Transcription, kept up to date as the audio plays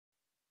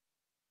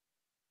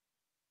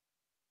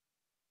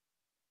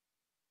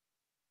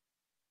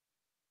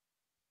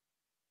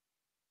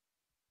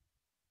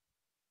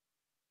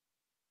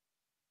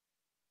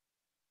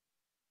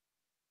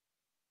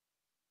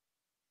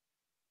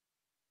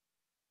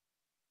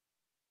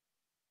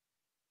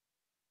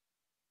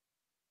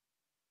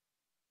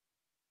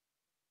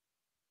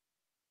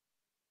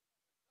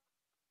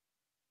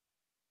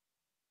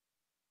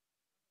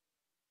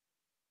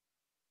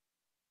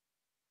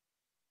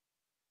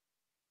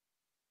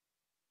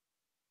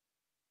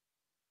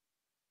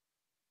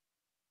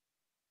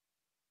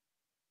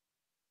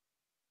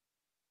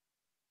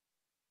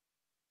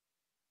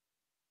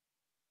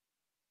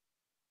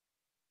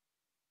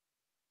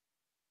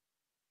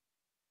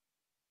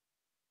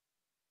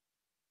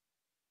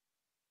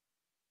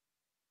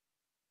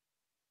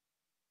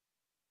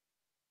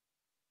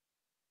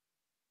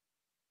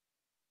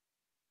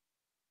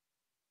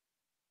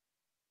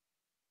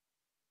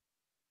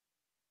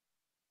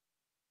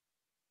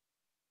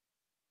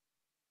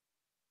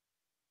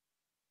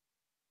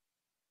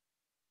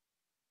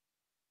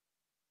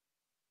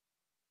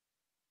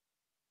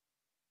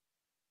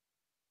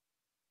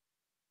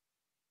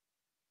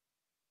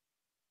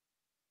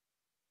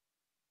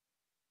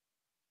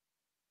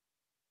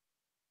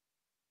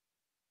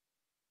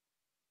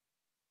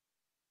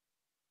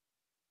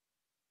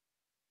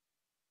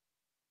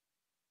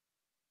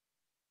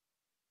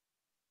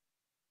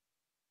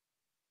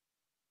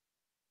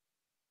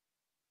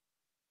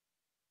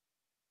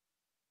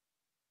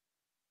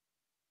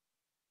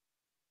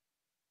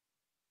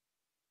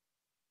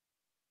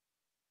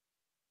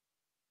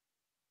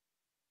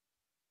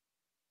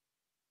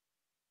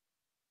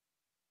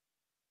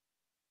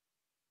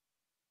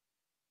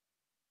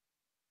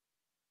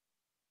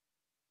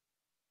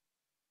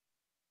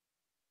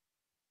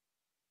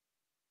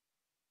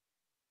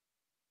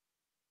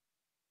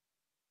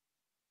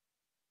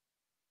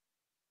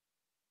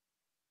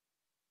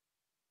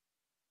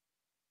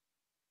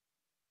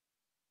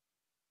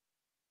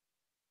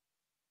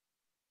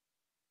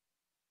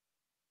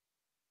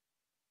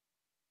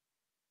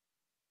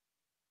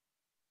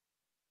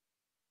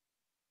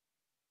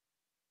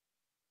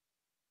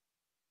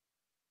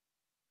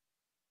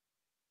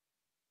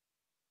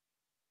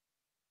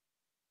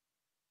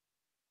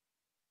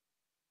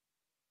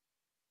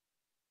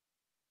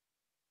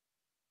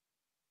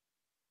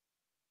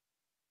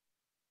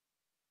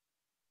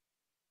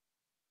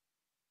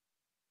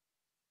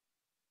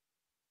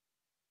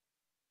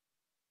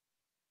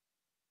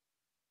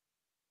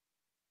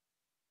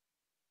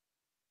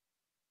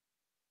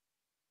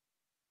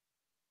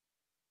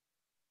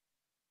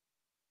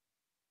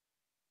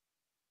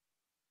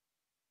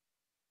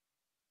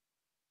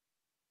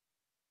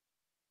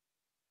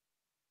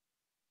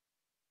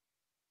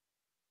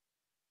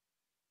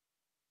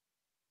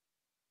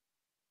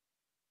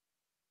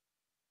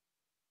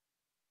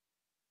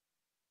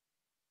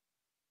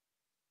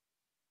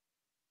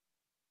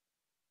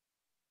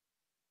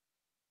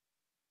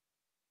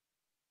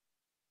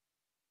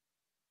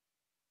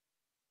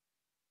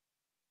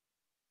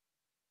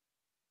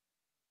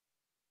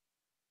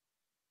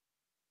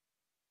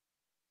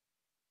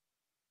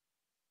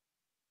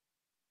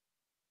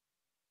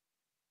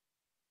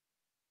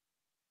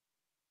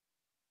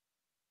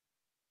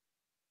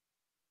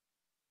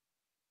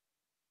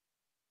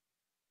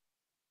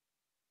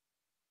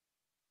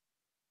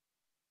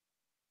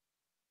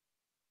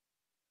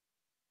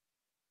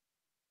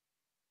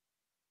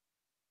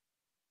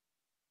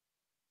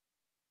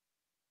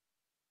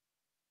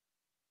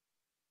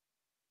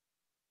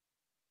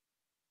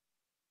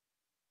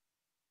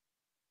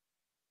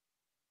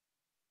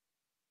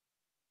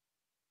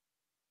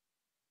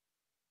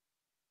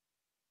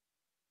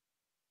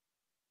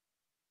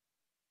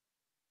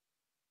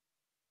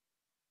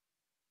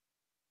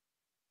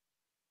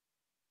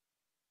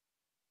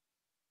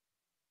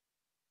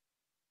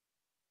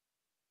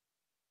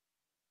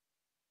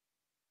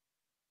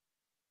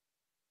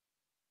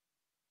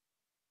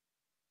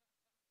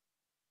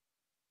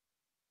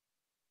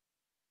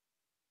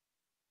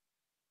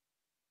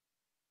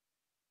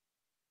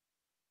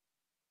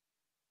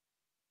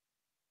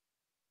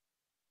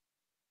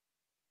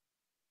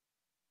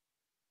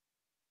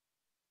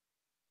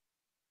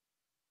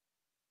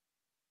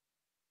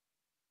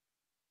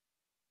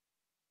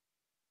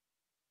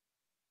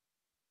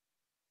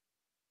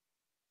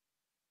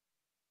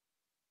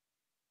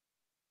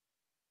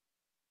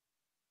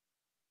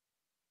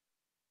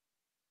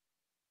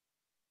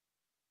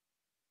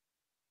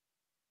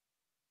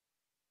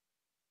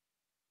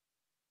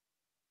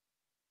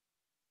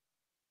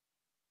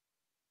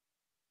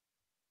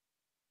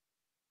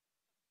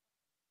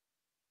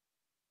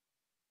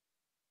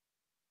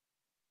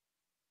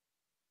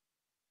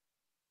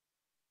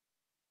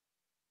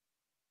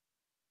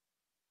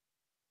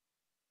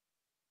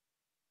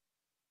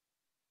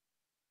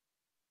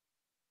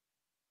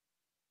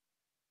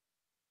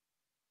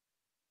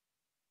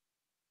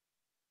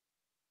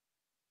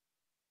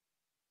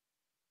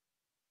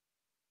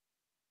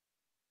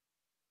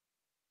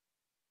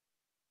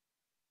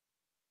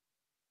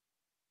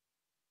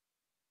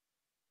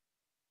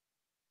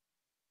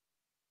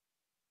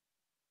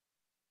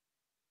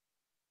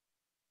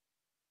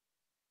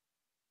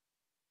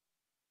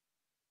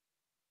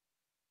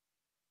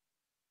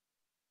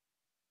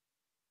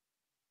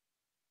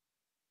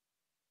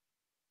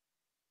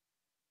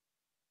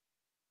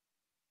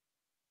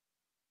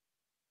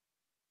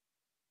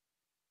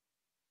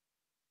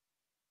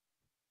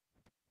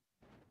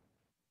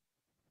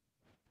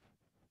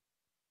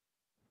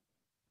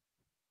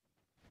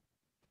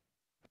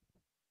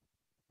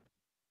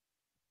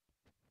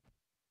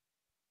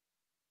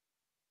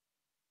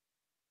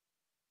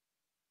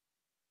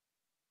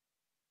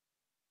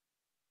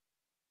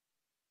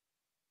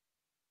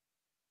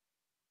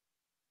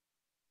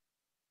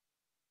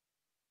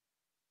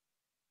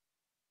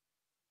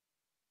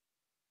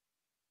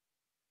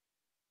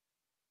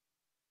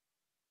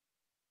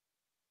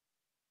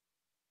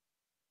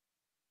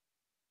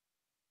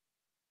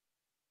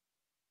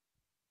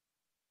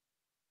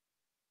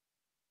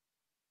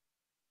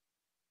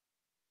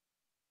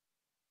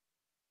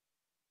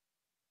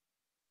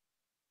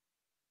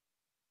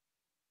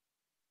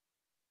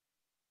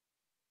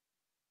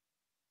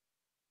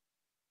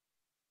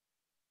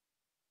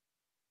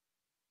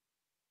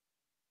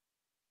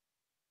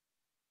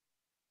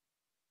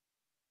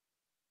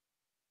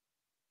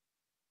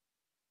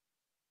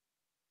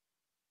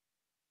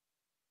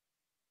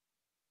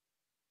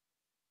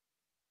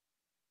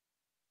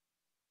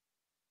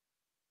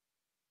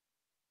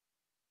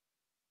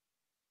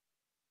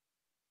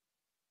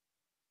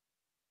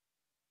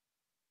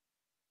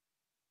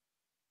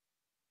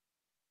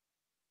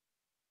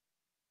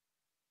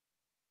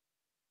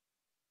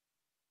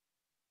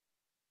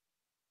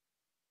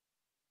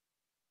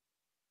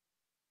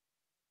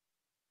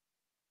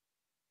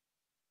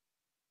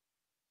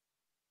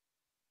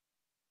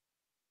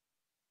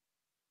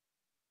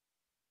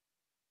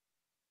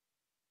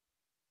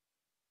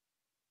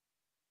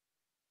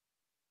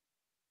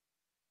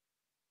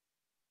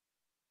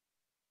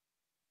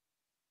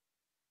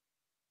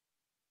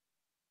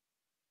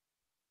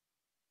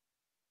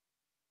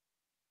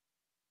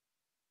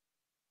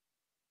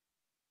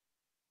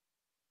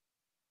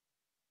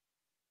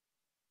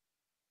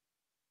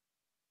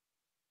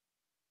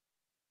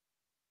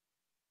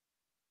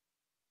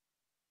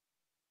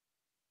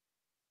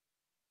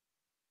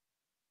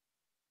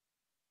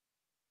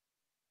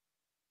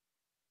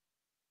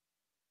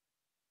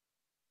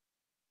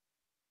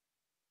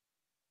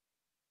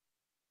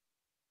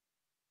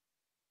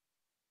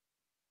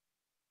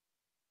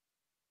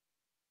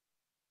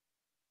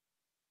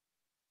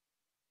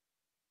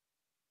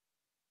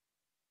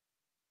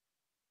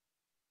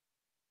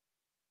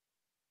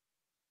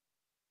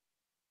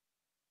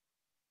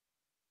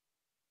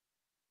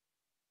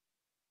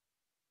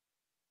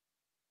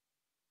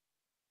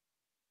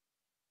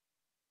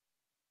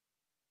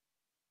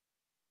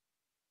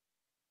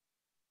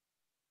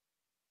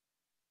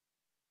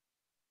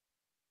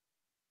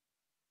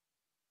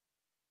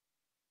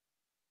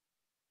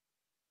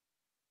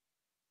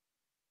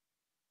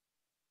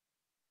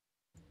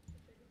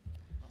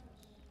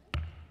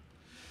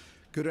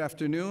Good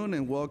afternoon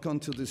and welcome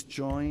to this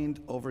joint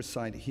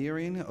oversight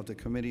hearing of the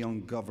Committee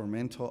on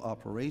Governmental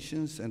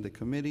Operations and the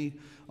Committee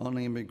on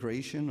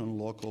Immigration on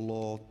Local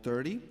Law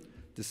 30,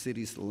 the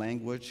city's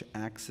language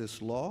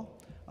access law.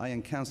 I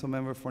am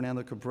Councilmember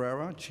Fernando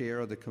Cabrera, Chair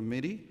of the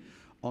Committee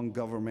on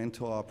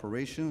Governmental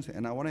Operations,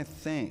 and I want to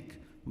thank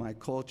my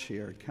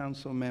co-chair,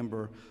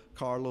 Councilmember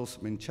Carlos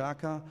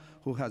Menchaca,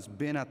 who has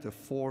been at the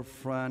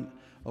forefront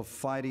of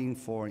fighting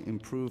for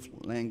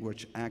improved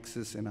language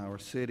access in our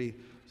city.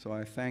 So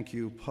I thank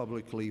you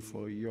publicly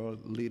for your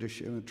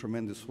leadership and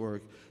tremendous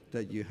work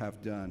that you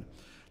have done.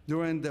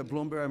 During the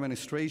Bloomberg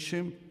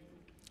administration,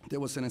 there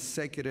was an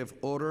executive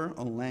order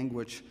on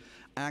language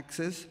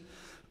access,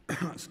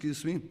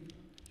 excuse me,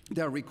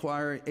 that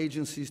required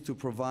agencies to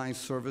provide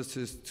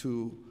services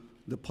to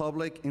the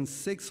public in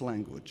 6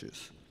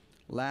 languages.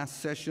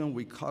 Last session,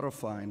 we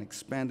codified and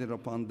expanded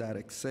upon that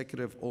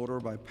executive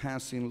order by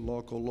passing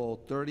Local Law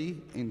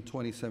 30 in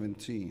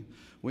 2017.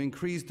 We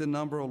increased the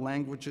number of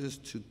languages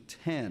to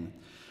 10.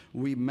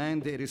 We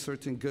mandated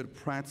certain good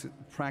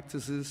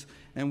practices,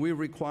 and we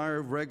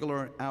require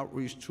regular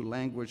outreach to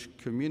language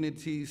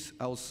communities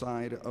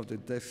outside of the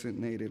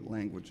designated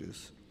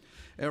languages.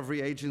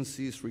 Every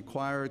agency is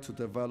required to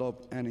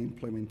develop an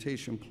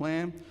implementation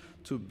plan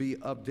to be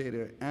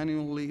updated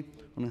annually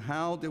on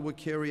how they will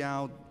carry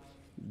out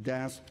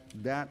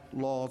that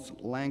law's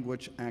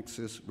language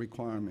access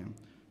requirement.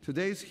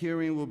 Today's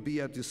hearing will be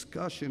a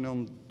discussion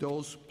on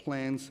those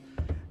plans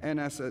and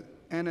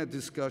a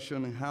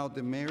discussion on how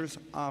the Mayor's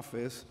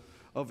Office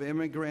of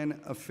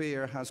Immigrant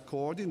Affairs has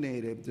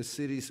coordinated the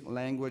city's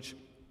language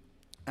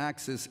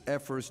access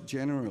efforts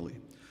generally.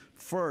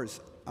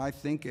 First, I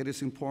think it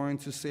is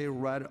important to say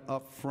right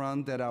up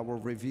front that our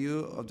review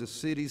of the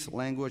city's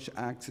language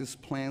access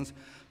plans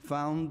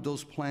found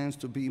those plans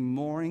to be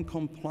more in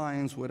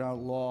compliance with our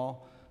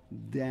law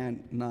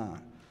than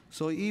not.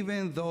 So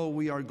even though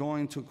we are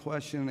going to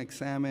question and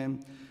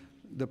examine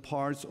the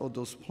parts of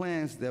those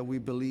plans that we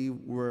believe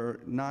were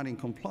not in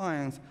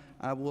compliance,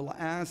 I will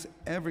ask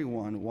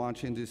everyone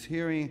watching this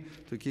hearing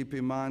to keep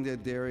in mind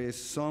that there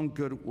is some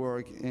good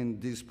work in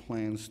these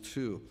plans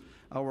too.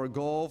 Our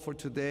goal for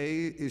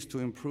today is to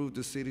improve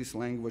the city's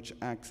language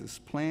access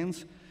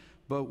plans,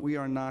 but we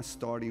are not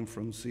starting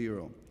from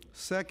zero.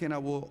 Second, I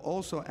will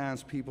also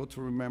ask people to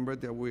remember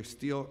that we're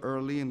still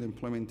early in the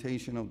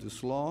implementation of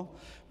this law.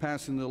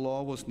 Passing the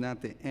law was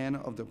not the end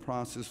of the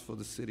process for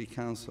the City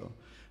Council.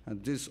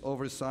 And this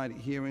oversight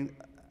hearing,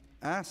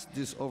 as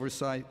this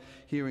oversight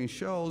hearing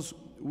shows,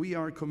 we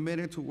are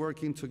committed to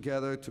working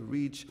together to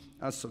reach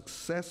a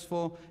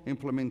successful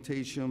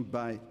implementation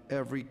by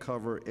every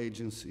covered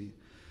agency.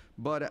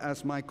 But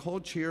as my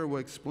co-chair will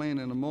explain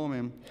in a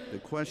moment, the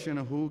question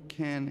of who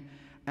can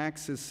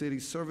access city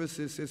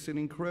services is an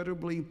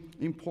incredibly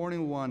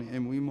important one,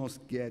 and we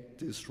must get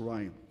this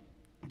right.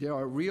 There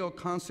are real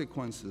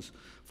consequences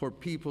for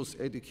people's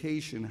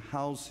education,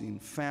 housing,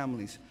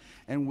 families,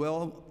 and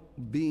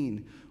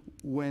well-being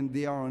when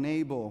they are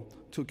unable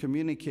to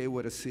communicate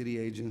with a city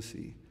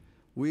agency.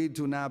 We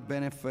do not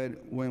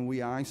benefit when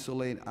we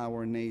isolate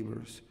our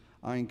neighbors.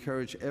 I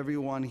encourage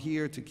everyone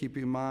here to keep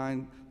in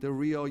mind the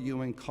real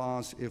human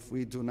cost if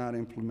we do not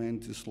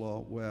implement this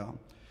law well.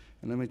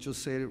 And let me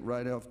just say it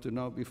right off the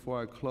note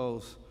before I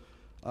close.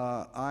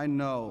 I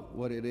know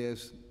what it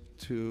is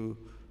to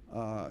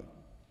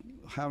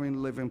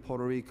having lived in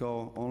Puerto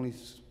Rico, only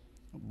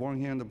born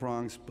here in the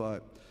Bronx,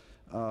 but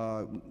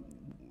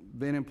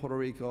been in Puerto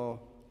Rico,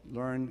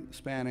 learned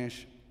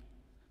Spanish,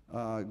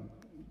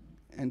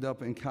 end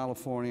up in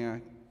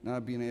California,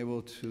 not being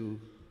able to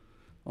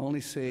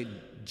only say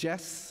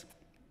yes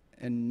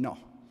and no,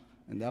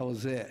 and that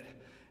was it.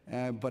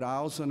 But I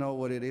also know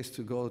what it is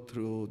to go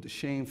through the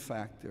shame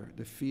factor,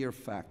 the fear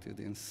factor,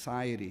 the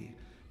anxiety,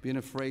 being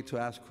afraid to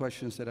ask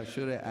questions that I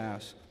should have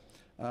asked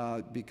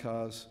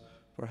because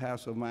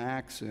perhaps of my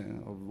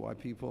accent, of what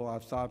I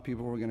thought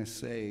people were going to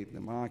say, the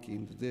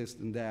mocking, the this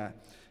and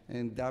that.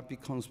 And that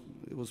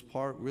it was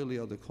part really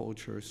of the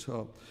culture.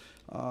 So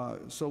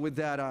with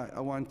that,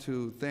 I want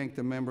to thank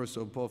the members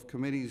of both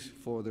committees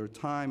for their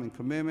time and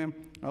commitment.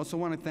 I also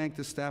want to thank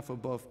the staff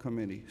of both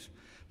committees.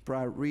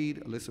 Brad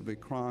Reed,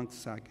 Elizabeth Kronk,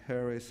 Zach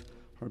Harris,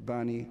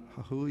 Harbani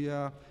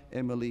Hahulia,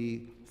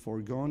 Emily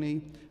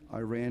Forgoni,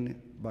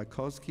 Irene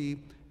Bykowski,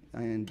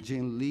 and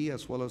Jean Lee,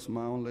 as well as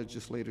my own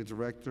legislative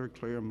director,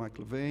 Claire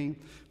McLevain,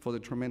 for the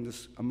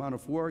tremendous amount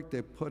of work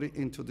they put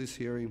into this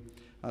hearing.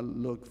 I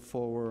look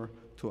forward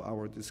to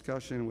our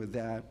discussion. With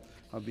that,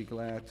 I'll be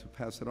glad to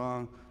pass it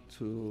on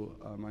to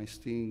my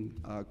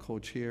esteemed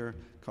co-chair,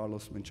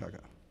 Carlos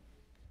Menchaca.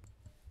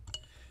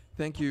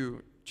 Thank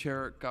you,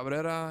 Chair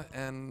Cabrera,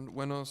 and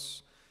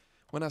buenas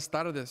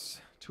tardes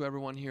to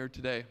everyone here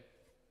today.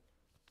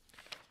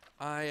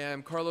 I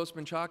am Carlos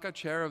Menchaca,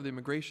 Chair of the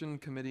Immigration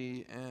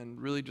Committee, and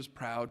really just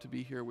proud to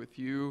be here with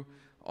you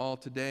all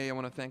today. I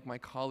want to thank my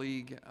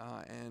colleague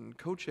and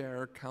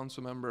co-chair,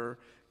 Councilmember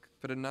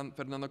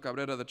Fernando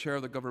Cabrera, the Chair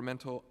of the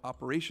Governmental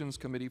Operations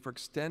Committee, for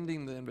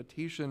extending the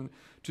invitation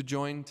to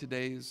join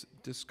today's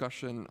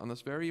discussion on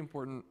this very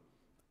important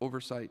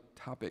oversight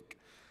topic.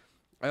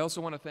 I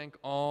also want to thank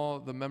all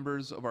the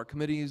members of our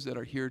committees that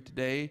are here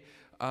today.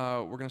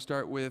 We're going to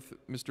start with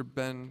Mr.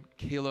 Ben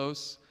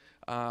Kalos,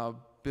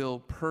 Bill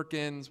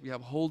Perkins. We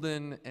have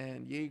Holden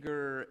and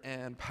Yeager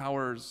and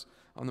Powers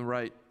on the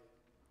right.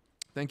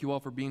 Thank you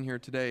all for being here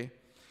today.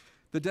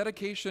 The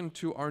dedication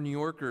to our New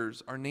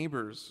Yorkers, our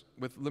neighbors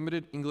with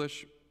limited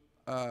English,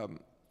 and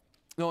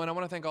I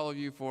want to thank all of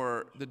you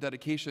for the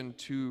dedication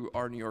to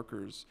our New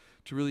Yorkers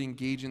to really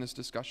engage in this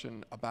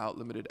discussion about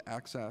limited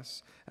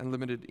access and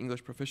limited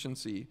English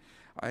proficiency.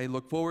 I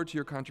look forward to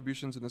your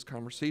contributions in this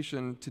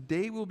conversation.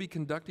 Today we'll be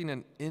conducting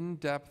an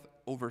in-depth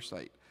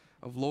oversight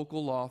of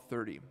Local Law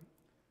 30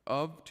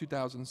 of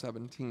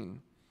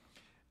 2017.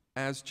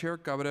 As Chair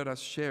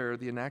Cabrera's shared,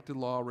 the enacted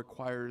law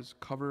requires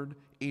covered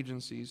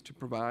agencies to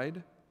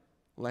provide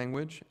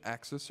language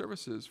access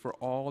services for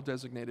all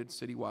designated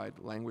citywide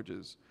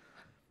languages.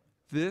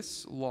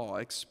 This law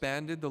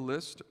expanded the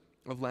list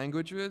of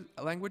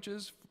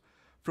languages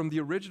from the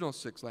original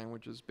 6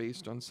 languages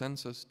based on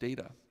census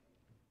data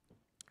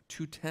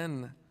to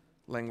 10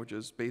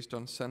 languages based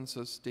on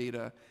census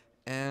data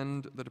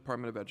and the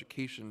Department of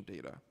Education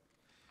data.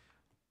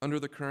 Under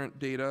the current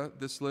data,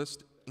 this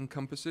list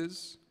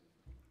encompasses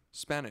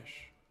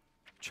Spanish,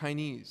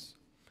 Chinese,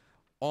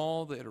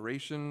 all the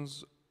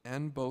iterations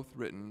and both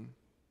written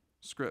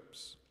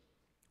scripts,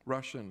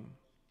 Russian,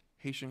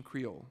 Haitian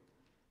Creole,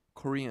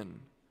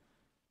 Korean,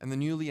 and the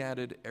newly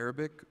added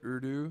Arabic,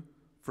 Urdu,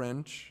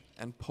 French,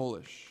 and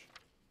Polish.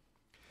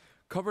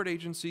 Covered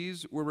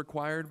agencies were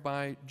required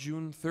by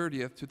June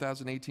 30th,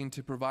 2018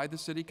 to provide the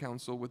City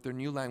Council with their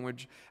new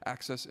language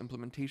access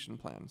implementation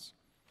plans.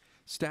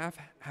 Staff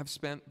have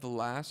spent the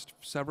last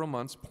several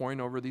months poring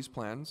over these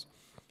plans,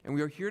 and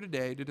we are here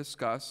today to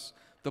discuss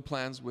the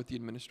plans with the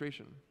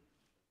administration.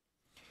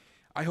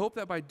 I hope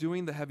that by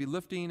doing the heavy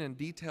lifting and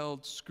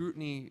detailed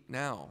scrutiny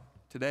now,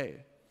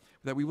 today,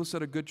 that we will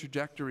set a good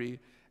trajectory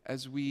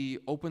as we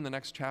open the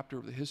next chapter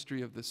of the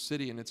history of this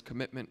city and its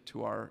commitment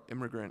to our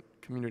immigrant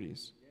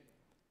communities.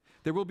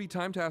 There will be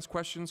time to ask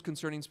questions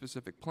concerning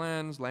specific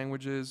plans,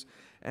 languages,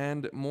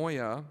 and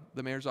MOIA,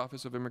 the Mayor's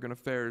Office of Immigrant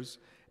Affairs,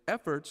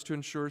 efforts to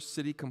ensure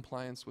city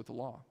compliance with the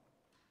law.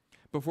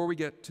 Before we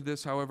get to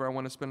this, however, I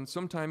want to spend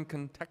some time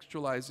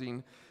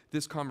contextualizing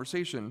this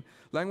conversation.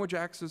 Language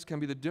access can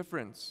be the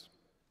difference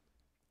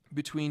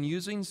between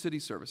using city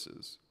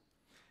services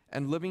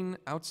and living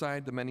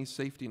outside the many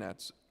safety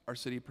nets our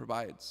city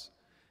provides.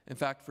 In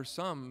fact, for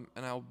some,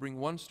 and I'll bring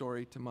one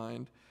story to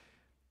mind,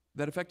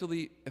 that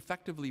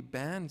effectively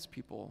bans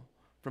people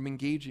from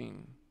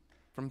engaging,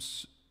 from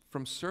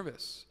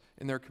service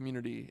in their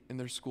community, in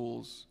their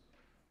schools.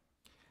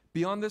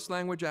 Beyond this,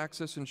 language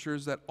access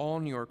ensures that all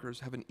New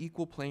Yorkers have an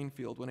equal playing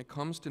field when it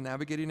comes to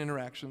navigating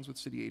interactions with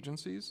city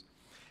agencies.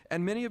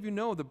 And many of you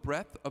know the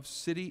breadth of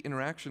city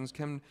interactions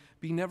can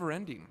be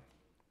never-ending.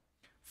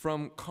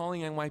 From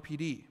calling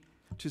NYPD,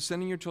 to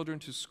sending your children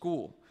to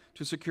school,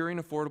 to securing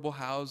affordable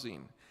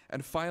housing,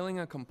 and filing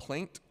a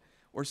complaint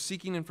or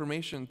seeking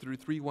information through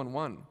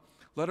 311,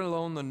 let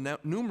alone the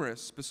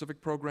numerous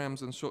specific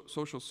programs and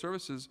social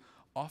services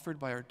offered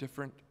by our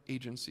different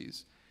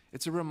agencies.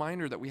 It's a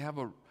reminder that we have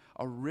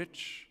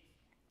rich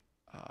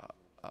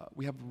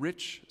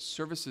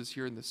services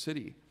here in the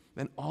city,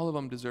 and all of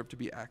them deserve to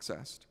be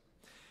accessed.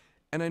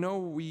 And I know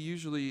we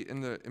usually in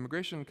the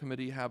Immigration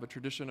Committee have a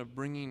tradition of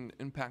bringing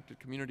impacted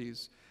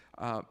communities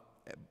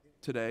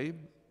today.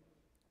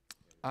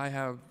 I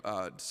have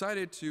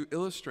decided to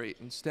illustrate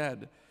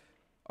instead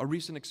a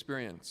recent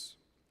experience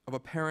of a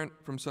parent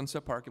from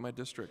Sunset Park in my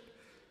district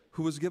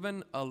who was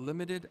given a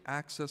limited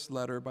access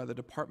letter by the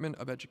Department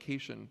of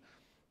Education,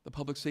 the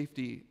Public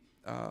Safety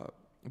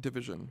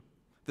Division.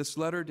 This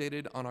letter,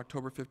 dated on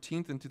October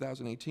 15th in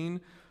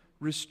 2018,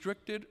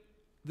 restricted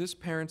this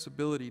parent's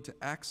ability to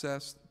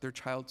access their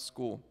child's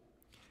school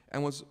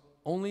and was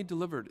only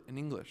delivered in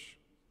English,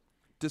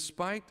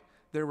 despite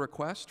their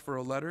request for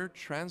a letter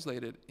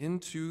translated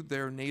into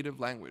their native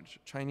language,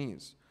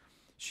 Chinese.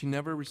 She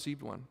never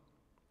received one.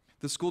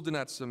 The school did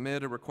not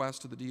submit a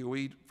request to the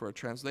DOE for it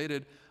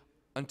translated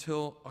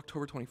until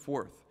October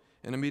 24th,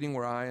 in a meeting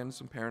where I and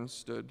some parents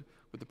stood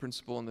with the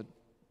principal and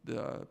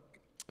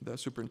the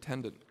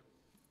superintendent.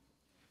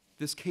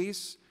 This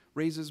case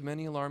raises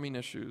many alarming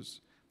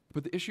issues,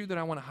 but the issue that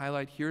I want to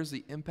highlight here is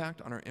the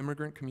impact on our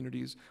immigrant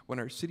communities when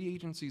our city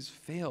agencies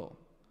fail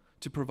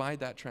to provide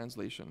that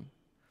translation,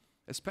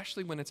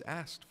 especially when it's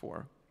asked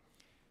for.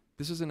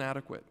 This is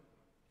inadequate.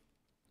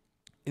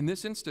 In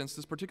this instance,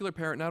 this particular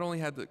parent not only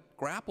had to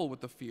grapple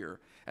with the fear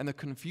and the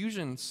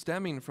confusion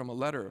stemming from a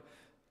letter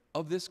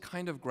of this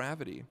kind of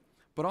gravity,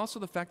 but also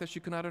the fact that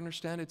she could not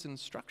understand its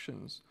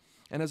instructions.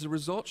 And as a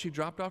result, she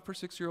dropped off her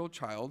 6-year-old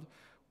child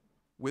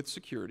with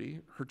security.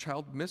 Her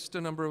child missed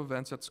a number of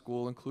events at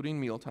school, including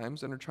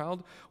mealtimes, and her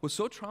child was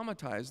so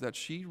traumatized that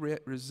she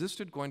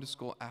resisted going to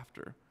school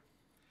after.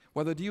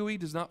 While the DOE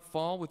does not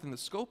fall within the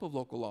scope of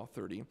Local Law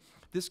 30,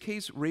 this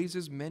case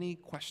raises many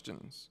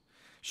questions.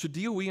 Should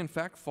DOE in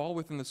fact fall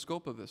within the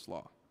scope of this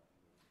law?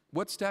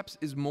 What steps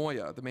is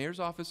MOIA, the Mayor's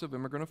Office of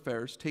Immigrant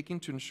Affairs, taking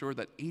to ensure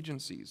that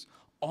agencies,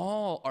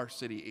 all our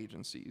city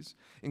agencies,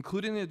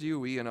 including the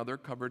DOE and other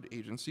covered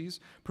agencies,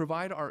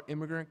 provide our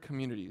immigrant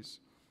communities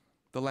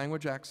the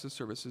language access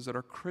services that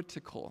are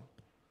critical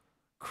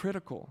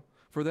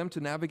for them to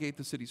navigate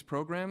the city's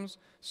programs,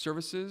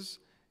 services,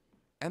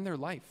 and their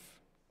life.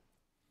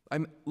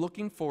 I'm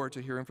looking forward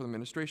to hearing from the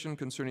administration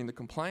concerning the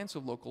compliance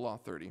of Local Law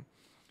 30,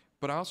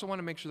 but I also want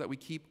to make sure that we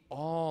keep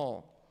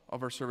all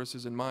of our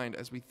services in mind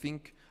as we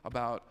think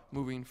about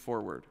moving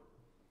forward.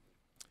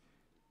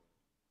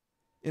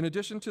 In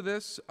addition to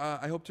this,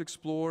 I hope to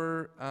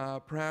explore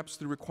perhaps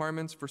the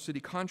requirements for city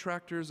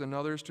contractors and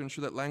others to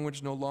ensure that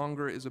language no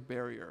longer is a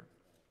barrier.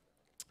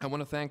 I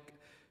want to thank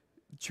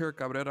Chair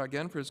Cabrera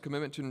again for his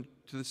commitment to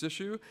this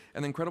issue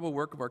and the incredible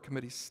work of our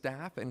committee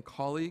staff and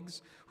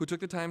colleagues who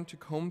took the time to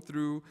comb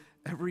through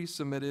every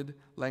submitted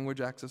language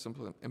access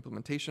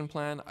implementation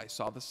plan. I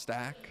saw the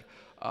stack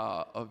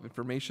of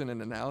information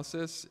and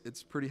analysis.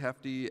 It's pretty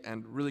hefty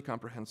and really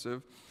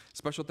comprehensive.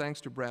 Special thanks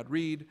to Brad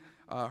Reed,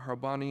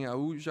 Harbani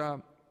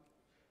Aouja,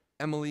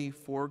 Emily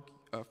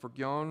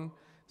Forgion,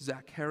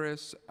 Zach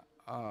Harris,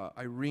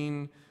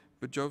 Irene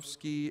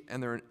Bajovsky,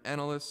 and their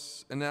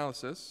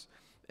analysis,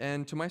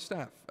 and to my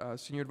staff,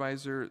 Senior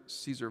Advisor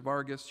Cesar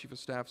Vargas, Chief of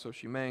Staff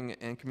Soshi Meng,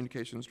 and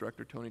Communications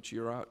Director Tony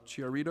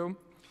Chiarito.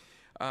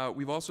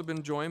 We've also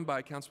been joined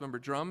by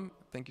Councilmember Drum.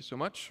 Thank you so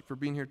much for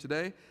being here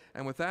today.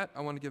 And with that,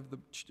 I want to give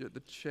the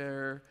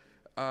chair,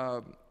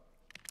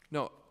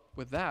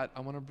 with that,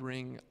 I want to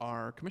bring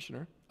our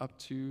commissioner up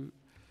to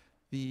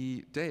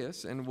the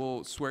dais and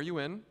we'll swear you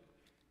in.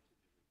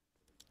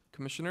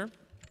 Commissioner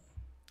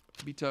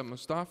Bita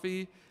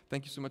Mustafi,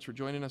 thank you so much for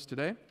joining us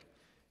today.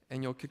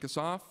 And you'll kick us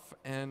off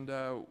and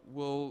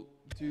we'll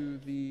do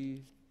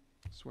the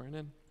swearing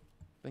in.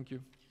 Thank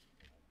you.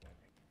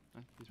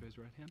 Please raise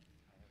your right hand.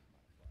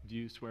 Do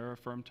you swear or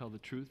affirm to tell the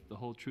truth, the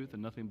whole truth,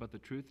 and nothing but the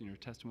truth in your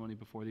testimony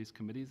before these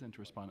committees and to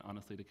respond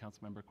honestly to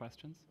council member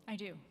questions? I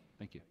do.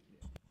 Thank you.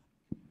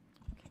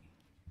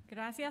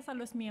 Gracias a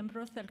los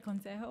miembros del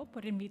Consejo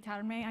por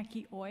invitarme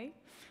aquí hoy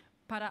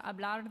para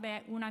hablar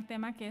de un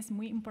tema que es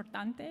muy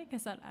importante, que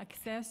es el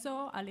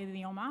acceso al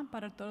idioma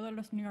para todos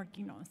los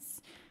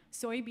neoyorquinos.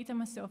 Soy Bita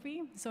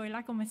Mustafi, soy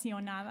la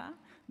comisionada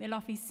de la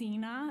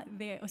Oficina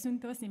de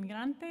Asuntos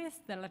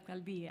Inmigrantes de la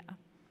Alcaldía.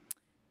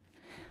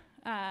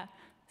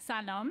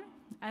 سلام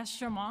از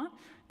شما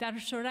در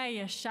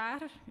شورای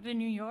شهر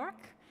نیویورک.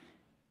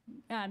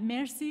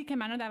 مرسی که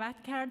منو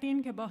دعوت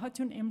کردین که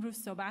باهاتون امروز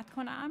صحبت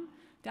کنم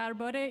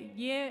درباره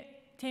یه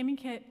تمی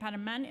که برای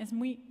من is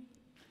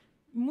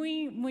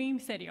muy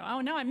serio.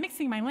 Oh no, I'm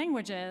mixing my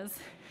languages.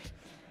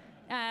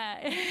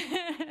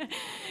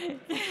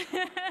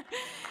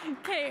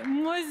 که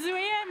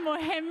موضوع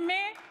مهم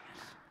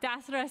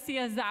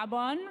دسترسی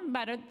زبان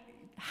برای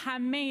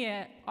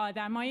همه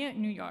آدمای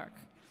نیویورک.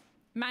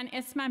 من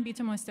اسمم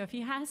بیتا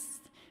مصطفی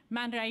هست.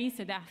 من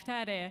رئیس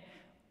دفتر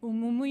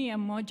عمومی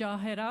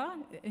مجاهره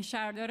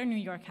شهردار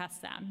نیویورک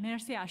هستم.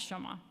 مرسی از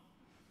شما.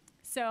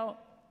 So,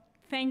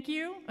 thank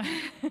you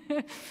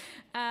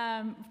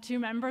to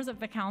members of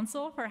the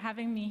council for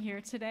having me here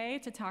today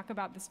to talk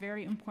about this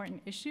very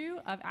important issue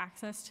of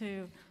access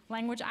to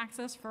language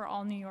access for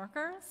all New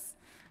Yorkers.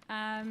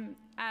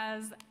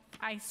 As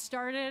I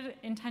started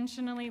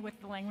intentionally with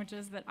the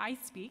languages that I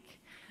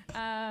speak,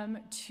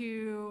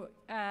 to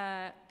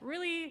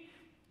really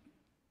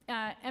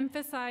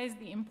emphasize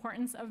the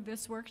importance of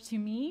this work to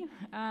me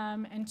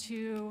and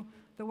to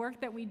the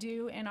work that we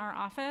do in our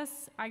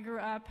office. I grew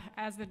up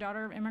as the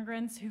daughter of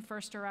immigrants who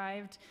first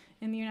arrived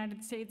in the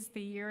United States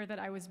the year that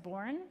I was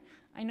born.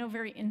 I know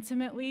very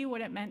intimately what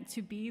it meant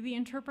to be the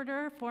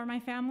interpreter for my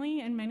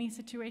family in many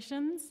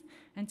situations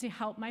and to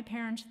help my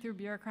parents through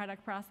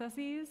bureaucratic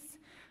processes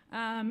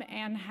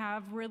and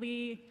have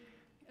really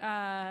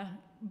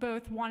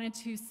both wanted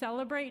to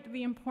celebrate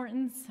the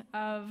importance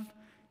of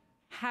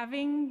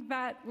having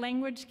that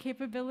language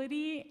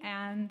capability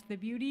and the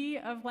beauty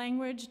of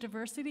language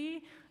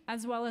diversity,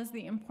 as well as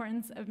the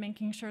importance of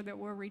making sure that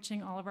we're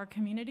reaching all of our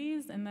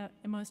communities in the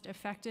most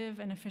effective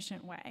and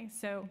efficient way.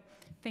 So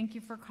thank you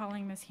for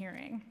calling this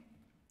hearing.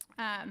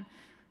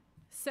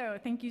 So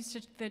thank you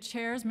to the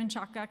chairs,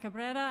 Menchaca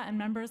Cabrera, and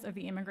members of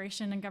the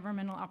Immigration and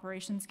Governmental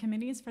Operations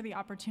Committees for the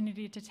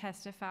opportunity to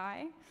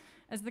testify.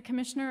 As the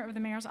Commissioner of the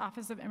Mayor's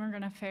Office of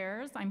Immigrant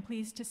Affairs, I'm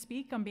pleased to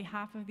speak on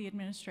behalf of the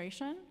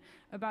administration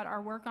about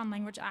our work on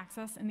language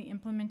access and the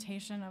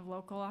implementation of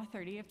Local Law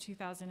 30 of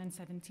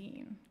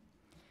 2017.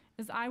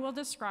 As I will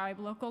describe,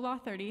 Local Law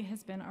 30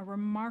 has been a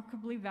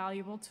remarkably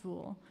valuable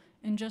tool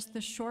in just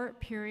the short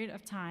period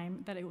of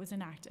time that it was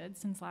enacted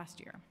since last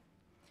year.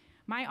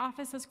 My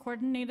office has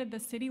coordinated the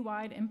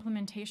citywide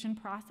implementation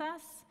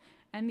process,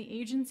 and the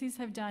agencies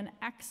have done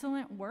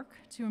excellent work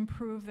to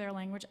improve their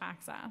language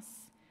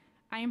access.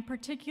 I am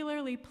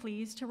particularly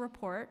pleased to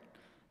report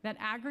that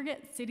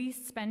aggregate city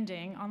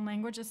spending on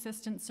language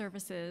assistance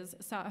services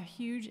saw a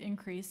huge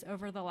increase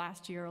over the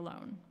last year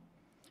alone.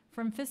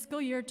 From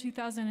fiscal year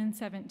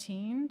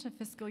 2017 to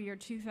fiscal year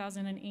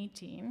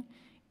 2018,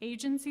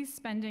 agency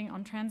spending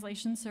on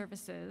translation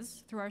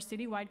services through our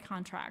citywide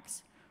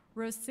contracts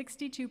rose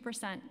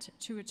 62%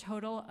 to a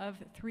total of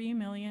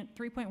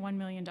 $3.1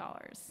 million.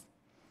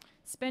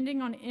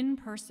 Spending on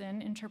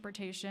in-person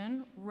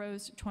interpretation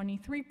rose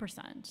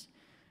 23%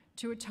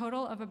 to a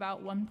total of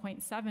about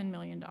 $1.7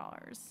 million.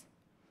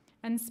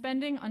 And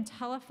spending on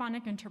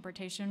telephonic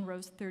interpretation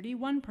rose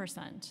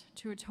 31%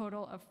 to a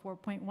total of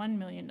 $4.1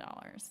 million.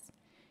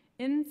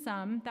 In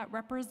sum, that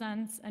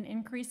represents an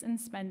increase in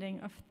spending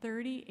of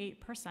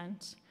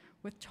 38%,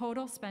 with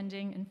total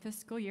spending in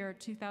fiscal year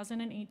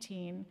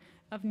 2018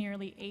 of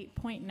nearly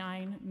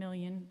 $8.9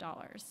 million.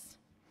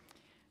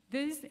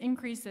 These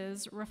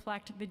increases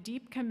reflect the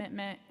deep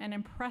commitment and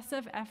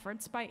impressive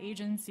efforts by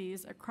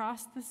agencies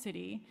across the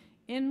city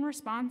in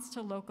response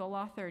to Local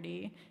Law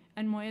 30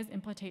 and Moya's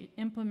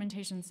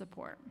implementation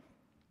support.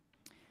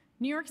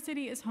 New York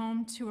City is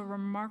home to a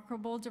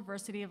remarkable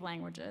diversity of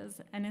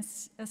languages and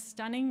a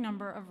stunning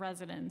number of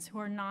residents who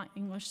are not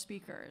English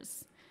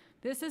speakers.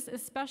 This is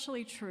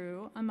especially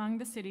true among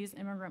the city's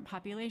immigrant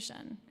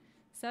population.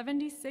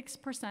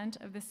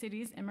 76% of the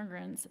city's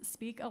immigrants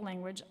speak a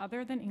language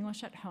other than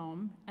English at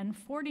home, and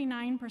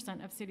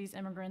 49% of city's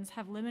immigrants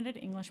have limited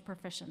English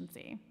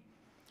proficiency.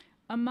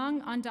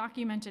 Among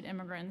undocumented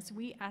immigrants,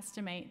 we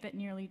estimate that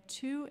nearly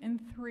 2 in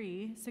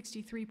 3,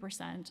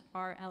 63%,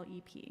 are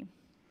LEP.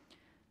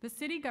 The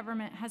city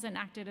government has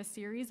enacted a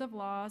series of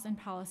laws and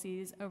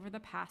policies over the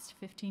past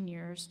 15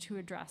 years to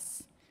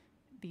address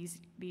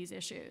these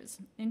issues.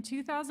 In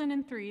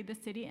 2003, the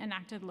city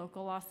enacted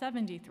Local Law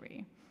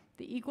 73,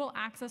 the Equal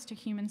Access to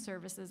Human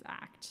Services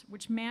Act,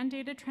 which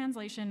mandated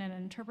translation and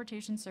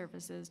interpretation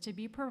services to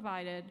be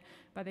provided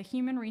by the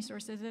Human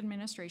Resources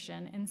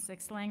Administration in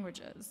 6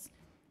 languages: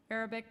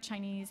 Arabic,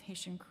 Chinese,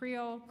 Haitian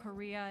Creole,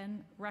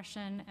 Korean,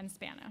 Russian, and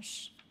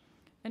Spanish,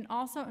 and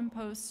also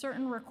imposed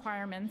certain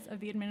requirements of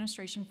the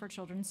Administration for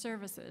Children's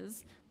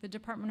Services, the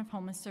Department of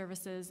Homeless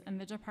Services,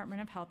 and the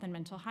Department of Health and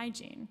Mental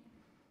Hygiene.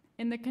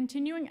 In the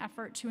continuing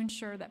effort to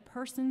ensure that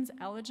persons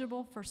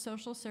eligible for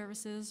social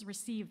services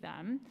receive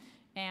them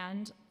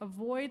and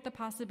avoid the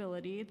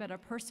possibility that a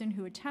person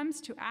who attempts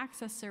to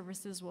access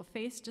services will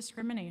face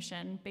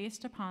discrimination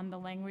based upon the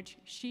language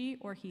she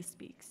or he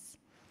speaks.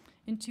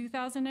 In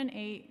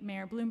 2008,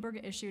 Mayor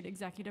Bloomberg issued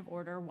Executive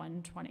Order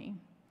 120.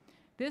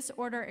 This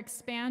order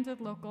expanded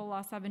Local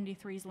Law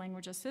 73's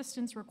language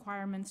assistance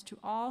requirements to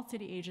all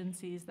city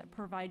agencies that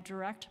provide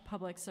direct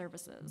public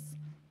services.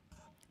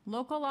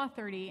 Local Law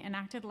 30,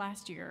 enacted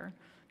last year,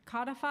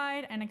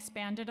 codified and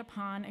expanded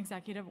upon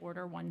Executive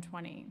Order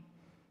 120.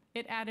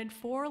 It added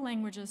 4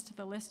 languages to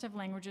the list of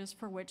languages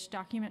for which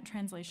document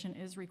translation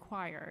is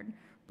required,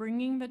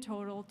 bringing the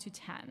total to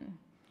 10.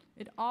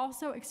 It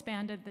also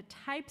expanded the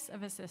types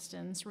of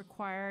assistance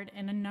required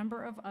in a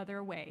number of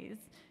other ways,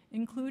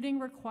 including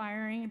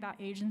requiring that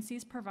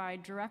agencies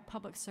provide direct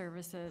public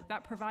services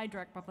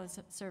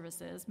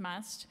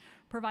must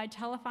provide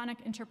telephonic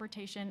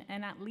interpretation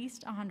in at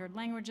least 100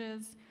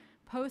 languages,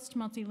 post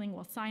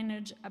multilingual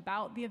signage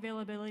about the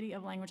availability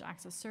of language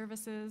access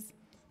services,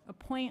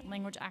 appoint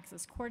language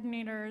access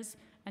coordinators,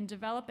 and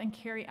develop and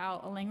carry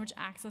out a language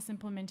access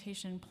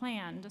implementation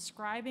plan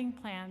describing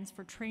plans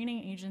for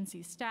training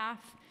agency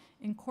staff,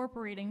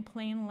 incorporating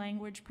plain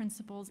language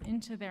principles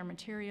into their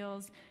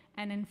materials,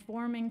 and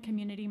informing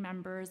community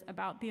members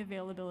about the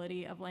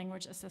availability of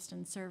language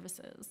assistance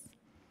services.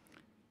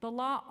 The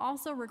law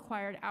also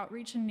required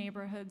outreach in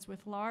neighborhoods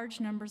with large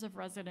numbers of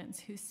residents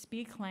who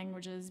speak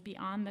languages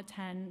beyond the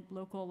 10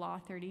 Local Law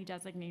 30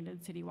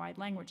 designated citywide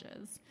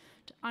languages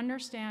to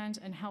understand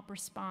and help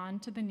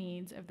respond to the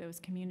needs of those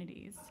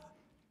communities.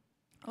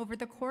 Over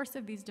the course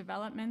of these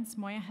developments,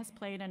 Moya has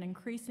played an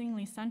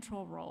increasingly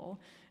central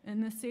role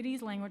in the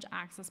city's language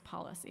access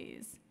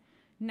policies.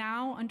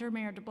 Now, under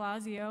Mayor de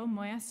Blasio,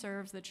 Moya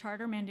serves the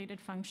charter-mandated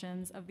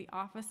functions of the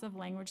Office of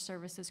Language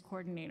Services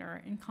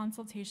Coordinator in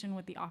consultation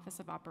with the Office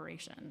of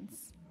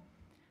Operations.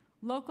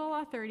 Local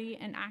Law 30,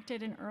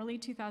 enacted in early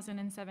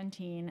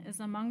 2017, is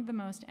among the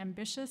most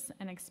ambitious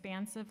and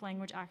expansive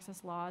language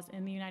access laws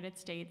in the United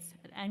States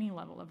at any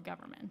level of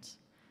government.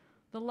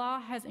 The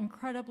law has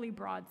incredibly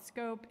broad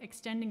scope,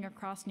 extending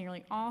across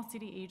nearly all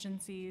city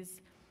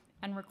agencies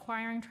and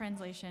requiring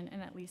translation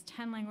in at least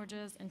 10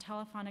 languages and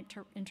telephonic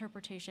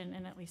interpretation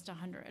in at least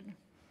 100.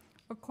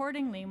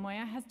 Accordingly,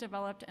 Moya has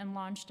developed and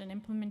launched an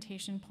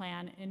implementation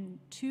plan in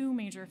 2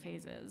 major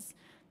phases: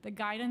 the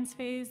guidance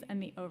phase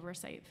and the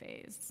oversight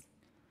phase.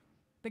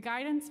 The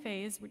guidance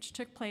phase, which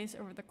took place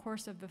over the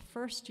course of the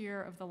first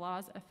year of the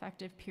law's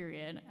effective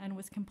period and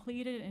was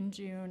completed in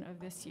June of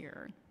this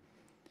year.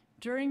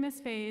 During this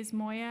phase,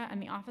 Moya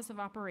and the Office of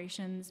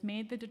Operations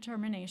made the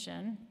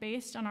determination,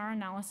 based on our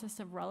analysis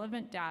of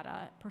relevant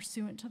data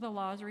pursuant to the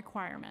law's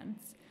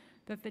requirements,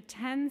 that the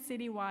 10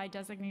 citywide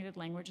designated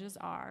languages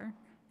are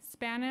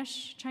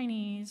Spanish,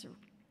 Chinese,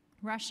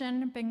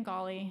 Russian,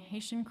 Bengali,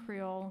 Haitian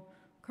Creole,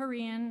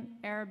 Korean,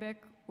 Arabic,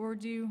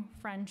 Urdu,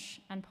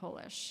 French, and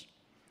Polish.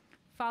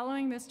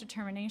 Following this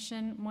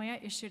determination, Moya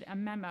issued a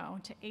memo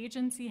to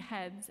agency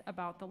heads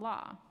about the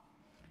law.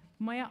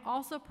 Moya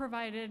also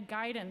provided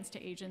guidance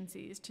to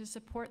agencies to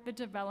support the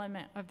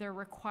development of their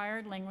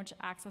required language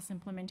access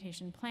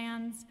implementation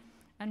plans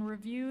and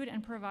reviewed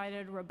and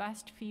provided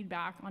robust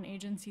feedback on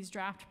agencies'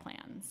 draft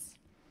plans.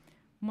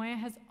 Moya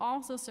has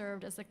also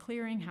served as a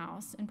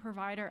clearinghouse and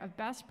provider of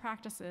best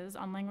practices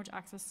on language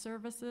access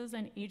services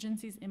and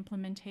agencies'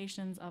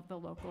 implementations of the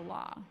local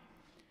law.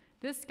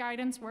 This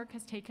guidance work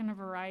has taken a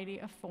variety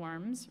of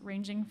forms,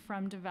 ranging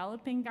from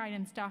developing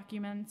guidance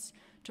documents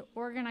to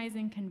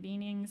organizing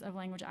convenings of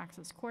language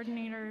access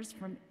coordinators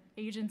from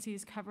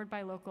agencies covered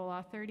by Local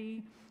Law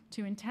 30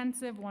 to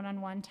intensive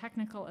one-on-one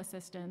technical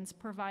assistance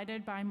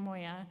provided by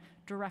Moya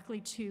directly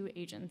to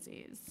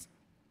agencies.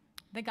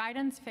 The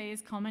guidance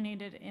phase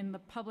culminated in the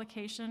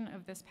publication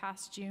of this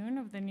past June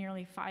of the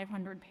nearly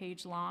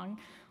 500-page long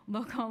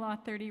Local Law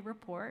 30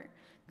 report,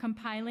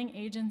 compiling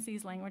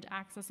agencies' language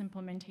access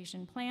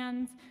implementation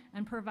plans,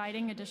 and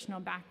providing additional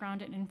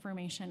background and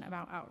information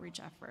about outreach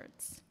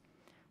efforts.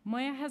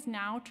 Moya has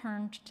now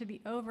turned to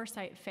the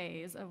oversight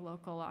phase of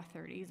Local Law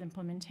 30's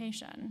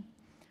implementation.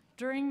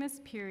 During this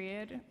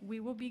period,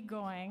 which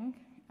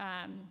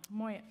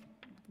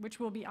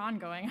will be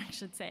ongoing, I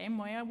should say,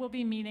 Moya will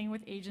be meeting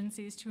with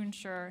agencies to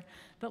ensure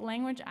that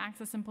language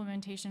access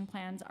implementation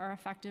plans are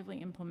effectively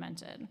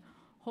implemented,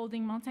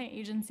 holding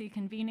multi-agency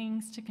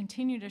convenings to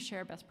continue to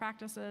share best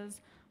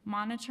practices,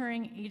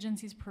 monitoring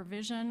agencies'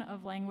 provision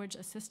of language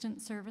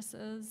assistance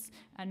services,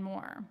 and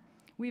more.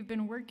 We've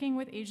been working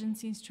with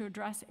agencies to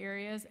address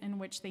areas in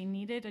which they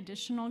needed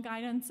additional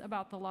guidance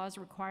about the law's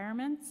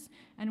requirements,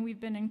 and we've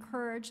been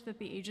encouraged that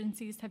the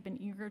agencies have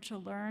been eager to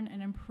learn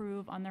and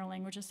improve on their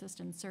language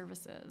assistance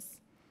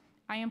services.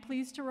 I am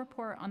pleased to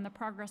report on the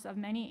progress of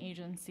many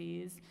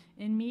agencies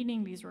in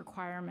meeting these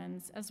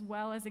requirements, as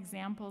well as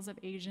examples of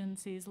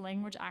agencies'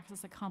 language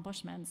access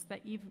accomplishments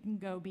that even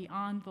go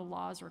beyond the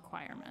law's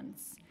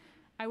requirements.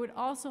 I would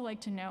also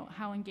like to note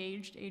how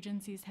engaged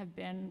agencies have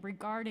been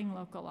regarding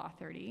Local Law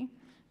 30.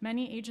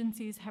 Many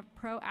agencies have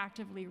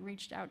proactively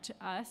reached out to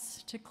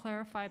us to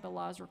clarify the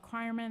law's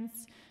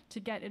requirements, to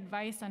get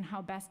advice on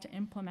how best to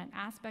implement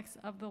aspects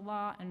of the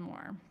law, and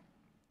more.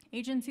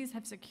 Agencies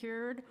have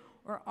secured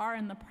or are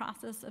in the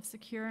process of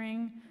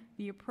securing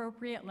the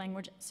appropriate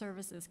language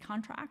services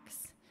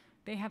contracts.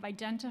 They have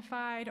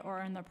identified or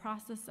are in the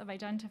process of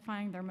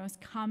identifying their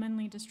most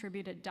commonly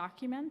distributed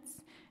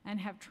documents and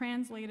have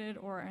translated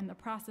or are in the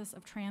process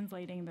of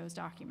translating those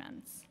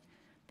documents.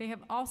 They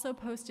have also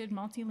posted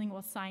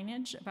multilingual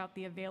signage about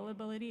the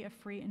availability of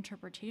free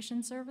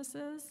interpretation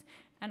services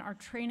and are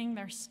training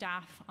their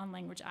staff on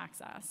language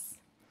access.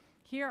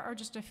 Here are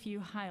just a few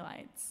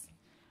highlights.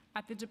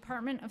 At the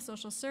Department of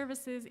Social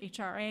Services,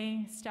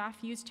 HRA, staff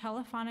used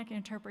telephonic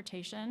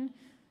interpretation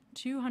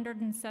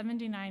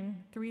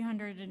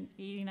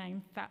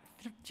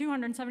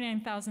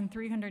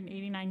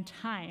 279,389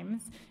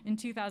 times in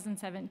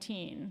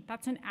 2017.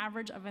 That's an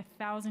average of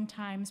 1,000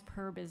 times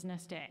per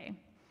business day.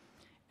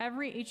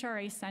 Every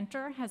HRA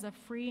center has a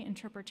free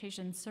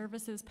interpretation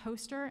services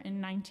poster in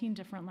 19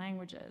 different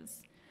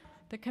languages.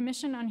 The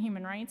Commission on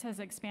Human Rights has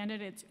expanded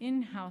its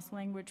in-house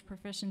language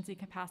proficiency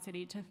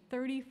capacity to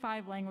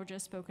 35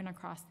 languages spoken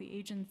across the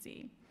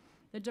agency.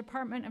 The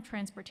Department of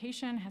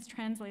Transportation has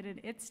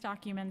translated its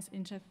documents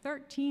into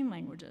 13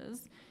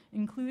 languages,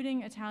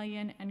 including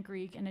Italian and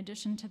Greek, in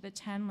addition to the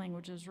 10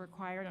 languages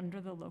required under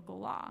the local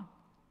law.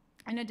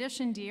 In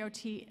addition,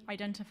 DOT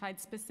identified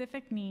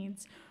specific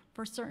needs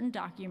for certain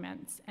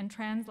documents and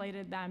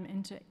translated them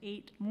into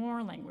 8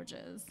 more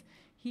languages: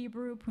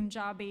 Hebrew,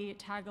 Punjabi,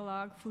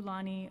 Tagalog,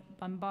 Fulani,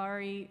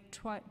 Bambari,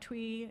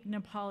 Twi,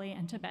 Nepali,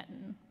 and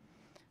Tibetan.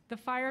 The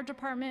fire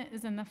department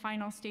is in the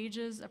final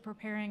stages of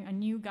preparing a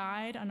new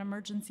guide on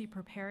emergency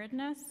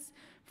preparedness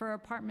for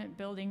apartment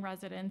building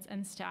residents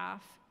and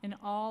staff in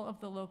all of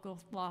the Local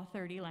Law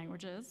 30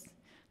 languages.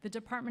 The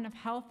Department of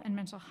Health and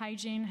Mental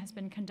Hygiene has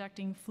been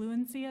conducting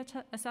fluency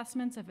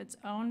assessments of its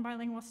own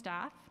bilingual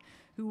staff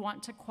who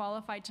want to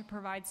qualify to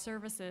provide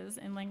services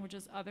in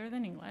languages other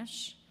than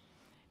English.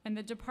 And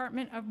the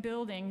Department of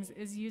Buildings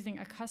is using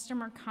a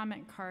customer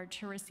comment card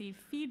to receive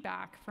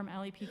feedback from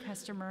LEP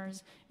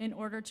customers in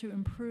order to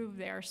improve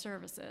their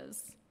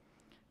services.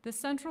 The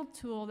central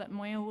tool that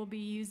Moya will be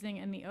using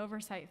in the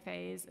oversight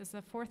phase is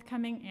the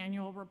forthcoming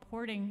annual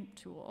reporting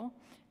tool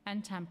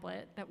and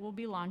template that will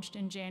be launched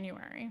in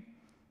January.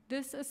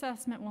 This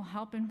assessment will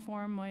help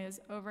inform Moya's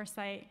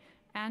oversight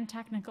and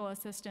technical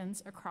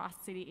assistance across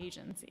city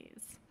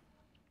agencies.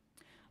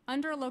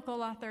 Under Local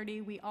Law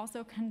 30, we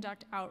also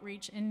conduct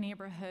outreach in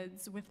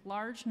neighborhoods with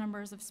large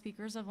numbers of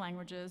speakers of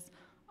languages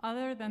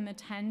other than the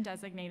 10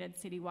 designated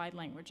citywide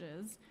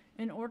languages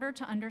in order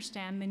to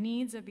understand the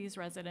needs of these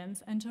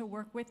residents and to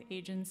work with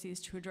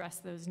agencies to address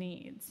those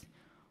needs.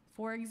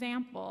 For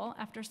example,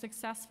 after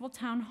successful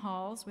town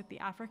halls with the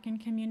African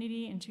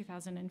community in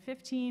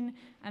 2015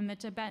 and the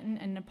Tibetan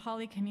and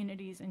Nepali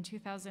communities in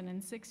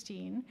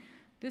 2016,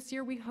 this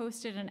year we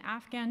hosted an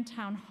Afghan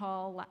town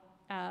hall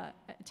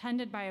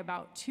attended by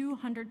about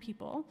 200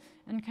 people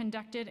and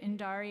conducted in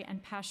Dari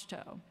and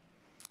Pashto.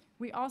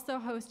 We also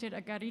hosted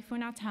a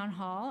Garifuna town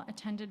hall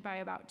attended by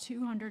about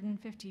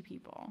 250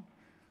 people.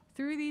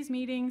 Through these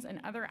meetings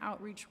and other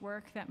outreach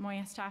work that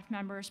Moya staff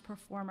members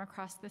perform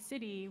across the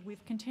city,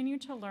 we've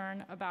continued to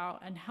learn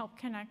about and help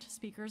connect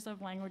speakers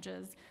of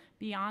languages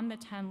beyond the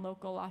 10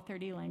 local Law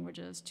 30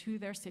 languages to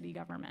their city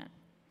government.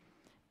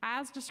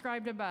 As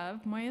described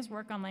above, Moya's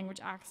work on language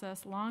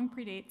access long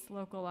predates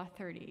local Law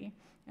 30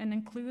 and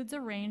includes a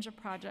range of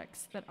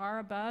projects that are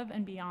above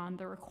and beyond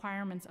the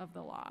requirements of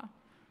the law.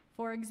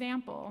 For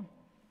example,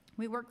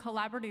 we work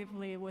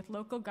collaboratively with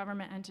local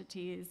government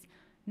entities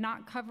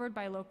not covered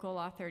by local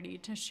Law 30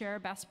 to share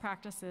best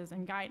practices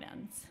and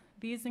guidance.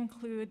 These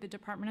include the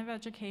Department of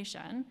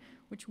Education,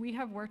 which we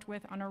have worked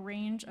with on a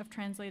range of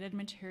translated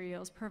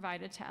materials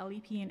provided to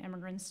LEP and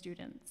immigrant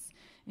students,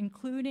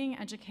 including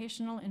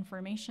educational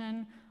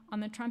information on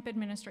the Trump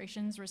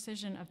administration's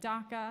rescission of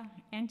DACA,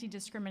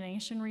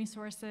 anti-discrimination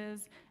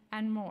resources,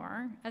 and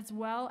more, as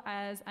well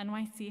as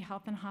NYC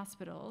Health and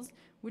Hospitals,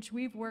 which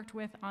we've worked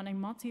with on a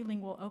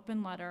multilingual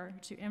open letter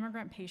to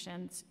immigrant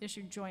patients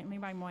issued jointly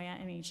by Moya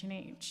and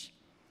H&H.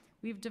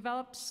 We've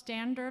developed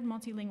standard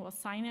multilingual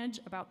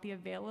signage about the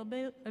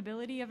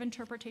availability of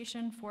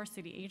interpretation for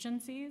city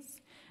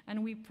agencies,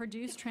 and we've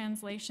produced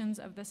translations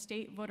of the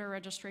state voter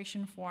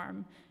registration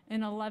form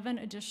in 11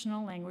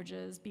 additional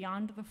languages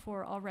beyond the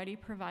 4 already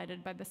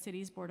provided by the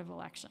city's Board of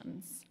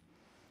Elections.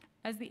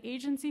 As the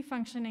agency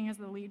functioning as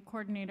the lead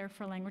coordinator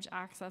for language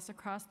access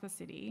across the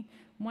city,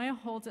 Moya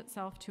holds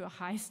itself to a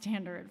high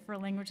standard for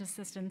language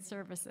assistance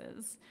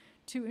services.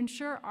 To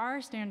ensure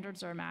our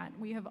standards are met,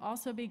 we have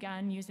also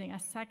begun using a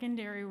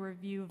secondary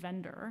review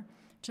vendor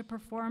to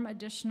perform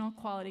additional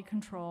quality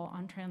control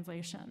on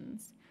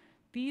translations.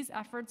 These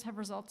efforts have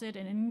resulted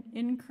in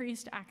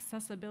increased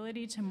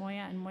accessibility to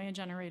Moya and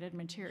Moya-generated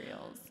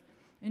materials.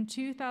 In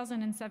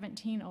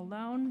 2017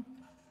 alone,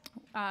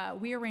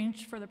 we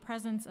arranged for the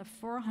presence of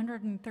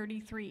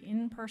 433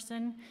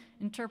 in-person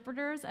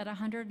interpreters at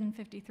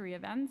 153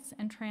 events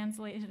and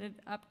translated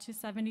up to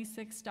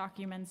 76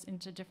 documents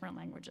into different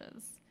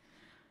languages.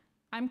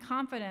 I'm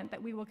confident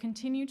that we will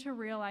continue to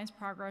realize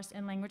progress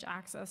in language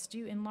access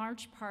due in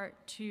large part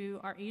to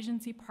our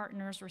agency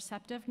partners'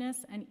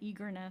 receptiveness and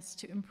eagerness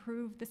to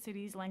improve the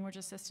city's language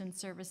assistance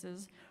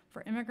services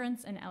for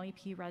immigrants and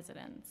LEP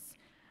residents.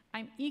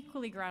 I'm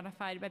equally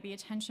gratified by the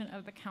attention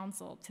of the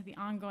council to the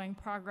ongoing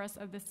progress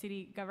of the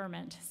city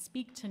government to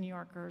speak to New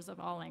Yorkers of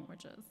all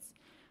languages.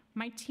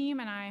 My team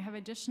and I have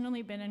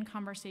additionally been in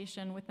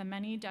conversation with the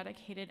many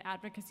dedicated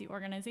advocacy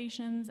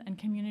organizations and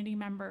community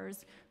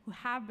members who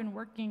have been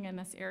working in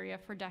this area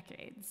for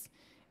decades.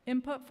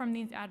 Input from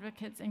these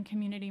advocates and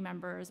community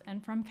members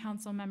and from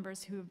council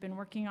members who have been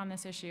working on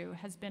this issue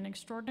has been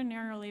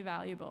extraordinarily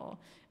valuable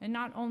in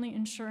not only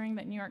ensuring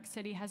that New York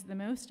City has the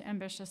most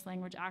ambitious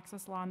language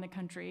access law in the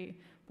country,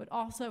 but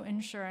also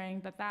ensuring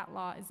that that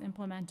law is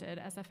implemented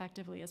as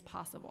effectively as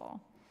possible.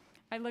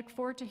 I look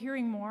forward to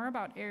hearing more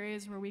about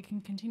areas where we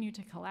can continue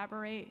to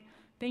collaborate.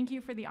 Thank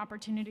you for the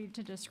opportunity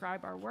to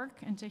describe our work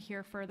and to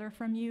hear further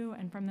from you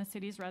and from the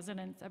city's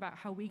residents about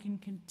how we can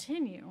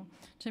continue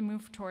to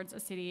move towards a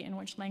city in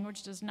which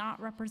language does not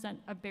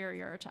represent a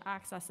barrier to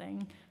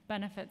accessing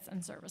benefits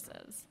and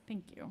services.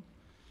 Thank you.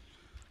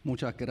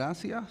 Muchas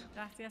gracias.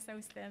 Gracias a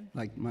usted.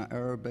 Like my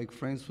Arabic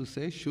friends would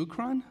say,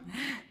 shukran.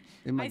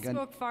 I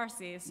spoke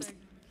Farsi, so.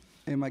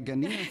 And my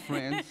Ghanaian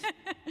friends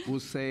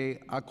would say,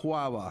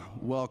 akwaba,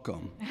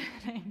 welcome.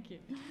 Thank you.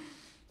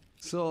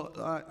 So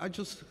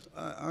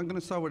I'm going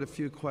to start with a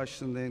few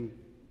questions, then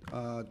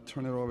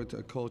turn it over to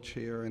a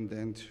co-chair and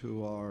then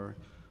to our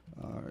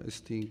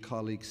esteemed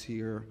colleagues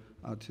here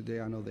today.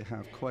 I know they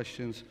have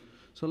questions.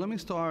 So let me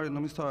start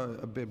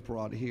a bit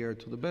broad here.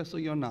 To the best of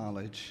your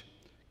knowledge,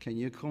 can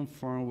you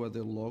confirm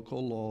whether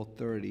local law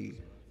 30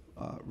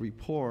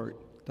 report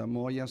that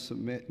Moya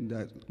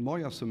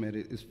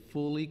submitted is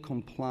fully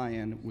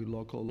compliant with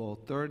local law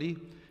 30?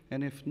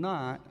 And if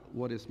not,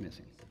 what is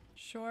missing?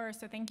 Sure,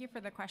 so thank you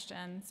for the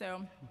question.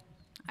 So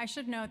I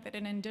should note that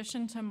in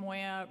addition to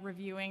Moya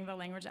reviewing the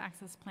language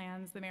access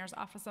plans, the Mayor's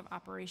Office of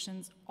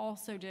Operations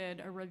also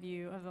did a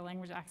review of the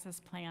language access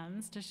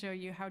plans to show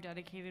you how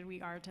dedicated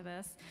we are to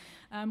this.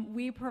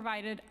 We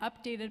provided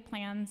updated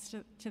plans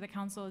to the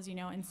council, as you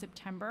know, in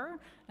September,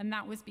 and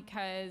that was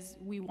because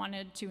we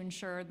wanted to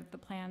ensure that the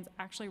plans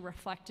actually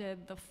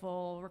reflected the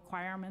full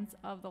requirements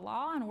of the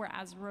law and were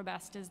as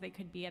robust as they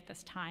could be at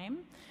this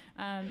time.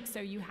 So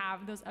you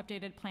have those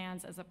updated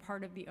plans as a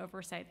part of the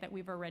oversight that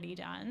we've already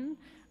done.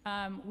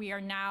 We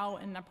are now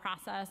in the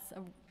process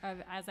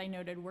of, as I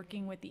noted,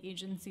 working with the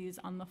agencies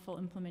on the full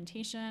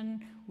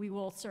implementation. We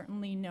will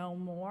certainly know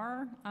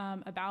more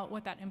about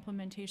what that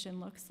implementation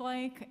looks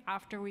like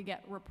after we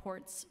get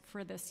reports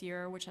for this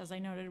year, which, as I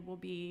noted, will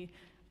be,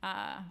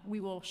 we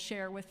will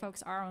share with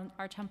folks our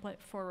template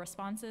for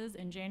responses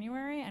in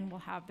January, and we'll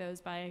have those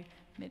by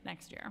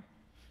mid-next year.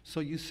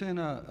 So you sent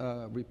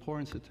a report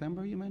in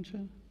September, you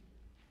mentioned?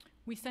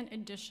 We sent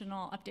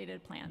additional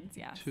updated plans,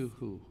 yes. To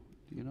who?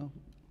 Do you know?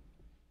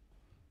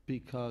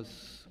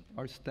 Because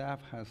our staff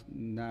has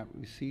not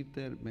received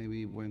it.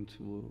 Maybe it went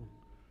to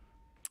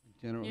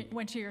general. It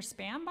went to your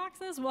spam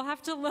boxes? We'll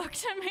have to look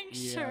to make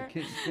sure.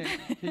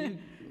 Can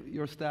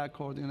your staff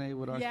coordinate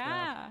with our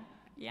staff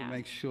Yeah, to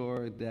make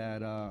sure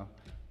that,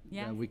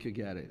 Yes. that we could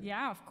get it?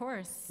 yeah, of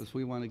course. Because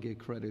we want to get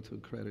credit to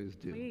credit is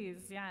due.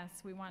 Please, yes,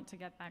 we want to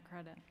get that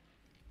credit.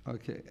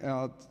 Okay,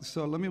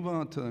 so let me move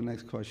on to the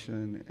next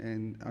question.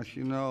 And as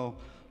you know,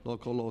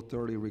 Local Law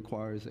 30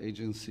 requires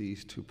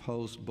agencies to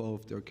post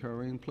both their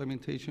current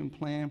implementation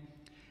plan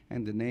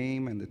and the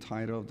name and the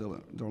title of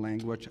the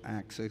language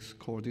access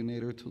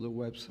coordinator to the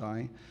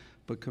website.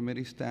 But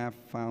committee staff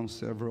found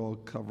several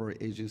cover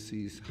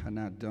agencies had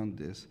not done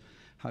this.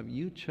 Have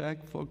you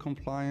checked for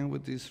compliance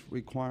with this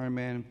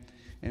requirement?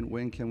 And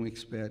when can we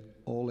expect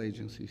all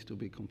agencies to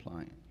be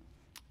compliant?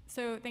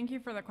 So thank you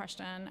for the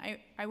question.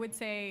 I would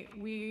say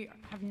we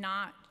have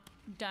not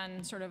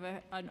done sort of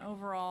an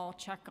overall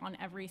check on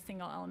every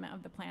single element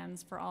of the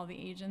plans for all the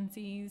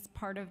agencies.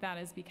 Part of that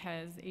is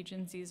because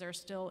agencies are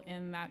still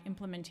in that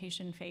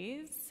implementation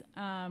phase,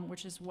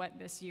 which is what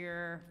this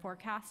year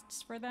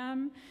forecasts for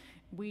them.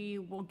 We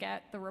will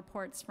get the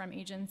reports from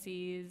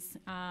agencies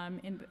at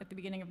the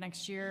beginning of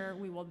next year.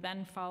 We will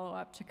then follow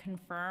up to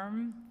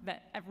confirm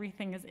that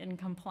everything is in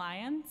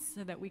compliance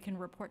so that we can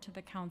report to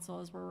the council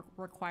as we're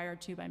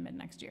required to by mid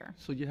next year.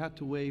 So you have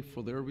to wait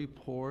for their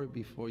report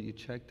before you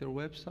check their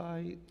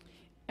website?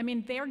 I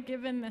mean, they're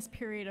given this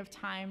period of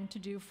time to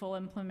do full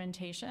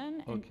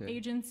implementation, and Okay.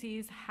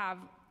 agencies have,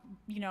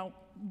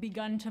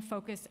 begun to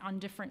focus on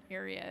different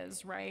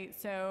areas, right?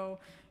 So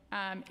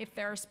if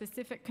there are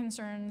specific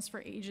concerns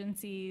for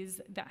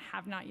agencies that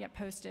have not yet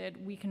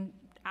posted, we can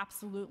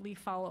absolutely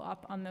follow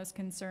up on those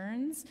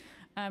concerns.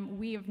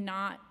 We have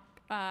not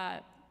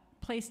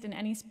placed in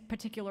any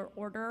particular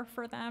order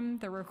for them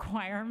the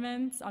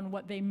requirements on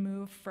what they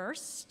move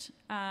first,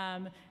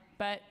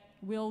 but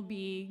we'll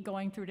be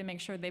going through to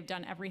make sure they've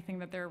done everything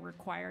that they're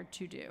required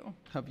to do.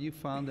 Have you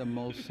found that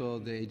most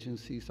of the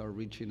agencies are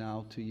reaching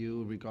out to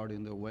you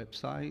regarding the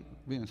website?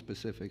 Being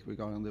specific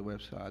regarding the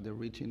website, they're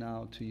reaching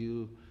out to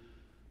you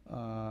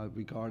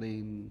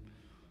regarding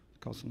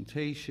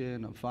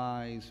consultation,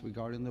 advice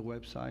regarding the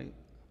website?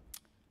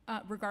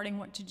 Regarding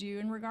what to do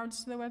in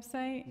regards to the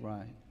website?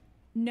 Right.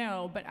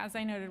 No, but as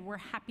I noted, we're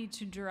happy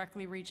to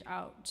directly reach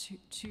out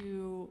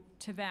to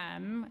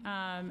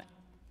them.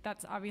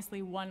 That's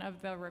obviously one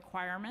of the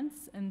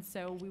requirements, and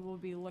so we will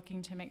be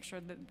looking to make sure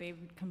that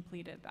they've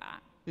completed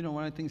that.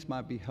 One of the things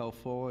might be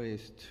helpful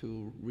is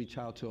to reach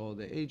out to all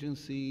the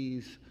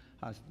agencies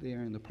as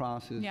they're in the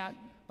process Yeah.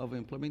 of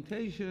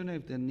implementation,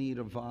 if they need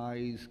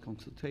advice,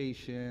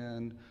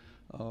 consultation,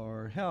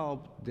 or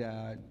help,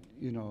 that,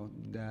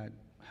 that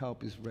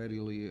help is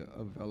readily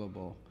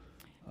available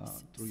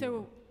through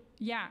So,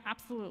 yeah,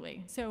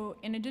 absolutely. So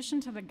in addition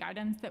to the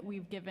guidance that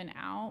we've given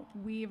out,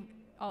 we've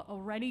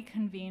already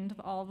convened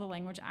all the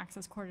language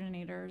access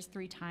coordinators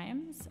 3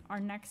 times.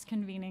 Our next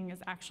convening is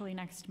actually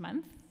next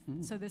month.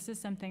 So this is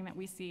something that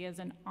we see as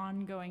an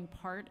ongoing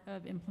part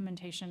of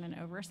implementation and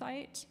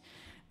oversight.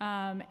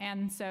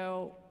 And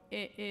so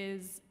it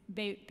is,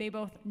 they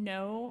both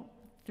know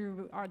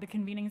through the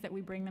convenings that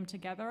we bring them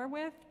together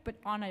with, but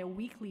on a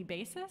weekly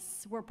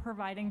basis, we're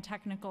providing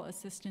technical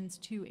assistance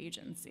to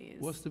agencies.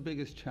 What's the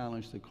biggest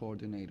challenge the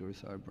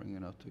coordinators are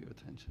bringing up to your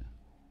attention?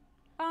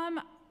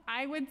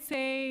 I would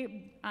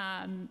say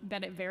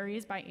that it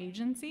varies by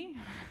agency.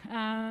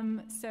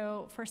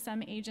 So for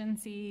some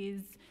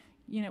agencies,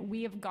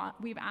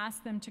 we've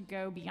asked them to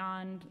go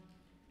beyond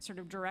sort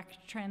of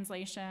direct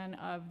translation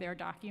of their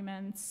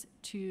documents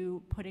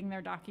to putting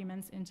their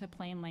documents into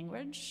plain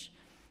language.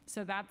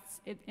 So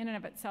that's it in and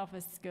of itself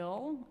a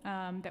skill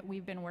that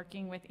we've been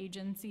working with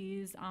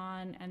agencies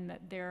on, and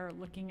that they're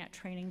looking at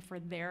training for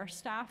their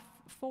staff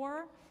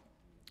for.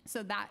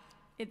 So that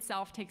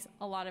itself takes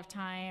a lot of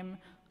time.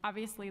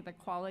 Obviously, the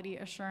quality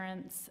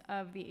assurance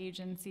of the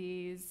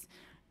agencies,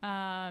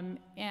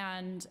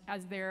 and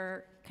as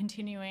they're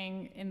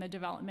continuing in the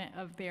development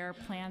of their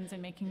plans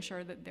and making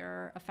sure that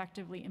they're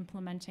effectively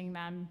implementing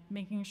them,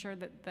 making sure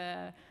that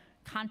the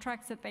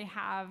contracts that they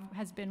have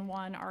has been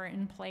won are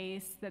in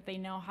place, that they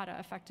know how to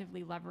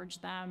effectively leverage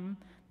them.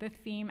 The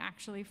theme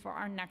actually for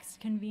our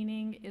next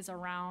convening is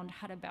around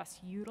how to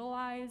best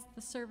utilize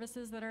the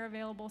services that are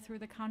available through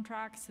the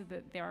contract so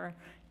that they're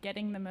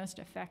getting the most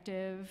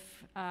effective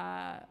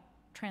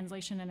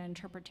translation and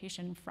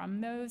interpretation from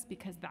those,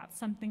 because that's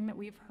something that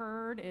we've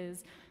heard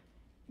is,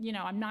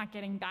 I'm not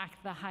getting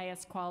back the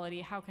highest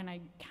quality. How can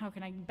I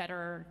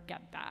better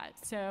get that?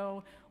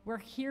 So we're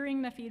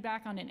hearing the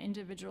feedback on an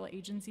individual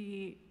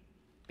agency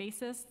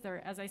basis.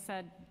 They're, as I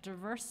said,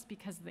 diverse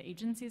because the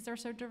agencies are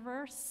so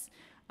diverse,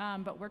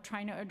 but we're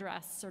trying to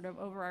address sort of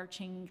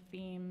overarching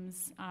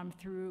themes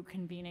through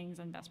convenings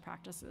and best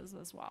practices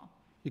as well.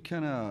 You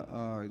kind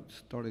of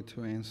started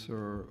to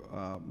answer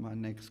my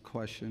next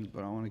question,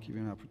 but I want to give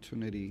you an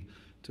opportunity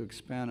to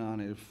expand on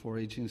it. For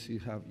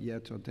agencies have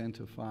yet to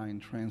identify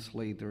and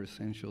translate their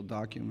essential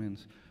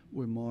documents,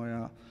 will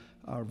Moya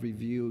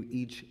review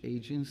each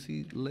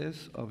agency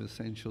list of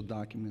essential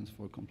documents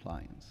for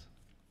compliance?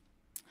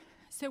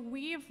 So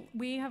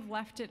we have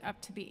left it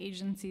up to the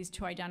agencies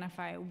to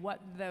identify what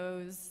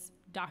those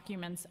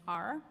documents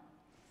are.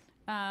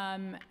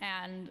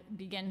 and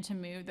begin to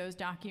move those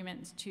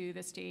documents to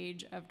the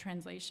stage of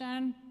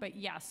translation. But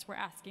yes, we're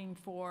asking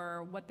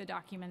for what the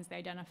documents they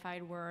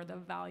identified were, the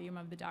volume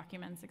of the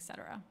documents, et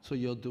cetera. So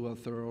you'll do a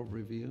thorough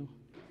review,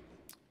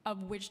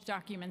 Of which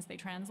documents they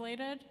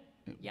translated?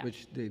 Yeah.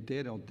 which they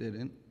did or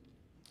didn't?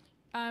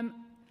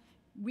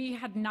 We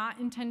had not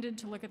intended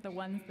to look at the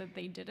ones that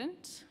they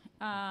didn't,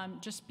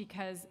 just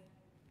because,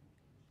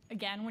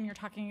 again, when you're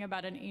talking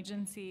about an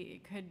agency,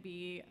 it could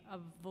be a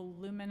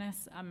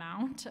voluminous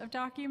amount of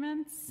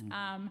documents.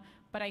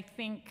 But I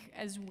think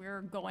as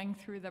we're going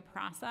through the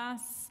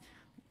process,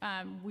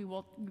 we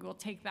will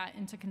take that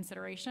into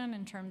consideration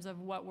in terms of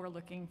what we're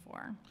looking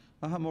for.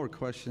 I have more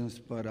questions,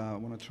 but I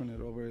want to turn it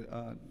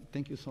over.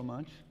 Thank you so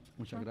much.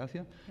 Muchas Sure.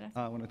 gracias. Gracias.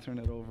 I want to turn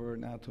it over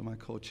now to my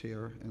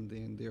co-chair and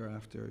then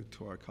thereafter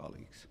to our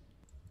colleagues.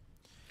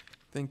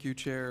 Thank you,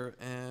 Chair,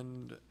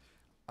 and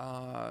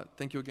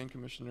thank you again,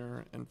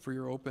 Commissioner, and for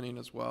your opening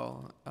as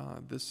well.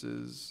 This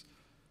is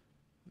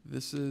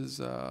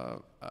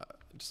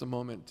just a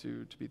moment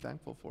to be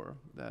thankful for,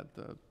 that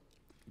the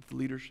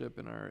leadership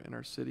in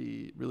our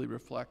city really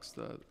reflects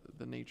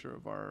the nature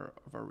of our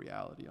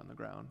reality on the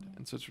ground. Yeah.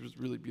 And so it's just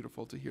really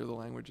beautiful to hear the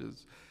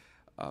languages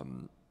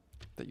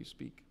that you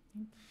speak.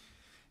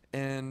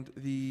 And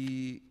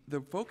the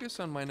focus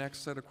on my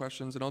next set of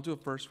questions, and I'll do a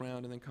first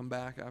round and then come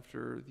back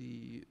after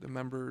the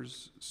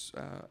members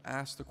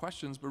ask the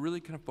questions, but really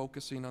kind of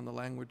focusing on the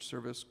language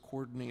service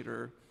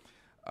coordinator,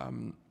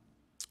 or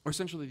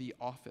essentially the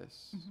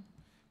office,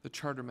 the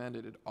charter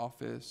mandated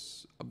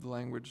office of the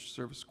language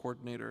service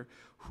coordinator.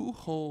 Who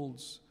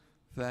holds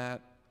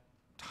that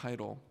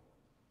title?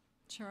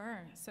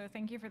 Sure. So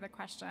thank you for the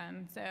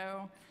question.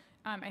 So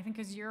I think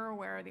as you're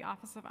aware, the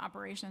Office of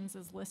Operations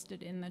is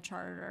listed in the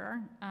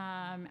charter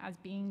as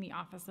being the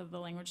Office of the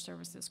Language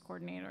Services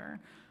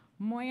Coordinator.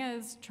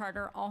 MOYA's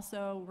charter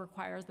also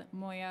requires that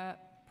MOYA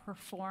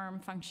perform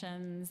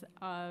functions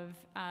of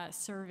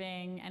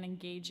serving and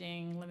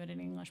engaging limited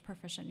English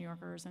proficient New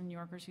Yorkers and New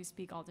Yorkers who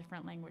speak all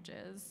different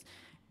languages.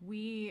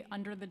 We,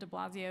 under the de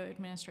Blasio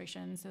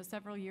administration, so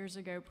several years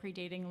ago,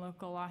 predating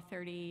Local Law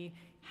 30,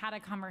 had a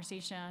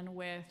conversation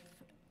with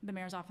the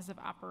Mayor's Office of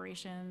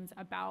Operations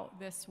about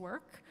this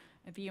work,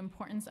 the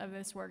importance of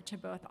this work to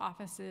both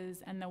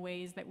offices and the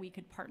ways that we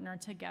could partner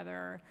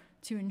together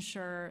to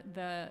ensure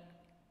the,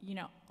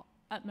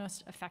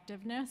 utmost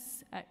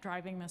effectiveness at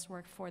driving this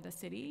work for the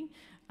city,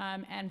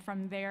 and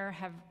from there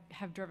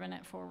have driven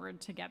it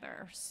forward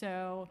together.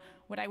 So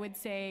what I would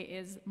say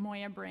is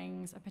MOYA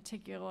brings a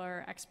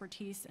particular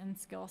expertise and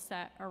skill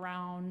set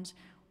around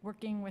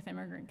working with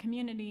immigrant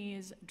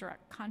communities,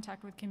 direct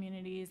contact with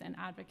communities and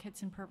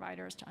advocates and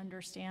providers to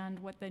understand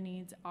what the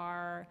needs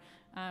are.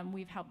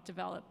 We've helped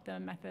develop the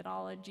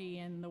methodology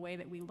and the way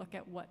that we look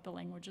at what the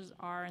languages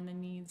are and the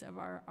needs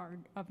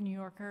of New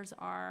Yorkers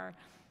are.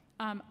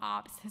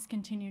 Ops has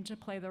continued to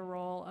play the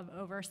role of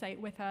oversight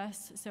with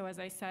us. So as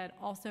I said,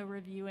 also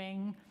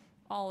reviewing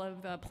all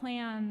of the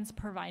plans,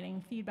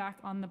 providing feedback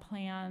on the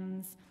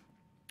plans.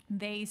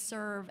 They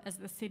serve as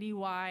the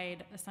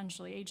citywide,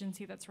 essentially,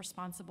 agency that's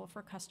responsible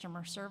for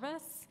customer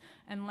service,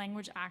 and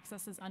language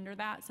access is under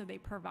that, so they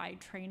provide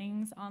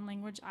trainings on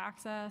language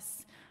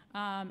access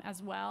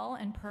as well,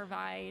 and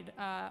provide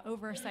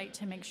oversight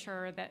to make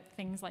sure that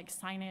things like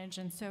signage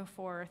and so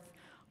forth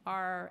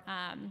are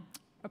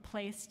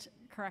placed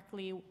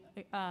correctly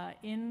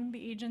in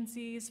the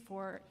agencies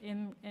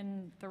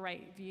in the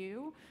right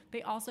view.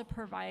 They also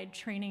provide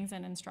trainings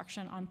and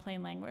instruction on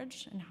plain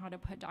language and how to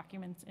put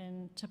documents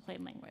into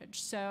plain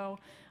language. So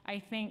I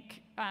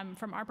think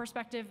from our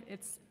perspective,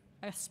 it's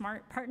a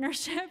smart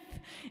partnership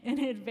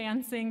in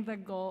advancing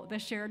the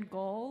shared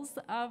goals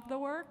of the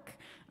work,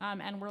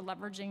 and we're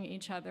leveraging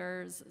each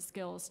other's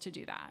skills to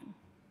do that.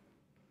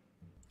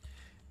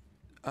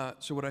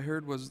 So what I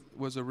heard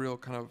was a real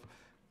kind of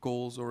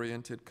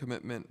goals-oriented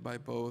commitment by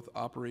both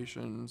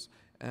operations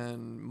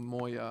and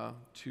MOYA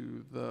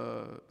to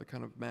the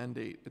kind of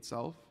mandate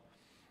itself.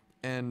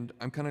 And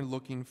I'm kind of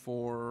looking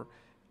for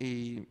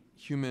a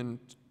human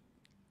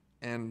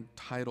and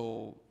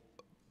title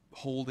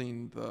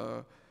holding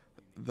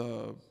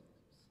the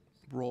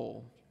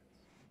role.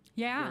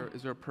 Yeah.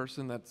 Is there a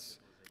person that's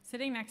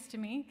Sitting next to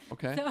me.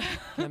 okay? So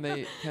Can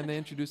they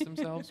introduce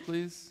themselves,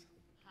 please?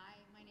 Hi,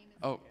 my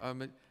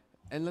name is.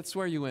 And let's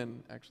swear you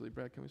in. Actually,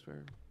 Brad, can we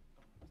swear?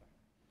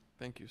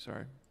 Thank you.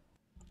 Sorry.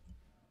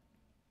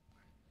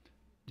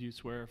 Do you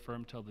swear,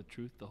 affirm, tell the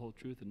truth, the whole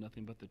truth, and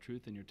nothing but the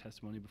truth in your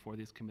testimony before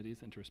these committees,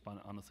 and to respond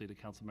honestly to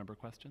council member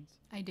questions?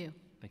 I do.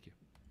 Thank you.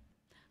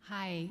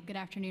 Hi, good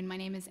afternoon. My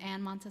name is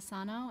Ann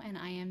Montesano, and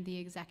I am the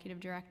Executive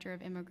Director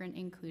of Immigrant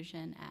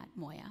Inclusion at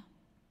MOYA.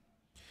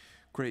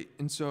 Great.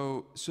 And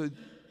so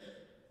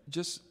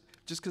just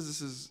because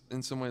this is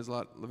in some ways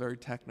very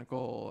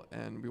technical,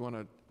 and I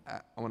want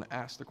to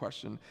ask the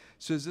question.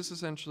 So is this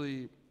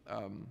essentially,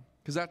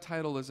 because that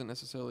title isn't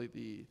necessarily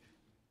the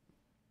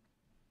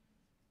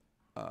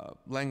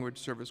language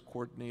service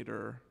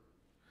coordinator,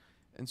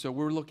 and so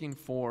we're looking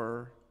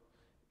for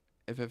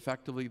if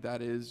effectively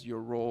that is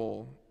your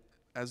role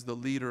as the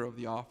leader of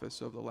the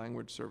office of the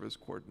language service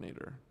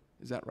coordinator.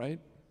 Is that right?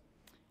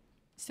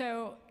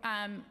 So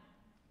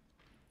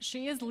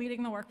she is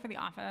leading the work for the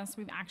office.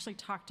 We've actually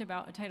talked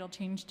about a title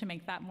change to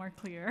make that more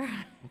clear,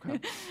 Okay.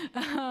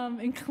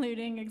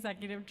 including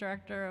Executive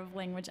Director of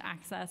Language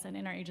Access and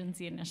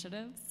Interagency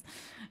Initiatives.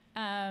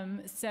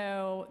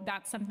 So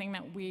that's something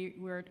that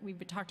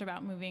we've talked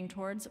about moving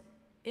towards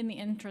in the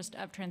interest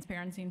of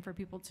transparency and for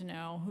people to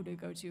know who to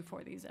go to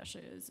for these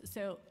issues.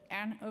 So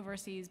Anne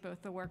oversees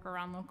both the work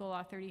around Local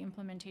Law 30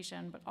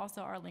 implementation, but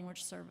also our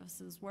language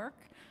services work,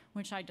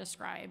 which I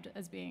described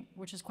as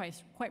which is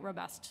quite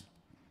robust.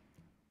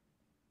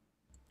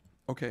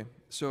 Okay,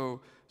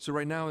 so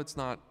right now it's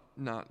not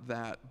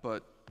that,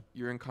 but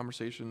you're in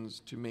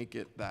conversations to make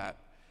it that,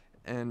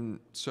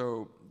 and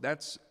so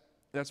that's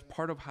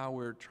part of how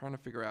we're trying to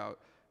figure out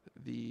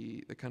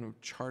the kind of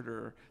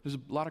charter. There's a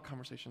lot of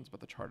conversations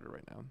about the charter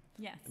right now.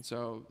 Yes. And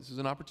so this is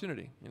an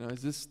opportunity.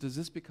 Does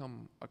this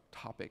become a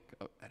topic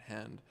at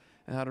hand,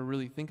 and how to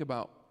really think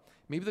about,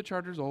 maybe the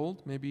charter's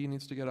old, maybe it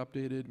needs to get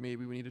updated,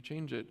 maybe we need to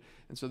change it.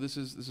 And so this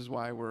is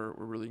why we're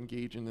really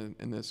engaging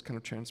in this kind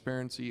of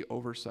transparency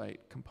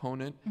oversight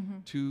component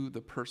to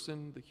the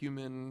person, the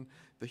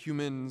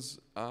humans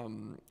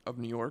of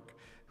New York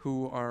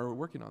who are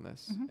working on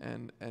this,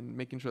 and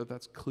making sure that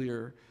that's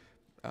clear,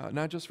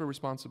 not just for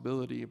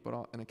responsibility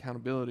and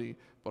accountability,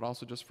 but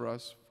also just for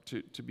us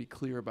to be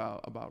clear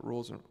about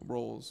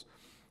roles.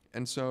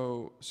 And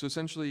so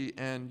essentially,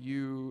 and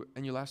your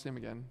last name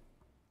again?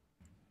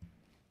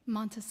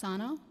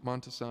 Montesano.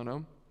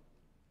 Montesano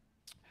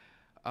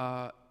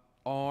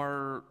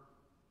are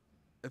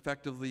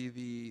effectively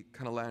the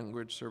kind of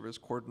language service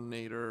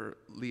coordinator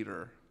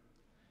leader.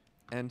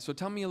 And so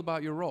tell me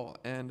about your role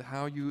and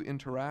how you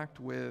interact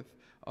with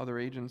other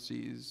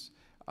agencies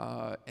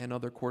and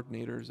other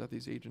coordinators at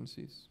these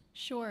agencies.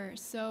 Sure.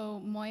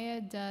 So Moya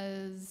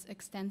does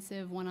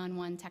extensive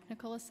one-on-one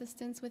technical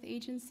assistance with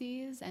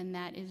agencies, and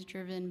that is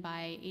driven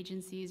by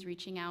agencies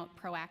reaching out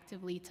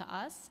proactively to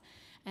us,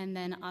 and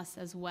then us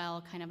as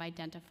well kind of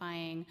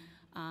identifying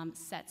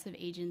sets of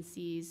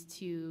agencies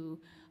to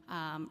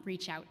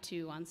reach out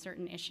to on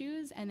certain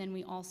issues. And then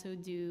we also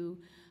do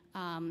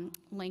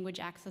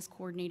language access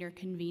coordinator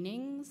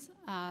convenings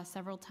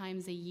several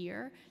times a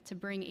year to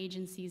bring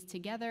agencies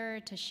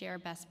together, to share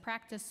best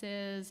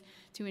practices,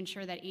 to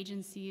ensure that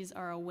agencies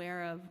are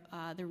aware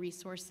of the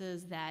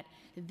resources that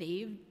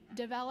they've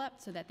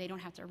developed so that they don't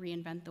have to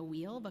reinvent the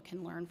wheel but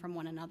can learn from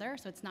one another.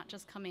 So it's not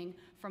just coming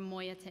from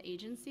Moya to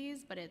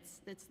agencies, but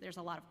there's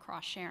a lot of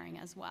cross-sharing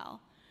as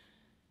well.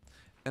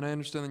 And I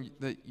understand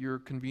that you're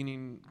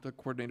convening the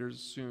coordinators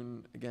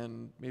soon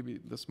again, maybe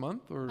this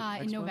month or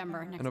next in November.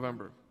 month? Next In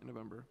November. In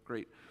November.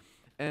 Great.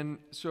 And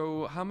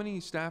so how many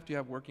staff do you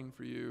have working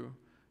for you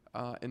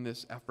in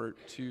this effort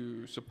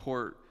to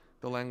support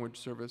the language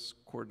service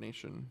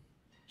coordination?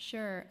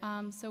 Sure.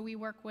 So we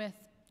work with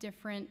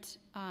different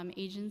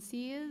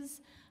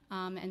agencies,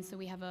 and so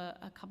we have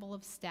a couple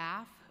of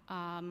staff.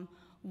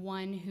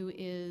 One who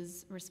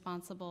is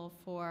responsible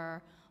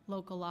for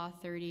Local Law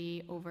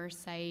 30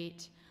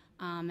 oversight,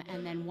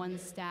 and then one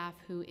staff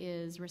who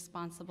is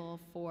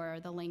responsible for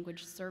the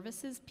language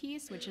services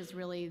piece, which is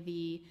really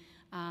the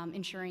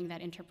ensuring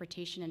that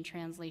interpretation and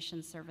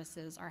translation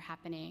services are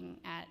happening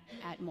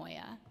at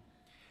Moya.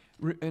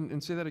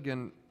 And say that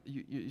again.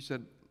 You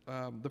said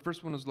the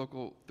first one was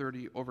Local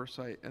 30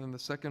 oversight, and then the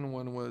second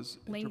one was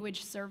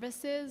language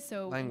services,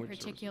 so language in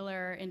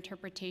particular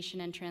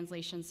interpretation and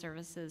translation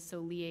services,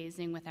 so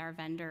liaising with our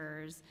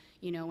vendors.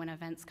 When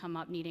events come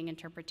up needing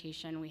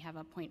interpretation, we have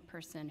a point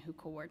person who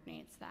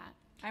coordinates that.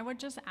 I would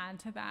just add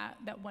to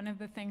that one of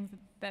the things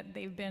that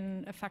they've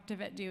been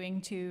effective at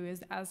doing too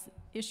is, as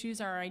issues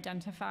are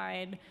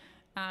identified,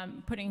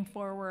 putting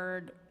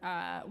forward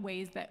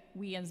ways that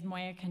we as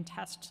Moya can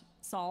test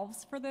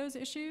solves for those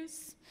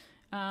issues,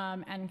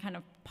 and kind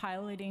of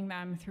piloting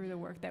them through the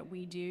work that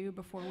we do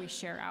before we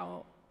share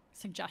out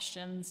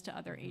suggestions to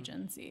other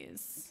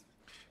agencies.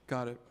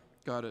 Got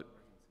it.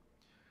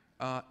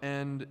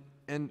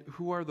 And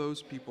who are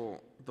those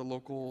people, the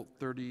Local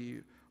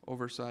 30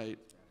 oversight?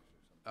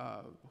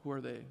 Who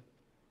are they?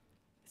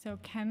 So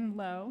Ken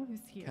Lowe,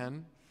 who's here.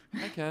 Ken?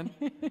 Hi, Ken.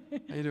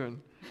 How you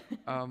doing?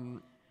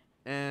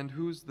 And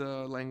who's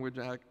the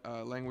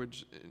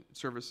language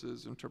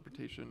services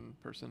interpretation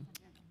person?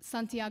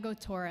 Santiago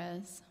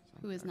Torres,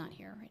 who is not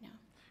here right now.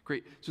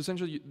 Great. So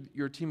essentially,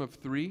 you're a team of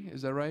 3,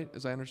 is that right,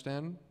 as I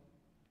understand?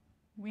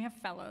 We have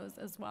fellows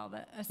as well.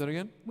 Say that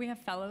again? We have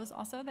fellows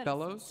also.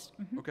 Fellows?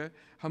 Okay.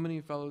 How many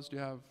fellows do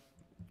you have?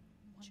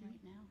 One right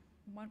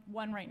now.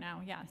 One right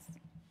now, yes.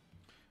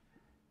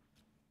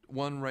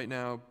 One right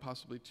now,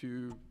 possibly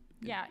 2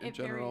 in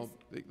general.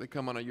 They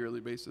come on a yearly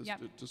basis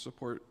to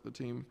support the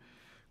team.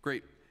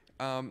 Great.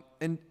 And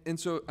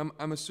so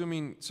I'm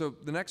assuming, so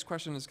the next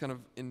question is kind of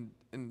in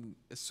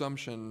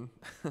assumption,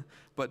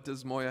 but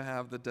does Moya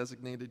have the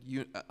designated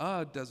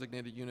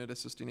unit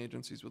assisting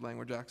agencies with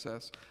language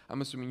access?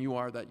 I'm assuming you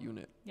are that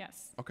unit.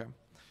 Yes. Okay,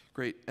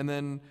 great. And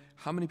then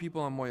how many people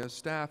on Moya's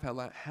staff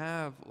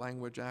have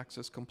language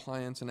access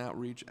compliance and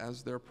outreach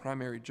as their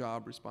primary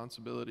job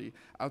responsibility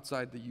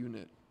outside the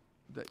unit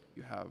that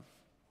you have?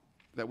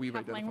 that we've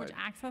have identified. language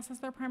access as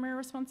their primary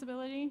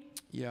responsibility?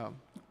 Yeah,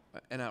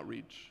 and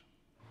outreach.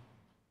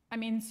 I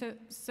mean, so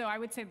I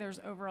would say there's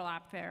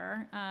overlap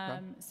there.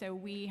 So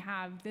we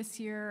have this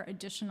year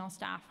additional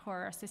staff who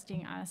are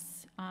assisting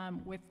us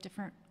with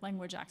different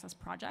language access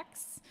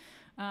projects.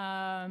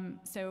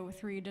 So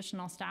 3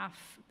 additional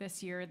staff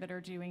this year that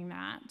are doing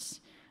that.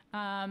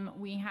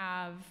 We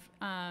have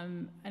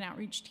an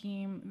outreach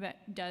team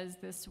that does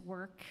this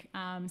work,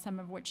 some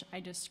of which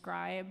I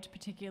described,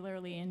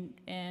 particularly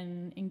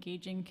in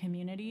engaging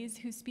communities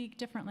who speak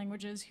different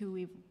languages,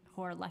 who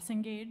are less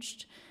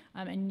engaged,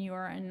 and you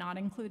are not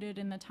included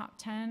in the top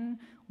 10.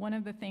 One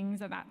of the things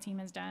that team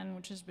has done,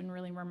 which has been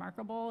really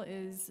remarkable,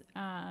 is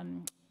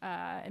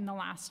in the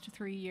last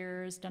 3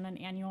 years done an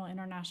annual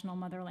International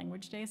Mother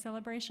Language Day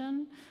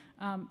celebration.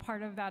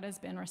 Part of that has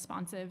been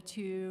responsive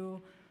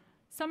to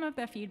some of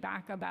the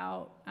feedback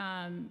about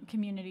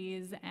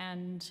communities,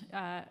 and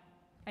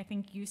I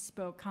think you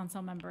spoke,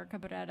 Councilmember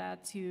Cabrera,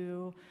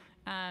 to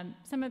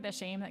some of the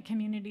shame that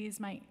communities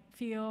might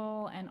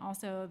feel, and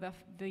also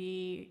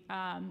the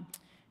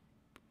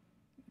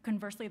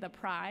conversely, the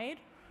pride,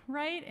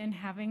 right, in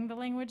having the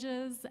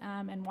languages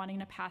and wanting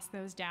to pass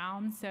those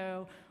down.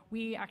 So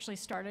we actually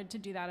started to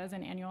do that as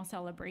an annual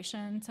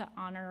celebration to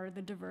honor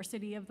the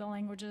diversity of the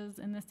languages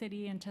in the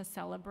city and to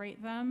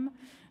celebrate them.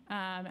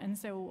 And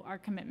so our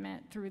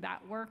commitment through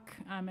that work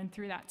and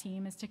through that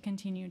team is to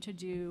continue to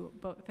do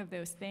both of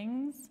those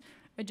things.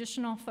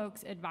 Additional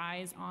folks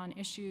advise on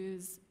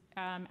issues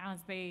as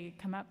they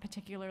come up,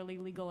 particularly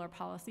legal or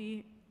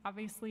policy,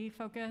 obviously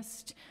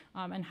focused,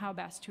 and how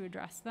best to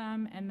address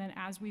them. And then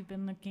as we've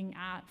been looking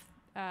at,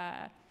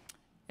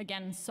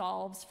 again,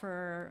 solves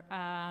for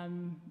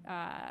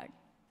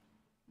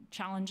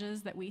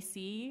challenges that we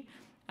see,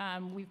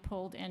 we've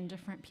pulled in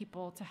different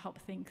people to help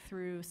think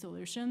through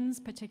solutions,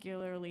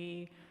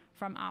 particularly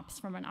from ops,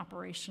 from an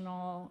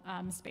operational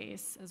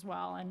space as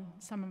well. And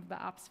some of the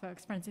ops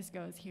folks,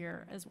 Francisco is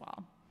here as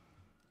well.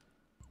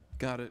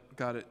 Got it.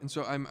 And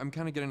so I'm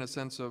kind of getting a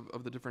sense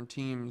of the different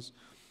teams.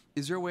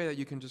 Is there a way that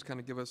you can just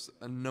kind of give us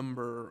a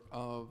number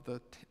of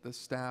the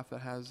staff that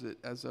has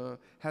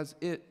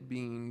it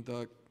being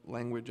the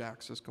language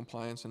access,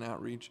 compliance, and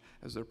outreach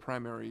as their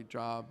primary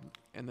job,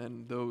 and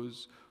then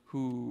those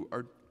who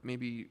are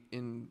maybe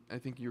I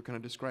think you're kind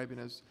of describing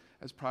as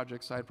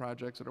projects, side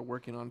projects that are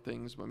working on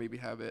things, but maybe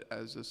have it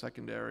as a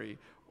secondary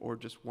or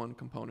just one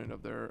component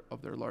of their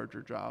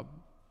larger job?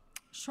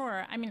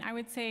 Sure. I mean, I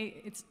would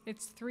say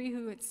it's 3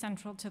 who it's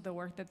central to the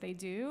work that they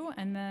do,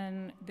 and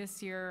then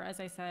this year,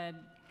 as I said,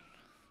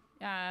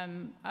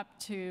 up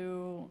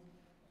to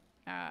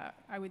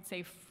I would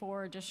say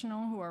 4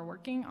 additional who are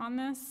working on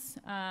this,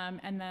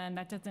 and then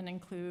that doesn't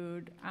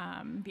include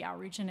the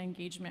outreach and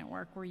engagement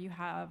work, where you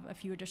have a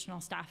few additional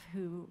staff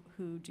who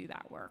do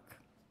that work.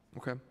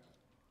 Okay.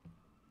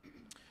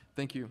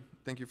 Thank you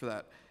for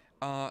that.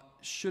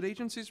 Should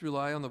agencies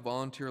rely on the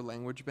volunteer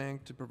language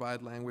bank to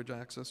provide language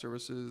access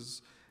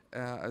services,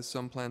 as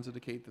some plans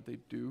indicate that they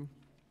do?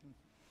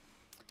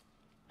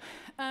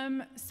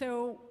 The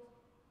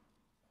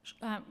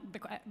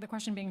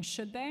question being,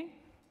 should they?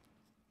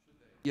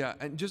 Yeah,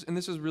 and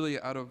this is really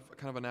out of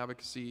kind of an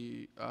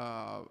advocacy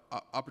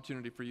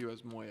opportunity for you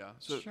as Moya.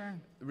 So Sure.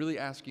 Really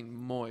asking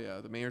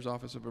Moya, the Mayor's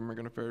Office of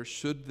Immigrant Affairs,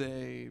 should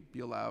they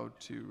be allowed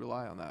to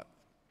rely on that?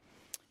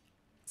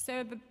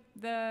 So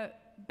the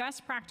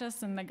best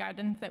practice and the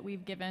guidance that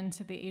we've given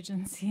to the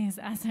agencies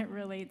as it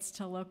relates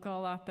to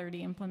local law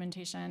 30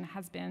 implementation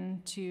has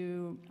been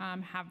to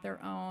have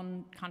their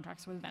own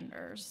contracts with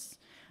vendors.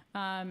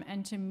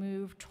 And to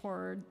move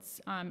towards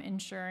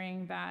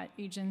ensuring that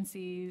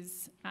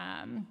agencies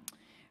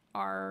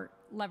are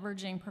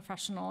leveraging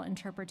professional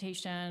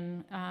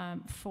interpretation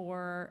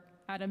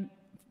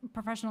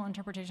professional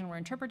interpretation where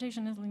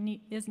interpretation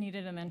is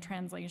needed, and then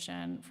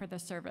translation for the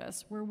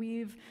service. Where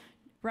we've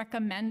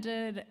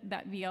recommended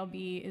that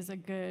VLB is a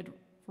good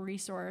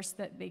resource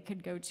that they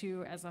could go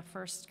to as a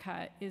first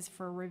cut is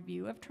for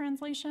review of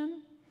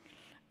translation.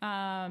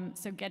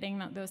 So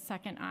getting those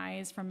second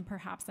eyes from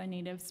perhaps a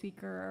native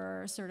speaker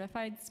or a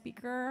certified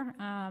speaker,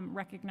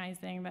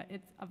 recognizing that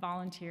it's a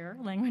volunteer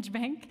language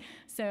bank.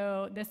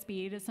 So the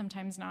speed is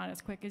sometimes not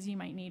as quick as you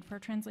might need for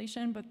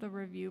translation, but the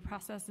review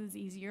process is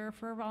easier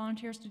for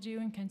volunteers to do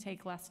and can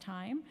take less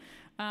time.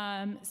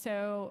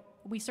 So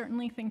we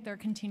certainly think there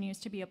continues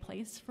to be a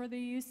place for the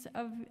use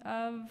of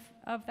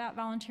that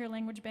volunteer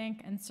language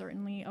bank, and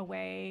certainly a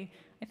way,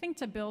 I think,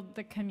 to build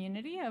the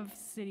community of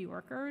city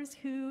workers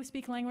who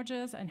speak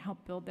languages and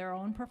help build their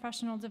own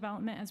professional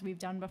development, as we've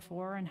done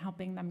before, and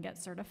helping them get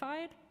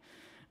certified.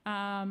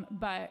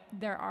 But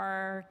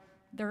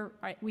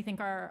we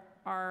think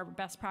our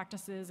best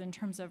practices in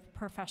terms of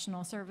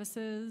professional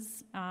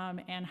services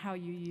and how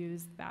you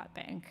use that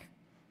bank.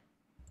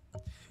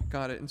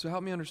 Got it. And so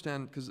help me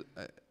understand, because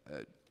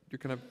you're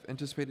kind of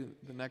anticipating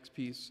the next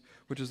piece,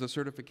 which is the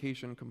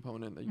certification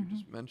component that you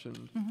just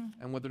mentioned,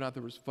 and whether or not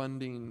there was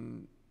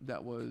funding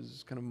that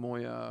was kind of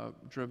Moya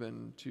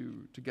driven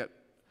to get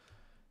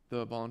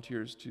the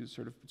volunteers to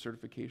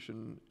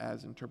certification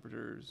as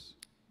interpreters.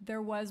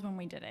 There was when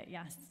we did it,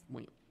 yes.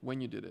 when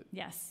you did it.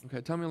 Yes.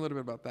 Okay, tell me a little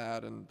bit about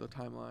that and the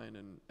timeline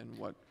and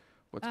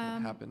what's kind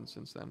of happened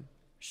since then.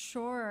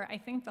 Sure. I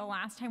think the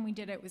last time we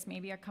did it was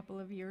maybe a couple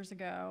of years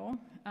ago,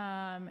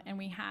 and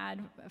we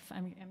had,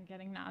 I'm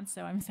getting nods,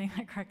 so I'm saying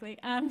that correctly.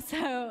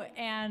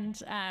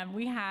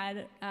 We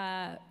had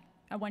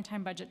a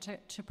one-time budget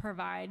to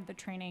provide the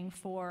training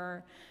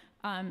for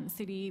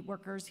city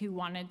workers who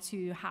wanted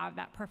to have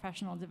that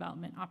professional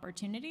development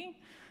opportunity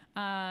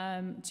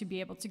to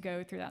be able to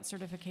go through that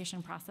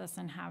certification process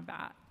and have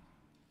that.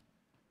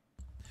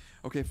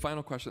 Okay,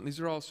 final question. These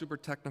are all super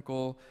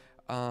technical,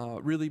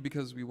 really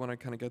because we want to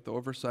kind of get the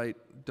oversight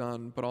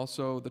done, but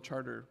also the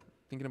charter,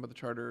 thinking about the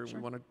charter, Sure.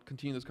 we want to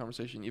continue this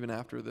conversation even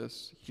after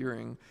this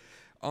hearing.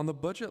 On the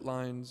budget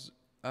lines,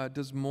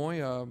 does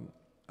Moya,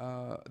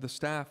 the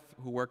staff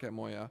who work at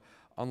Moya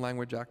on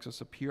language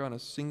access appear on a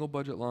single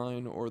budget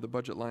line or the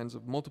budget lines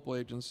of multiple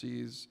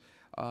agencies?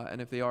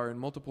 And if they are in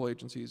multiple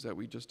agencies that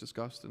we just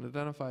discussed and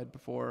identified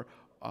before,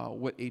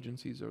 what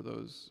agencies are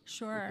those?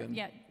 Sure. within?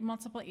 Yeah,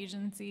 multiple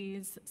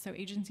agencies, so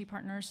agency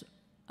partners,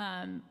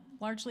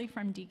 largely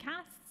from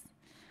DCAS.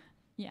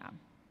 Yeah.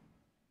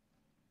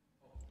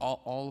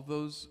 All of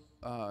those,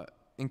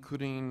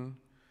 including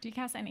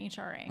DCAS and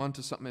HRA.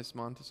 Miss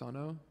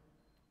Montesano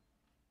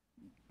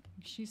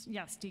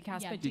Yes,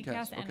 DCAS, Yeah. but DCAS,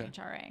 DCAS and okay.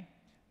 HRA.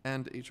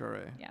 and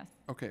HRA. Yes.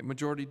 Okay,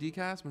 majority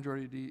DCAS,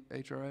 majority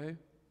HRA.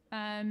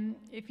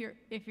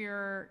 If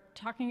you're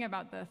talking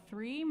about the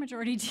three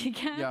majority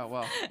DCAS. Yeah,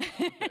 well,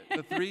 okay.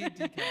 The 3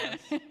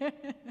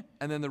 DCAS,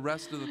 and then the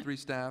rest of the 3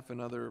 staff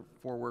and other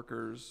 4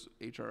 workers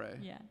HRA.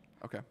 Yeah.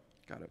 Okay,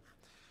 got it.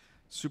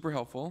 Super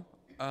helpful.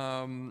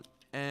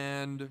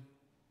 And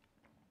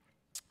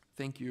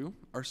thank you.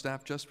 Our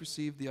staff just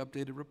received the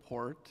updated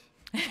report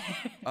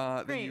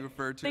that Great. you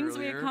referred to Things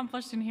earlier. we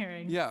accomplished in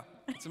hearing. Yeah,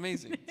 it's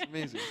amazing. It's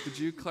amazing. Could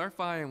you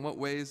clarify in what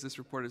ways this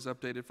report is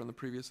updated from the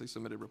previously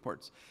submitted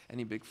reports?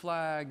 Any big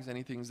flags?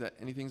 Any things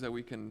that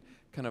we can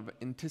kind of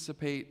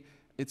anticipate?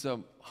 It's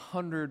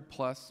 100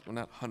 plus, well,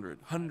 not 100,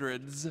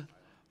 hundreds,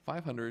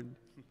 500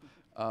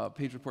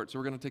 page report. So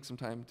we're going to take some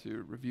time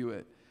to review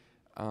it.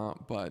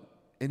 But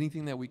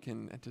anything that we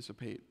can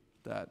anticipate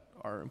that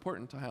are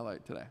important to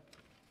highlight today?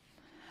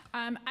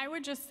 I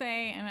would just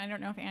say, and I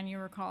don't know if Anne, you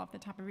recall off the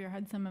top of your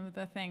head some of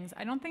the things.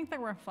 I don't think there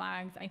were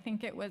flags. I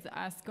think it was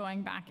us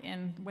going back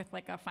in with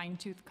like a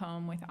fine-tooth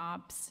comb with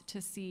ops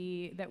to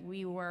see that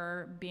we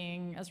were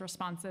being as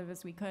responsive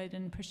as we could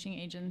and pushing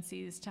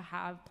agencies to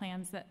have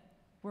plans that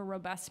were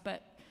robust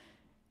but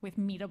with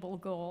meetable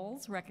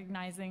goals,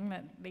 recognizing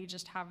that they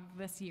just have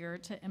this year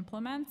to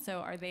implement. So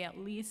are they at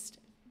least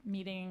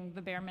meeting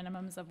the bare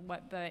minimums of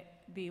what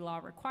the law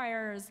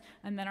requires,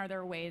 and then are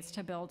there ways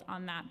to build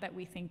on that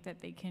we think that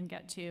they can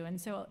get to?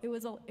 And so it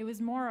was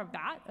more of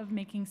that, of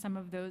making some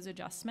of those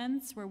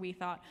adjustments where we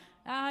thought,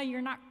 you're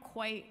not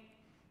quite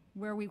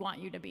where we want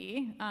you to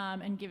be,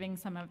 and giving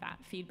some of that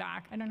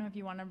feedback. I don't know if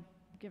you want to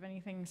give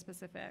anything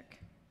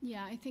specific.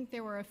 Yeah, I think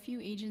there were a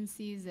few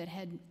agencies that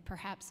had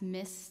perhaps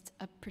missed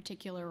a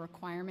particular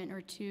requirement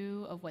or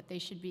two of what they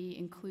should be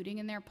including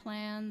in their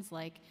plans,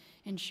 like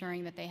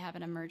ensuring that they have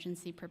an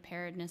emergency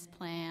preparedness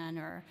plan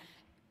or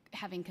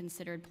having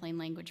considered plain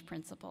language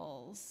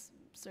principles,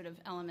 sort of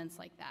elements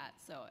like that.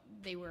 So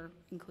they were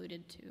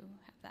included to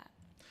have that.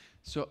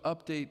 So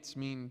updates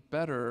mean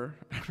better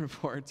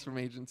reports from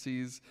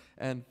agencies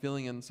and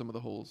filling in some of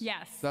the holes.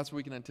 Yes. That's what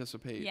we can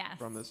anticipate Yes.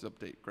 from this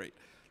update. Great.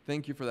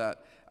 Thank you for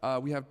that.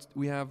 We have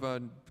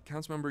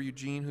Councilmember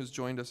Eugene who's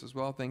joined us as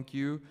well. Thank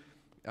you,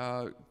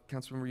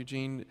 Councilmember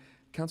Eugene.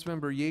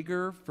 Councilmember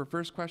Yeager for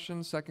first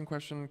question, second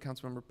question,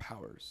 Councilmember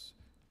Powers,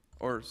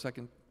 or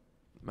second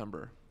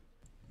member.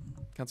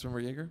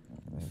 Councilmember Yeager.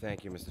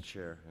 Thank you, Mr.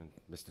 Chair. And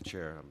Mr.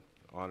 Chair, I'm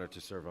honored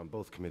to serve on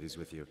both committees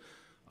with you.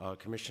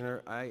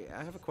 Commissioner, I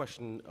have a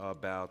question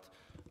about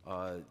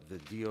the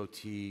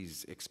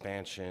DOT's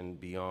expansion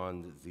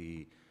beyond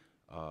the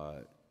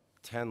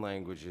 10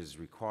 languages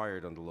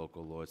required under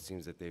local law. It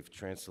seems that they've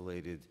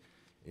translated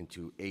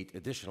into 8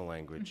 additional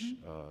languages,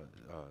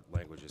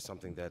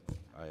 something that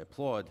I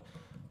applaud.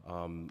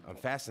 I'm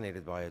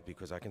fascinated by it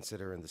because I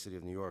consider in the city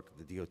of New York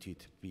the DOT to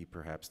be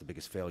perhaps the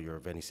biggest failure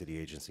of any city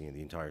agency in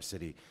the entire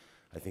city.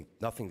 I think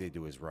nothing they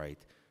do is right.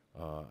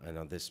 And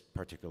on this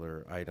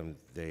particular item,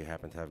 they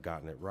happen to have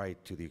gotten it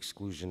right to the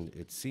exclusion,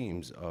 it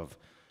seems, of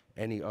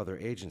any other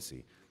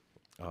agency.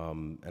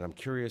 And I'm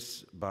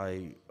curious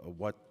by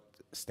what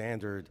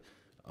standard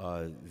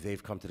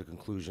they've come to the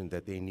conclusion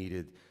that they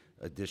needed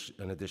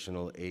an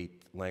additional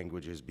 8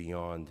 languages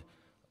beyond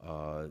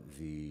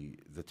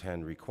the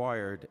 10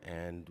 required,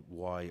 and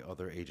why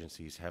other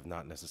agencies have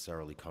not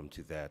necessarily come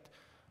to that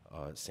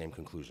same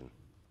conclusion.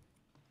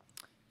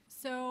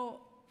 So,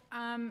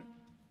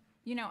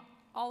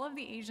 all of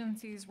the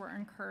agencies were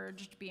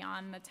encouraged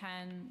beyond the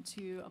 10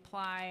 to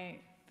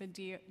apply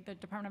the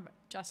Department of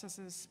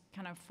Justice's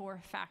kind of 4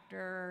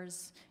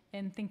 factors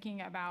in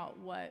thinking about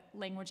what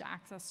language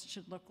access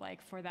should look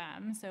like for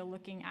them. So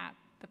looking at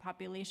the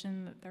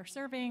population that they're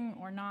serving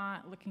or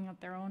not, looking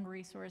at their own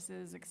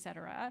resources, et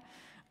cetera.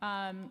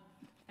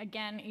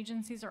 Again,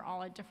 agencies are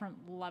all at different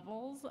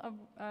levels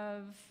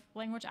of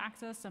language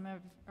access. Some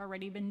have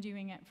already been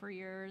doing it for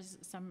years.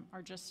 Some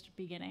are just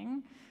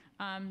beginning.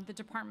 The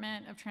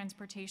Department of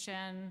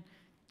Transportation,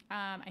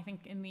 I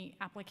think in the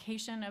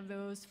application of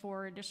those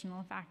 4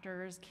 additional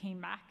factors, came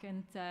back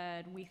and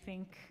said, we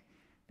think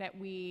that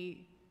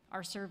we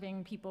are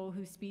serving people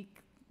who speak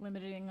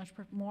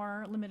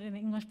more limited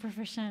English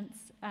proficient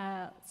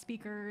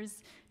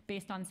speakers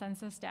based on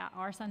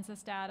our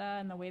census data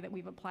and the way that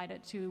we've applied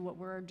it to what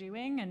we're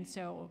doing. And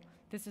so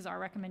this is our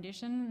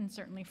recommendation, and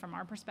certainly from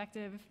our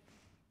perspective,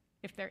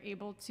 if they're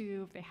able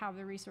to, if they have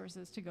the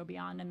resources to go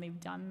beyond and they've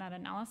done that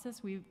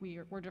analysis,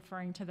 we're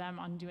deferring to them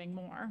on doing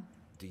more.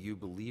 Do you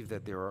believe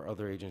that there are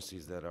other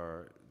agencies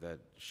that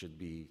should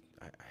be,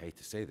 I hate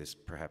to say this,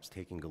 perhaps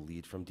taking a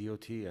lead from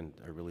DOT? And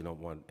I really don't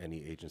want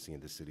any agency in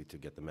the city to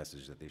get the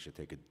message that they should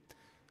take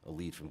a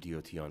lead from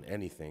DOT on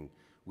anything,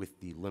 with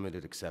the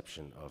limited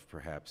exception of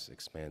perhaps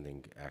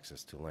expanding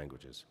access to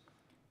languages.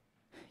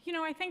 You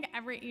know, I think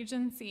every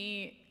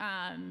agency,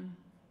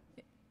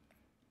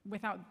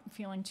 without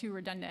feeling too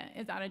redundant,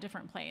 is at a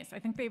different place. I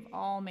think they've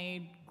all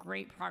made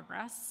great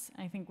progress.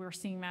 I think we're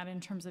seeing that in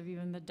terms of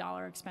even the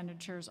dollar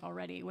expenditures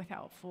already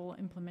without full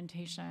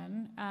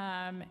implementation.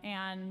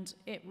 And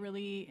it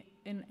really,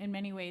 in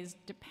many ways,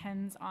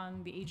 depends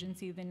on the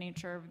agency, the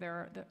nature of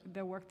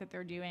the work that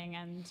they're doing,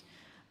 and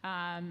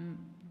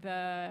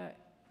the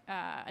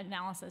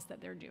analysis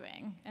that they're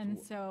doing. And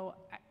so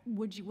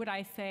would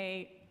I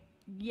say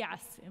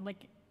yes,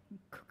 like,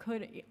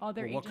 could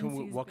other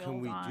agencies what can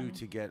we build do on?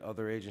 to get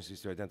other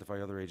agencies, to identify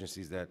other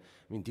agencies that,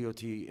 I mean,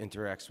 DOT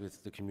interacts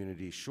with the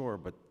community, sure,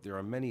 but there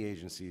are many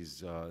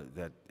agencies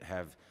that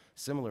have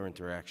similar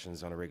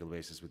interactions on a regular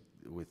basis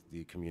with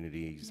the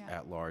communities Yeah.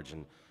 at large.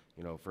 And,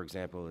 you know, for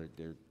example,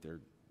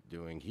 they're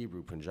doing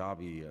Hebrew,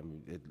 Punjabi,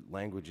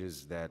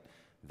 languages that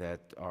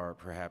are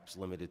perhaps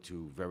limited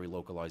to very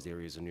localized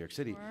areas in New York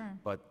City. Sure.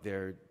 But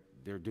they're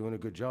doing a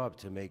good job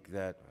to make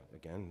that,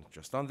 again,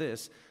 just on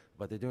this,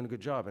 but they're doing a good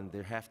job, and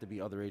there have to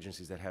be other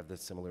agencies that have that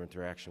similar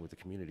interaction with the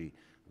community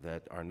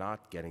that are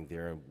not getting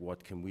there. And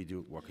what can we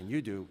do? What can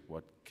you do?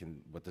 What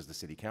does the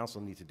city council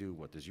need to do?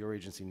 What does your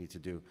agency need to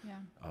do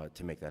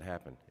to make that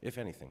happen, if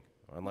anything?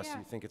 Unless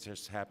you think it's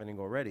just happening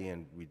already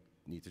and we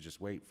need to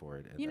just wait for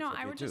it. You know, that's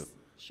okay I would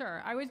too.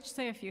 I would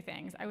say a few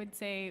things. I would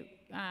say,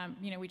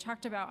 you know, we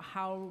talked about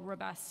how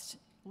robust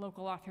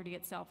local authority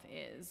itself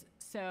is.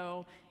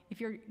 So if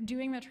you're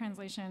doing the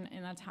translation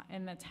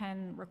in the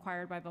 10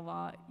 required by the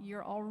law,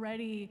 you're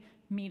already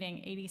meeting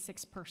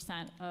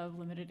 86% of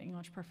limited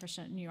English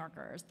proficient New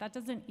Yorkers. That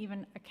doesn't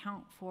even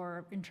account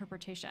for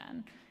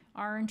interpretation.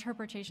 Our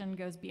interpretation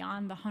goes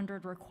beyond the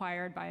 100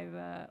 required by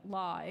the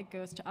law. It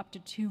goes to up to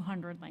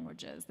 200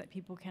 languages that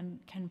people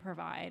can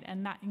provide,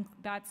 and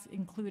that's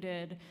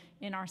included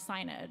in our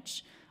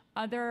signage.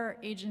 Other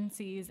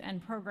agencies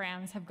and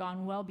programs have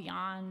gone well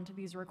beyond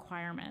these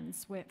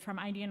requirements, from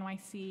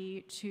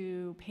IDNYC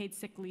to paid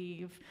sick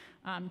leave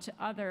to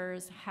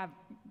others have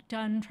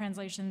done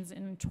translations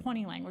in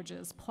 20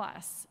 languages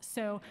plus.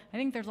 So I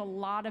think there's a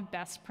lot of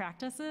best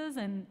practices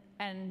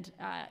and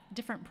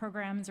different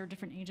programs or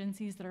different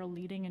agencies that are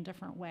leading in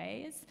different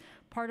ways.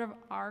 Part of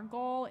our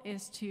goal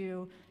is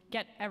to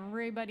get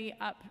everybody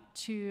up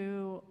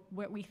to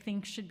what we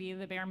think should be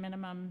the bare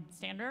minimum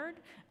standard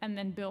and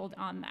then build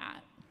on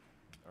that.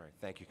 All right,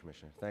 thank you,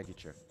 Commissioner. Thank you,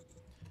 Chair.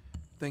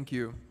 Thank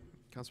you.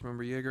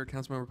 Councilmember Yeager,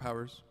 Councilmember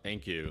Powers.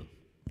 Thank you.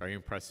 Very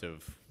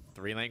impressive.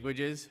 3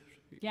 languages?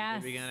 Yes.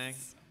 At the beginning?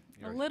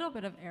 A little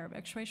bit of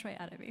Arabic, shway shway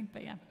Arabi,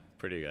 but yeah.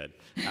 Pretty good.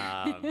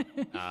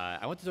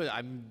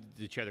 I'm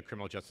the chair of the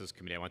Criminal Justice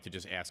Committee. I want to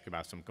just ask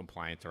about some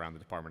compliance around the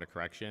Department of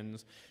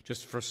Corrections.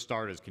 Just for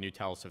starters, can you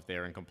tell us if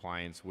they're in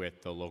compliance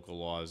with the local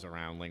laws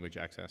around language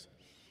access?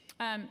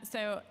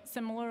 So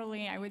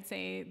similarly, I would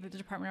say the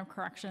Department of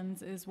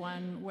Corrections is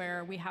one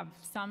where we have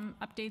some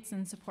updates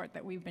and support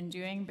that we've been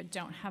doing, but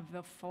don't have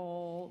the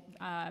full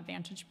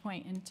vantage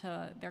point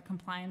into their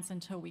compliance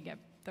until we get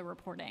the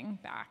reporting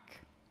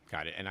back.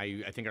 Got it. And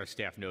I think our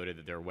staff noted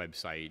that their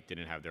website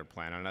didn't have their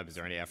plan on it. Is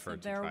there any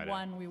effort to try to? They're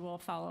one we will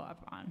follow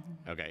up on.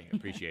 Okay,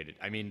 appreciate it.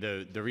 I mean,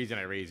 the reason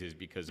I raise is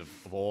because of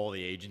all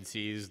the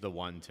agencies, the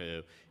one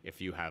to,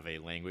 if you have a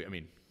language, I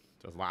mean,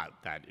 there's a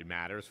lot that it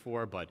matters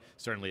for, but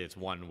certainly it's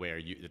one where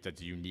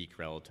that's unique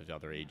relative to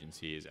other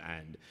agencies,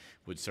 and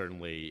would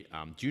certainly.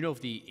 Do you know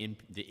if the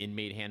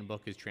inmate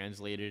handbook is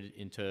translated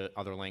into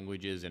other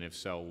languages, and if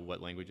so,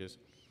 what languages?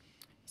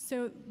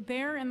 So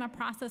they're in the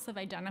process of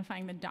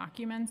identifying the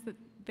documents that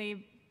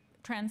they've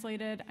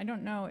translated. I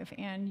don't know if,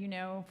 Anne, you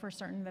know for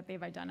certain that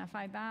they've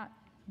identified that.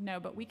 No,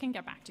 but we can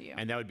get back to you.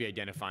 And that would be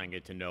identifying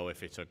it to know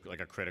if it's like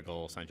a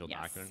critical, essential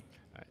document?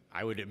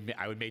 I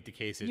would make the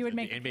case that the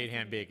inmate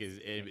handbook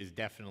is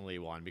definitely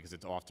one, because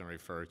it's often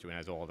referred to and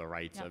has all the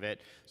rights of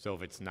it. So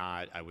if it's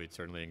not, I would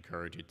certainly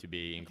encourage it to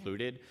be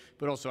included.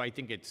 But also, I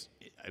think it's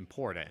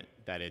important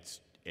that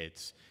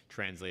it's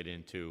translated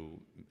into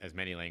as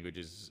many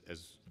languages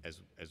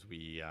as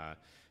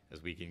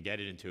as we can get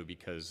it into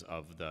because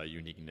of the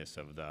uniqueness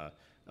of the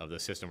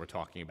system we're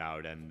talking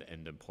about and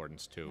the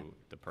importance to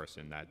the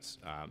person that's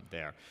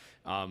there.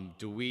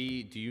 Do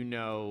you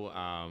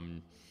know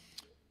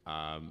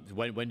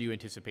when do you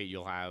anticipate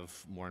you'll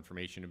have more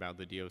information about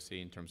the DOC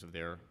in terms of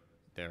their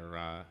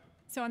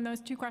So on those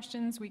two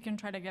questions, we can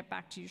try to get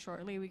back to you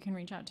shortly. We can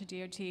reach out to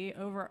DOC.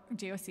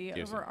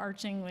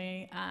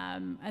 Overarchingly,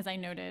 as I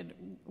noted,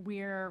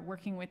 we're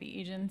working with the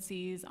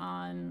agencies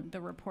on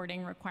the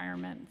reporting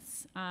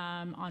requirements,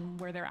 on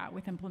where they're at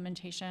with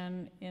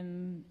implementation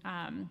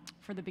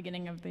for the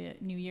beginning of the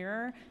new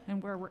year,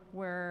 and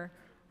we're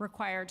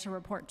required to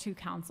report to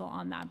council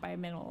on that by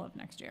middle of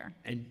next year.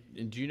 And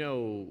do you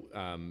know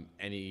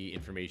any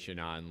information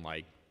on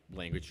like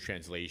language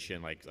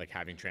translation, like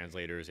having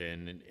translators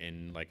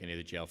in like any of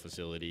the jail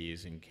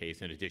facilities in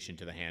case, in addition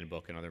to the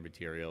handbook and other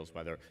materials,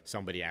 whether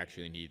somebody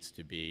actually needs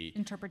to be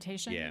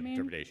Interpretation, yeah, you mean?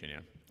 interpretation,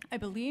 yeah. I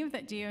believe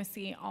that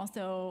DOC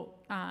also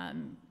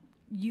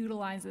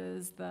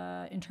utilizes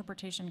the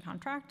interpretation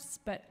contracts,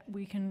 but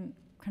we can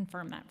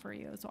confirm that for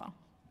you as well.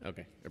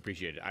 Okay,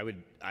 appreciate it.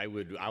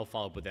 I'll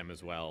follow up with them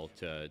as well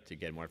to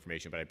get more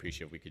information, but I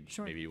appreciate if we could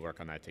maybe work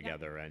on that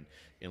together. And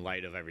in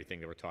light of everything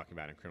that we're talking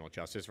about in criminal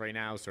justice right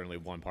now, certainly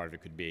one part of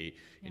it could be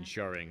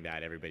ensuring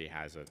that everybody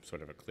has a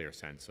sort of a clear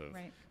sense of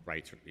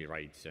rights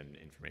and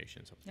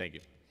information. So thank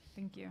you.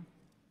 Thank you.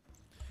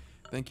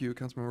 Thank you,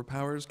 Councilmember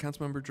Powers.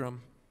 Councilmember Drum.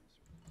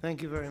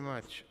 Thank you very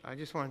much. I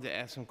just wanted to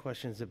ask some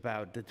questions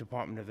about the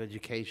Department of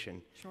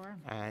Education. Sure.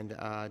 And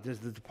does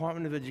the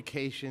Department of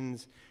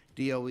Education's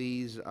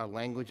DOE's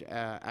language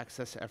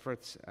access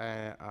efforts,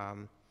 how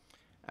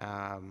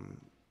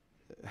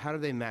do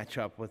they match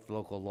up with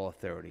local law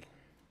 30?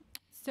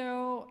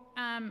 So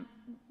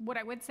what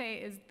I would say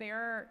is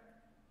their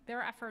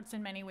efforts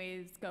in many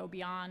ways go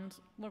beyond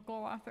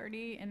local law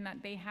 30 in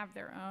that they have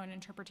their own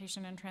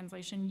interpretation and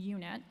translation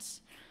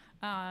unit.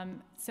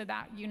 So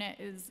that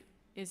unit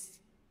is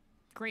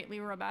greatly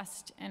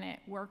robust, and it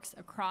works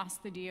across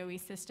the DOE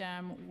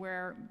system,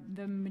 where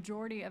the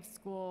majority of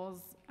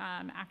schools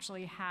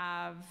actually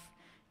have,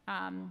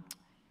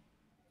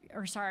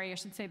 or sorry, I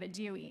should say that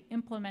DOE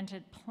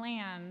implemented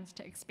plans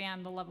to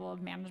expand the level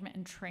of management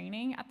and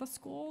training at the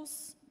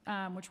schools,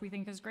 which we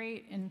think is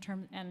great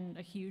and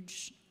a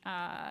huge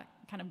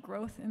kind of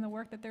growth in the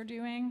work that they're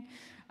doing.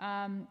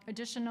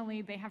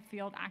 Additionally, they have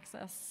field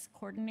access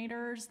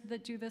coordinators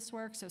that do this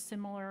work, so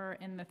similar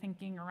in the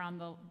thinking around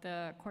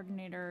the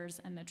coordinators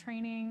and the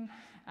training.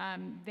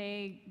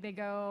 They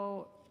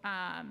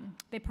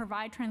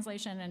provide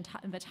translation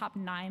in the top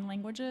 9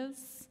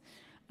 languages,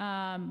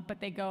 but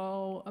they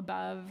go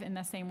above in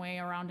the same way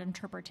around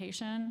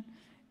interpretation.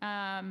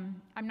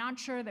 I'm not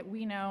sure that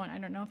we know, and I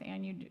don't know if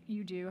Anne,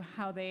 you do,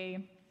 how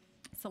they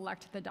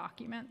select the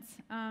documents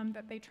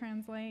that they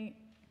translate.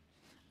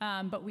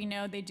 But we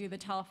know they do the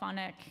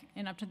telephonic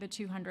in up to the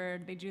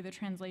 200. They do the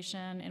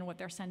translation in what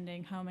they're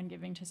sending home and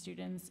giving to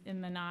students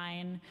in the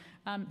 9.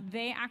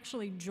 They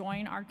actually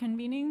join our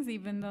convenings,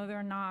 even though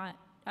they're not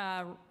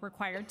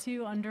required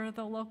to under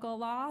the local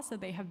law. So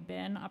they have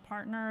been a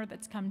partner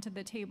that's come to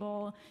the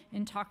table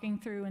in talking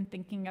through and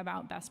thinking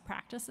about best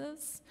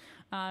practices.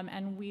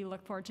 And we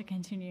look forward to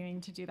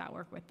continuing to do that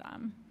work with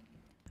them.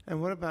 And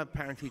what about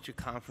parent-teacher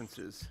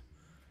conferences?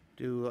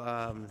 Do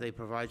they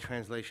provide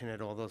translation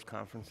at all those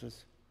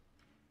conferences?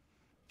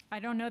 I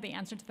don't know the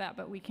answer to that,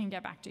 but we can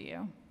get back to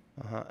you.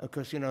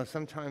 Because, you know,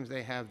 sometimes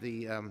they have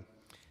the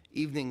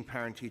evening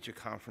parent-teacher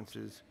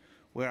conferences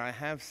where I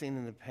have seen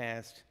in the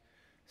past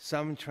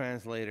some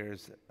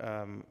translators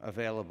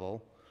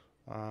available,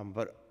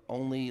 but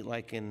only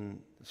like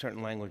in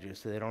certain languages,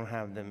 so they don't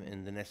have them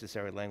in the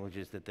necessary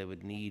languages that they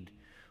would need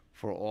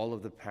for all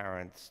of the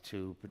parents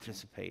to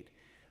participate.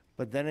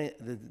 But then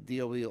the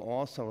DOE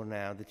also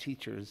now, the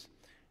teachers,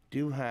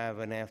 do have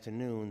an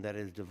afternoon that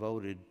is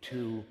devoted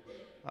to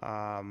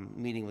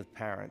meeting with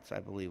parents, I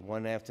believe.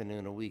 One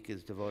afternoon a week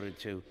is devoted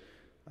to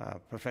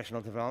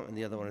professional development,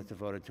 the other one is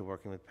devoted to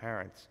working with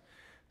parents.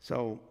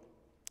 So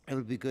it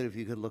would be good if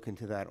you could look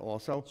into that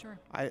also. Sure.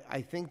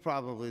 I think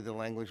probably the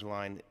language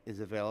line is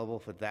available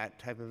for that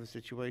type of a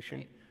situation.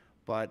 Right.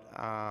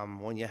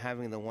 But when you're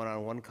having the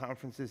one-on-one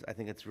conferences, I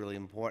think it's really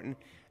important.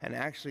 And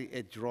actually,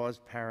 it draws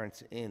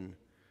parents in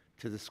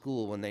to the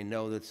school when they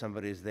know that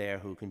somebody's there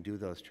who can do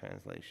those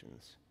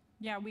translations.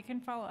 Yeah, we can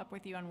follow up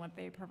with you on what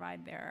they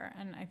provide there.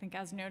 And I think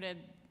as noted,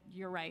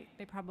 you're right.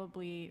 They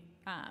probably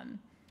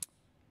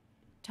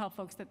tell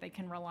folks that they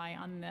can rely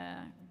on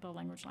the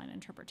language line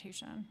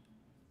interpretation.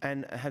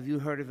 And have you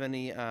heard of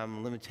any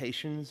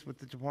limitations with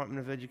the Department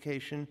of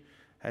Education?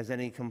 Have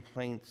any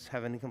complaints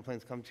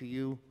come to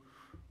you?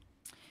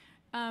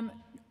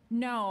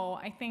 No,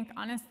 I think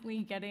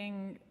honestly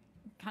getting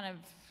kind of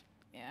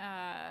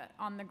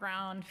on the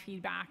ground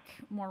feedback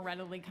more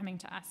readily coming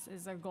to us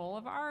is a goal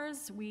of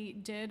ours. We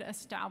did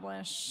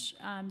establish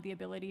the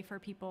ability for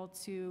people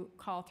to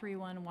call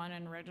 311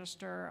 and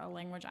register a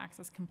language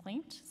access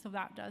complaint, so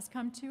that does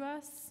come to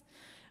us.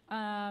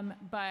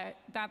 But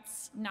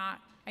that's not,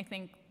 I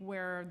think,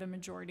 where the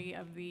majority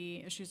of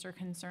the issues or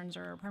concerns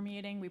are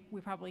permeating.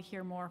 We probably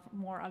hear more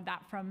of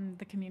that from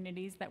the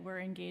communities that we're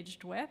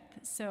engaged with.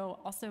 So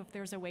also, if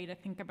there's a way to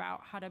think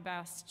about how to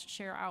best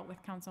share out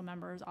with council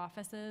members'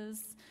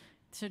 offices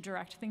to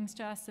direct things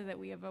to us so that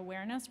we have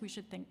awareness,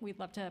 we'd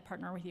love to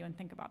partner with you and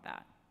think about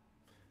that.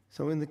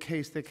 So in the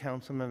case that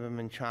Councilmember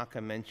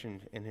Menchaca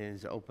mentioned in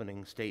his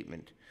opening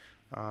statement,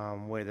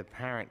 where the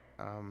parent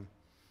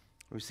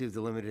received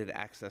a limited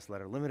access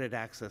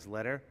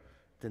letter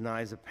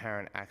denies a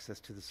parent access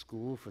to the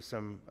school for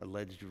some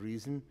alleged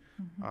reason,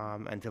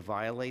 and to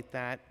violate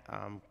that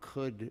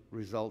could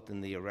result in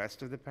the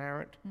arrest of the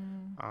parent.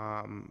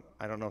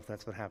 I don't know if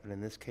that's what happened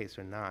in this case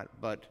or not,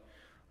 but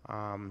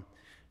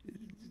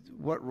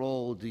what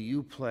role do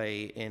you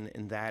play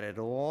in that at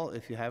all,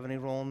 if you have any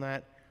role in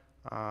that?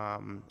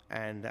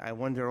 And I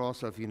wonder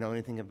also if you know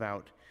anything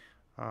about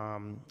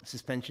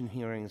suspension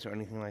hearings or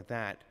anything like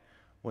that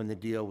when the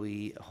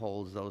DOE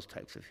holds those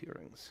types of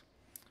hearings.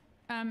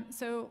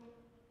 So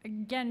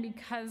again,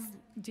 because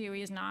DOE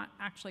is not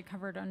actually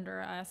covered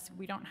under us,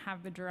 we don't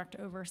have the direct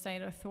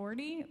oversight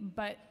authority,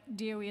 but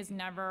DOE has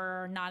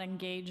never not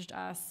engaged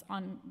us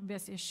on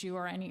this issue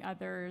or any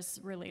others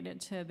related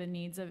to the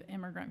needs of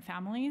immigrant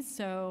families.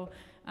 So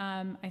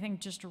I think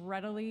just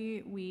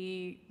readily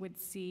we would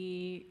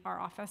see our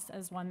office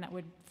as one that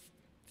would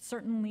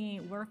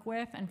certainly work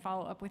with and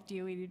follow up with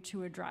DOE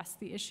to address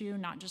the issue,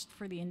 not just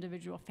for the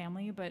individual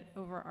family, but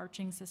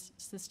overarching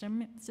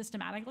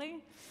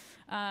systematically.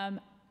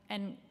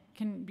 And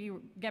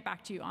can get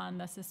back to you on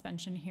the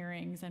suspension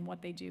hearings and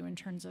what they do in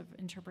terms of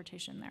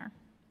interpretation there.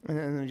 And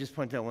then let me just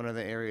point out one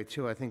other area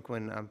too. I think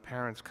when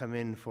parents come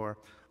in for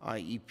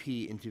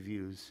IEP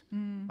interviews,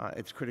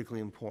 it's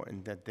critically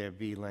important that there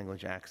be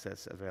language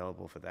access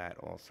available for that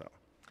also.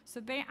 So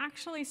they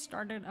actually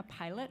started a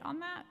pilot on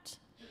that.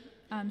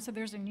 So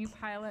there's a new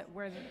pilot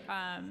where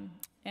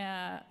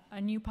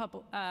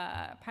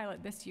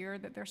pilot this year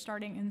that they're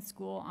starting in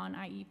school on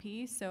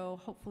IEP. So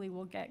hopefully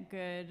we'll get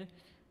good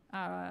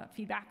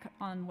feedback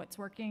on what's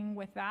working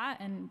with that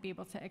and be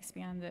able to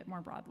expand it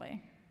more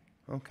broadly.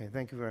 Okay,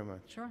 thank you very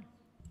much. Sure.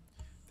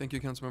 Thank you,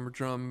 Councilmember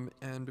Drum.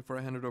 And before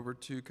I hand it over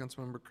to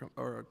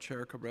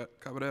Chair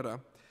Cabrera,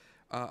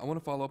 I want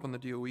to follow up on the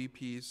DOE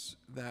piece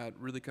that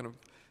really kind of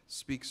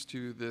speaks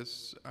to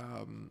this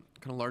kind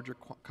of larger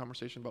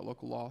conversation about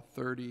Local Law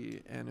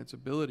 30 and its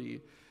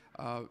ability.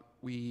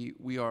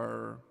 We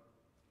are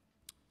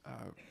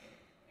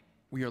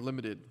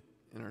limited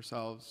in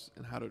ourselves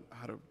and how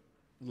to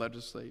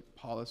legislate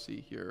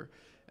policy here.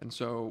 And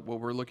so what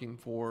we're looking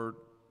for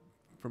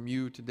from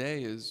you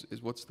today is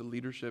what's the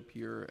leadership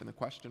here and the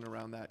question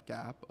around that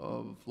gap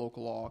of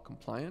local law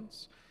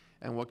compliance,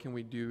 and what can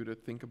we do to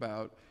think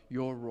about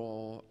your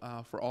role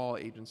for all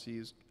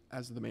agencies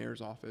as the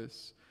mayor's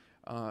office,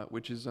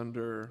 which is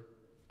under,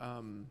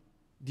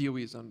 DOE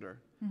is under,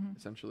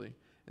 essentially.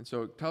 And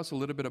so tell us a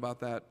little bit about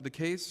that. The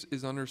case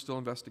is under still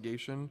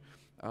investigation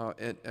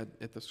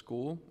at the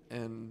school,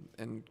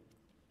 and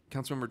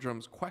Councilmember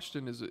Drum's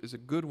question is a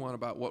good one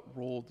about what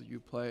role do you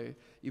play,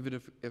 even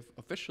if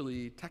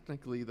officially,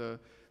 technically, the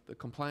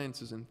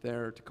compliance isn't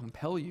there to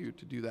compel you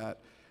to do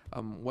that.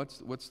 What's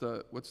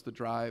the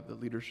drive, the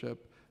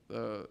leadership,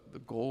 the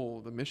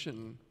goal, the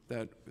mission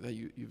that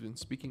you've been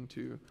speaking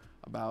to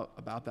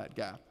about that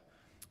gap?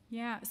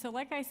 Yeah. So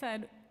like I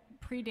said,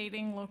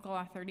 predating Local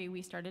Law 30,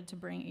 we started to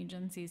bring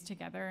agencies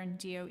together, and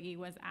DOE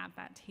was at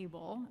that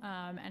table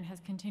and has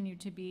continued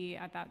to be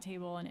at that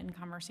table and in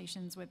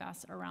conversations with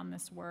us around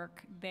this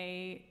work.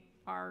 They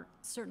are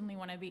certainly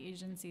one of the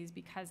agencies,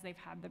 because they've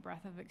had the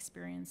breadth of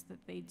experience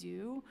that they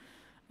do,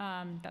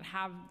 that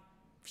have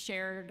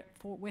shared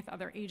with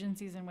other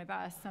agencies and with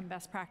us some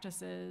best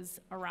practices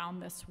around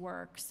this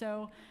work.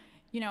 So,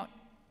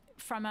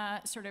 from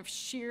a sort of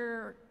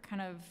sheer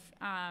kind of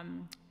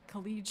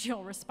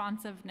collegial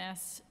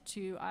responsiveness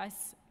to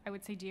us, I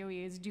would say DOE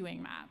is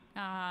doing that,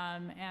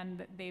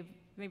 and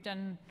they've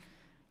done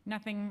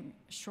nothing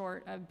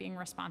short of being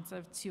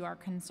responsive to our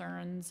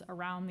concerns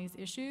around these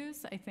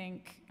issues. I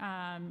think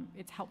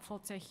it's helpful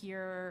to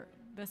hear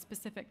the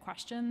specific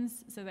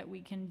questions so that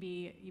we can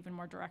be even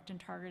more direct and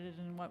targeted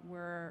in what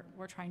we're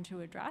trying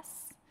to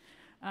address.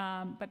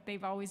 But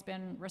they've always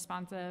been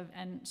responsive,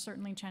 and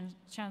certainly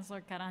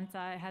Chancellor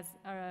Carranza has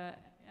a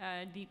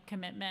deep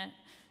commitment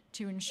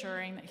to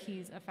ensuring that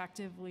he's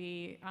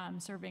effectively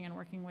serving and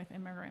working with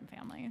immigrant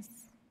families.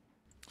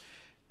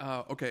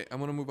 Okay, I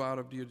want to move out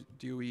of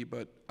DOE,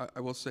 but I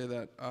will say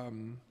that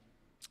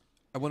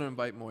I want to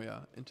invite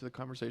Moya into the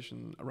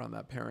conversation around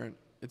that parent.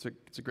 It's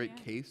a great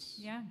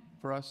case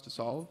for us to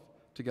solve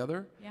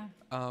together. Yeah.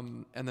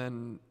 And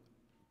then,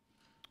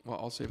 well,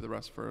 I'll save the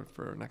rest for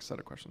our next set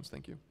of questions.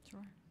 Thank you.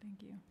 Sure.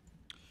 Thank you.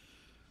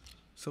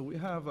 So we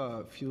have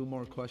a few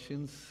more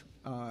questions.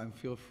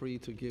 Feel free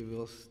to give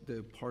us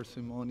the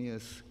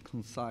parsimonious,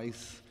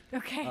 concise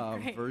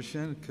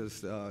version,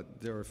 because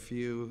there are a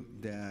few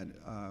that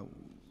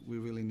we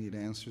really need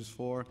answers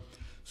for.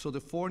 So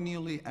the 4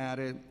 newly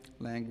added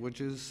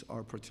languages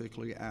are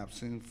particularly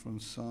absent from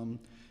some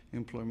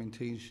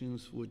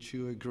implementations. Would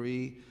you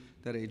agree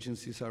that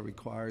agencies are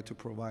required to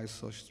provide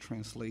such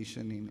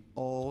translation in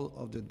all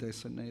of the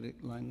designated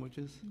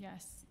languages?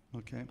 Yes.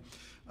 Okay.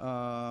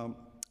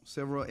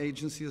 Several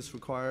agencies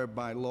required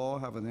by law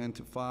have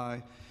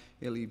identified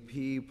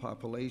LEP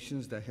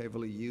populations that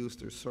heavily use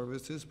their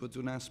services but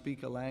do not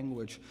speak a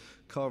language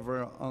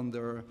covered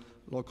under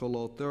Local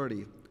Law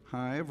 30.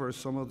 However,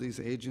 some of these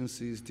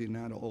agencies did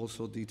not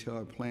also detail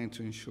a plan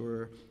to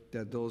ensure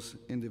that those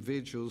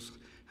individuals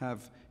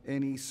have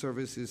any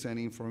services and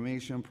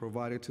information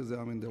provided to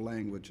them in their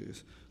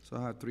languages. So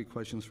I have 3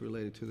 questions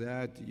related to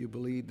that. Do you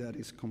believe that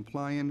is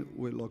compliant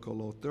with Local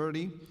Law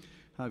 30?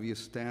 Have you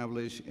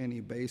established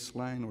any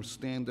baseline or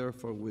standard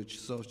for which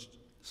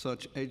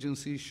such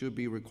agencies should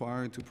be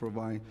required to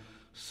provide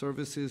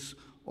services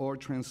or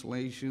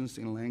translations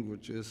in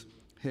languages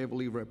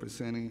heavily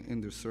represented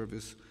in their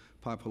service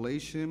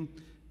population?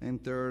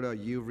 And third, are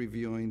you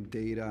reviewing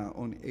data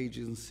on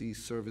agency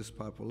service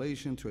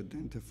population to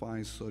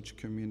identify such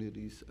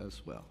communities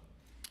as well?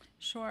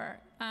 Sure.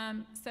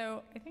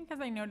 So I think,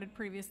 as I noted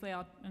previously,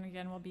 and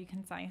again, we'll be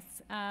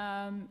concise.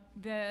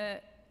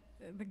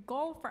 The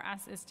goal for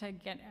us is to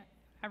get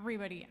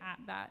everybody at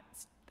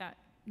that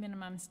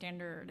minimum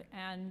standard.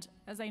 And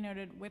as I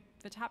noted, with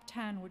the top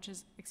 10, which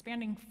is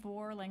expanding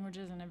 4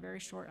 languages in a very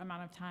short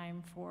amount of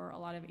time for a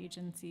lot of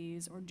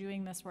agencies, or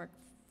doing this work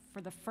for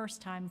the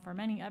first time for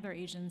many other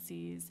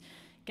agencies,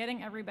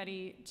 getting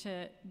everybody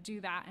to do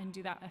that and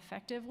do that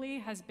effectively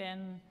has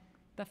been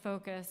the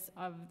focus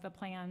of the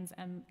plans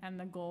and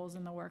the goals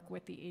and the work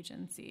with the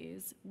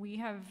agencies. We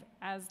have,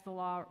 as the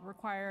law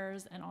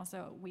requires, and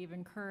also we've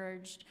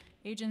encouraged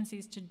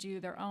agencies to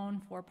do their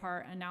own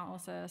 4-part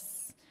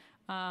analysis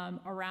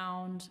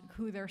around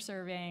who they're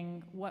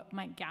serving, what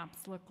might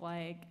gaps look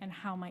like, and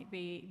how might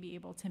they be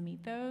able to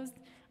meet those.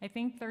 I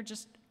think they're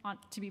just,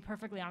 to be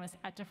perfectly honest,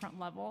 at different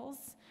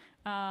levels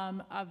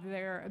of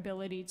their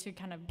ability to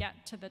kind of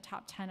get to the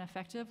top 10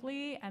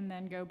 effectively and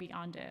then go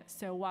beyond it.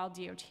 So while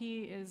DOT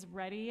is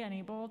ready and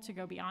able to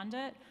go beyond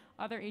it,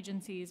 other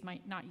agencies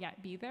might not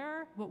yet be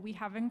there. What we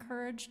have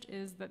encouraged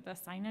is that the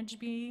signage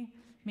be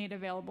made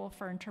available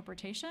for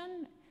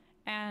interpretation,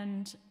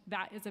 and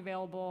that is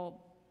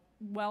available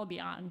well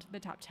beyond the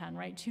top 10,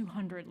 right?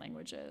 200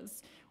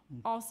 languages.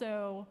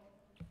 Also,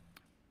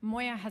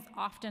 Moya has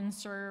often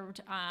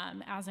served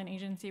as an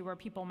agency where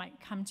people might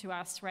come to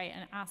us, right,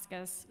 and ask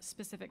us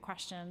specific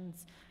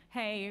questions.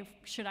 Hey,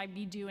 should I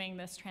be doing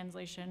this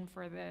translation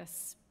for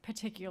this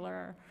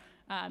particular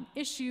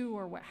issue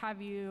or what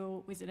have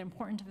you? Was it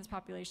important to this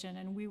population?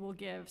 And we will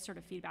give sort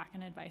of feedback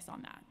and advice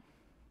on that.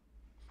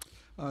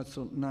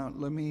 So now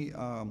let me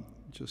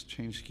just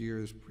change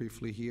gears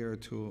briefly here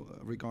to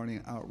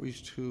regarding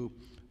outreach to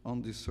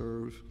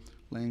underserved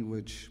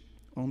language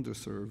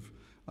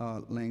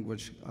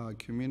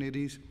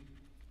communities.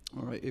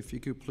 All right, if you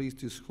could please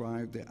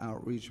describe the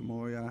outreach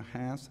Moya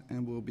has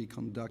and will be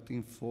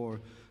conducting for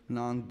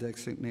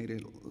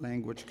non-designated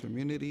language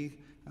community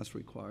as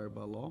required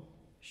by law.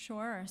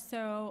 Sure.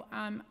 So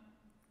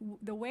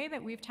the way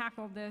that we've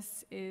tackled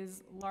this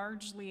is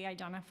largely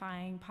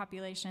identifying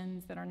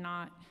populations that are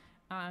not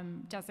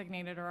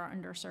designated or are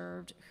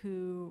underserved,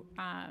 who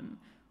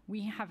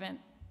we haven't,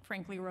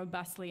 frankly,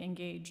 robustly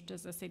engaged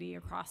as a city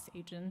across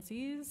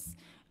agencies.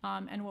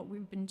 And what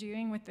we've been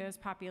doing with those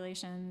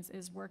populations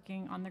is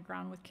working on the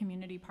ground with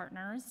community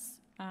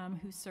partners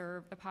who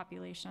serve the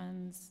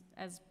populations.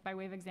 As by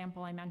way of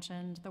example, I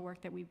mentioned the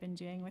work that we've been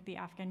doing with the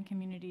Afghan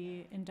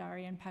community in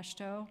Dari and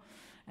Peshto,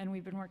 and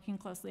we've been working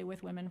closely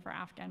with Women for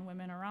Afghan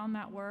Women around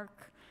that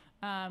work,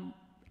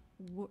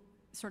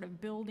 sort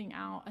of building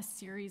out a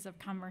series of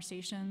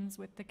conversations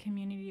with the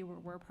community where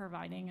we're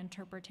providing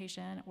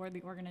interpretation, or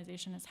the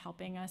organization is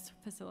helping us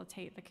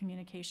facilitate the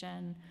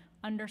communication,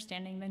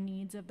 understanding the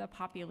needs of the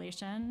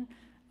population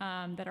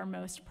that are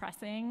most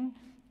pressing,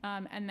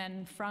 and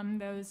then from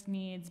those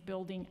needs,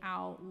 building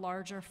out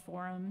larger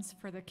forums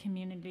for the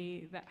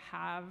community that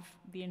have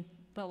the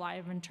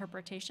live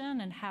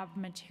interpretation and have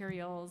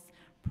materials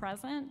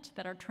present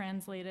that are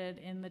translated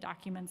in the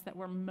documents that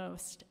were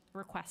most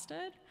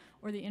requested,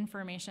 or the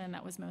information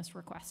that was most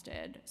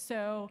requested.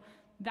 So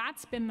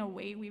that's been the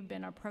way we've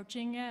been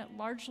approaching it,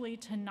 largely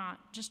to not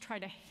just try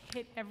to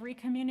hit every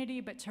community,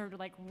 but to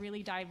like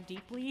really dive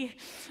deeply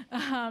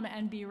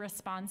and be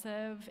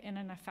responsive in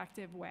an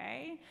effective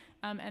way.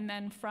 And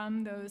then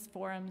from those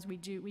forums, we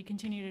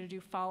continue to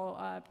do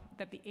follow-up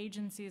that the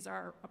agencies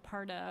are a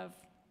part of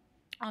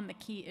on the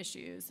key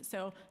issues.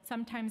 So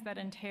sometimes that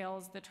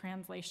entails the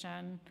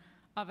translation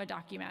of a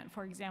document.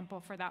 For example,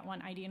 for that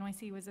one,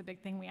 IDNYC was a big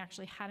thing. We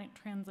actually hadn't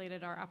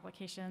translated our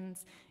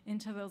applications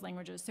into those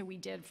languages, so we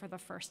did for the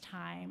first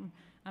time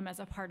as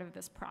a part of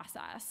this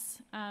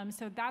process.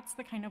 So that's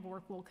the kind of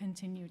work we'll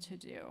continue to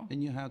do.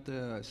 And you have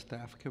the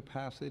staff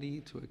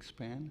capacity to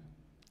expand?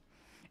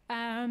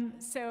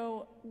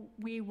 So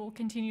we will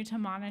continue to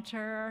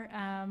monitor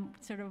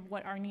sort of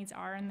what our needs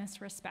are in this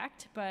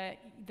respect, but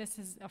this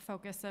is a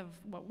focus of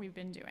what we've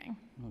been doing.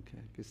 Okay,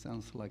 it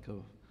sounds like a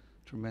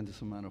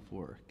tremendous amount of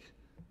work.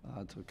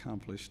 to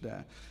accomplish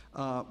that.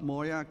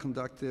 Moya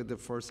conducted the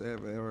first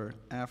ever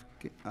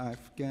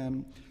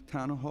Afghan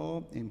town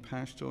hall in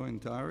Pashto and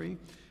Dari.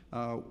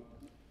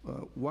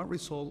 What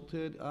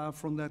resulted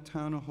from that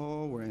town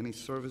hall? Were any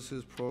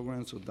services,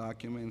 programs, or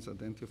documents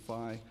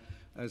identified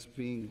as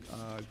being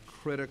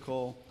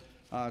critical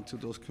to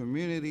those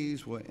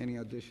communities? Will any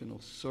additional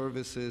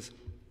services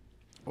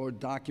or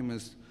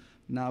documents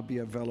now be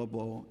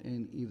available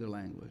in either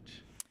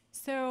language?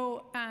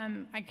 So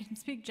I can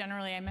speak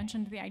generally. I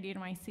mentioned the ID to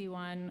Nycc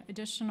one.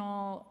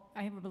 Additional,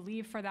 I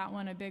believe for that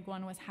one, a big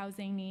one was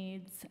housing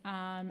needs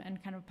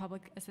and kind of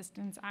public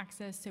assistance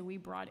access. So we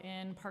brought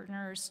in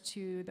partners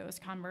to those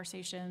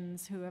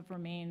conversations who have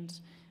remained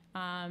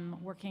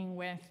working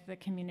with the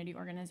community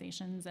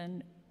organizations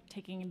and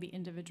taking the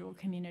individual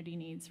community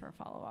needs for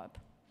follow-up.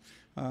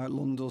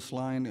 Along those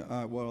lines,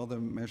 what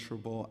other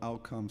measurable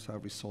outcomes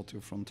have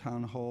resulted from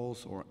town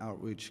halls or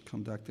outreach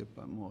conducted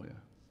by Moya?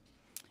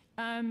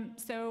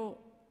 So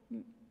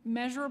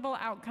measurable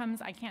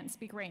outcomes, I can't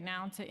speak right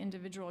now to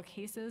individual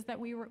cases that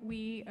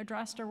we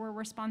addressed or were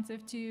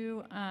responsive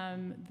to.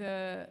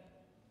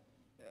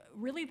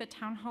 Really the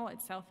town hall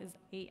itself is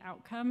an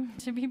outcome,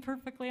 to be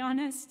perfectly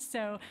honest.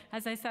 So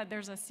as I said,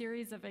 there's a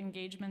series of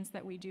engagements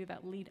that we do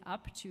that lead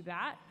up to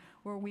that,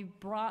 where we've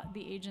brought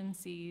the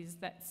agencies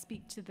that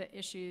speak to the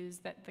issues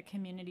that the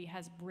community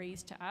has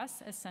raised to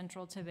us as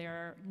central to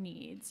their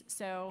needs.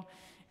 So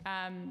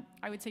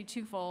I would say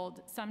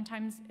twofold.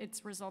 Sometimes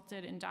it's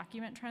resulted in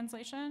document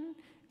translation.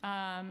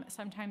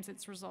 Sometimes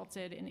it's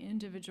resulted in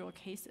individual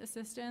case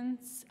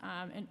assistance.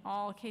 In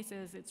all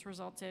cases, it's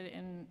resulted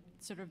in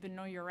sort of the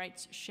Know Your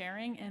Rights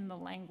sharing in the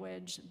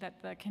language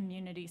that the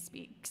community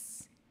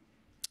speaks.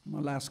 My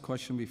last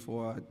question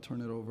before I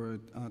turn it over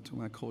to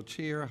my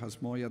co-chair.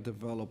 Has Moya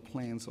developed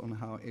plans on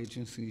how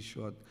agencies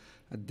should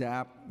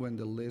adapt when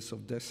the list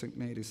of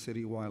designated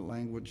citywide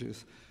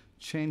languages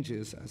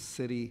changes as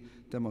city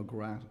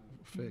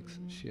demographics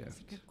shift?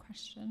 That's a good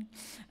question.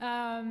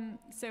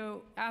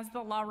 So as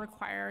the law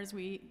requires,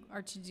 we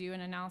are to do an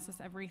analysis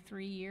every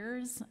 3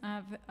 years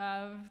of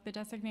the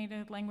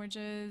designated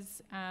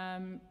languages.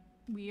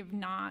 We have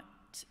not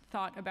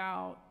thought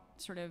about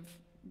sort of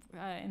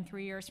in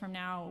 3 years from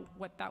now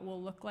what that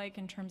will look like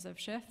in terms of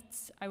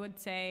shifts. I would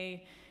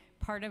say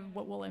part of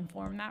what will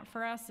inform that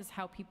for us is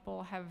how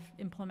people have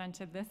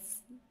implemented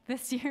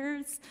this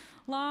year's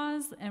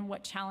laws and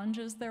what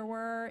challenges there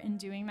were in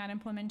doing that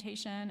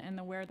implementation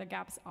and where the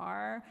gaps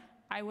are.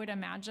 I would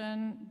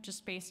imagine,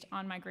 just based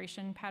on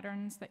migration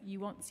patterns, that you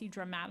won't see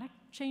dramatic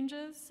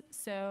changes,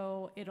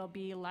 so it'll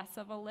be less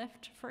of a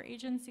lift for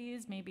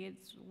agencies. Maybe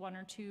it's 1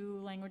 or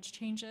 2 language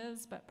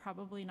changes, but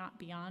probably not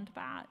beyond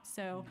that.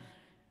 So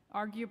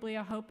arguably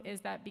a hope is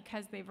that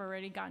because they've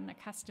already gotten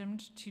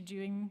accustomed to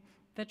doing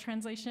the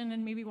translation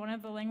in maybe one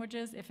of the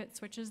languages, if it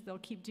switches, they'll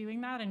keep doing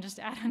that and just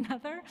add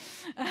another.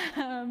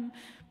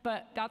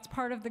 But that's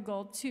part of the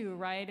goal too,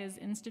 right, is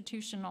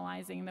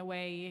institutionalizing the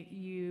way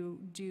you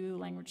do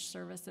language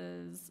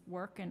services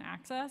work and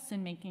access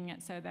and making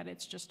it so that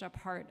it's just a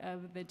part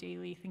of the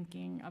daily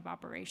thinking of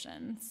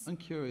operations. I'm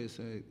curious,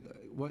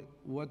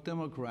 what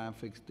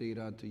demographics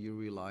data do you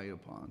rely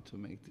upon to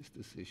make this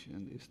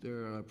decision? Is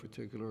there a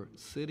particular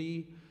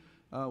city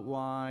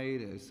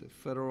wide? Is it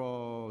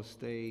federal,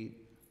 state?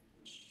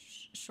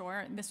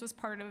 Sure. This was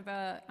part of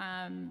the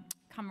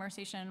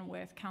conversation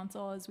with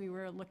council as we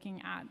were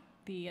looking at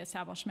the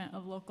establishment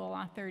of Local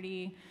Law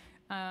 30.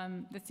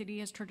 The city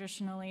has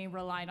traditionally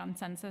relied on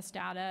census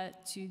data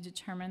to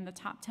determine the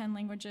top 10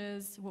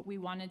 languages. What we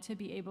wanted to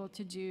be able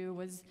to do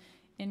was,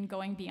 in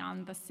going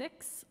beyond the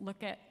 6,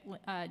 look at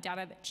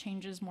data that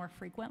changes more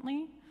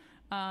frequently.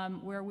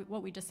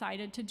 What we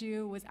decided to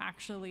do was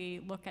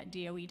actually look at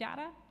DOE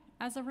data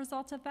as a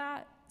result of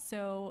that.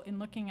 So in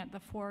looking at the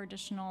 4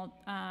 additional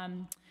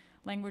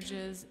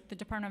languages, the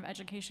Department of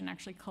Education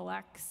actually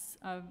collects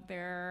of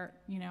their,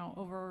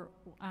 over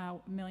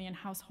 1 million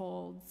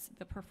households,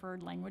 the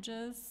preferred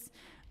languages,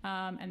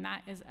 and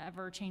that is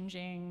ever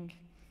changing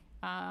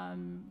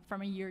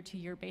from a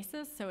year-to-year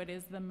basis. So it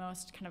is the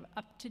most kind of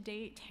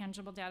up-to-date,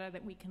 tangible data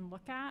that we can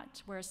look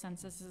at, whereas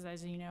census is,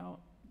 as you know,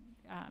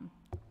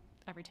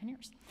 every 10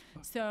 years.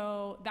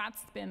 So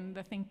that's been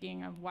the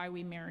thinking of why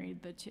we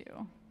married the two.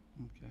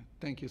 Okay,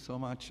 thank you so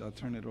much. I'll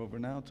turn it over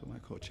now to my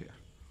co-chair.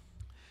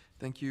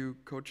 Thank you,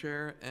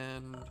 co-chair.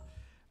 And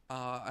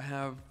I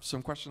have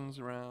some questions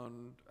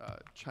around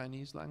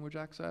Chinese language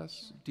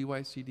access,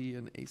 DYCD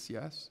and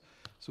ACS.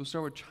 So we'll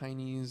start with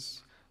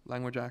Chinese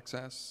language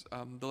access.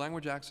 The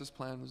language access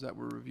plans that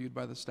were reviewed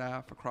by the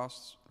staff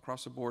across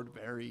the board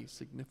vary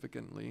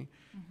significantly.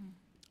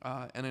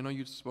 Mm-hmm. And I know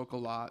you spoke a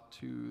lot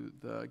to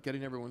the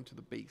getting everyone to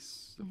the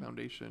base, the mm-hmm.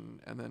 foundation,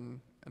 and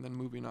then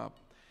moving up.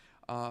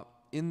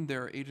 In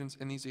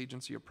these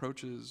agency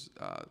approaches,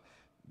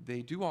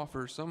 they do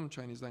offer some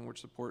Chinese language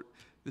support.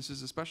 This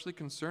is especially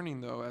concerning,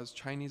 though, as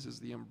Chinese is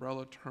the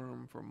umbrella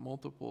term for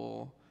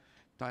multiple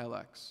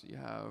dialects. You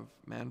have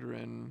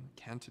Mandarin,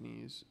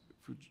 Cantonese,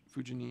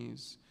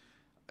 Fujianese,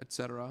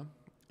 etc.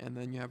 And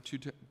then you have 2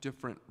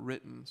 different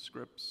written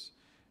scripts,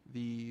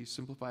 the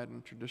simplified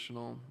and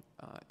traditional.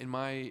 In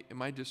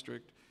my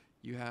district,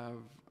 you have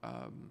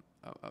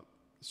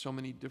so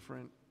many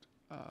different.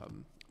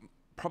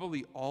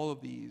 Probably all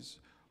of these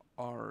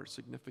are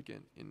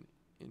significant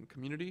in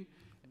community,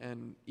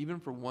 and even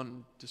for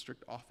one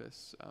district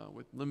office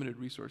with limited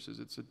resources,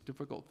 it's a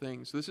difficult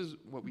thing. So this is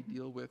what we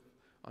deal with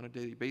on a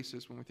daily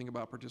basis when we think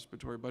about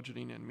participatory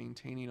budgeting and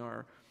maintaining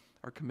our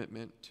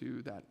commitment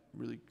to that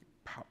really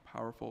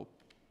powerful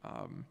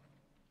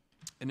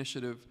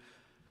initiative.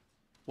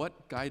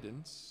 What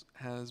guidance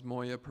has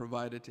Moya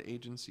provided to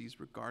agencies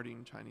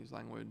regarding Chinese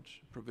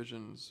language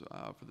provisions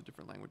for the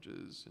different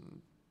languages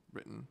and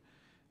written?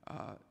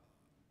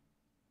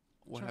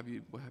 What Sure. have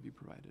you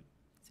provided?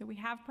 So we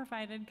have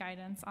provided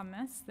guidance on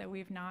this, that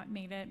we've not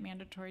made it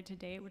mandatory to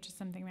date, which is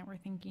something that we're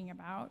thinking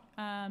about.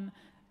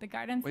 The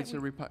guidance Wait, that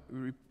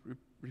so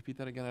repeat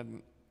that again. I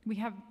didn't. we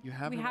have You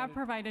have we provided? have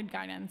provided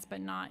guidance,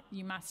 but not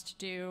you must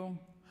do.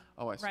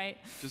 Oh, I see. Right.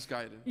 Just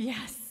guidance.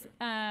 Yes.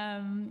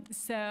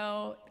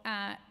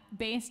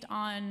 Based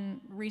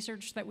on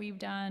research that we've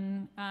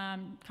done,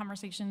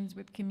 conversations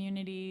with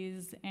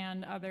communities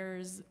and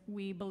others,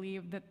 we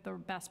believe that the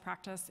best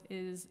practice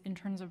is, in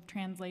terms of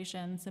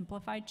translation,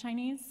 simplified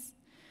Chinese.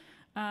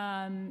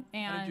 How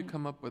did you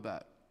come up with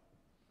that?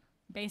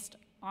 Based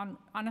on,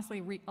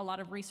 honestly, a lot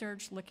of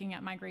research, looking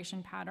at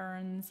migration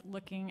patterns,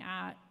 looking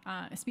at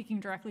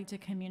speaking directly to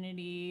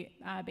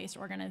community-based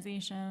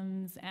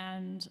organizations,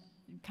 and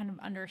kind of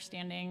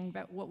understanding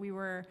that what we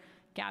were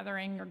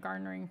gathering or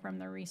garnering from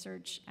the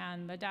research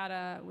and the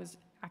data was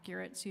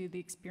accurate to the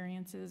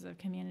experiences of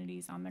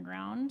communities on the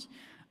ground,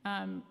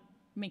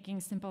 making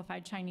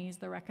simplified Chinese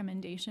the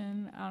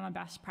recommendation on a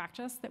best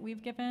practice that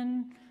we've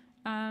given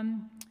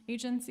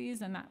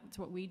agencies, and that's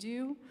what we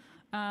do.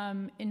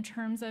 In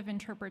terms of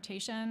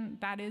interpretation,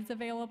 that is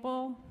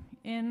available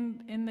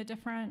in the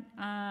different,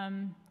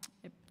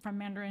 from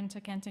Mandarin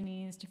to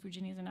Cantonese to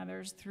Fujianese and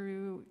others,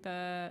 through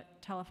the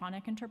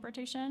telephonic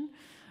interpretation.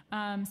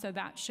 So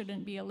that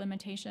shouldn't be a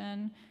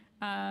limitation.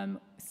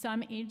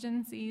 Some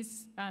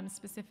agencies,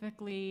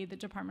 specifically the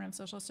Department of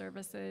Social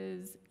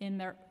Services,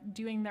 in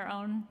doing their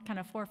own kind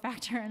of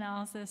 4-factor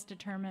analysis,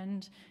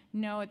 determined,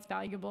 no, it's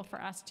valuable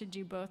for us to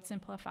do both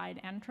simplified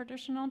and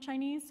traditional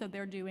Chinese, so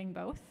they're doing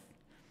both.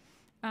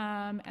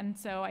 And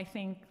so I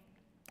think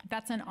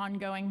that's an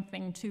ongoing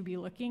thing to be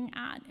looking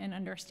at and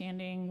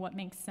understanding what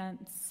makes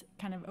sense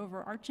kind of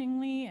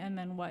overarchingly, and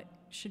then what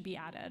should be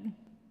added.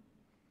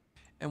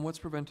 And what's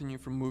preventing you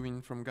from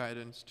moving from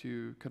guidance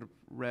to kind of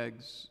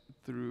regs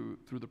through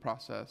the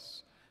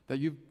process that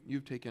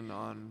you've taken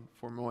on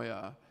for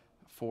Moya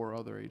for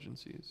other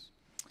agencies?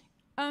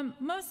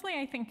 Mostly,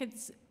 I think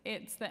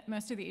it's that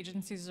most of the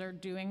agencies are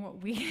doing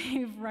what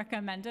we've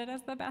recommended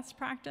as the best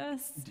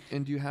practice.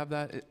 And do you have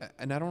that?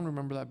 And I don't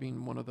remember that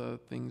being one of the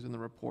things in the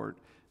report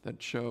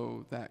that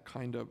show that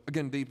kind of,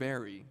 again, they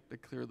vary, they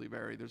clearly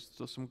vary. There's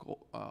still some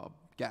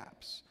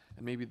gaps,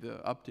 and maybe the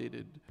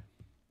updated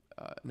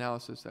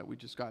analysis that we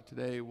just got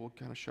today will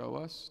kind of show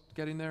us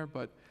getting there.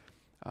 But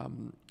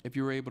if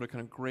you were able to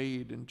kind of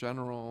grade in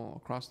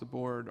general across the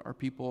board,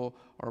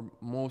 are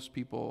most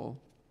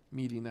people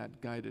meeting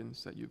that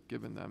guidance that you've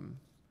given them?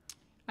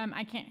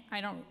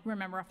 I don't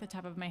remember off the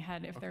top of my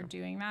head if they're Okay.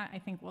 doing that. I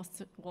think we'll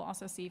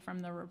also see from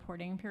the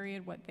reporting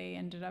period what they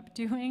ended up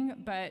doing.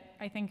 But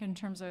I think in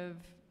terms of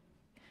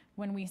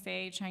when we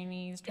say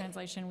Chinese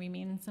translation, we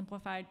mean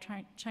simplified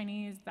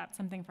Chinese. That's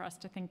something for us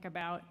to think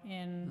about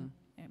in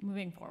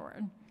moving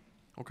forward.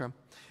 Okay.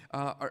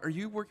 Are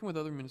you working with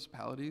other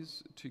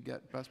municipalities to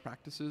get best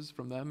practices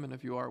from them? And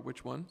if you are,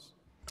 which ones?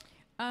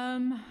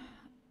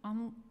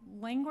 On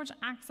language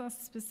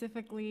access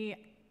specifically,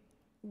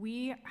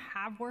 we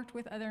have worked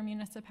with other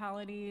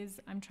municipalities.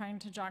 I'm trying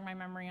to jog my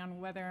memory on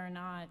whether or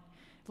not,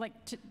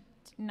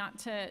 not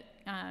to,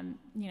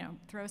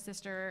 throw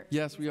sister.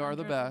 Yes, we are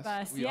the under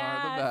best. We Yes.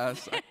 are the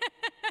best.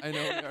 I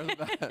know we are the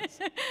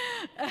best.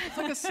 It's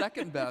like a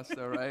second best,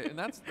 though, right? And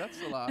that's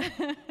a lot.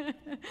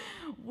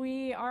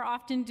 We are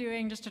often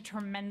doing just a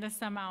tremendous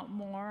amount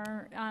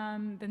more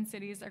than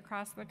cities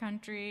across the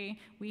country.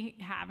 We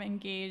have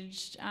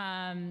engaged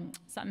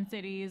some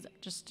cities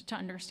just to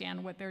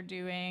understand what they're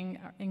doing,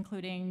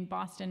 including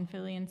Boston,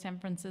 Philly, and San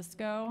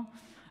Francisco,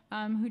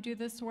 who do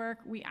this work.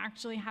 We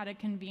actually had a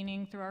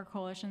convening through our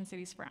coalition,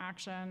 Cities for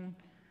Action,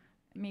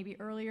 maybe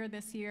earlier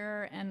this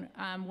year, and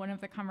one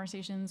of the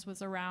conversations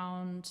was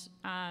around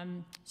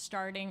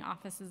starting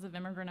offices of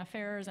immigrant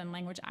affairs and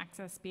language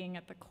access being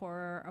at the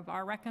core of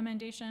our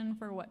recommendation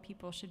for what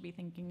people should be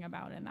thinking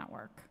about in that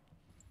work.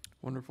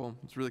 Wonderful.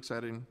 It's really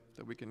exciting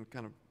that we can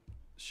kind of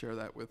share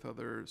that with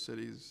other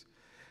cities.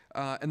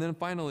 And then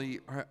finally,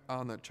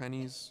 on the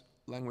Chinese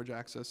language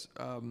access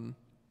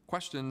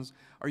questions,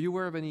 are you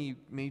aware of any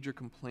major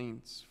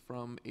complaints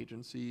from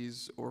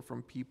agencies or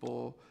from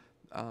people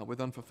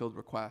with unfulfilled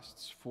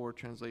requests for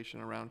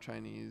translation around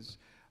Chinese,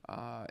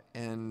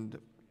 and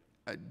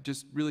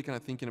just really kind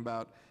of thinking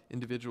about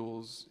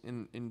individuals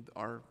in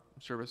our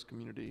service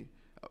community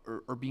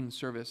or being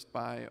serviced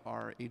by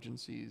our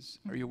agencies?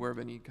 Are you aware of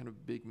any kind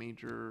of big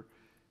major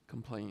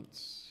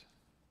complaints?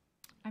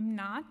 I'm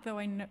not, though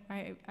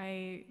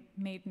I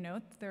made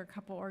note that there are a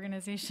couple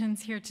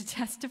organizations here to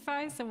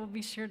testify, so we'll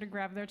be sure to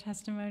grab their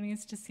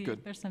testimonies to see Good.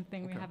 if there's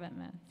something we Okay. haven't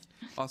missed.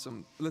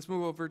 Awesome. Let's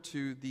move over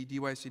to the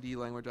DYCD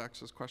language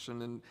access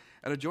question. And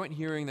at a joint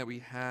hearing that we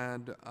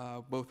had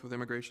both with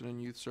Immigration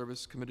and Youth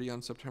Service Committee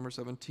on September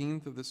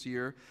 17th of this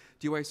year,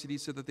 DYCD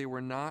said that they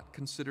were not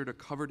considered a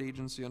covered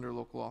agency under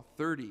Local Law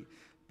 30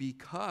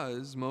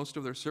 because most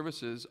of their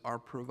services are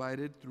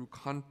provided through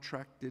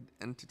contracted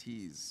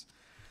entities.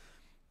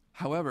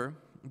 However,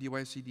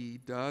 DYCD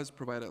does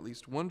provide at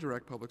least one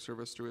direct public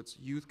service through its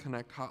Youth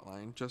Connect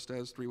hotline, just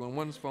as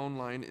 311's phone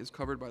line is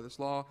covered by this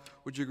law.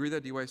 Would you agree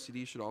that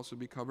DYCD should also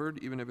be covered,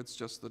 even if it's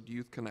just the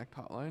Youth Connect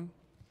hotline?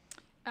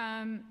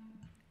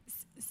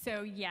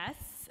 So yes,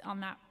 on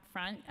that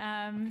front.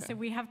 So Okay.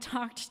 we have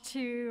talked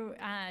to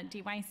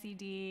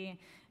DYCD.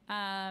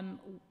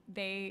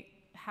 They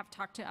have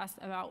talked to us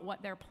about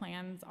what their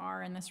plans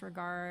are in this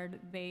regard.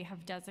 They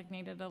have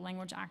designated a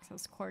language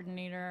access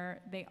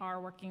coordinator. They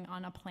are working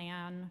on a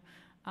plan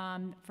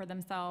for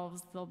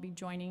themselves. They'll be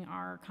joining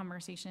our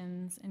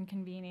conversations and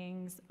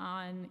convenings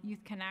on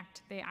Youth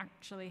Connect. They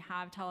actually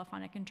have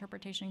telephonic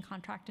interpretation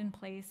contract in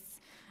place,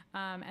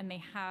 and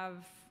they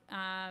have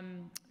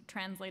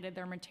translated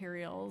their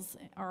materials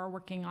or are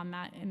working on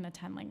that in the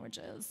 10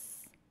 languages.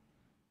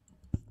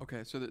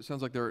 Okay, so it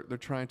sounds like they're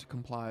trying to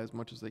comply as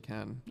much as they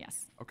can.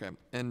 Yes. Okay,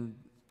 and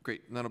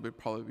great. And that'll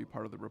probably be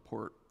part of the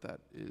report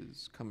that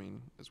is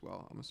coming as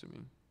well, I'm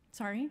assuming.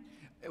 Sorry?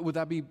 Would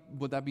that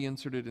be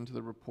inserted into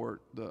the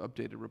report, the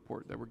updated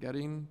report that we're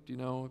getting? Do you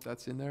know if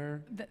that's in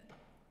there?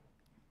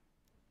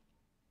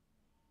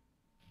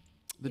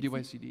 The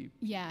DYCD.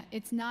 Yeah,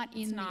 it's not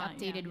in It's the not,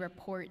 updated yeah.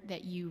 report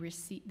that you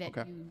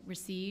Okay.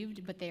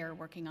 received, but they are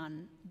working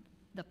on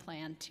the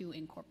plan to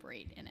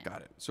incorporate in it.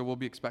 Got it. So we'll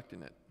be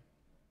expecting it.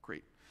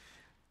 Great.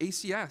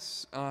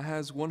 ACS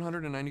has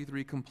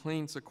 193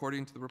 complaints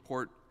according to the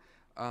report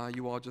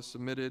you all just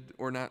submitted,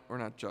 or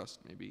not just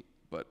maybe,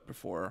 but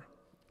before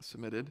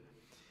submitted.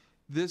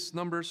 This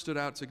number stood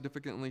out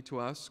significantly to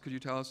us. Could you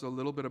tell us a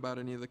little bit about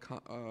any of the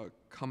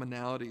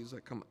commonalities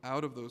that come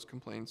out of those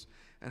complaints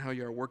and how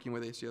you are working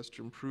with ACS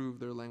to improve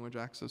their language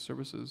access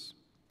services?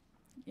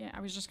 Yeah,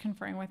 I was just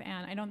conferring with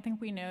Anne. I don't think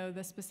we know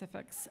the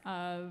specifics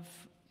of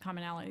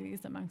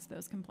commonalities amongst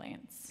those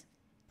complaints.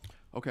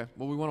 Okay,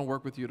 well, we want to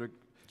work with you to,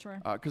 Sure.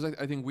 because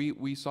I think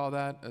we saw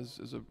that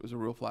as a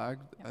real flag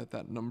at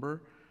that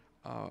number.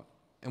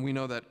 And we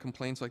know that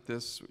complaints like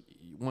this,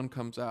 one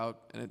comes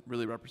out and it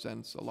really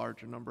represents a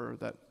larger number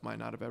that might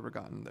not have ever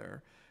gotten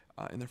there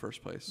in the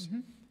first place.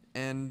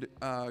 And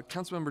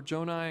Councilmember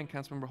Jonai and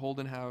Councilmember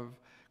Holden have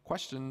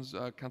questions.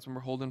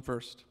 Councilmember Holden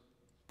first.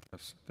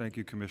 Yes, thank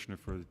you, Commissioner,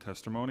 for the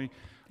testimony.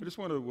 I just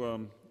want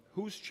to,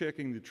 who's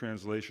checking the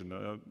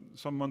translation?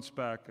 Some months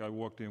back, I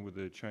walked in with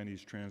a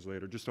Chinese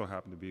translator, just so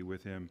happened to be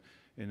with him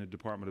in the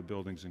Department of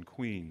Buildings in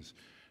Queens,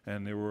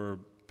 and there were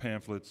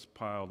pamphlets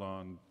piled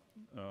on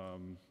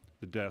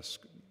the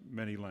desk,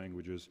 many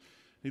languages.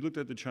 He looked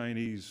at the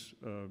Chinese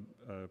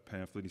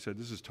pamphlet, he said,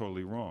 this is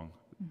totally wrong.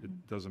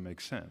 It doesn't make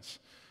sense.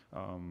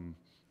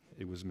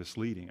 It was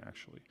misleading,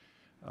 actually.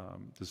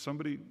 Does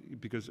somebody,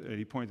 because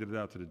he pointed it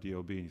out to the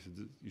DOB, and he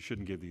said, you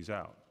shouldn't give these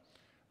out.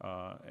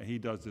 And he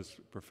does this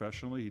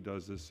professionally, he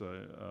does this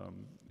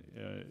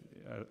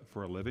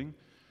for a living.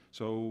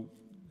 So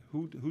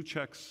who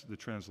checks the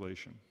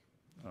translation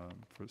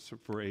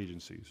for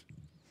agencies?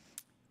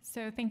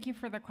 So thank you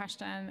for the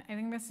question. I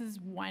think this is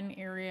one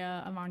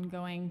area of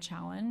ongoing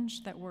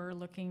challenge that we're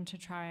looking to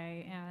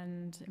try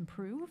and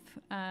improve.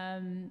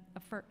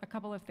 For a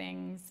couple of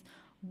things.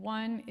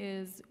 One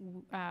is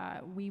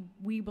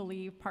we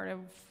believe part of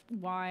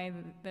why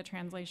the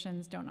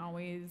translations don't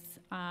always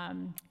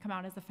come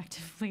out as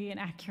effectively and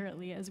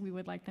accurately as we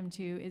would like them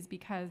to is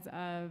because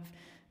of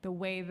the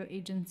way the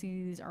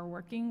agencies are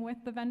working with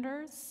the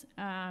vendors.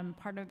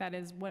 Part of that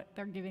is what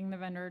they're giving the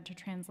vendor to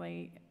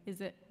translate.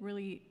 Is it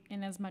really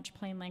in as much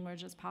plain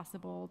language as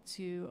possible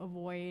to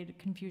avoid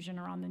confusion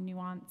around the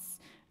nuance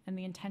and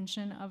the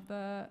intention of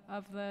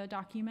the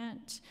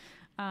document?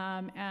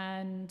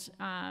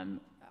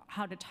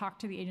 How to talk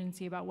to the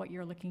agency about what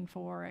you're looking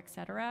for, et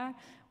cetera.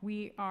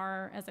 We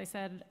are, as I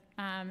said,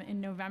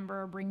 in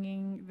November,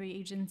 bringing the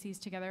agencies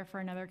together for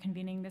another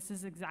convening. This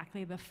is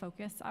exactly the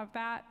focus of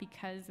that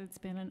because it's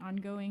been an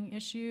ongoing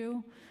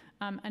issue.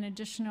 An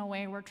additional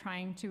way we're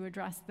trying to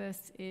address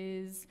this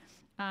is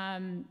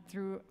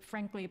through,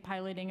 frankly,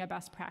 piloting a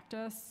best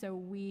practice. So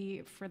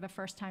we, for the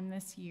first time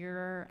this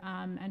year,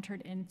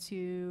 entered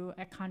into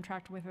a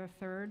contract with a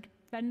third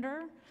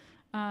vendor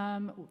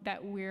that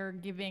we're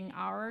giving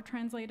our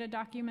translated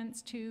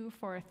documents to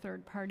for a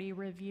third-party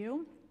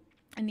review.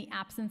 In the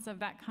absence of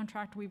that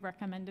contract, we've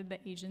recommended that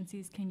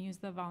agencies can use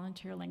the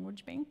Volunteer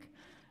Language Bank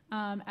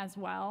as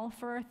well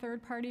for a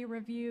third-party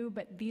review,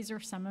 but these are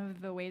some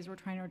of the ways we're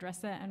trying to address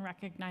it and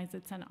recognize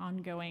it's an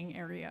ongoing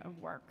area of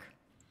work.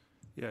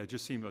 Yeah, it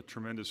just seemed a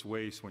tremendous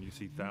waste when you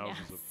see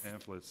thousands of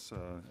pamphlets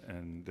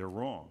and they're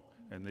wrong.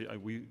 And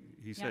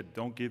he said,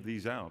 don't give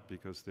these out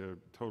because they're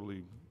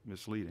totally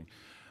misleading.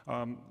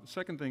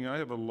 Second thing, I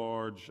have a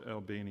large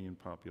Albanian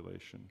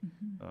population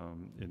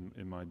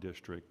in my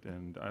district,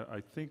 and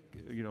I think,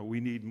 you know, we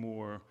need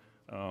more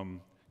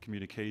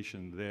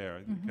communication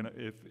there.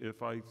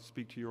 If I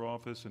speak to your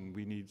office and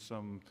we need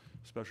some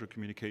special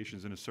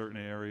communications in a certain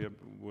area,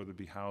 whether it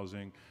be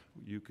housing,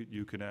 you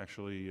could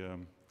actually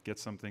get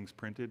some things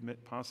printed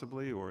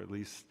possibly, or at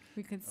least.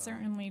 We could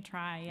certainly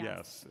try, yes.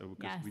 Yes,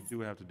 because we do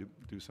have to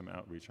do some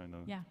outreach. I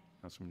know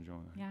Councilman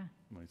Jonah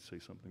might say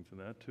something to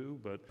that too,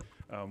 but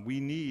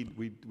we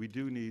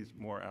do need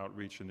more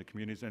outreach in the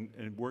communities,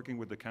 and working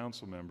with the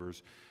council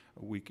members,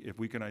 if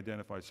we can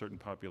identify certain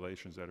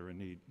populations that are in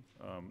need.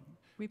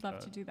 We'd love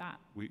to do that.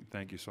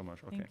 Thank you so much.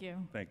 Okay. Thank you.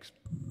 Thanks.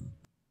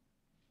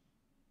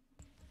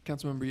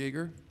 Councilmember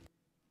Yeager.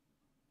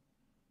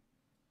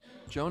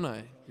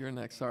 Jonah, you're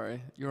next, sorry.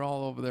 You're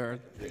all over there.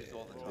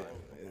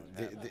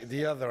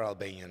 The other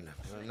Albanian,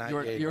 not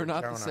Yeager, You're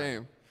not Jonah. the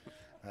same.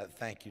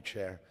 Thank you,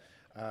 Chair.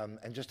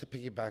 And just to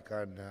piggyback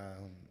on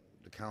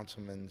the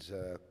councilman's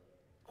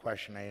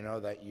question, I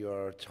know that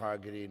you're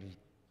targeting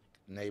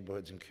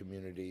neighborhoods and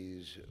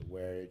communities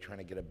where you're trying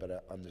to get a better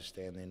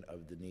understanding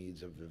of the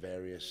needs of the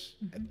various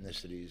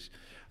ethnicities.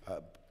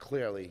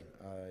 Clearly,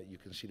 you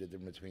can see the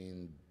difference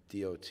between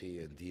DOT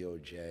and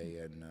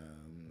DOJ and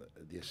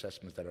the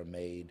assessments that are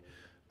made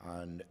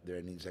on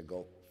their needs that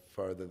go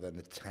further than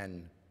the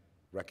 10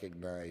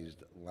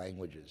 recognized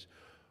languages.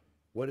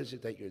 What is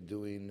it that you're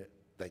doing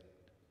that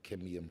can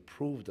be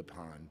improved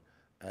upon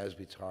as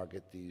we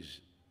target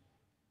these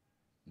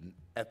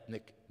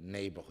ethnic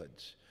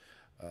neighborhoods,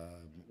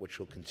 which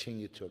will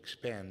continue to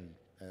expand,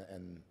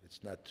 and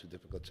it's not too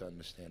difficult to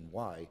understand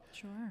why.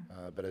 Sure.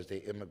 But as they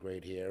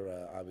immigrate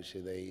here,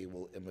 obviously they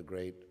will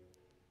immigrate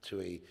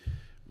to a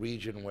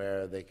region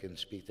where they can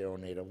speak their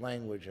own native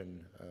language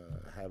and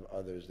have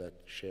others that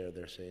share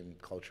their same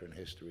culture and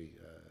history,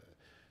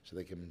 so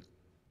they can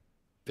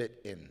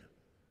fit in.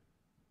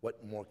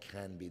 What more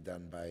can be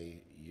done by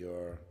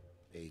your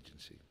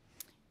agency?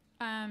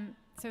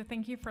 So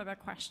thank you for the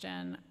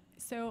question.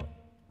 So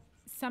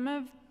some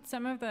of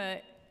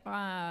the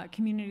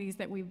communities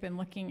that we've been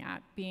looking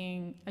at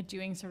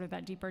doing sort of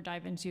that deeper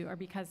dive into are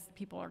because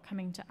people are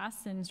coming to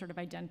us and sort of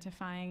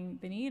identifying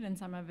the need, and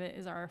some of it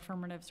is our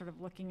affirmative sort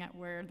of looking at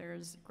where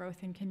there's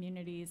growth in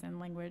communities and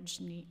language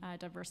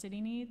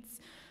diversity needs.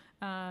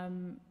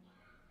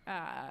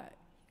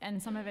 And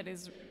some of it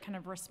is kind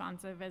of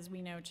responsive, as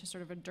we know, to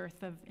sort of a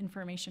dearth of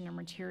information or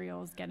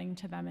materials getting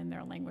to them in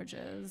their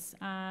languages.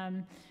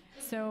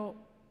 So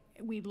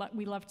we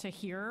love to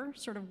hear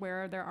sort of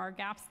where there are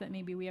gaps that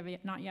maybe we have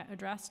not yet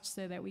addressed,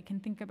 so that we can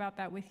think about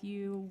that with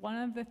you. One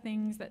of the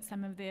things that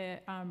some of the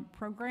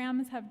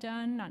programs have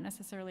done, not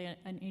necessarily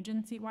an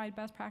agency-wide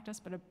best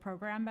practice, but a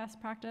program best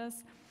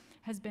practice,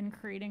 has been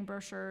creating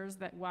brochures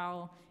that,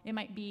 while it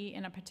might be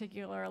in a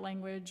particular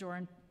language or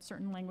in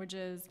certain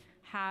languages,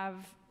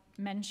 have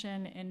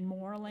mention in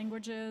more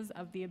languages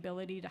of the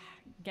ability to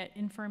get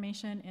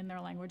information in their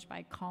language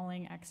by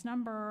calling X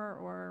number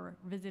or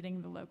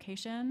visiting the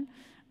location.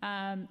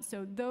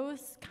 So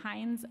those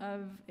kinds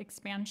of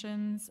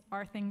expansions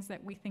are things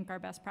that we think are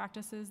best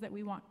practices that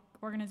we want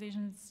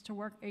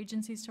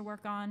agencies to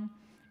work on.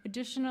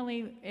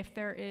 Additionally, if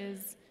there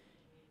is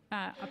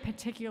a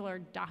particular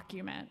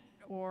document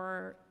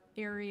or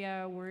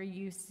area where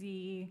you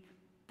see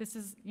this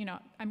is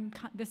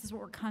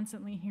what we're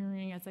constantly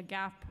hearing as a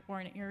gap, or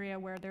an area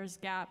where there's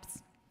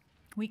gaps,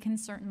 we can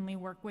certainly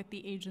work with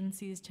the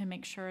agencies to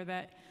make sure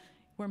that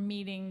we're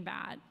meeting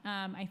that.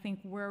 I think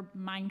we're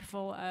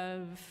mindful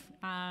of,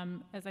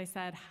 as I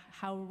said,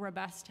 how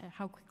robust,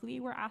 how quickly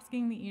we're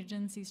asking the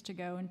agencies to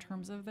go in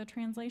terms of the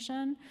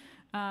translation.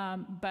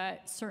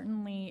 But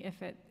certainly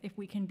if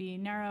we can be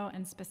narrow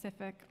and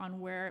specific on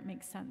where it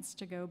makes sense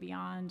to go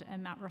beyond,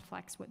 and that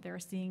reflects what they're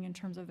seeing in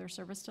terms of their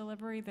service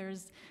delivery,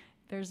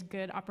 there's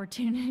good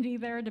opportunity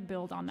there to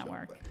build on that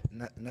work.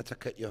 Not to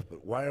cut you off,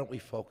 but why aren't we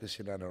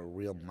focusing on a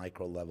real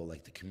micro level,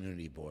 like the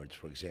community boards,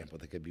 for example,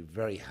 that could be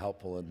very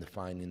helpful in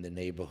defining the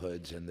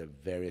neighborhoods and the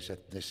various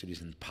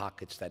ethnicities and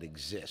pockets that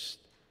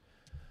exist?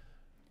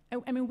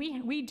 I mean,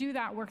 we do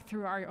that work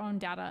through our own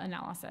data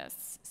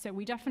analysis. So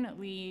we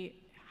definitely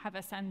have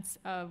a sense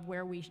of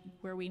where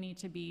we need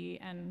to be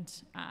and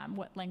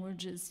what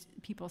languages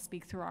people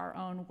speak through our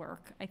own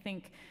work. I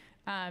think,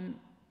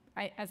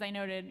 as I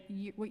noted,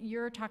 what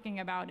you're talking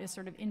about is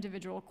sort of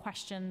individual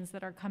questions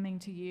that are coming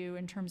to you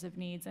in terms of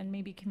needs, and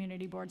maybe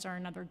community boards are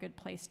another good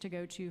place to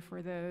go to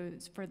for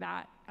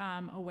that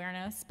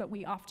awareness. But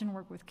we often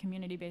work with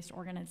community-based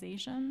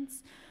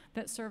organizations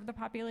that serve the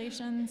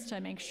populations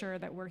to make sure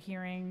that we're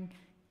hearing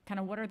kind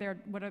of what are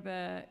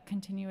the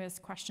continuous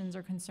questions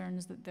or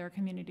concerns that their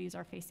communities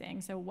are facing.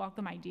 So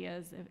welcome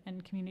ideas,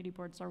 and community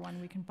boards are one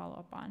we can follow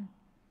up on.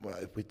 Well,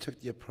 if we took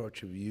the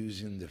approach of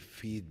using the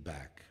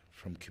feedback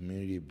from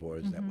community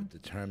boards that would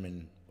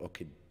determine or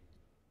could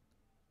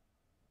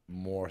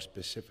more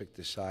specific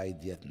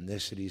decide the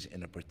ethnicities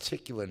in a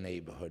particular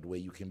neighborhood, where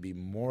you can be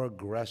more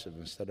aggressive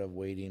instead of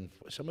waiting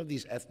for some of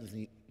these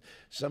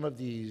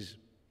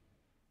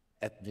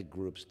ethnic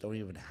groups don't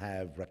even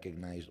have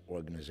recognized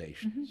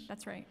organizations.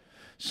 That's right.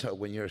 So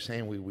when you're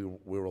saying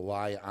we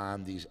rely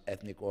on these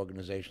ethnic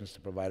organizations to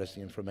provide us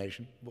the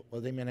information,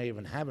 well, they may not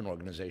even have an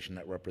organization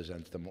that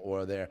represents them,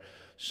 or they're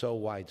so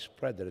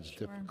widespread that it's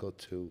difficult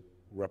to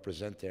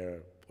represent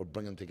or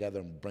bring them together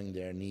and bring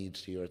their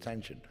needs to your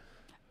attention.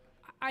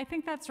 I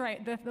think that's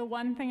right. The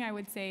one thing I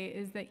would say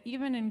is that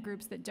even in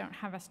groups that don't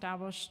have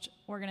established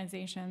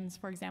organizations,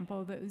 for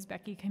example, the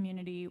Uzbeki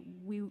community,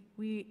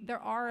 there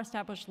are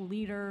established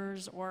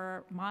leaders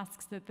or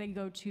mosques that they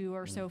go to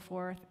or so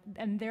forth,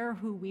 and they're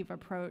who we've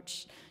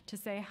approached to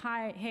say,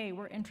 hey,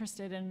 we're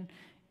interested in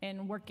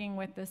working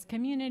with this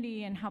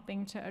community and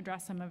helping to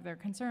address some of their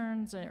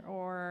concerns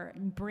or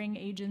bring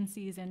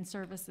agencies and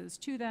services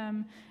to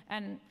them.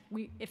 And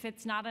if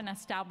it's not an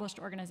established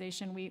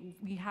organization,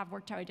 we have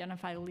worked to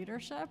identify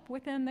leadership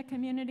within the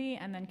community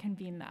and then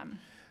convene them.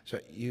 So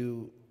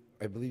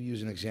I believe you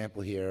use an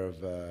example here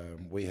of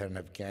we had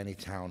an Afghani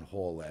town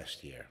hall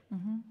last year,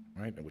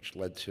 right? Which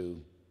led to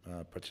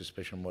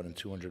participation of more than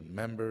 200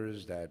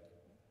 members that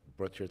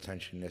brought to your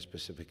attention their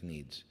specific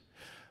needs.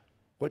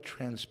 What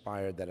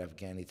transpired at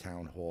Afghani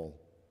Town Hall?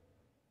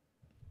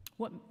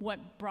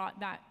 What brought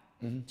that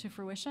to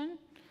fruition?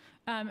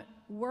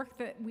 Work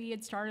that we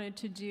had started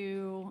to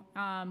do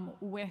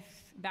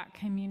with that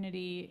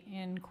community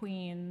in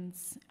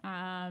Queens,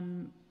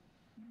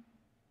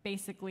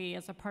 basically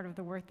as a part of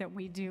the work that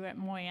we do at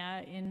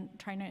Moya in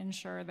trying to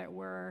ensure that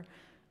we're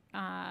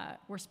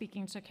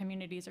speaking to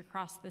communities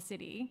across the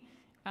city.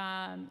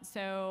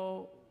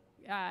 So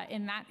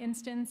in that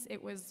instance,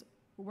 it was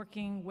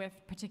working with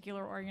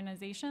particular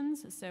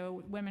organizations,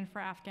 so Women for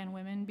Afghan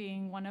Women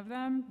being one of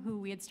them, who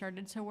we had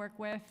started to work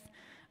with,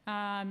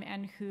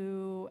 and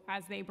who,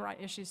 as they brought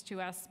issues to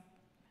us,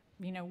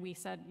 we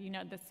said,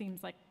 this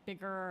seems like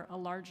there's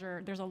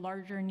a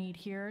larger need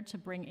here to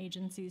bring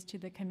agencies to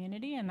the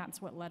community, and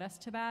that's what led us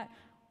to that.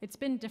 It's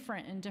been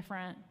different in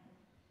different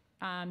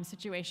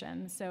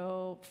situations.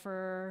 So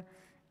for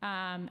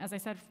as I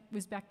said,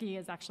 Uzbeki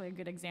is actually a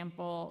good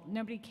example.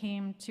 Nobody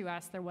came to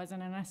us. There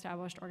wasn't an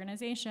established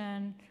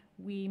organization.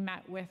 We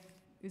met with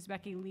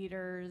Uzbeki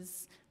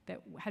leaders that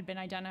had been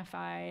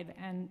identified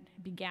and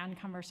began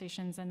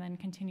conversations and then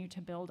continued to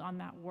build on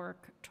that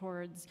work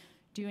towards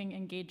doing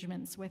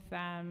engagements with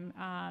them.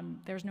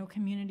 There's no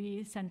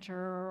community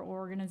center or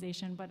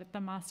organization, but at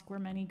the mosque where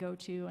many go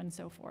to and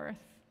so forth.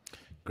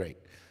 Great.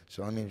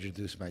 So let me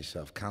introduce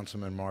myself.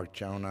 Councilman Mark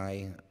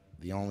Jonai,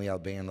 the only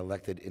Albanian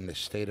elected in the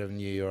state of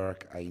New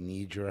York. I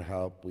need your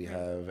help. We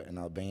have an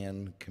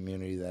Albanian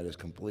community that is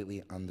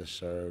completely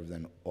underserved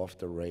and off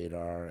the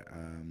radar,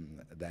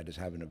 that is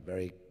having a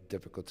very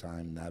difficult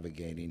time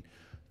navigating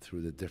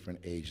through the different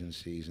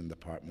agencies and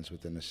departments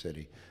within the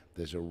city.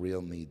 There's a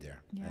real need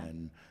there. Yeah.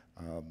 And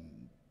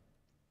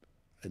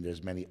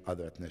there's many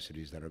other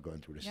ethnicities that are going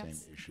through the same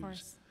Yes, issues. of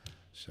course.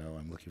 So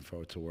I'm looking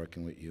forward to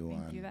working with you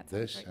Thank you. on That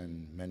sounds this great.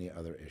 and many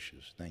other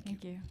issues. Thank you.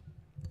 Thank you.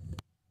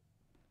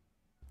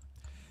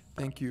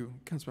 Thank you,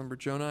 Councilmember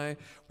Jonai.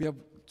 We have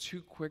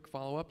two quick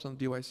follow-ups on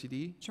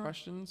DYCD Sure.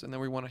 questions, and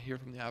then we want to hear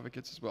from the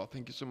advocates as well.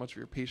 Thank you so much for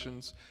your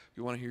patience.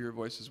 We want to hear your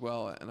voice as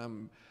well,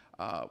 and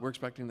we're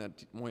expecting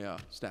that Moya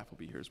staff will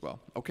be here as well.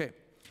 Okay.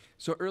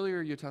 So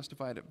earlier you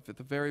testified at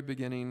the very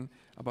beginning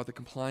about the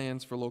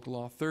compliance for Local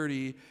Law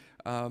 30,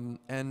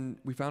 and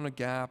we found a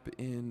gap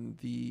in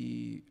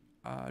the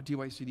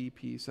DYCD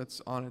piece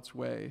that's on its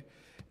way,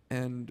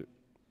 and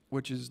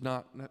which is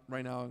not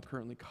right now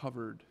currently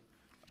covered.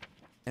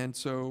 And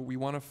so we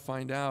want to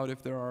find out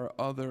if there are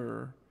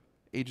other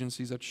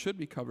agencies that should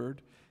be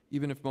covered,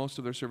 even if most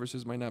of their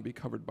services might not be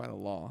covered by the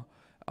law.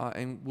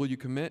 And will you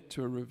commit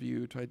to a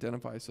review to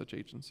identify such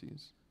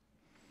agencies?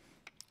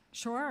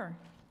 Sure.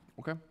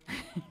 Okay.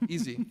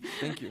 Easy.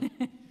 Thank you.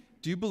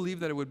 Do you believe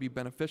that it would be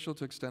beneficial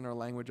to extend our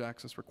language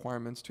access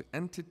requirements to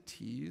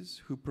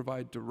entities who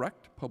provide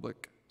direct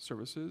public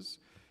services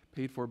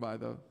paid for by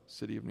the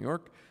City of New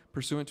York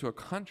pursuant to a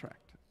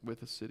contract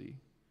with a city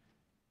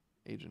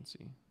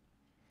agency?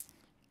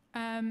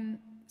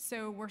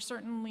 So we're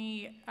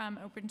certainly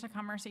open to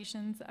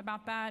conversations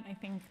about that. I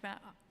think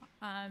that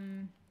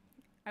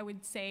I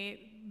would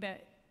say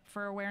that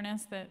for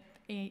awareness that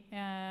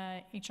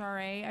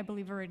HRA, I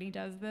believe, already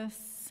does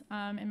this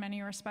in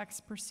many respects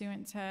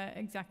pursuant to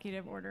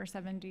Executive Order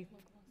 70,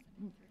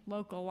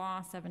 Local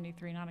Law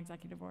 73, not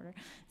Executive Order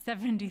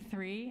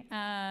 73.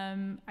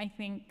 I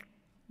think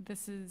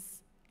this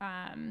is,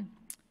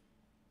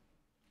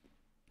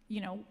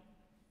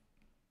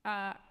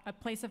 a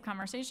place of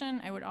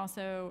conversation. I would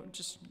also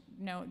just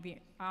note the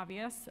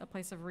obvious, a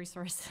place of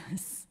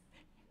resources.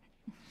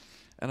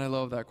 And I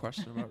love that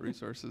question about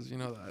resources, you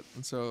know that.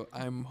 And so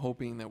I'm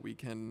hoping that we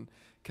can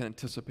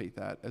anticipate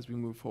that as we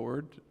move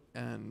forward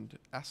and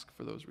ask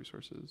for those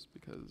resources,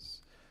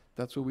 because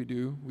that's what we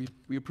do.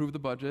 We approve the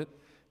budget,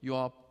 you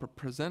all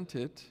present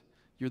it,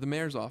 you're the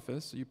mayor's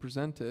office, so you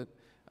present it,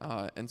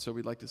 and so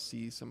we'd like to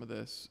see some of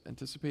this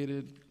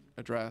anticipated,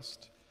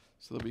 addressed,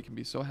 so that we can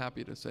be so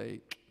happy to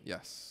say,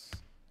 yes,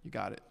 you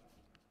got it.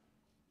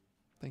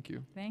 Thank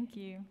you. Thank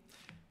you.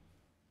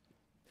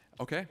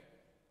 Okay.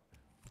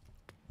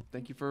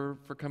 thank you for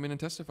coming and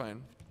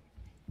testifying.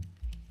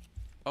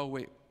 Oh,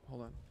 wait,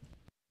 hold on.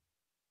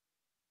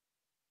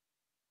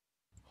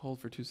 Hold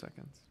for 2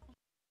 seconds.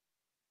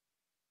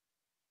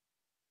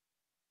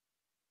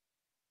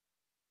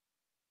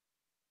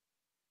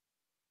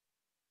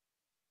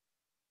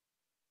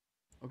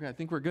 Okay, I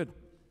think we're good.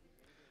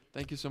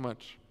 Thank you so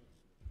much.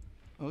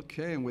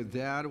 Okay, and with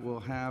that, we'll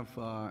have,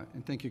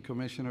 and thank you,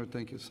 Commissioner,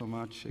 thank you so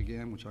much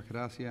again, muchas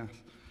gracias.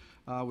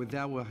 With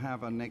that, we'll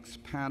have our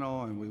next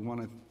panel, and we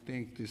want to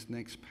thank this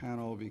next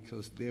panel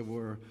because they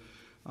were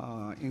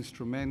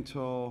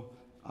instrumental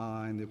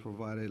and they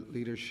provided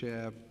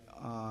leadership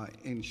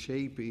in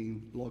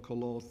shaping Local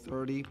Law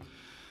 30.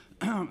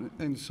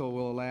 And so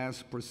we'll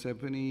ask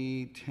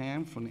Persephone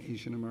Tam from the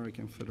Asian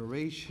American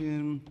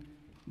Federation,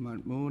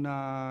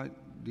 Matmuna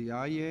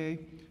Diaye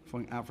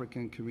from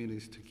African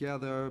Communities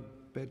Together,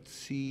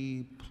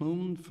 Betsy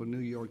Plume from New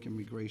York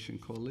Immigration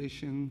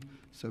Coalition,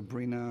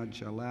 Sabrina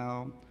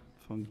Jalal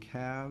from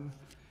CAV,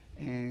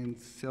 and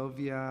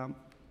Sylvia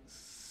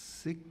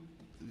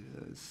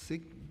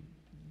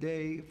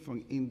Sikday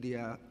from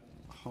India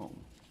Home.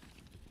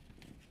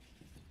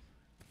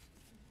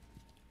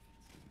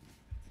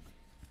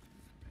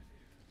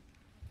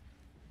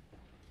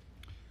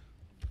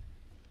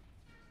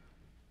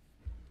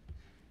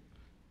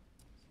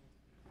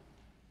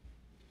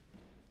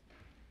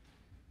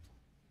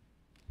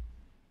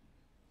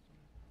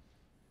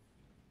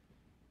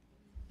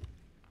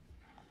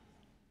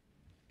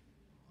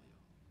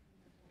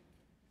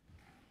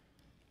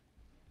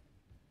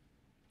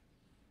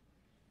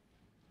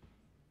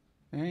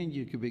 And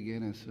you can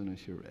begin as soon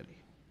as you're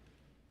ready.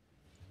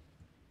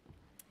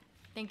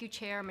 Thank you,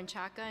 Chair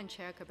Menchaca and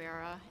Chair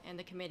Cabrera and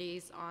the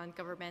Committees on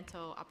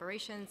Governmental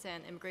Operations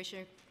and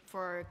Immigration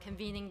for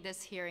convening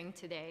this hearing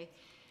today.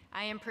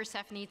 I am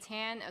Persephone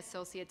Tan,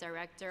 Associate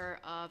Director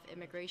of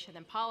Immigration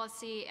and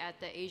Policy at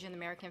the Asian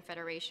American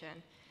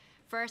Federation.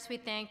 First, we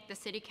thank the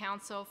City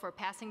Council for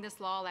passing this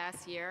law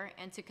last year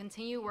and to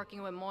continue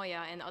working with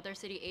MOYA and other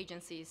city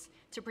agencies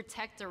to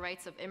protect the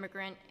rights of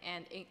immigrant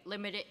and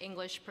limited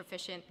English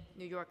proficient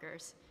New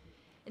Yorkers.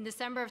 In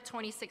December of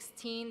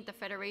 2016, the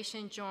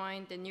Federation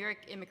joined the New York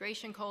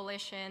Immigration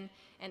Coalition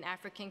and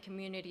African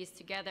Communities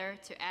Together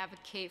to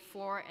advocate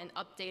for an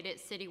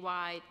updated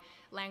citywide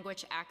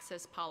language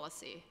access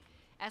policy.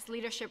 As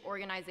leadership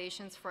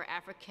organizations for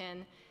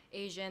African,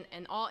 Asian,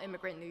 and all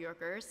immigrant New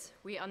Yorkers,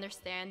 we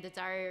understand the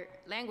dire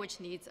language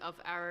needs of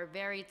our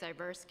very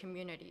diverse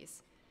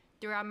communities.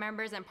 Through our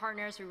members and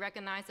partners, we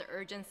recognize the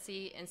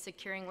urgency in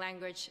securing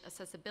language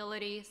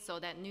accessibility so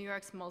that New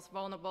York's most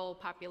vulnerable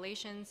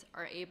populations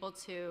are able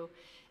to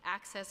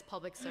access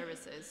public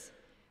services.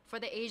 For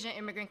the Asian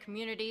immigrant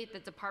community, the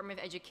Department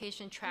of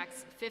Education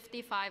tracks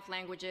 55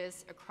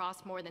 languages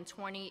across more than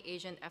 20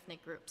 Asian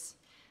ethnic groups.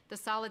 The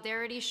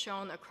solidarity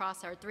shown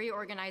across our three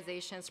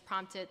organizations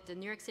prompted the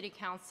New York City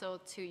Council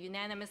to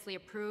unanimously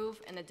approve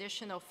an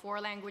additional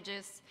 4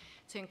 languages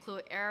to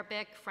include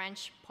Arabic,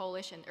 French,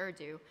 Polish, and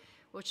Urdu,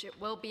 which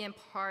will be in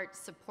part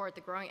support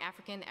the growing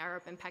African,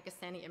 Arab, and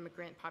Pakistani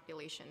immigrant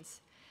populations.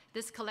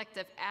 This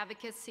collective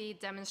advocacy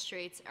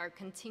demonstrates our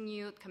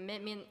continued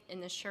commitment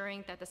in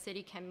ensuring that the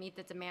city can meet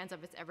the demands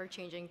of its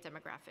ever-changing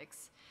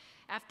demographics.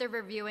 After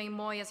reviewing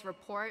MOYA's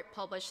report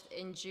published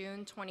in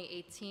June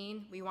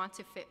 2018, we want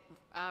to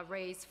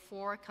raise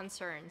 4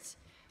 concerns.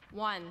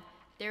 1,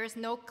 there is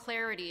no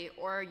clarity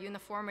or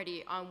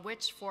uniformity on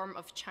which form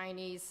of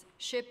Chinese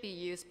should be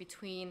used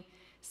between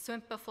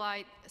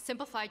simplified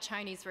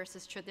Chinese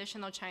versus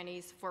traditional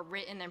Chinese for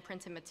written and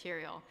printed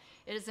material.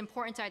 It is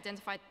important to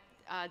identify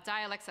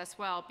dialects as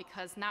well,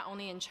 because not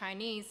only in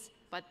Chinese,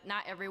 but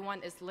not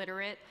everyone is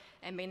literate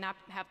and may not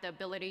have the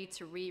ability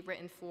to read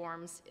written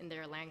forms in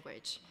their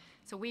language.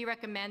 So we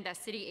recommend that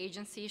city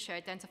agencies should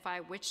identify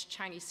which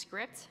Chinese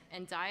script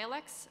and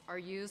dialects are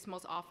used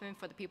most often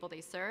for the people they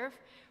serve.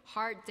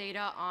 Hard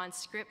data on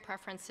script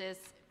preferences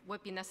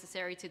would be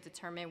necessary to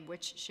determine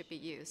which should be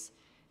used.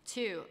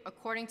 2,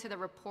 according to the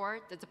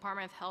report, the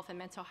Department of Health and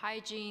Mental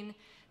Hygiene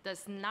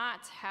does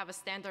not have a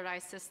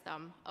standardized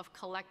system of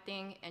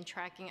collecting and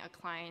tracking a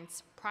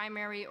client's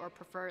primary or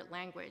preferred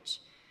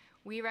language.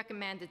 We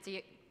recommend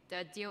the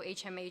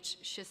DOHMH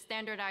should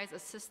standardize a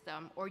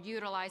system or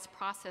utilize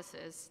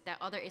processes that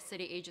other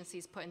city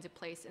agencies put into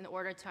place in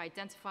order to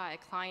identify a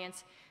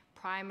client's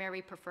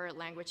primary preferred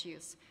language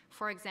use.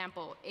 For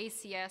example,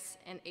 ACS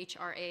and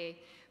HRA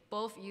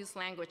both use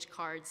language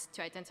cards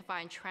to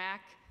identify and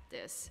track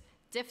this.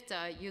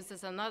 DFTA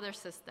uses another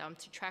system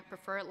to track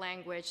preferred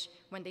language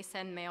when they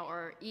send mail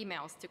or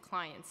emails to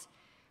clients.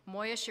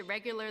 MOYA should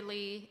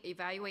regularly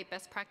evaluate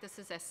best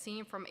practices as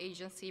seen from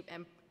agency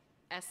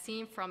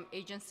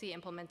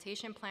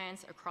implementation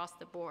plans across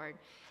the board.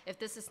 If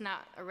this is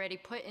not already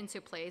put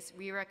into place,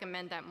 we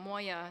recommend that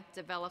MOYA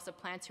develops a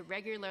plan to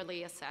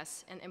regularly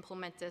assess and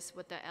implement this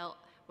with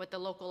the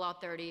Local Law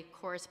 30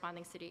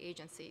 corresponding city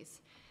agencies.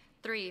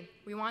 3,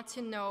 we want to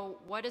know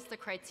what is the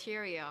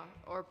criteria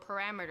or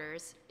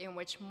parameters in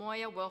which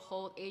MOYA will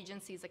hold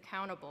agencies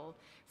accountable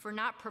for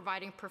not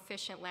providing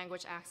proficient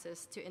language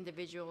access to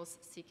individuals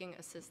seeking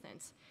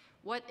assistance.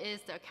 what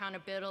is the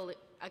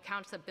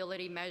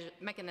accountability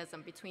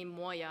mechanism between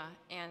Moya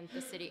and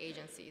the city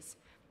agencies?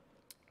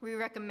 We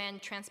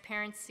recommend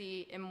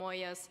transparency in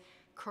Moya's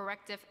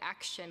corrective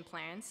action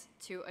plans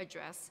to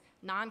address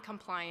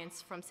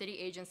non-compliance from city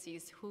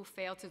agencies who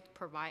fail to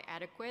provide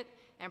adequate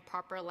and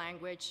proper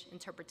language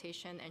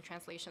interpretation and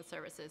translation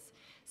services.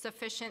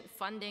 Sufficient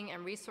funding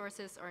and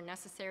resources are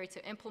necessary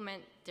to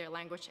implement their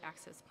language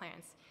access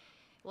plans.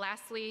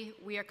 Lastly,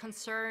 we are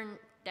concerned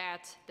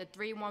that the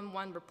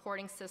 311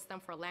 reporting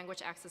system for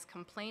language access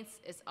complaints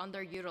is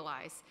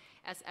underutilized,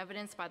 as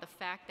evidenced by the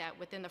fact that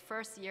within the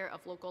first year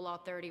of Local Law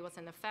 30 was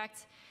in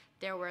effect,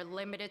 there were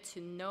limited to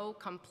no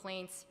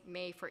complaints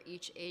made for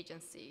each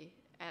agency,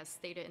 as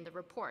stated in the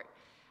report.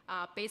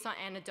 Based on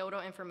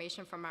anecdotal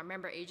information from our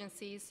member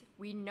agencies,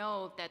 we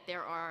know that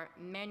there are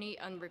many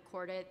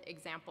unrecorded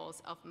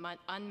examples of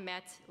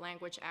unmet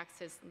language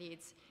access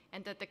needs,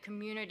 and that the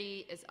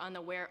community is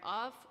unaware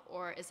of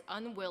or is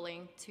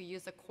unwilling to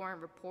use the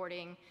current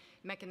reporting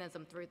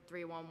mechanism through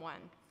 311.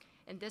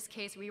 In this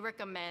case, we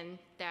recommend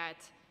that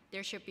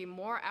there should be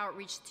more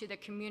outreach to the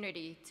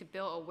community to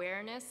build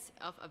awareness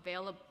of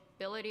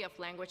availability of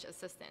language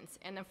assistance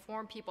and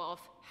inform people of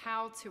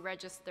how to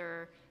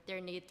register their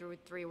need through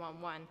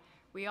 311.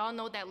 We all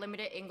know that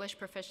limited English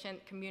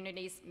proficient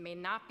communities may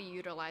not be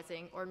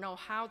utilizing or know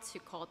how to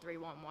call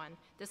 311.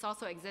 This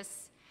also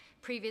exists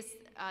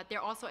there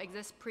also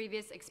exists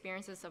previous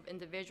experiences of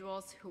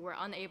individuals who were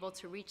unable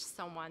to reach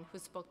someone who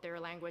spoke their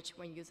language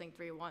when using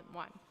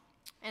 311.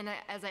 And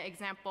as an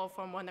example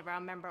from one of our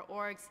member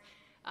orgs,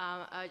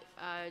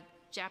 a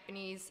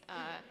Japanese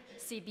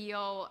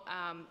CBO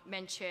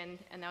mentioned,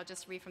 and I'll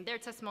just read from their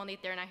testimony.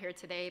 They're not here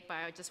today, but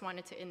I just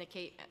wanted to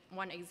indicate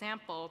one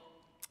example.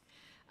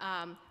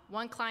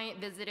 One client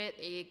visited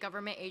a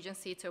government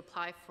agency to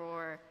apply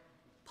for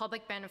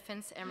public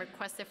benefits and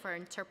requested for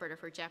an interpreter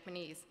for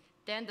Japanese.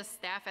 Then the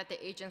staff at the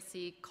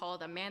agency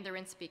called a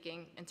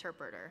Mandarin-speaking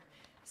interpreter.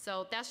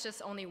 So that's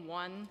just only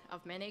one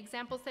of many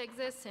examples that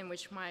exist, in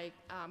which my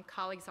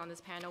colleagues on this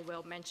panel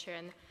will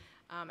mention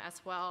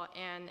as well.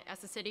 And as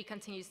the city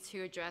continues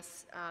to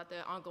address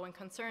the ongoing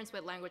concerns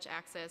with language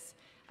access,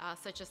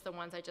 such as the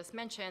ones I just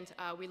mentioned,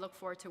 we look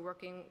forward to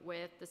working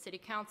with the City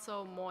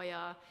Council,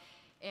 Moya,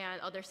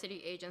 and other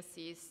city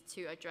agencies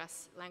to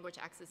address language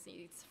access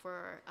needs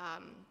for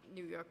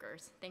New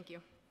Yorkers. Thank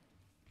you.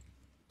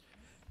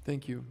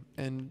 Thank you.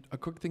 And a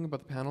quick thing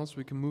about the panel, so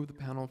we can move the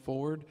panel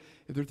forward.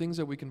 If there are things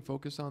that we can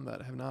focus on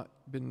that have not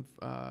been,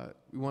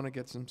 we want to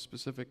get some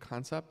specific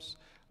concepts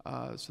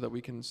so that we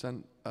can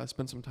spend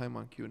some time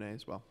on Q&A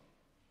as well.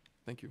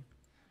 Thank you.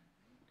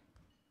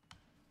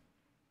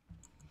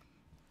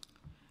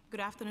 Good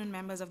afternoon,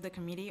 members of the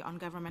Committee on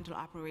Governmental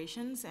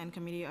Operations and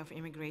Committee of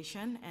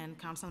Immigration and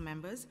Council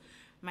members.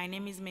 My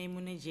name is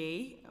Maymuna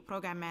J,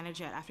 Program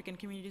Manager at African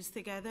Communities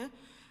Together,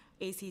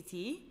 ACT.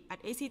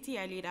 At ACT,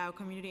 I lead our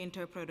Community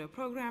Interpreter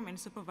Program and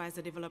supervise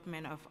the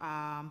development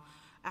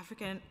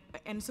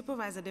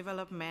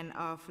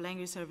of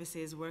Language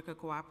Services Worker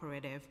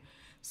Cooperative.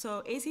 So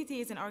ACT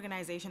is an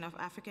organization of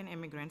African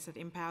immigrants that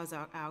empowers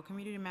our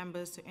community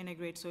members to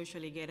integrate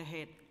socially, get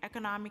ahead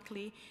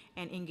economically,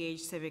 and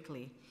engage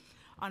civically.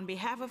 On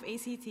behalf of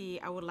ACT,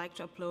 I would like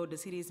to applaud the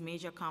city's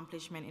major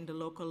accomplishment in the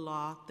Local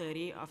Law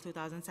 30 of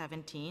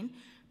 2017.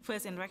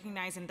 First, in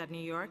recognizing that New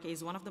York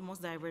is one of the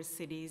most diverse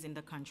cities in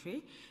the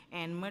country,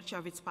 and much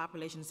of its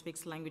population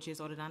speaks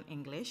languages other than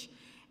English.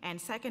 And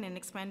second, in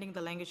expanding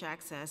the language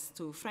access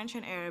to French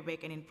and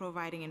Arabic, and in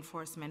providing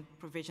enforcement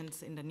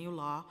provisions in the new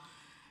law.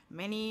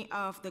 Many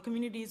of the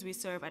communities we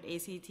serve at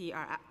ACT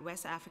are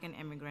West African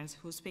immigrants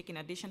who speak, in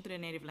addition to their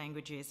native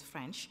languages,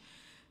 French.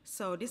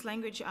 So this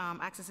language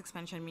access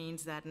expansion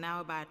means that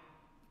now about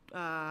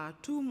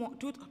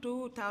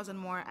 2,000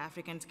 more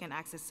Africans can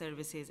access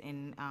services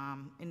in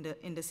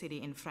the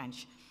city in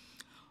French.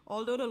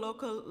 Although the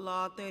Local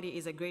Law 30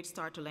 is a great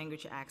start to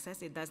language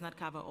access, it does not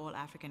cover all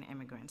African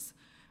immigrants.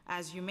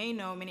 As you may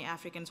know, many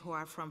Africans who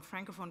are from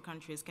Francophone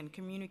countries can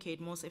communicate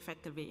most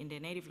effectively in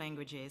their native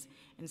languages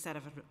instead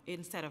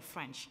of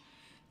French.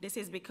 This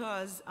is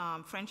because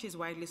French is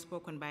widely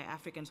spoken by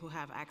Africans who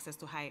have access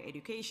to higher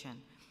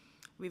education.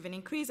 With an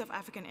increase of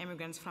African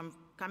immigrants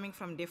coming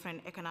from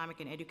different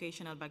economic and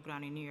educational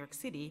background in New York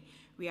City,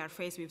 we are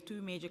faced with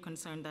two major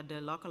concerns that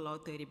the Local Law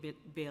 30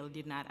 bill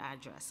did not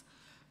address.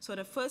 So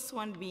the first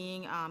one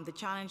being the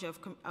challenge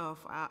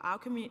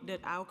that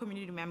our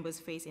community members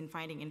face in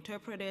finding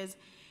interpreters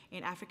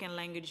in African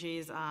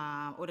languages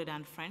other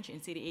than French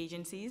in city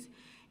agencies.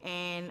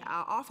 And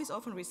our office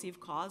often receives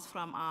calls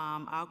from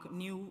our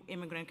new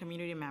immigrant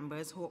community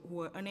members who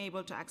were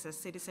unable to access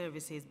city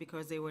services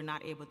because they were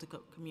not able to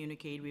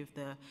communicate with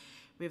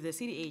the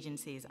city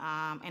agencies.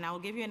 And I will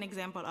give you an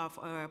example of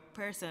a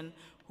person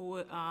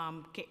who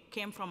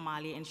came from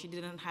Mali, and she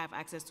didn't have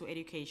access to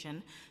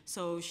education.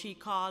 So she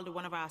called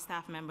one of our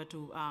staff members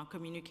to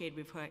communicate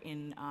with her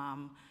in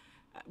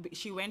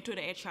she went to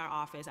the HR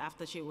office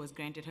after she was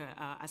granted her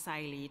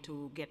asylee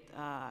to get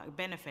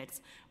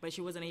benefits, but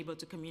she wasn't able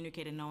to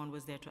communicate and no one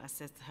was there to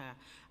assist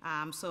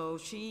her. So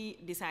she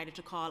decided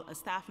to call a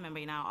staff member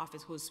in our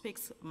office who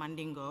speaks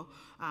Mandingo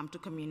to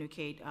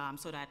communicate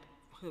so that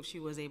she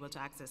was able to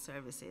access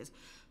services.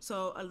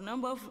 So a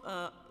number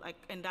of,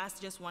 and that's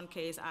just one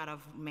case out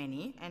of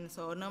many, and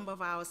so a number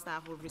of our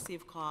staff will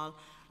receive call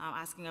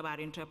asking about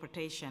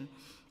interpretation.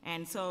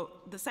 And so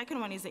the second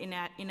one is the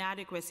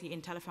inadequacy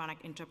in telephonic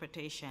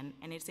interpretation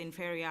and its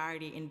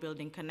inferiority in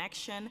building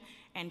connection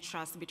and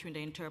trust between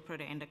the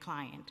interpreter and the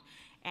client.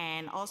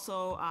 And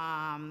also,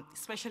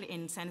 especially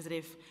in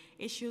sensitive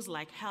issues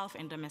like health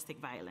and domestic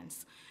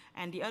violence.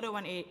 And the other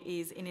one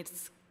is in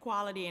its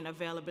quality and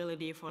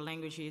availability for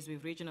languages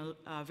with regional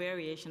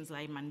variations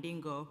like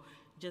Mandingo,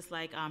 just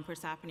like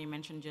Persapani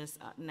mentioned just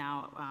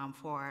now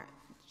for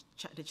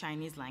the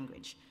Chinese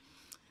language.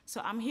 So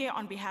I'm here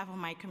on behalf of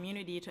my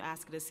community to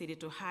ask the city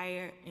to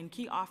hire in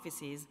key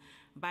offices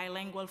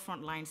bilingual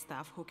frontline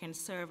staff who can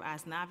serve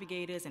as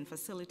navigators and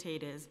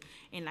facilitators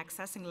in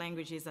accessing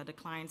languages that the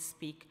clients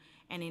speak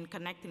and in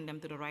connecting them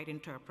to the right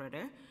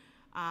interpreter.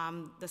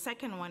 The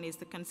second one is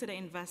to consider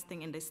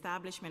investing in the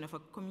establishment of a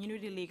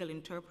community legal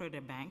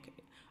interpreter bank,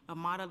 a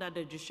model that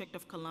the District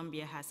of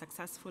Columbia has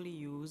successfully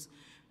used,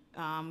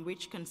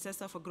 which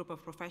consists of a group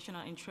of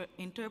professional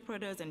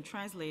interpreters and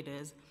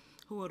translators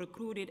who were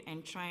recruited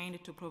and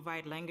trained to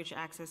provide language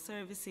access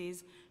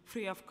services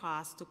free of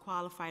cost to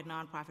qualified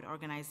nonprofit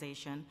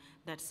organizations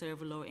that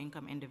serve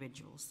low-income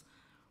individuals.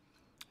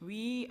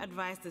 We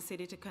advise the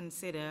city to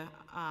consider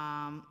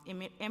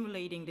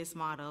emulating this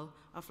model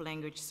of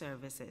language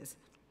services.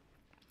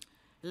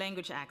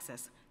 Language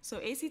access. So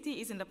ACT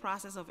is in the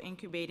process of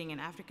incubating an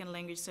African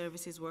Language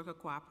Services Worker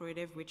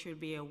Cooperative, which will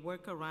be a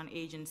worker-run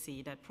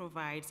agency that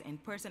provides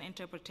in-person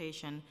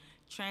interpretation,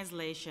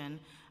 translation,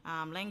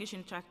 language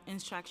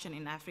instruction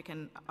in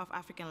African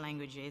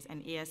languages,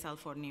 and ESL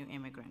for new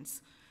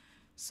immigrants.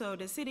 So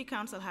the City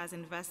Council has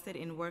invested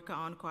in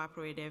Worker-Owned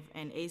Cooperative,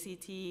 and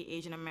ACT,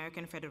 Asian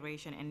American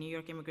Federation, and New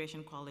York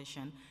Immigration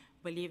Coalition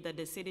believe that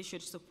the city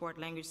should support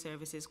language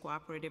services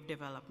cooperative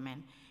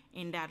development,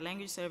 in that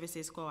language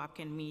services co-op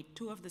can meet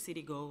two of the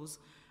city goals,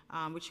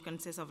 which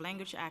consist of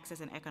language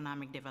access and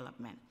economic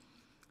development.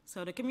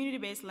 So the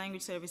community-based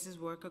language services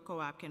worker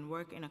co-op can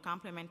work in a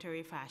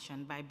complementary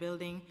fashion by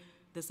building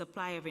the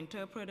supply of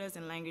interpreters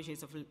in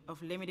languages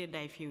of limited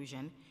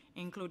diffusion,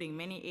 including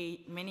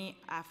many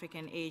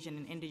African, Asian,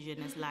 and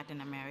indigenous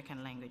Latin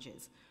American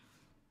languages.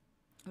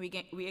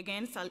 We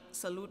again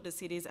salute the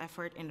city's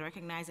effort in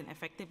recognizing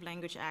effective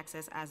language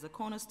access as the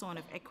cornerstone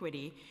of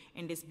equity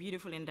in this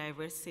beautiful and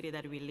diverse city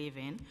that we live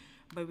in.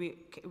 But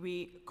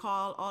we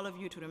call all of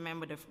you to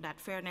remember that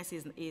fairness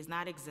is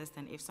not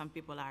existent if some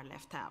people are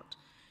left out.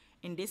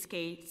 In this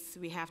case,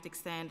 we have to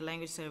extend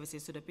language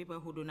services to the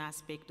people who do not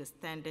speak the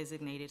 10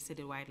 designated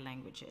citywide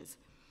languages.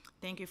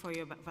 Thank you for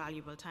your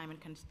valuable time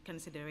and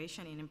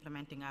consideration in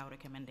implementing our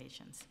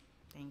recommendations.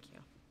 Thank you.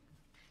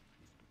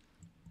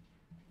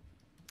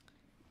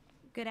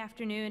 Good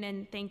afternoon,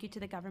 and thank you to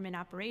the Government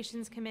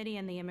Operations Committee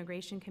and the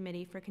Immigration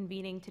Committee for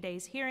convening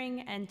today's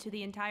hearing, and to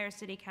the entire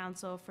City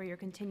Council for your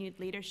continued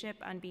leadership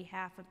on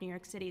behalf of New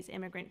York City's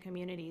immigrant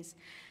communities.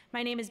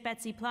 My name is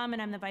Betsy Plum,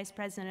 and I'm the Vice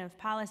President of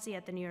Policy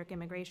at the New York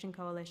Immigration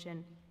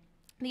Coalition.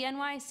 The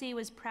NYC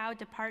was proud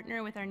to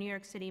partner with our New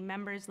York City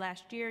members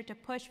last year to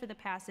push for the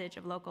passage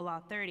of Local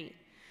Law 30.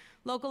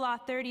 Local Law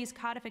 30's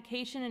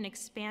codification and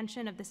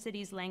expansion of the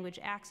city's language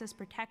access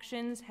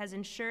protections has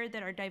ensured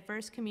that our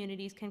diverse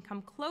communities can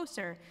come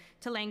closer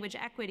to language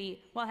equity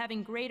while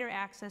having greater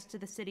access to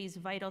the city's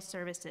vital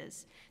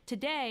services.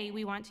 Today,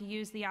 we want to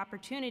use the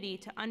opportunity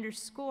to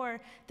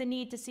underscore the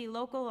need to see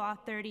Local Law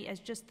 30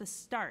 as just the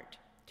start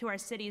to our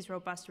city's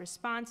robust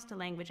response to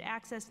language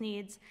access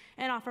needs,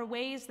 and offer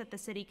ways that the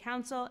City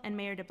Council and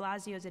Mayor de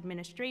Blasio's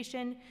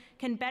administration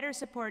can better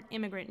support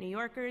immigrant New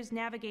Yorkers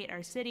navigate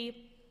our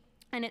city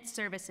and its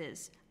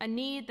services, a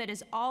need that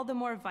is all the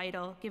more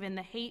vital given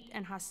the hate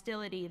and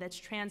hostility that's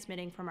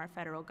transmitting from our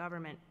federal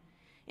government.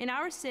 In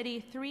our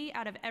city, 3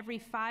 out of every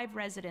 5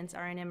 residents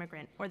are an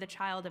immigrant or the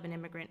child of an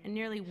immigrant, and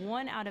nearly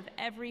 1 out of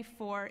every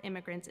 4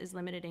 immigrants is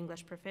limited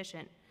English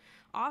proficient.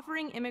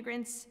 Offering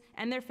immigrants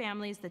and their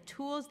families the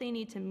tools they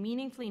need to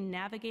meaningfully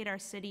navigate our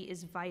city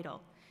is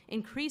vital.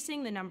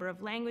 Increasing the number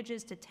of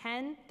languages to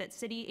 10 that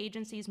city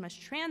agencies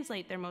must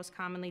translate their most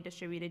commonly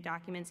distributed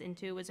documents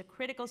into is a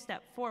critical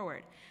step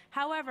forward.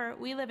 However,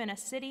 we live in a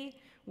city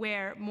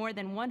where more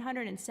than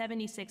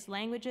 176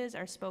 languages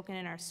are spoken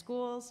in our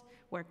schools,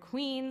 where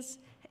Queens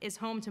is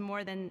home to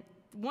more than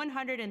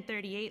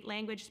 138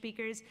 language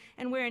speakers,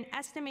 and where an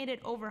estimated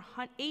over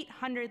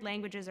 800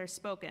 languages are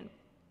spoken.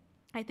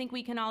 I think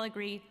we can all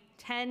agree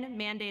 10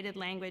 mandated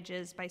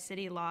languages by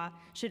city law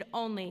should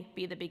only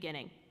be the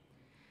beginning.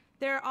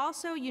 There are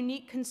also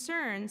unique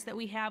concerns that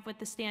we have with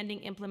the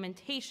standing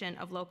implementation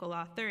of Local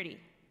Law 30.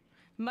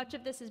 Much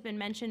of this has been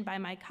mentioned by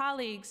my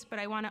colleagues, but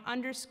I want to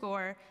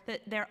underscore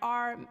that there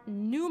are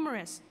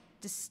numerous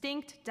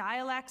distinct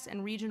dialects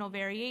and regional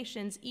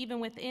variations even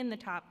within the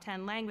top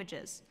 10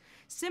 languages.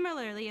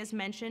 Similarly, as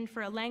mentioned,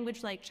 for a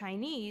language like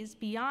Chinese,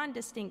 beyond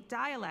distinct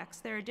dialects,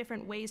 there are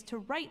different ways to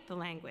write the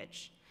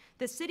language.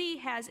 The city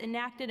has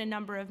enacted a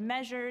number of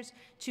measures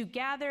to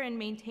gather and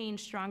maintain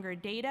stronger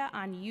data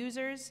on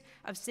users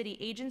of city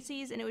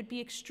agencies, and it would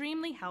be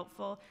extremely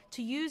helpful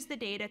to use the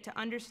data to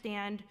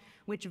understand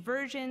which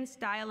versions,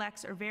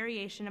 dialects, or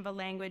variation of a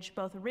language,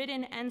 both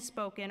written and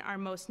spoken, are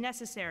most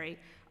necessary,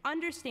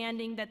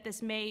 understanding that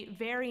this may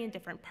vary in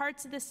different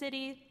parts of the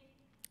city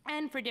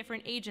and for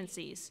different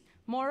agencies.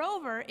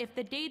 Moreover, if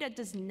the data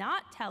does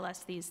not tell us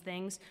these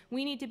things,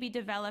 we need to be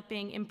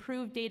developing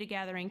improved data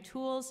gathering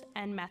tools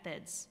and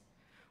methods.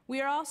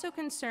 We are also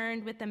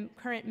concerned with the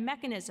current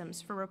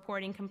mechanisms for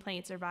reporting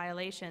complaints or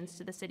violations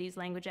to the city's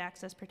language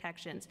access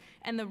protections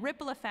and the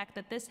ripple effect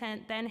that this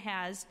then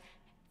has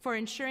for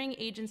ensuring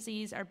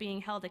agencies are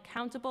being held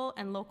accountable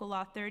and Local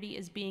Law 30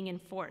 is being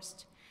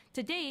enforced.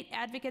 To date,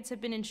 advocates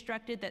have been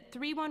instructed that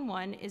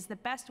 311 is the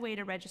best way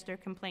to register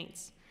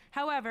complaints.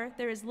 However,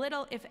 there is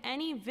little, if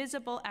any,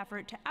 visible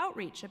effort to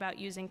outreach about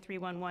using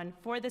 311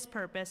 for this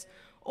purpose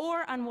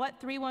or on what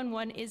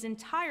 311 is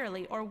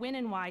entirely or when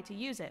and why to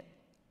use it.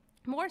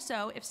 More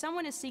so, if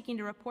someone is seeking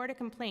to report a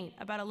complaint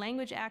about a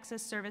language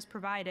access service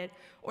provided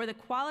or the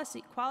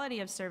quality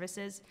of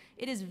services,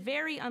 it is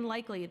very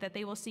unlikely that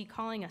they will see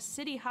calling a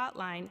city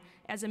hotline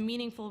as a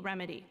meaningful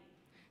remedy.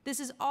 This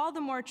is all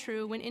the more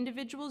true when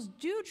individuals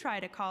do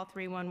try to call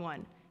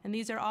 311, and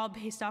these are all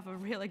based off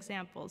of real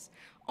examples,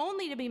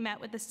 only to be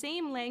met with the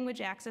same language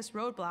access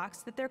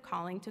roadblocks that they're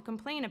calling to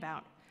complain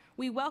about.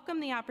 We welcome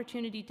the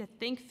opportunity to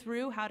think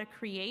through how to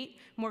create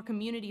more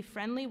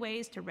community-friendly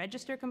ways to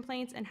register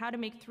complaints and how to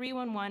make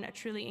 311 a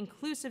truly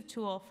inclusive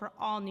tool for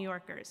all New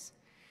Yorkers.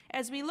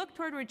 As we look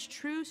towards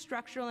true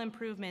structural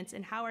improvements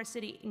in how our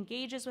city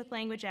engages with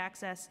language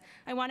access,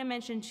 I want to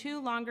mention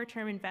two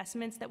longer-term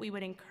investments that we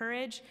would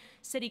encourage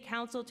City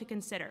Council to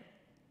consider.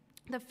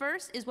 The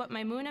first is what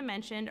Maimouna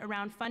mentioned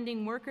around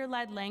funding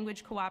worker-led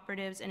language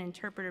cooperatives and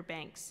interpreter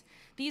banks.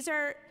 These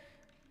are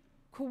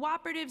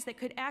cooperatives that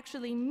could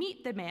actually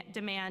meet the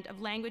demand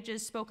of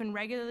languages spoken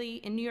regularly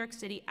in New York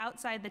City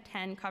outside the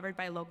 10 covered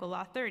by Local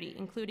Law 30,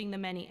 including the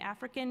many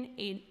African,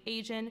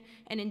 Asian,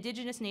 and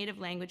indigenous native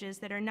languages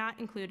that are not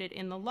included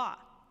in the law,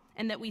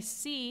 and that we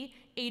see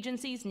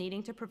agencies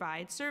needing to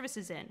provide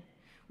services in.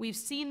 We've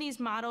seen these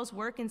models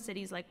work in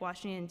cities like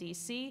Washington,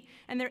 D.C.,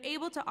 and they're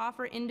able to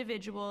offer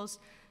individuals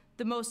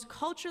the most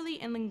culturally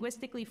and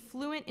linguistically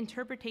fluent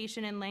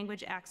interpretation and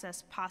language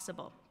access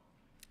possible.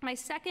 My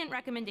second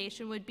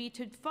recommendation would be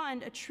to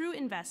fund a true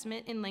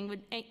investment in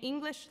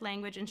English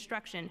language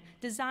instruction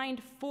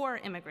designed for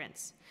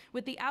immigrants,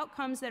 with the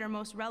outcomes that are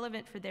most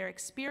relevant for their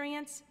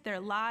experience,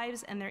 their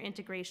lives, and their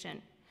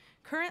integration.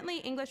 Currently,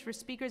 English for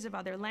speakers of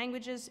other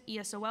languages,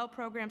 ESOL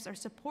programs, are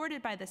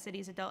supported by the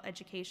city's adult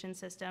education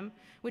system,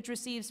 which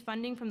receives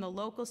funding from the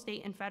local,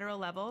 state, and federal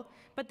level,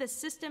 but the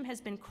system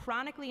has been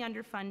chronically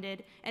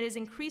underfunded and is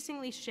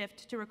increasingly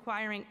shifted to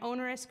requiring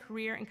onerous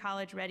career and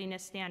college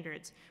readiness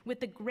standards, with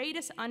the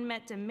greatest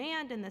unmet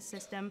demand in the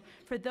system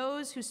for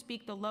those who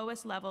speak the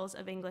lowest levels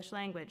of English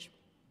language.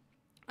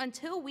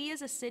 Until we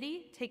as a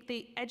city take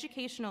the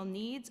educational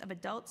needs of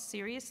adults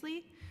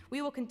seriously,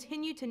 we will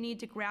continue to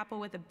need to grapple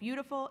with a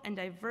beautiful and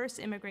diverse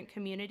immigrant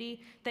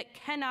community that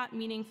cannot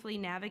meaningfully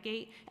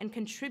navigate and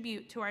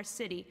contribute to our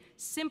city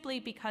simply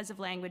because of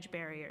language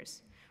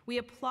barriers. We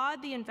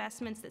applaud the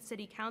investments that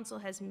City Council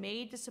has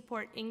made to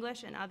support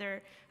English and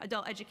other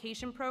adult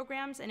education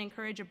programs and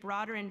encourage a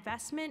broader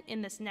investment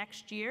in this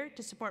next year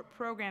to support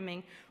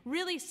programming,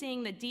 really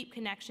seeing the deep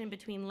connection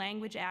between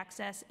language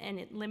access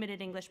and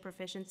limited English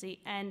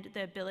proficiency and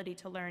the ability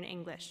to learn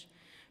English.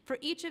 For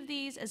each of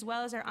these, as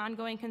well as our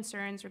ongoing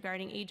concerns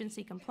regarding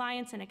agency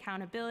compliance and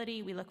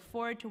accountability, we look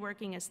forward to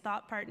working as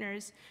thought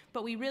partners,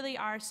 but we really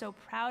are so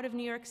proud of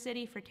New York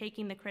City for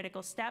taking the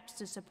critical steps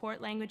to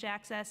support language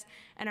access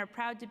and are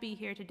proud to be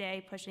here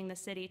today pushing the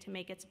city to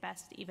make its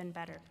best even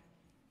better.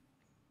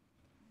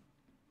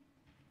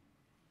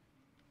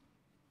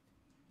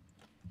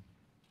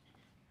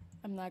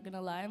 I'm not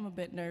gonna lie, I'm a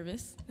bit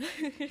nervous.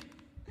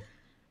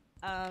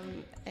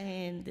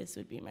 And this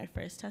would be my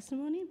first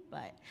testimony,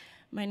 but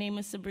my name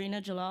is Sabrina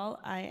Jalal.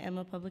 I am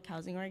a public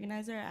housing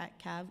organizer at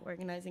CAV,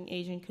 Organizing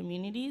Asian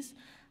Communities.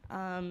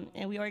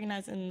 And we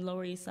organize in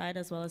Lower East Side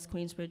as well as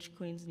Queensbridge,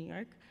 Queens, New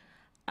York.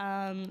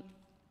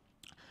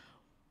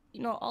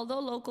 Although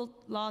Local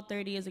Law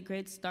 30 is a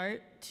great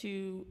start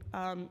to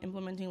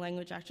implementing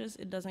language access,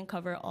 it doesn't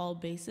cover all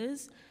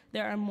bases.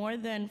 There are more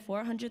than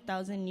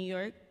 400,000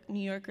 New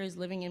Yorkers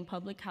living in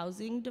public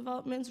housing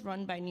developments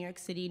run by New York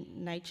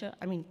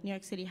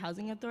City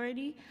Housing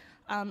Authority.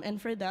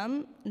 And for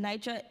them,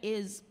 NYCC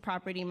is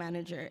property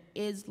manager,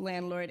 is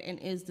landlord, and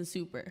is the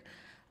super.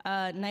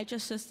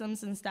 NYCC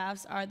systems and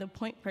staffs are the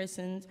point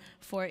persons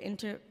for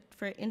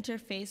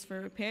interface for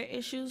repair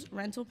issues,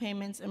 rental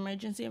payments,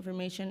 emergency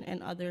information,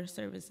 and other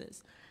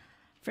services.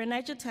 For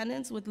NYCC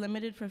tenants with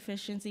limited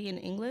proficiency in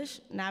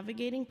English,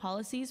 navigating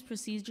policies,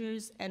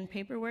 procedures, and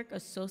paperwork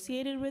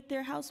associated with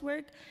their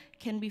housework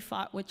can be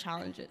fraught with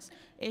challenges.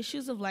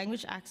 Issues of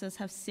language access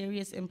have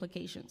serious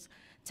implications.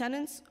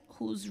 Tenants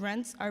whose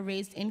rents are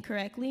raised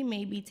incorrectly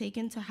may be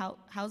taken to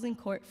housing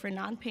court for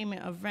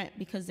non-payment of rent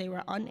because they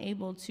were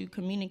unable to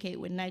communicate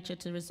with NYCC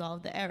to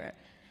resolve the error.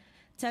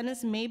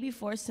 Tenants may be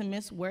forced to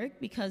miss work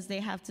because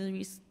they have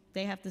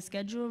to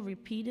schedule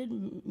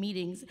repeated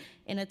meetings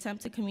in an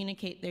attempt to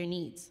communicate their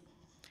needs.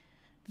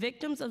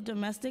 Victims of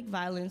domestic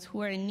violence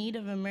who are in need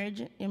of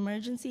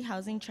emergency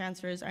housing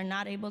transfers are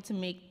not able to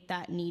make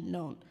that need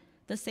known.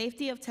 The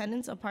safety of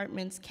tenants'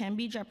 apartments can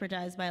be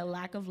jeopardized by a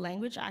lack of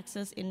language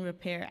access in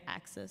repair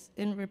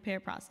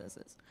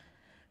processes.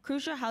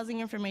 Crucial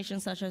housing information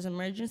such as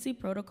emergency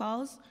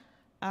protocols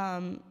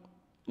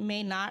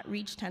may not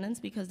reach tenants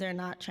because they're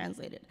not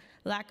translated.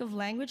 Lack of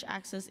language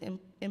access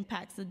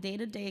impacts the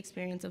day-to-day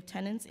experience of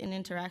tenants in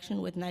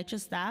interaction with NYCC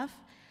staff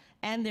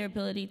and their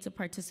ability to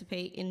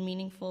participate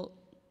meaningfully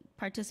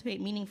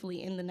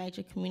in the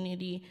NYCC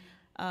community,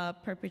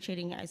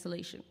 perpetuating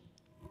isolation.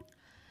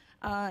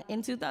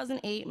 In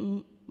 2008,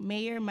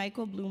 Mayor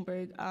Michael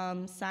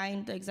Bloomberg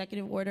signed the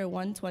Executive Order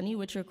 120,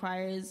 which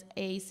requires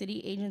a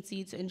city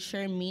agency to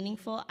ensure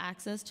meaningful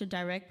access to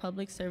direct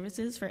public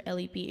services for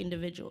LEP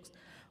individuals.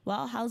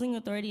 While Housing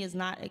Authority is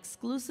not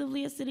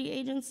exclusively a city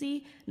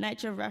agency,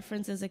 NYCC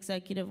references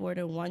Executive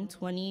Order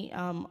 120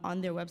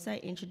 on their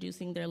website,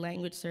 introducing their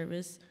language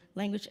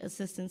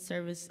assistance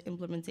service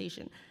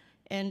implementation.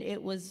 And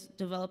it was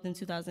developed in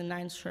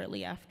 2009,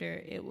 shortly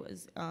after it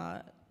was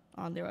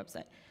on their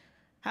website.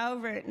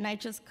 However,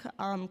 NYCC's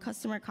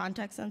Customer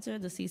Contact Center,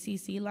 the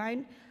CCC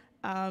line,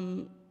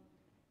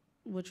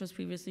 which was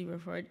previously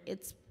referred,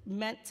 it's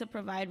meant to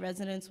provide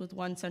residents with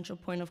one central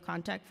point of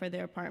contact for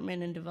their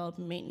apartment and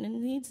development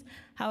maintenance needs.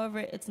 However,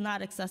 it's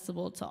not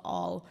accessible to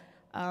all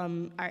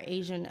our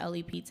Asian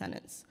LEP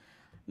tenants.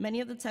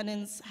 Many of the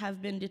tenants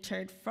have been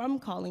deterred from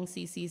calling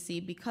CCC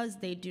because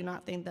they do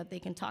not think that they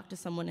can talk to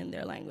someone in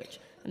their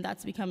language, and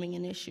that's becoming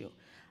an issue.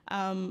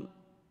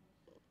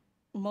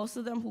 Most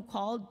of them who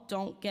call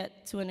don't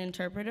get to an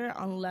interpreter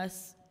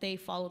unless they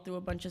follow through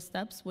a bunch of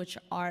steps which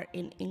are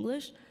in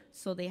English,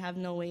 so they have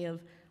no way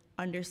of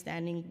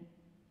understanding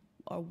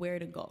or where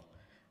to go.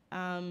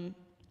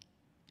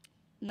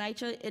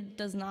 NYCC, it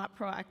does not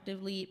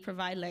proactively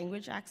provide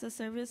language access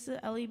service to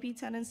LEP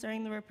tenants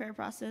during the repair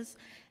process,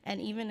 and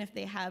even if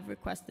they have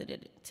requested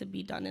it to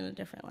be done in a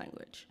different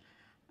language.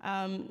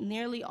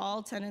 Nearly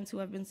all tenants who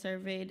have been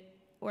surveyed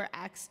were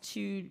asked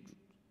to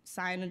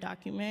sign a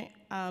document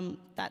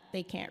that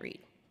they can't read,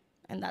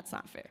 and that's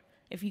not fair.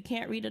 If you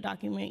can't read a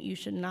document, you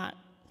should not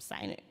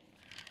sign it.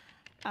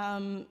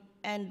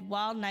 And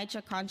while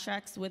NYCC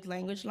contracts with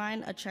Language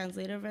Line, a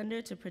translator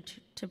vendor,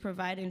 to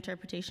provide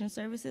interpretation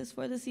services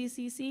for the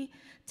CCC,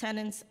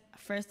 tenants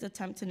first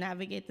attempt to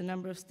navigate the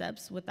number of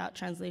steps without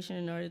translation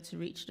in order to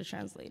reach the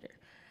translator.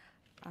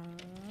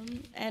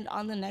 And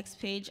on the next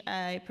page,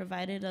 I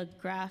provided a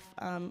graph,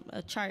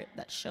 a chart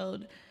that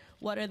showed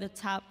what are the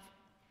top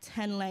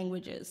 10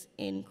 languages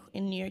in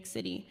New York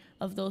City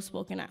of those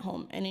spoken at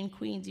home. And in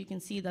Queens, you can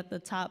see that the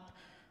top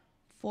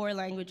 4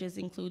 languages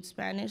include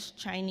Spanish,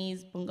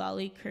 Chinese,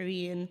 Bengali,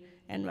 Korean,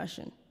 and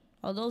Russian.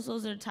 Although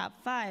those are the top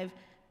 5,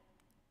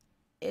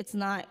 it's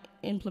not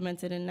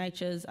implemented in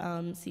NYCC's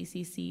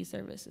CCC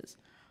services.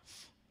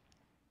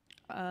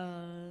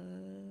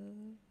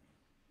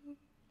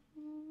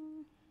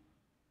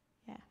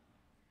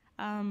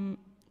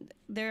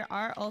 There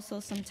are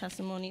also some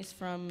testimonies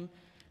from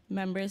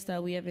members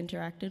that we have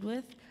interacted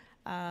with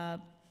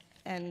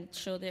and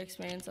show their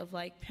experience of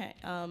like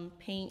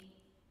paint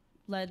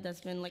lead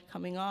that's been like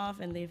coming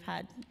off and they've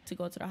had to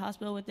go to the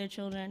hospital with their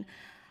children.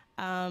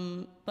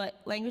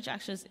 But language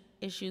access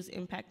issues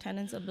impact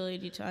tenants'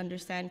 ability to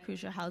understand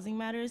crucial housing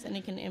matters, and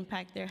it can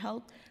impact their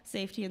health,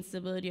 safety, and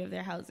stability of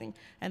their housing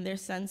and their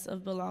sense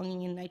of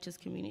belonging in NYCC's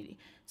community.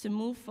 To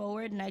move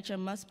forward, NYCC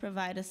must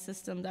provide a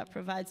system that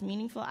provides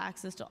meaningful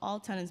access to all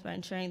tenants by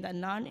ensuring that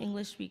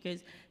non-English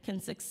speakers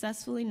can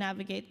successfully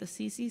navigate the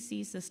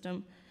CCC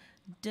system,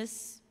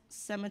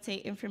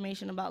 disseminate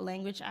information about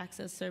language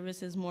access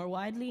services more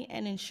widely,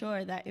 and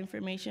ensure that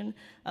information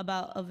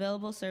about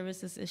available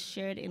services is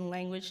shared in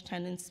language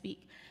tenants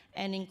speak,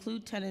 and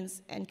include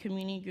tenants and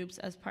community groups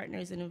as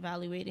partners in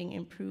evaluating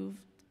improved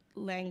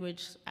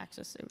language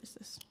access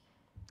services.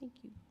 Thank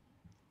you.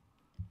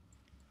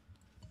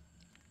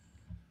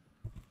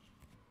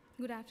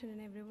 Good afternoon,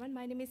 everyone.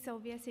 My name is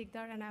Sylvia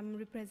Sigdar, and I'm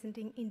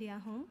representing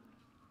India Home.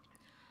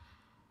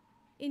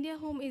 India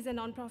Home is a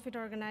nonprofit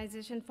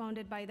organization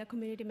founded by the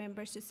community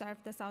members to serve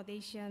the South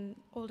Asian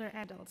older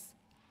adults.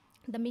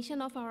 The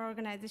mission of our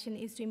organization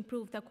is to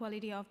improve the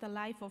quality of the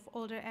life of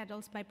older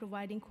adults by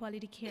providing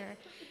quality care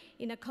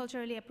in a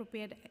culturally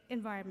appropriate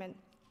environment.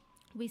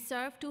 We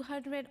serve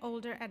 200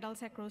 older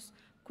adults across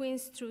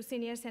Queens through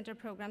senior center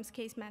programs,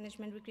 case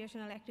management,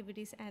 recreational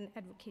activities, and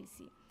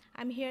advocacy.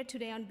 I'm here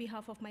today on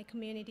behalf of my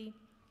community.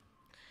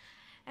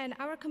 And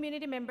our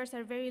community members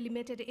are very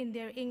limited in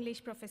their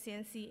English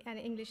proficiency and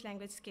English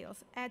language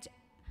skills.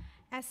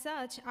 As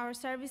such, our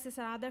services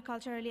and other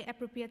culturally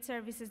appropriate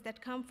services that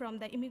come from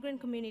the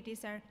immigrant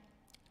communities are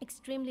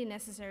extremely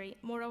necessary.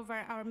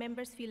 Moreover, our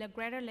members feel a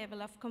greater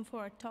level of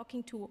comfort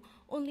talking to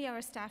only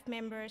our staff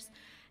members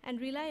and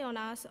rely on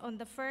us on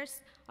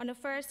a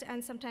first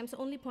and sometimes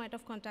only point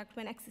of contact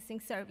when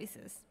accessing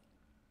services.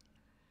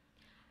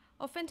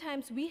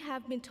 Oftentimes, we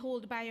have been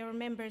told by our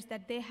members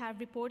that they have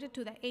reported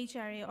to the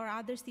HRA or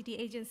other city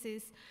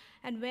agencies,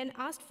 and when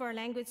asked for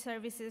language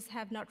services,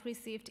 have not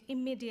received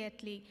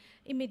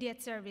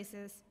immediate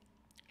services,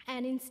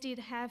 and instead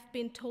have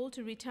been told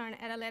to return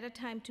at a later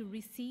time to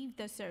receive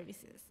the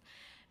services.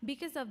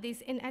 Because of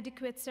this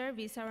inadequate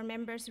service, our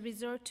members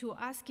resort to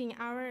asking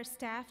our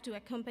staff to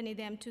accompany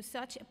them to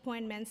such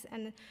appointments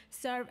and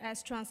serve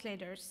as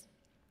translators.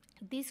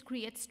 This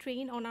creates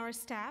strain on our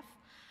staff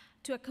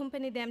to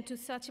accompany them to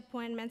such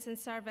appointments and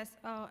serve as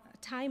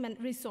time and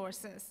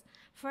resources.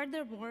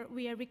 Furthermore,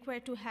 we are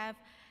required to have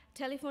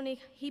telephonic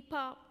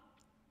HIPAA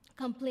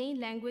complaint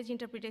language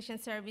interpretation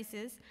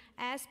services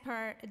as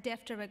per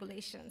DEFTA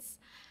regulations.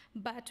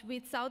 But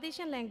with South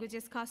Asian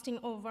languages costing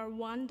over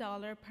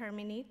 $1 per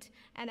minute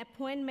and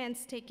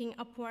appointments taking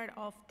upward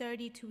of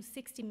 30 to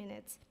 60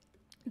 minutes,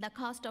 the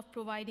cost of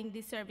providing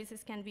these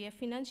services can be a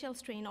financial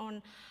strain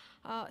on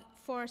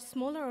for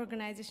smaller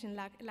organizations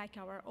like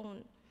our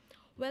own.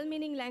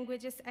 Well-meaning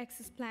languages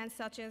access plans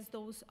such as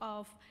those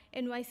of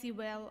NYC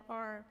Well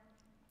or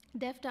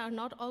DEFTA are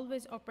not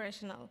always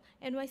operational.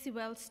 NYC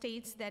Well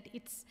states that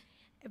it's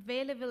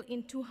available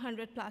in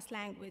 200 plus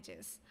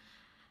languages.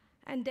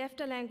 And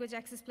DEFTA language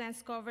access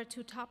plans cover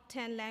to top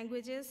 10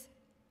 languages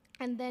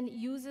and then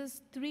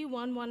uses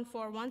 311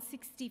 for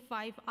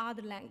 165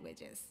 other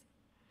languages.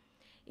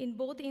 In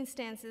both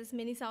instances,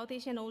 many South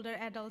Asian older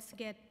adults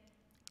get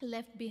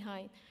left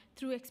behind.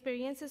 Through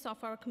experiences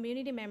of our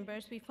community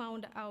members, we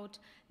found out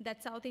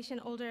that South Asian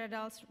older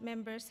adults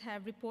members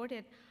have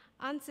reported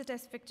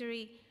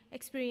unsatisfactory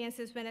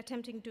experiences when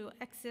attempting to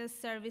access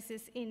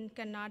services in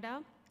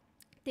Kannada,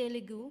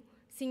 Telugu,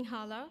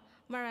 Sinhala,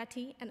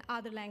 Marathi, and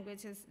other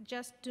languages,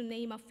 just to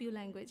name a few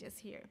languages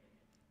here.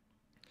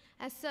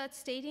 As such,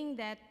 stating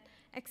that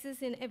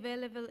access is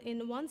available in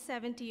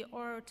 170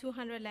 or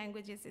 200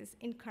 languages is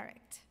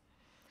incorrect.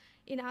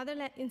 In other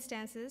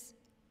instances,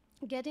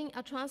 getting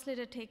a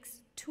translator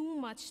takes too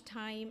much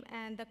time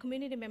and the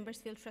community members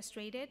feel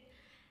frustrated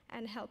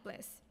and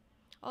helpless.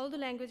 Although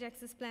language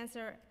access plans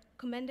are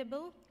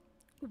commendable,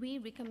 we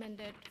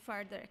recommended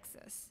further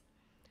access.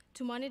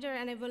 To monitor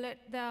and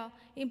evaluate the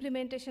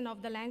implementation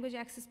of the language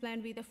access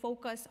plan with a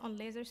focus on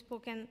lesser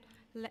spoken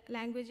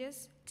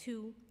languages,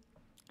 to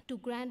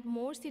grant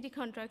more city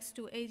contracts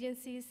to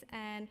agencies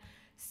and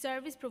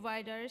service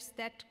providers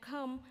that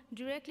come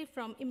directly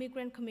from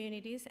immigrant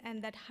communities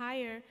and that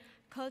hire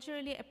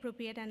culturally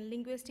appropriate and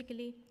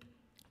linguistically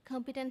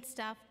competent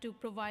staff to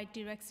provide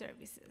direct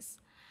services.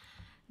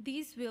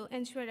 These will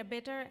ensure a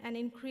better and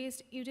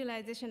increased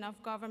utilization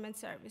of government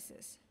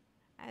services.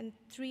 And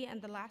three,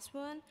 and the last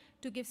one,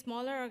 to give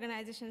smaller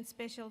organizations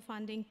special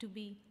funding to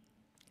be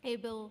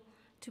able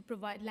to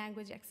provide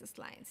language access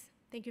lines.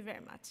 Thank you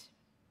very much.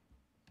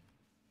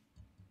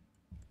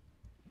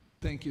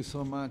 Thank you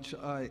so much.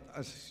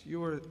 As you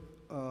were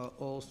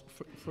all,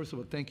 first of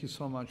all, thank you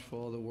so much for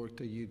all the work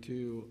that you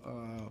do.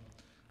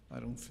 I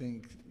don't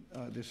think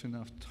there's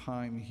enough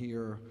time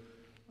here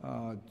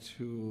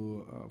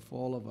for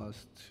all of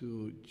us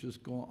to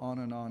just go on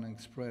and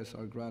express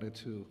our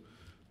gratitude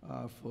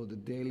for the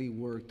daily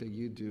work that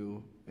you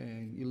do,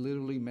 and you're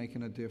literally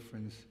making a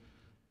difference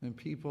in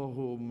people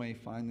who may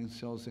find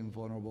themselves in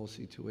vulnerable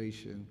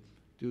situation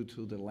due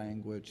to the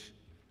language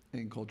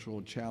and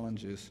cultural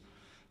challenges.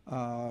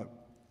 I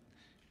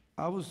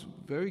was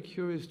very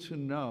curious to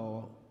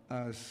know,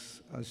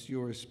 as you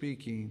were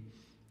speaking,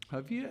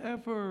 have you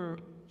ever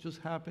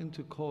just happened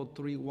to call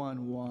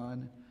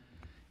 311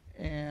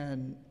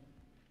 and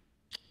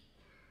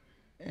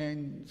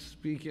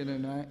speak in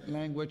a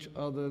language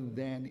other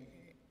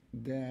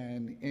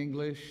than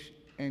English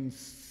and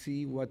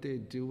see what they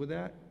do with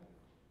that?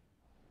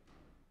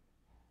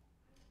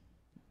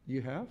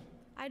 You have?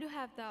 I do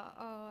have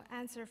the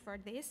answer for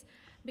this,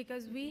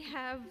 because we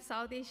have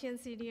South Asian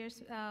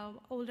seniors,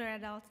 older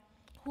adults,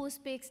 who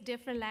speaks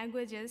different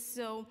languages.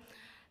 So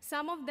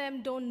some of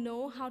them don't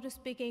know how to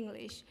speak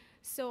English.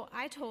 So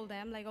I told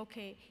them, like,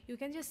 okay, you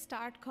can just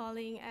start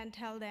calling and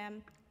tell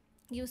them,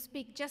 you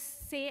speak,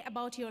 just say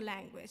about your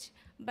language.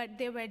 But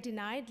they were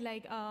denied.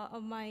 Like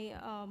my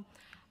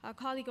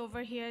colleague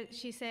over here,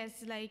 she says,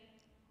 like,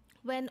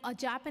 when a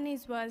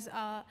Japanese was,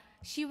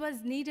 she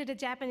was needed a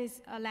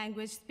Japanese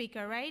language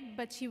speaker, right?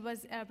 But she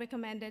was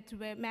recommended to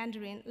wear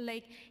Mandarin.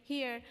 Like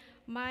here,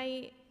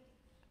 my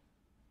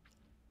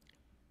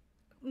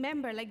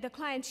member, like the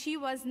client, she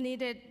was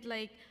needed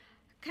like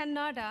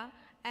Kannada,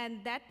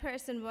 and that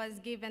person was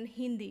given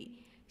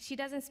Hindi. She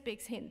doesn't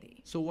speak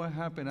Hindi. So what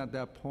happened at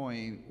that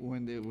point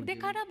when they were? They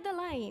cut off the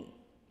line.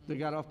 They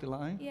got off the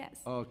line? Yes.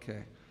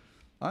 Okay.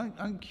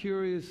 I'm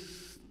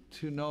curious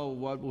to know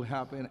what will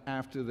happen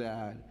after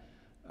that,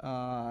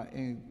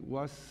 and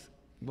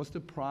what's the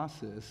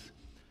process?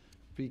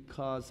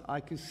 Because I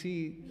could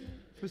see,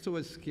 first of all,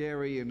 it's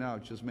scary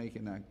enough just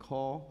making that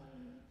call.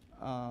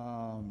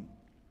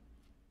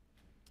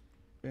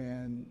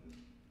 And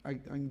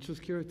I'm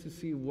just curious to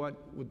see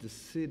what would the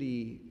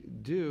city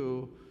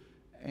do,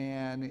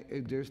 and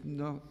if there's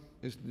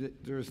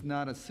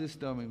not a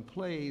system in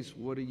place,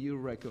 what do you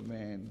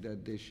recommend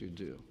that they should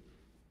do?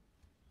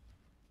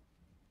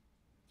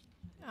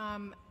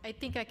 I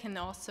think I can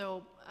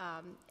also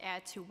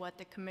add to what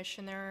the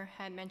commissioner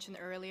had mentioned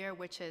earlier,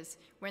 which is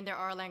when there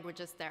are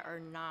languages that are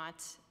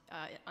not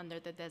under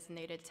the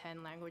designated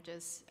 10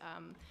 languages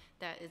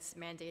that is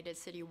mandated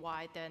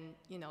citywide, then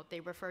they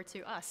refer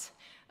to us,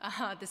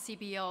 the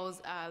CBOs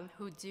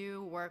who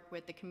do work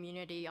with the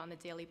community on a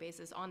daily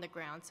basis on the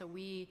ground. So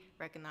we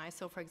recognize.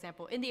 So for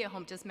example, India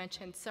Home just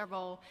mentioned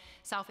several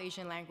South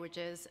Asian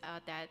languages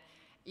that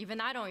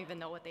even I don't even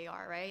know what they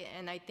are, right?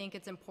 And I think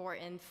it's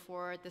important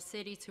for the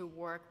city to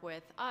work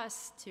with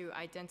us to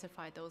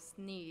identify those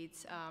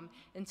needs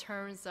in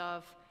terms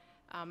of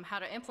how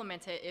to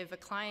implement it. If a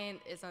client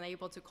is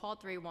unable to call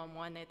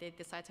 311 and they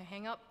decide to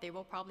hang up, they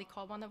will probably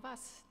call one of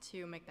us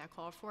to make that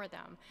call for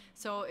them.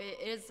 So it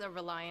is a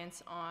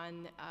reliance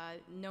on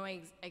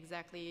knowing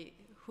exactly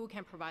who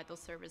can provide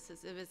those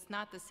services. If it's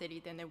not the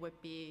city, then it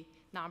would be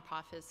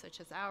nonprofits such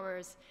as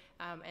ours,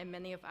 and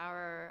many of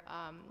our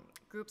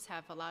groups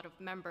have a lot of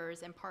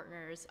members and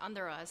partners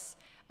under us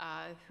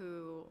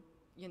who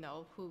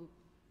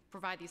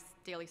provide these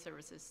daily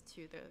services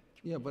to the community.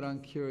 Yeah, but I'm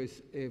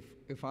curious,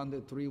 if I'm the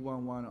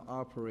 311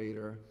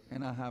 operator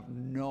and I have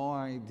no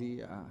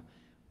idea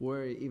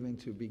where even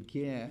to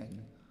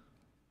begin,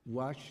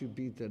 what should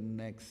be the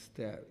next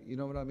step? You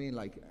know what I mean?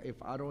 Like, if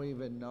I don't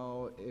even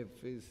know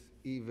if it's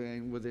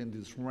even within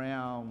this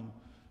realm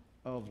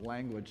of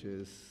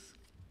languages,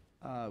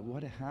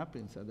 what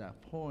happens at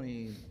that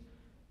point?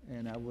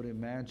 And I would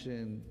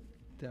imagine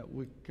that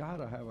we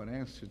gotta have an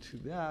answer to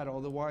that,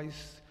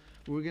 otherwise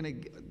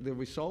the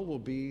result will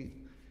be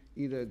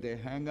either they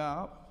hang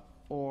up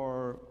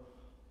or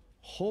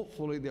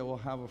hopefully they will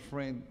have a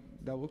friend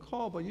that will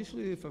call, but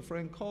usually if a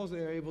friend calls,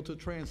 they're able to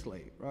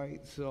translate,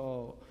 right?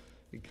 So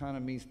it kind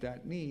of meets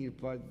that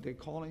need, but they're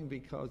calling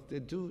because they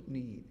do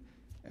need.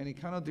 And it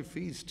kind of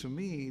defeats, to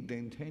me, the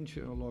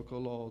intention of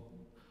local law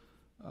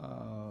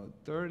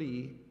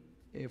 30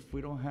 if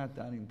we don't have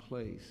that in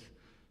place.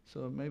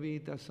 So maybe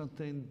that's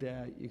something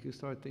that you could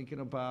start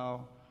thinking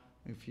about,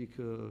 if you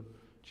could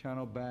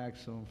channel back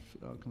some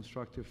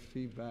constructive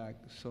feedback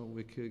so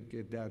we could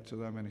get that to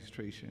the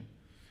administration.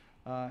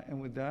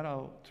 And with that,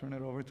 I'll turn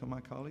it over to my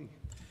colleague.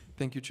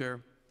 Thank you,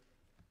 Chair.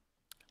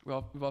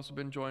 Well, we've also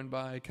been joined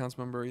by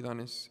Councilmember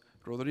Nycc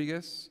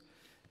Rodriguez.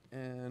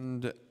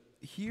 And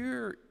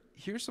here's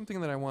something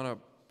that I want to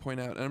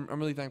point out, and I'm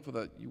really thankful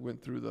that you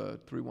went through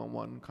the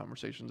 311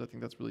 conversations. I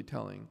think that's really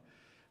telling.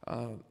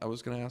 I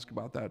was going to ask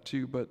about that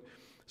too, but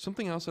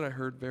something else that I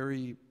heard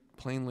very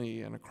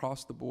plainly and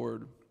across the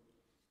board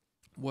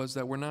was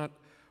that we're not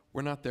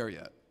there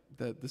yet,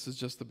 that this is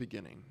just the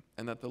beginning,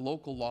 and that the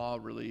local law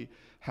really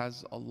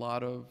has a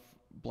lot of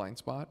blind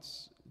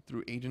spots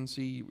through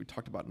agency. We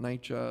talked about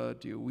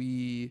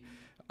NYCC,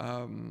 DOE,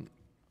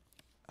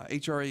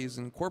 HRA is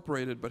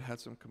incorporated but had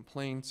some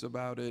complaints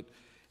about it.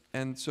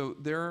 And so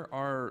there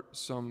are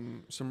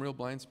some real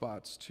blind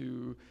spots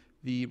to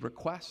the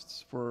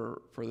requests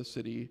for the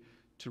city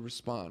to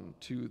respond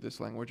to this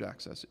language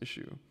access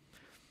issue.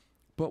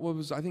 But what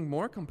was, I think,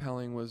 more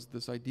compelling was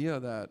this idea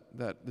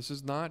that this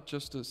is not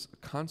just a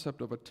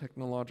concept of a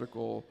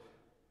technological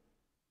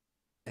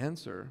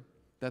answer,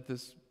 that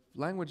this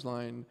language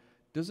line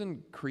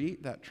doesn't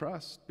create that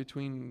trust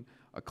between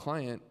a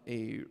client,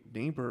 a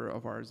neighbor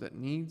of ours that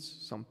needs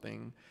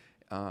something,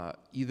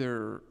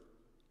 either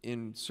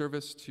in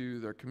service to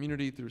their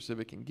community through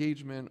civic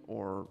engagement,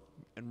 or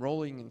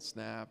enrolling in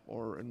SNAP,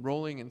 or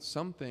enrolling in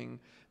something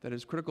that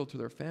is critical to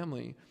their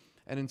family.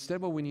 And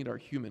instead what we need are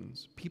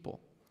humans, people,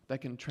 that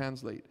can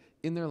translate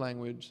in their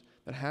language,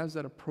 that has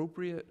that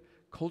appropriate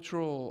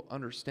cultural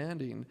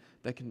understanding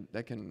that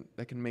can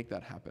make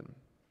that happen.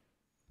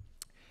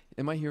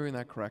 Am I hearing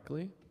that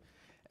correctly?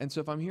 And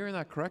so if I'm hearing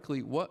that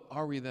correctly, what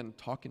are we then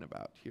talking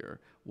about here?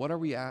 What are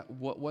we at?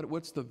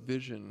 What's the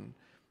vision?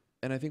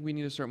 And I think we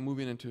need to start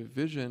moving into a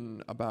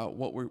vision about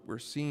what we're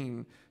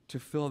seeing to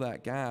fill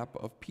that gap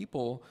of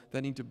people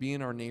that need to be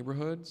in our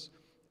neighborhoods,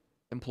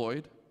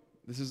 employed.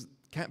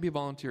 Can't be a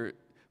volunteer.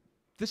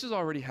 This has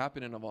already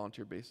happened on a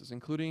volunteer basis,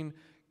 including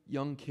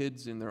young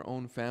kids in their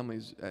own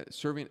families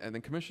serving. And the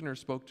commissioner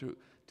spoke to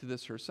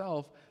this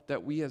herself,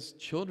 that we as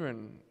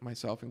children,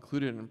 myself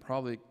included, and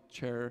probably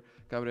Chair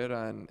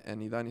Cabrera and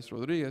Nycc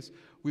Rodriguez,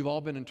 we've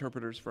all been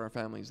interpreters for our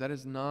families. That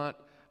is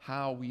not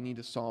how we need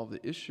to solve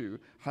the issue.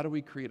 How do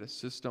we create a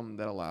system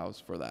that allows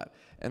for that?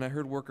 And I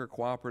heard worker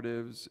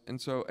cooperatives. And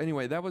so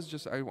anyway, that was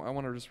just, I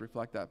want to just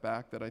reflect that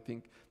back, that I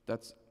think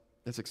that's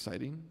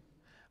exciting.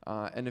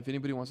 And if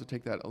anybody wants to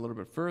take that a little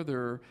bit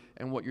further,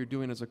 and what you're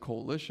doing as a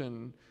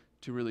coalition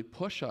to really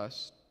push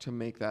us to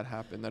make that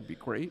happen, that'd be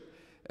great.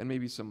 And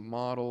maybe some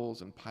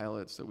models and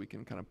pilots that we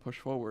can kind of push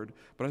forward.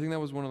 But I think that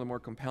was one of the more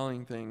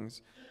compelling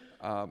things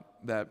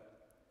that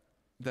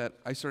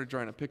I started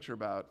drawing a picture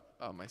about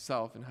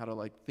myself and how to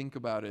like think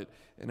about it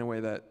in a way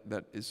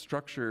that is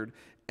structured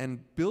and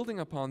building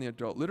upon the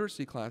adult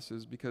literacy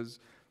classes, because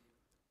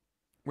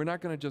we're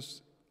not going to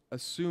just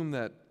assume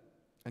that.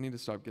 I need to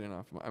stop getting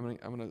off. I'm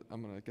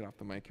gonna get off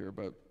the mic here,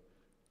 but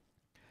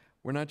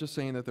we're not just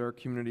saying that there are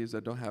communities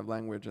that don't have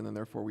language and then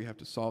therefore we have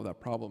to solve that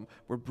problem.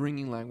 We're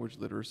bringing language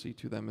literacy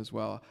to them as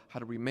well. How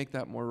do we make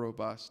that more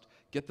robust,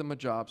 get them a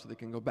job so they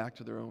can go back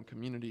to their own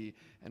community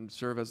and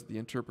serve as the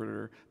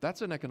interpreter?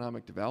 That's an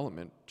economic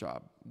development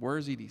job. Where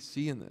is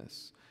EDC in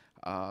this?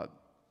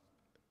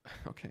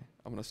 Okay,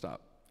 I'm gonna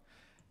stop.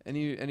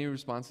 Any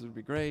responses would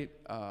be great,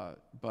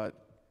 but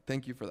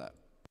thank you for that.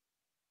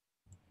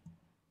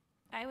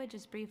 I would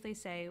just briefly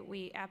say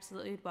we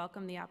absolutely would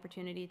welcome the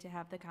opportunity to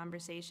have the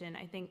conversation.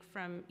 I think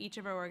from each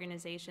of our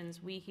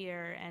organizations, we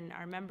hear, and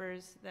our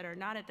members that are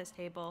not at this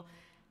table,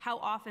 how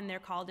often they're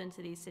called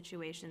into these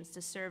situations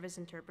to serve as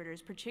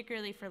interpreters,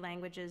 particularly for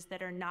languages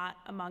that are not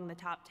among the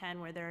top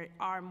 10 where there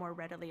are more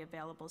readily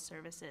available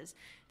services.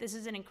 This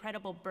is an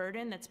incredible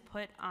burden that's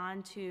put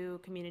onto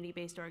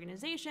community-based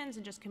organizations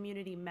and just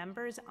community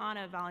members on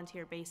a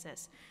volunteer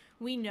basis.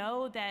 We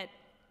know that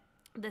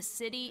the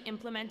city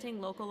implementing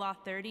Local Law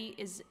 30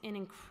 is an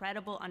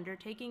incredible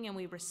undertaking, and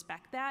we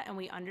respect that, and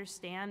we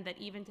understand that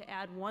even to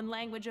add one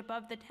language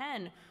above the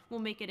 10 will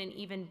make it an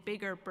even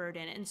bigger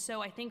burden. And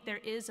so I think there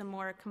is a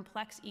more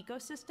complex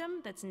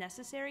ecosystem that's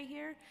necessary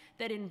here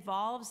that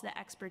involves the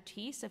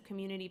expertise of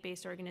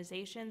community-based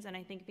organizations, and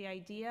I think the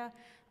idea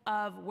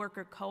of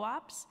worker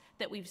co-ops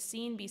that we've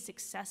seen be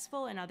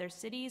successful in other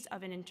cities,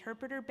 of an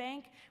interpreter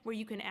bank where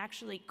you can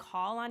actually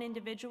call on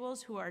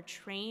individuals who are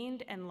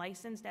trained and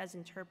licensed as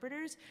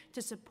interpreters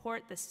to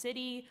support the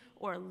city,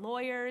 or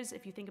lawyers.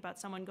 If you think about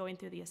someone going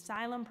through the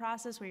asylum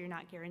process where you're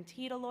not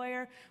guaranteed a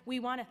lawyer, we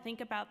want to think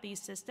about these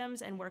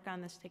systems and work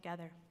on this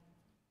together.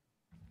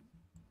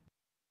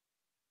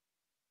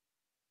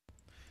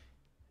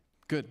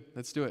 Good,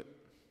 let's do it.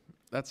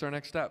 That's our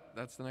next step.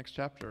 That's the next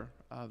chapter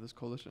of this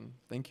coalition.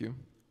 Thank you.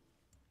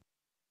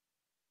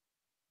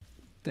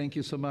 Thank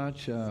you so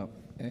much,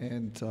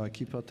 and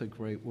keep up the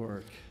great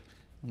work.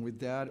 And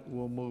with that,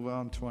 we'll move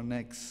on to our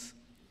next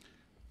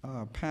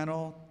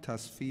panel,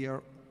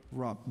 Tasfir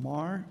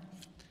Rahmar,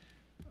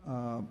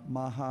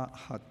 Maha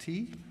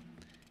Hati,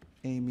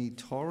 Amy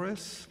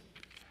Torres,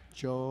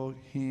 Jo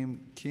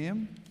Him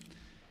Kim,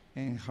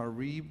 and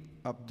Harib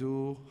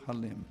Abdul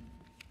Halim.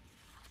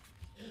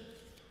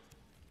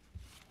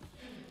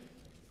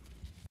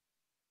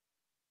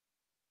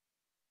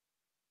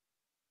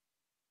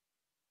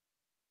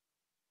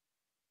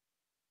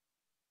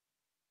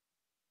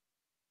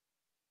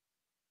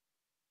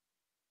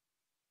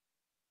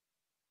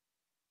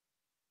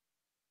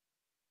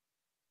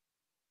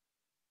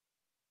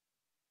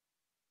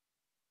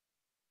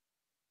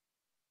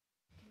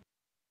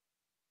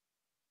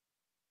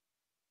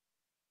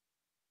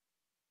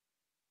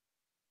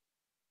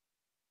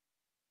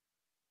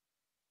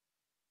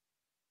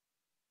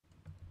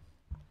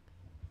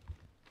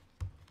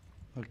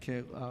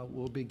 Okay,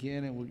 we'll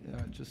begin, and we'll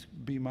just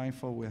be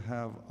mindful we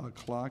have a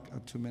clock, a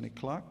 2-minute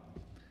clock.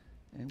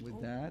 And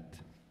with that,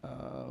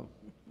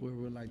 where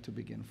would like to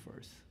begin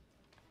first?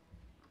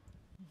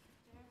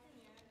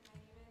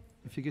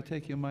 If you could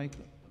take your mic,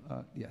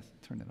 yes,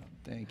 turn it on.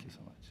 Thank you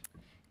so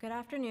much. Good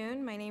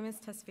afternoon. My name is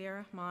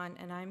Tasfir Rahman,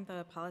 and I'm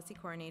the policy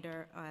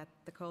coordinator at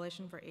the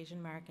Coalition for Asian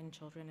American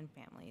Children and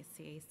Families,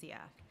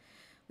 CACF.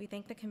 We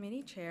thank the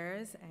committee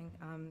chairs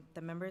and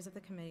the members of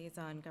the committees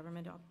on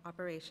government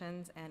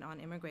operations and on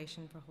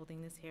immigration for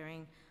holding this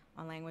hearing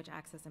on language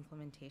access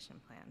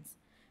implementation plans.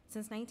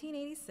 Since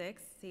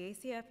 1986,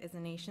 CACF is the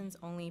nation's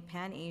only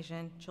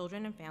Pan-Asian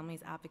children and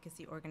families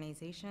advocacy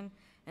organization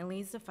and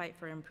leads the fight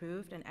for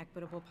improved and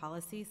equitable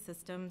policies,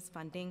 systems,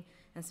 funding,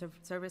 and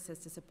services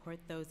to support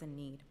those in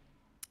need.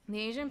 The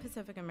Asian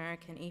Pacific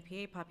American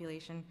APA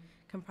population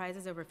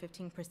comprises over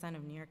 15%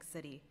 of New York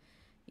City.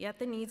 Yet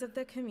the needs of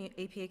the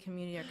APA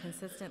community are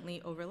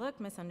consistently overlooked,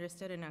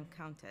 misunderstood, and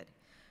uncounted.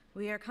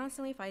 We are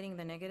constantly fighting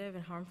the negative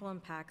and harmful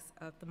impacts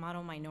of the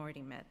model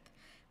minority myth,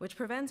 which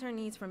prevents our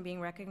needs from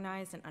being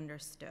recognized and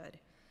understood.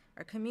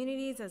 Our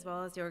communities, as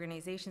well as the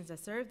organizations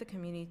that serve the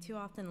community, too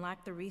often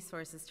lack the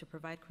resources to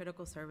provide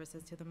critical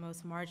services to the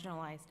most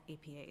marginalized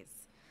APAs.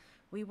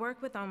 We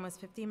work with almost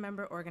 50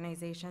 member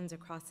organizations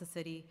across the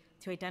city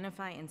to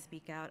identify and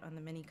speak out on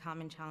the many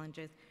common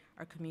challenges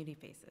our community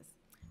faces.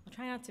 I'll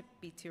try not to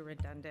be too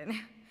redundant.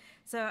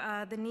 So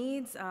the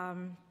needs,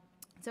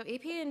 so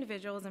APA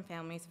individuals and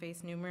families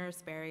face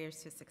numerous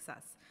barriers to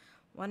success,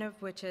 one of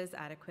which is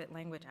adequate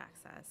language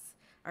access.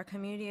 Our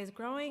community is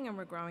growing, and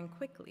we're growing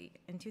quickly.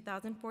 In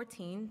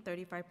 2014,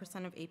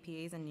 35% of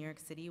APAs in New York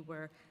City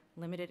were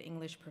limited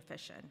English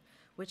proficient,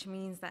 which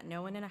means that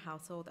no one in a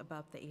household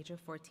above the age of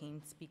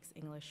 14 speaks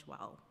English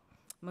well.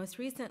 Most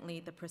recently,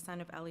 the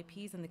percent of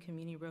LEPs in the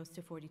community rose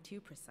to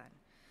 42%.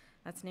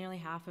 That's nearly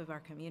half of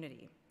our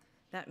community.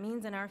 That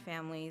means in our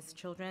families,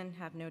 children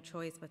have no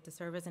choice but to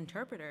serve as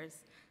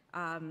interpreters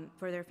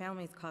for their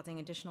families, causing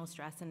additional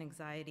stress and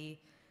anxiety.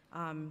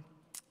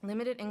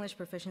 Limited English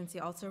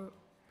proficiency also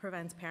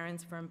prevents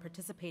parents from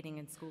participating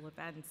in school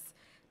events,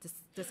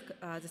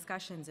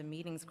 discussions, and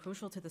meetings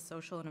crucial to the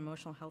social and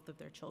emotional health of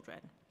their children.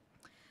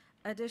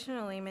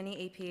 Additionally, many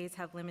APAs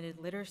have limited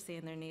literacy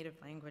in their native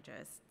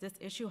languages. This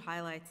issue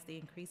highlights the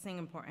increasing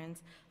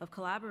importance of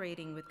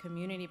collaborating with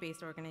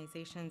community-based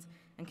organizations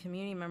and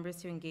community members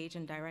to engage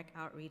in direct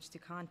outreach to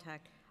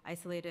contact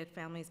isolated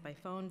families by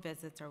phone,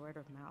 visits, or word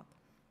of mouth.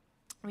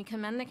 We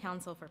commend the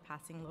Council for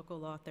passing Local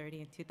Law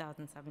 30 in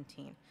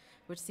 2017,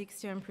 which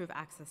seeks to improve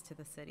access to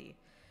the city.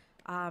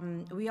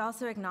 We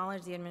also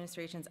acknowledge the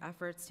administration's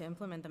efforts to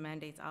implement the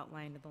mandates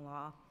outlined in the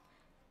law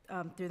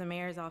through the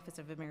Mayor's Office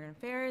of Immigrant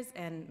Affairs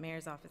and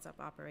Mayor's Office of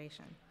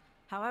Operation.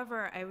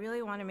 However, I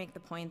really want to make the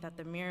point that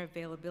the mere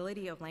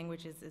availability of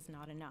languages is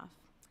not enough.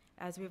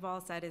 As we've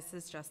all said, this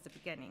is just the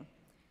beginning.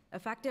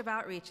 Effective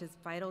outreach is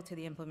vital to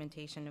the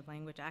implementation of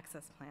language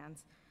access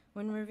plans.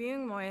 When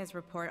reviewing MOIA's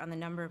report on the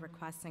number of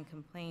requests and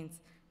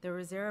complaints, there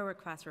were 0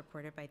 requests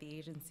reported by the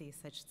agencies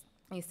such as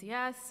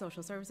ACS,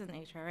 Social Services,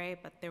 and HRA,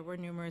 but there were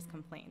numerous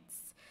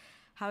complaints.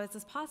 How is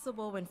this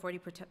possible when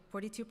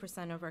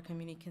 42% of our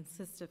community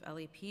consists of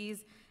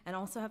LEPs and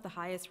also have the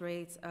highest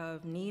rates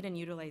of need and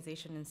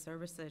utilization in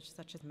services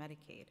such as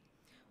Medicaid?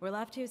 We're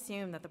left to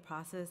assume that the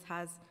process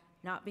has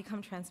not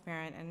become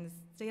transparent and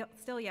is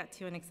still yet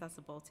too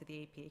inaccessible to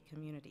the APA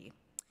community.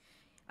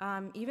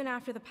 Even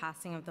after the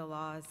passing of the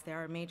laws,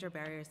 there are major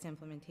barriers to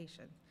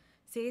implementation.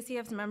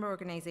 CACF's member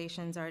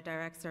organizations are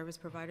direct service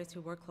providers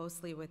who work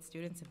closely with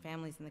students and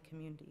families in the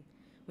community.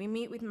 We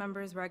meet with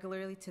members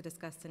regularly to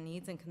discuss the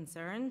needs and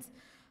concerns.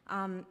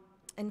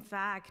 In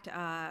fact,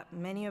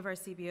 many of our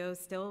CBOs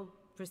still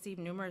receive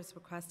numerous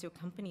requests to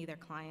accompany their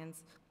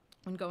clients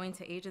when going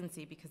to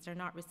agency because they're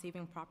not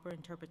receiving proper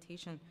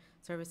interpretation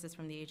services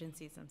from the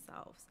agencies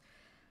themselves.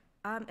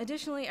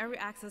 Additionally, every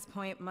access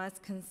point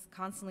must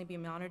constantly be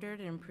monitored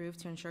and improved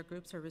to ensure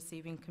groups are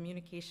receiving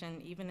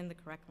communication even in the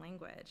correct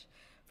language.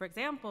 For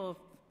example,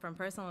 from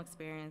personal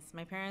experience,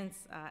 my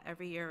parents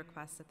every year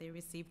request that they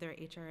receive their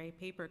HRA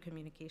paper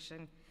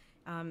communication,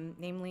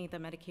 namely the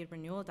Medicaid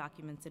renewal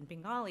documents in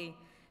Bengali.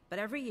 But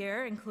every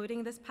year,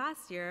 including this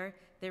past year,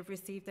 they've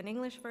received an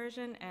English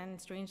version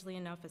and, strangely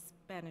enough, a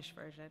Spanish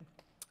version,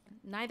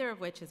 neither of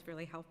which is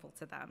really helpful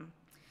to them.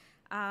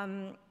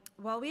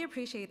 While we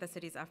appreciate the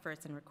city's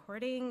efforts in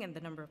recording and the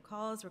number of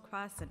calls,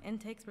 requests, and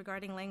intakes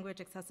regarding language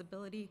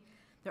accessibility,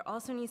 there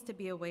also needs to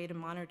be a way to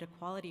monitor the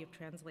quality of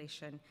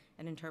translation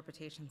and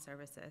interpretation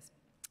services.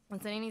 The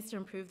city needs to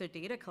improve their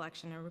data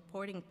collection and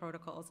reporting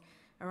protocols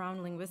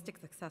around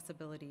linguistics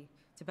accessibility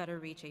to better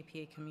reach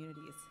APA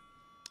communities.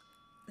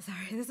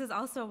 Sorry, this is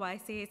also why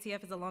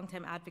CACF is a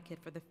longtime advocate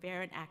for the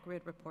fair and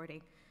accurate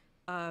reporting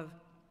of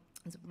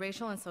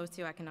racial and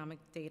socioeconomic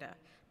data,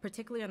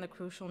 particularly on the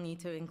crucial need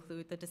to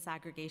include the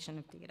disaggregation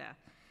of data.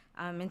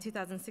 In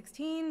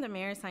 2016, the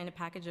mayor signed a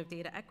package of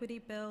data equity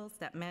bills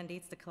that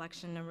mandates the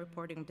collection and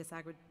reporting of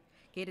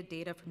disaggregated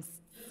data from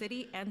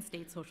city and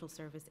state social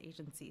service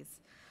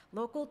agencies.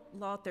 Local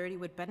Law 30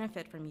 would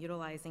benefit from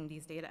utilizing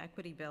these data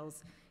equity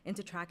bills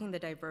into tracking the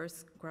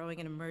diverse, growing,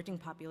 and emerging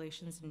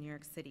populations in New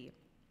York City.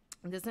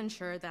 And this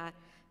ensures that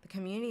the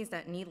communities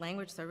that need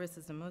language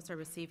services the most are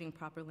receiving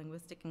proper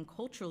linguistic and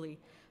culturally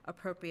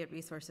appropriate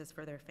resources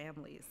for their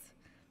families.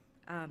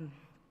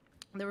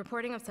 The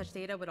reporting of such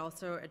data would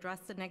also address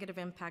the negative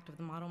impact of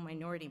the model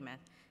minority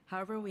myth.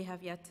 However, we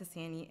have yet to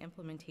see any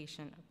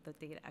implementation of the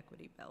data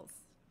equity bills.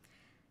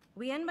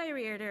 We end by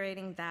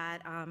reiterating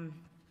that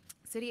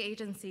city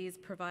agencies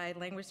provide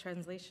language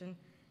translation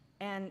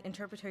and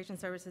interpretation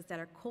services that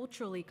are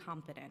culturally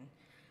competent.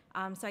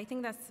 So I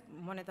think that's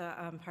one of the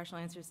partial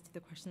answers to the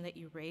question that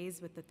you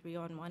raised with the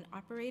 3-on-1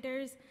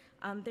 operators.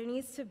 There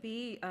needs to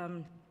be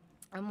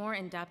a more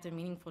in-depth and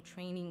meaningful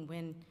training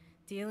when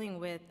dealing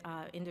with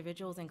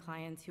individuals and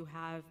clients who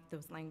have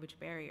those language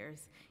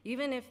barriers,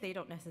 even if they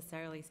don't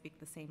necessarily speak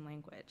the same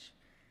language.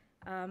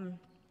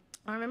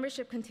 Our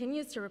membership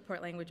continues to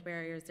report language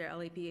barriers their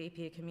LAP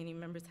APA community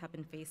members have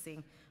been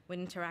facing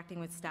when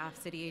interacting with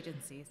staff city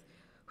agencies,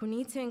 who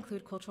need to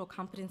include cultural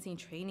competency and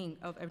training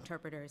of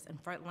interpreters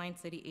and frontline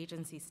city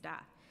agency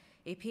staff.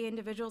 APA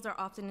individuals are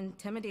often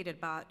intimidated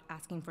about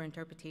asking for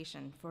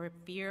interpretation for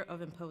fear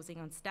of imposing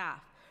on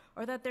staff,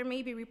 or that there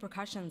may be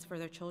repercussions for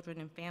their children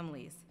and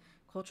families.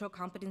 Cultural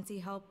competency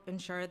help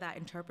ensure that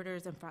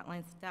interpreters and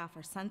frontline staff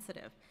are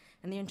sensitive,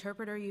 and the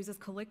interpreter uses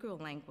colloquial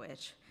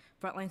language.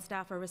 Frontline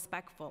staff are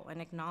respectful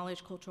and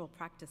acknowledge cultural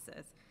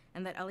practices,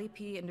 and that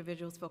LEP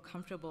individuals feel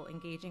comfortable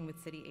engaging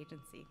with city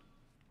agency.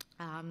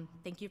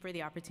 Thank you for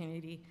the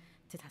opportunity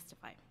to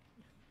testify.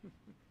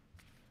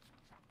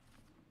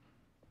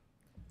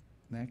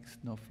 Next,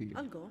 no fear.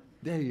 I'll go.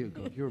 There you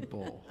go, you're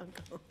bold.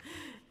 I'll go.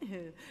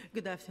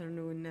 Good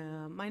afternoon.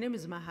 My name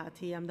is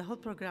Mahati. I'm the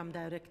Health Program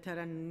Director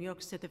and New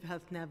York State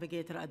Health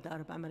Navigator at the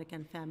Arab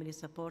American Family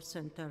Support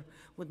Center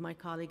with my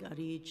colleague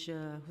Arij,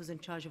 who's in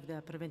charge of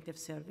the preventive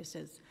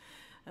services.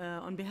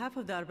 On behalf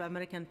of the Arab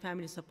American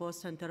Family Support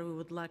Center, we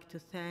would like to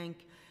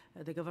thank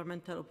the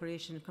Governmental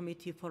Operation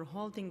Committee for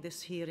holding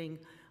this hearing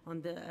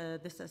on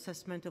this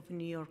assessment of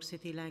New York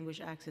City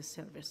Language Access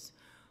Service.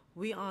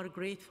 We are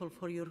grateful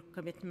for your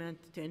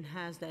commitment to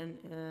enhance the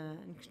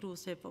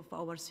inclusive of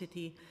our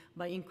city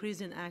by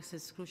increasing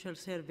access to crucial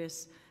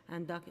service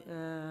and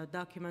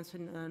documents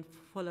and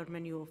fuller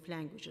menu of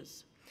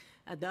languages.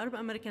 At the Arab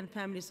American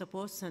Family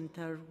Support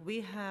Center,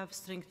 we have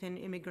strengthened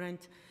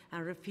immigrant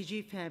and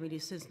refugee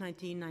families since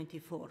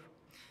 1994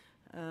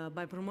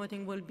 by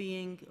promoting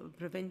well-being,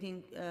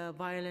 preventing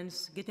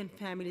violence, getting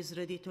families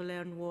ready to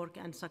learn, work,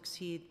 and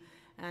succeed,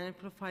 and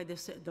amplify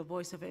the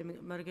voice of a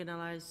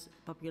marginalized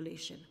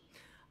population.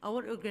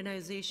 Our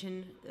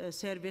organization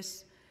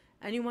service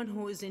anyone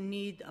who is in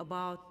need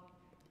about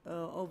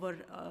over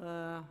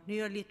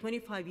nearly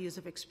 25 years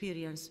of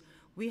experience.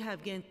 We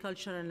have gained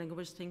cultural and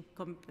linguistic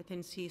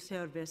competency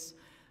service,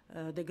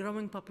 the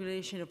growing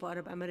population of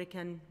Arab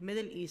American,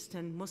 Middle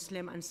Eastern,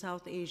 Muslim, and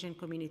South Asian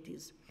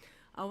communities.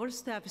 Our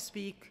staff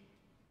speak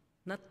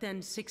not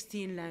 10,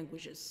 16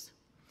 languages.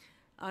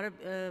 Arab,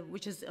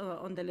 which is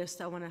on the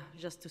list, I want to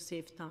just to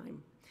save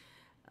time.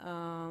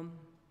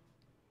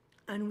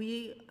 And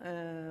we,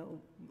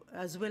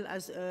 as well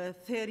as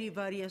 30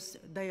 various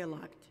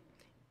dialects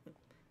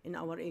in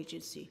our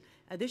agency.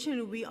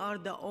 Additionally, we are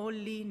the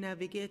only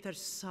navigator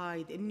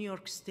site in New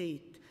York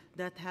State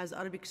that has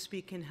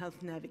Arabic-speaking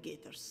health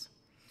navigators.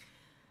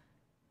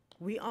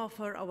 We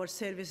offer our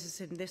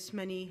services in this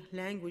many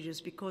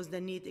languages because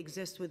the need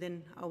exists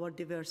within our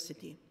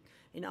diversity.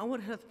 In our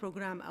health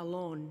program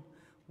alone,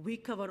 we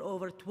cover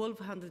over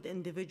 1,200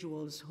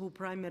 individuals whose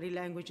primary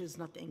language is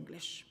not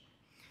English.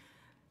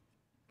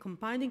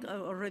 Combining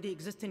our already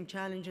existing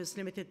challenges,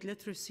 limited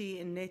literacy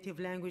in native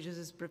languages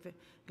is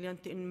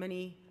prevalent in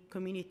many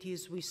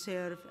communities we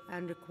serve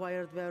and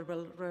require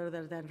verbal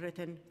rather than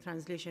written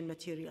translation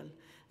material,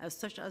 as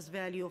such as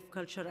value of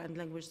culture and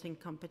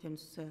linguistic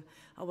competence.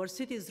 Our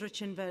city is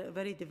rich in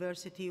very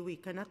diversity. We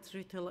cannot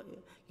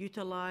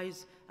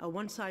utilize a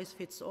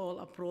one-size-fits-all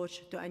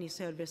approach to any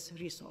service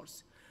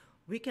resource.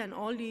 We can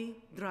only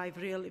drive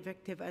real,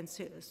 effective, and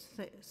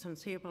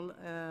sensible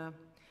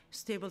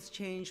stable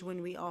change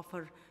when we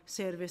offer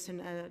service in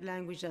a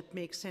language that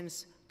makes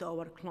sense to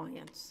our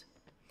clients.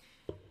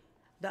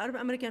 The Arab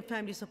American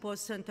Family Support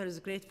Center is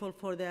grateful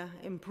for the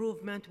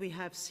improvement we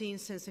have seen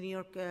since New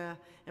York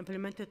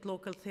implemented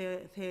local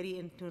theory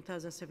in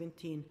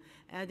 2017,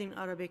 adding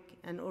Arabic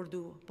and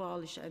Urdu,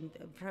 Polish, and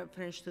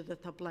French to the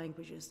top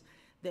languages.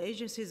 The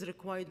agency is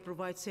required to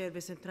provide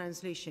service and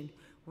translation.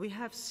 We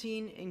have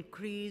seen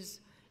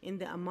increase in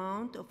the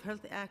amount of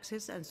health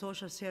access and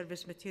social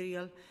service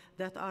material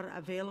that are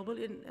available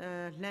in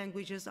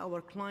languages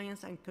our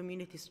clients and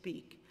community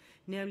speak,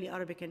 namely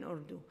Arabic and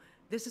Urdu.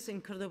 This is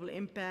incredible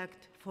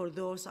impact for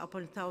those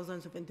upon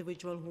thousands of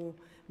individuals who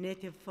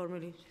native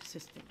formally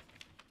system.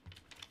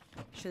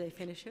 Should I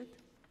finish it?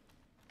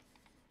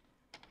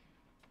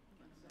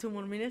 2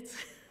 more minutes?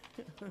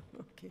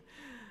 Okay.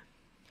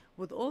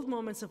 With all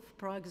moments of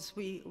progress,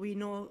 we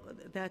know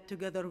that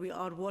together we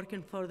are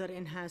working further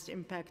enhance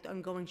impact.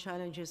 Ongoing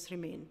challenges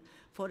remain.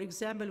 For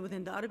example,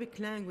 within the Arabic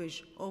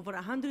language, over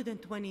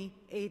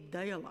 128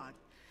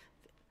 dialects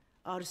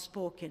are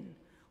spoken,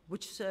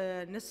 which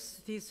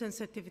necessitates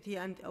sensitivity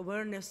and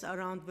awareness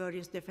around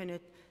various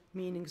definite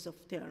meanings of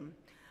term.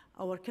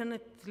 Our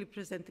currently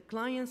present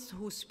clients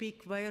who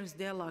speak various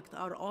dialects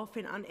are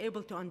often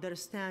unable to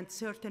understand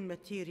certain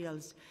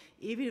materials,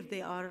 even if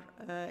they are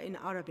in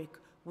Arabic,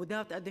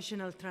 without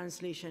additional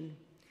translation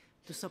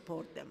to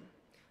support them.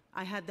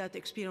 I had that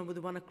experience with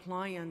one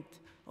client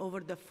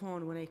over the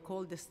phone when I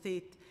called the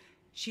state.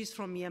 She's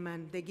from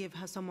Yemen. They gave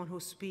her someone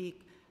who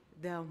speaks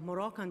the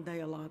Moroccan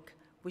dialect,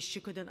 which she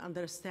couldn't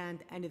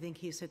understand anything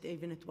he said,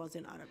 even it was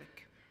in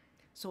Arabic.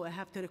 So I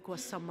have to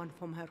request someone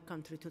from her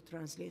country to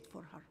translate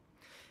for her.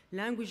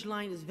 Language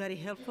Line is a very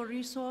helpful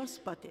resource,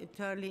 but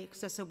entirely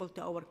accessible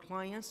to our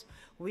clients.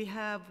 We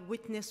have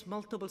witnessed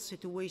multiple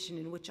situations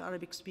in which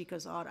Arabic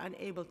speakers are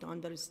unable to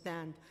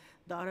understand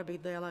the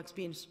Arabic dialects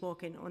being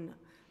spoken on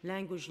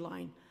Language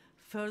Line.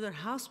 Further,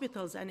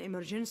 hospitals and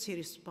emergency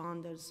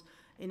responders,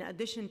 in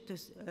addition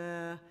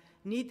to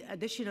need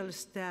additional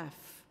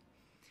staff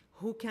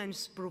who can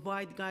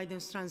provide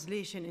guidance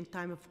translation in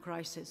time of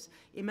crisis.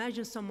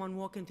 Imagine someone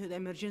walking to the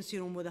emergency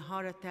room with a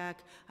heart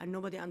attack and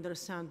nobody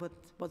understands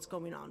what's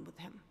going on with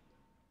him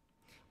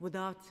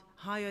without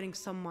hiring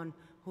someone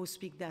who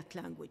speaks that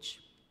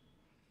language.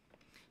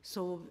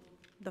 So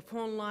the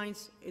phone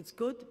lines, it's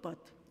good, but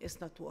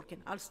it's not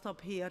working. I'll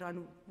stop here,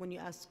 and when you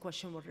ask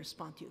questions, we'll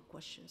respond to your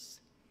questions.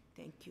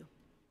 Thank you.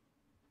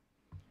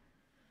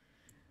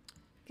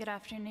 Good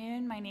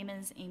afternoon. My name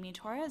is Amy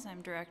Torres.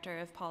 I'm Director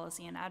of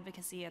Policy and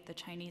Advocacy at the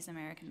Chinese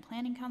American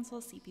Planning Council,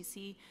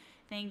 CPC.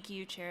 Thank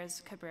you,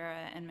 Chairs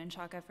Cabrera and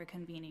Menchaca, for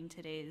convening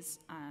today's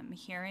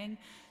hearing.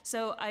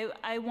 So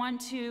I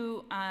want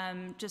to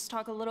just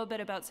talk a little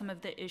bit about some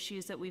of the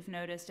issues that we've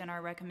noticed and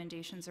our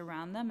recommendations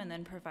around them, and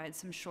then provide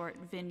some short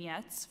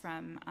vignettes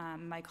from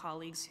my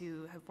colleagues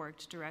who have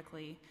worked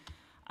directly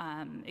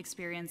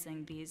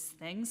experiencing these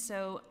things.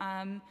 So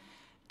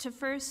to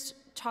first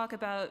talk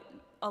about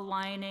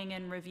aligning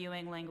and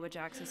reviewing language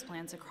access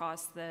plans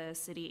across the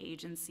city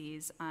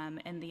agencies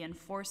and the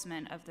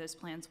enforcement of those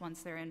plans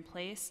once they're in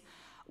place.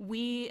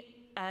 We,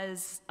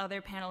 as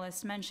other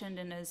panelists mentioned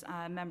and as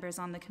members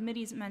on the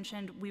committees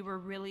mentioned, we were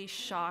really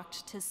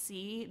shocked to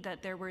see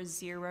that there were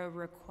 0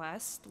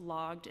 requests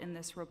logged in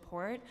this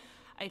report.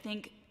 I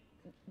think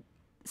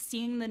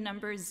seeing the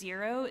number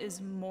 0 is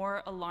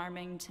more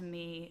alarming to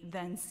me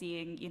than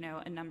seeing, you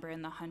know, a number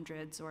in the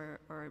hundreds or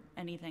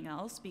anything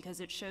else, because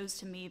it shows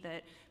to me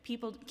that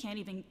people can't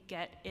even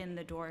get in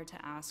the door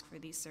to ask for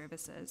these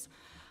services.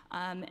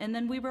 And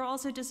then we were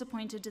also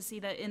disappointed to see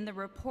that in the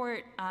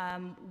report,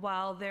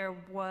 while there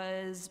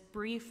was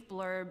brief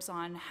blurbs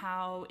on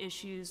how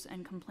issues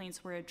and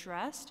complaints were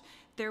addressed,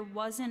 there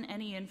wasn't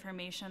any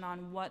information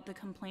on what the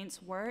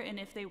complaints were and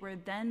if they were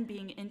then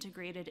being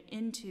integrated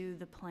into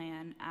the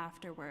plan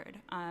afterward.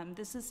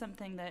 This is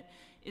something that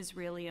is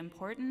really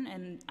important,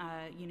 and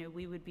you know,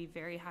 we would be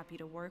very happy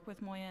to work with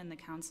Moya and the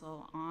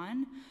council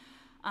on.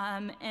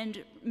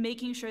 And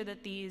making sure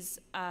that these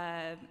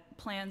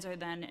plans are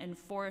then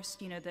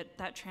enforced, you know,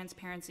 that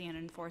transparency and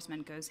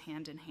enforcement goes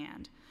hand in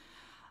hand.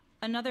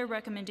 Another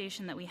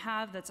recommendation that we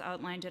have that's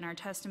outlined in our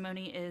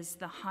testimony is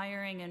the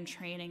hiring and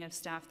training of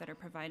staff that are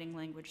providing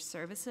language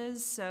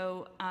services.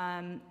 So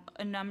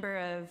a number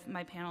of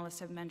my panelists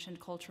have mentioned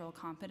cultural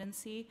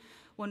competency.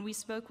 When we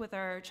spoke with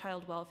our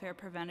child welfare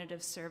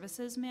preventative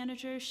services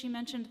manager, she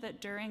mentioned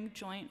that during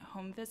joint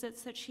home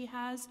visits that she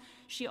has,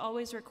 she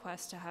always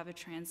requests to have a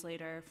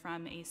translator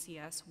from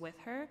ACS with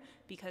her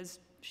because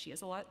she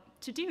has a lot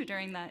to do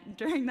during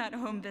that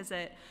home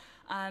visit.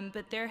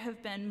 But there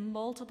have been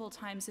multiple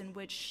times in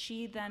which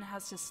she then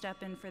has to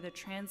step in for the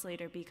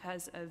translator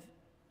because of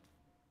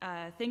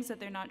things that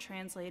they're not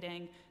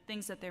translating,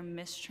 things that they're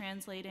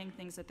mistranslating,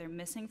 things that they're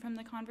missing from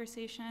the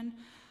conversation.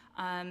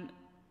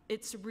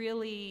 It's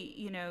really,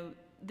 you know,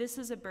 this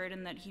is a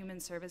burden that human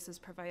services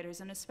providers,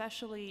 and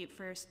especially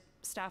for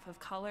staff of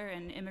color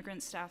and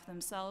immigrant staff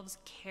themselves,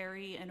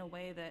 carry in a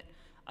way that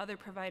other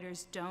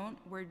providers don't.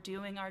 We're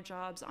doing our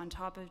jobs on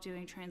top of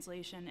doing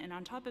translation and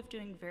on top of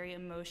doing very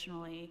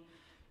emotionally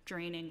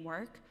draining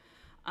work.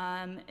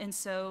 And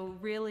so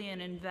really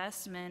an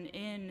investment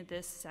in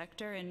this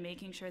sector and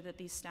making sure that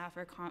these staff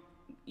are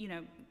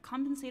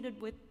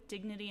compensated with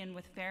dignity and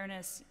with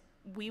fairness.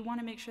 We want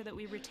to make sure that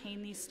we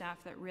retain these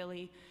staff that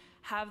really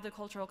have the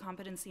cultural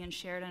competency and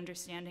shared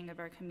understanding of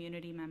our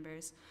community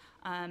members.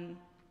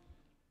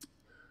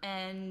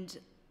 And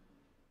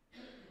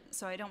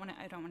so I don't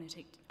want to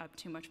take up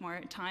too much more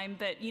time,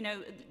 but you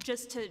know,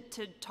 just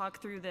to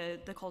talk through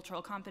the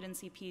cultural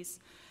competency piece,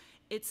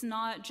 it's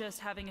not just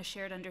having a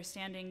shared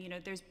understanding. You know,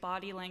 there's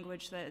body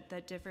language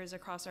that differs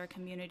across our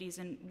communities,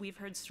 and we've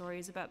heard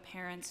stories about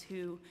parents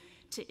who,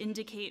 to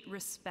indicate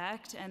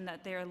respect and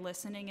that they're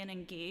listening and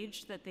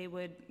engaged, that they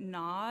would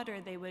nod or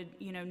they would,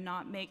 you know,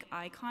 not make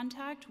eye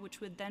contact, which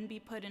would then be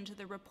put into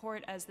the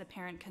report as the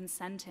parent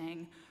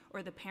consenting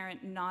or the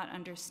parent not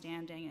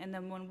understanding. And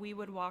then when we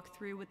would walk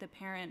through with the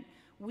parent,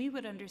 we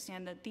would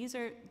understand that these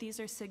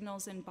are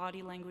signals and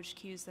body language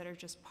cues that are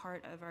just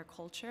part of our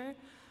culture,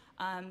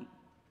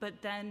 but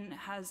then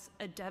has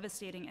a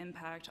devastating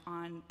impact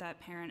on that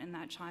parent and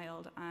that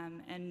child.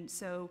 And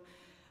so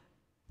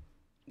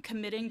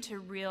committing to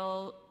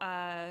real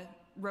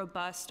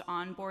robust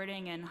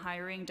onboarding and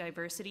hiring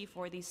diversity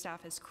for these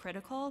staff is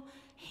critical,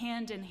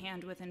 hand in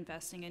hand with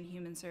investing in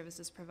human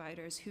services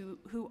providers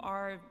who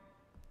are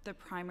the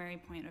primary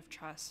point of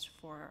trust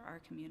for our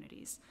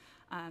communities.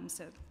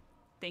 So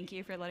thank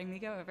you for letting me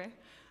go over.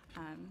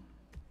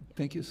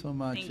 Thank you so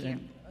much. Thank you.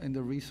 And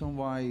the reason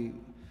why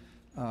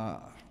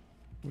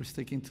we're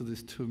sticking to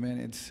this 2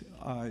 minutes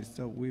is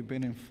that we've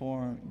been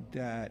informed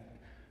that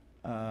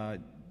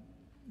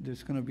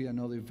there's going to be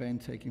another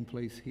event taking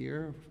place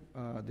here,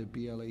 the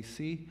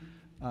BLAC,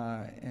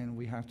 and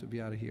we have to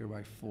be out of here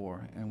by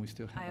 4, and we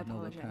still have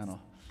another panel.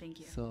 Thank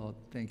you. So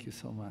thank you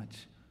so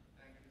much.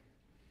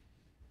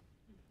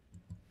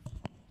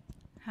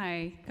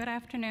 Hi, good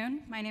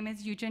afternoon. My name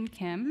is Yujin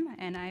Kim,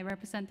 and I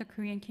represent the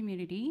Korean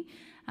community.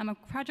 I'm a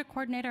project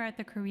coordinator at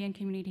the Korean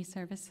Community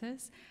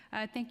Services.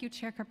 Thank you,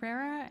 Chair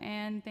Cabrera,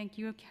 and thank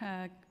you,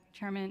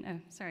 Chair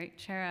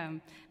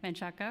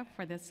Menchaca,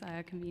 for this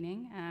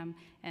convening,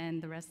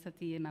 and the rest of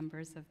the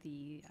members of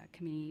the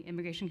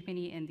Immigration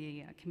Committee and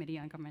the Committee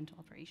on Governmental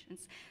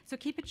Operations. So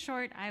keep it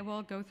short. I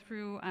will go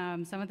through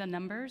some of the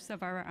numbers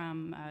of our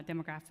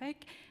demographic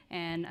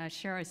and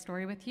share a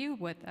story with you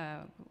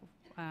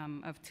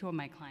of 2 of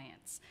my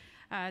clients.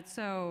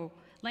 So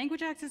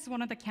language access is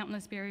one of the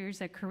countless barriers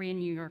that Korean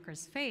New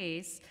Yorkers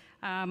face.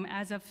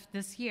 As of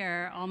this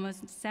year,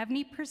 almost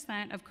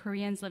 70% of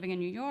Koreans living in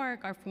New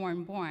York are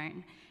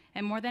foreign-born,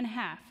 and more than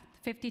half,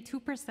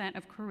 52%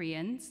 of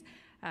Koreans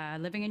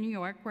living in New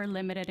York were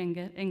limited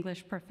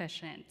English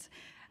proficient.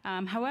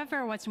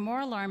 However, what's more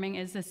alarming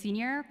is the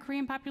senior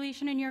Korean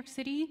population in New York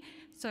City.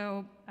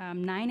 So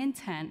 9 in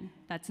 10,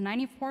 that's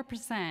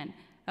 94%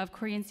 of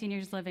Korean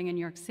seniors living in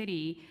New York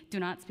City do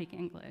not speak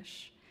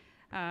English.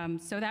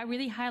 So that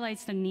really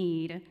highlights the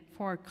need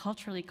for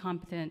culturally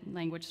competent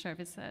language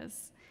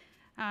services.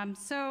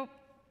 So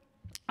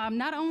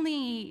Not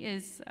only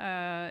is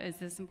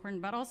this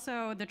important, but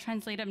also the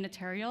translated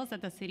materials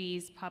that the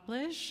cities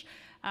publish.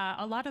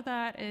 A lot of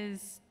that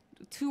is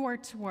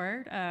word to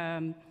word,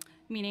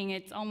 meaning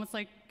it's almost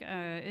like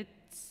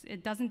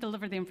it doesn't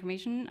deliver the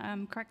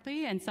information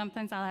correctly. And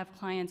sometimes I'll have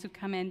clients who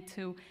come in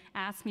to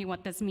ask me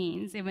what this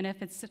means, even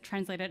if it's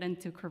translated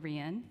into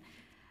Korean.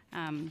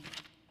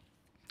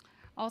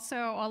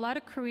 Also, a lot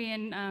of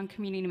Korean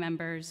community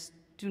members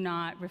do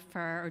not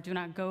refer or do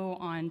not go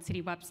on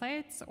city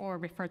websites or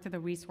refer to the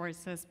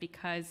resources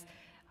because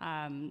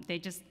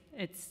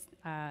it's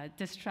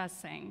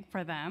distressing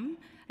for them.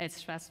 It's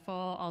stressful.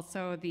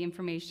 Also, the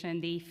information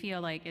they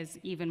feel like is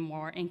even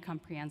more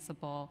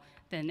incomprehensible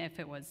than if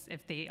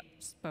they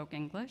spoke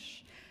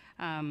English.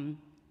 To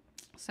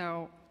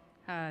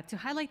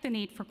highlight the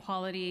need for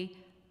quality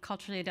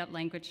culturally adept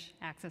language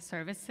access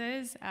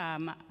services,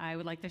 I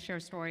would like to share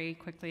a story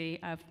quickly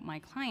of my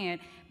client,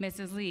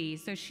 Mrs. Lee.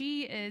 So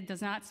she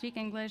does not speak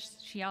English.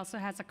 She also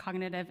has a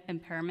cognitive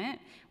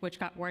impairment, which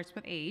got worse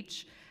with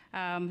age.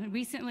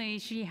 Recently,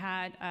 she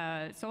had,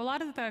 so a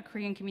lot of the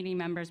Korean community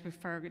members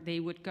they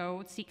would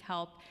go seek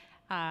help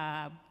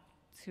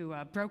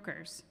to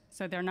brokers.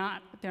 So they're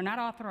not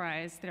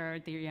authorized. They're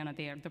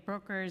the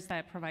brokers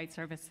that provide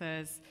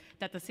services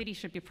that the city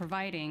should be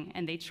providing,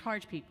 and they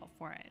charge people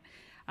for it.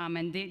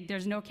 And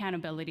there's no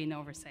accountability and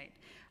oversight.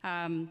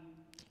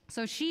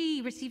 So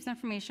she receives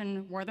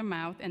information word of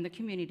mouth in the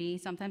community.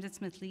 Sometimes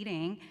it's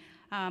misleading.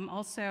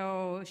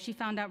 Also, she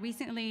found out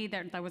recently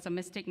that there was a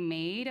mistake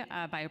made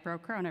by a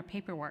broker on her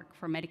paperwork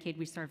for Medicaid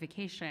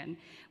recertification,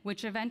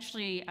 which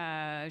eventually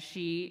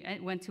she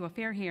went to a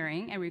fair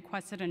hearing and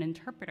requested an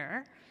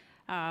interpreter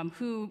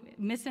who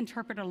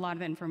misinterpreted a lot of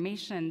the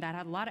information that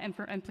had a lot of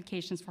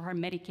implications for her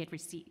Medicaid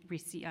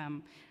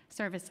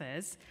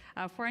services.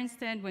 For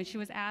instance, when she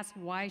was asked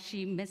why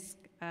she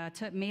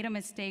made a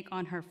mistake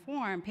on her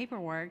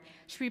paperwork,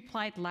 she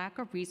replied lack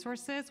of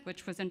resources,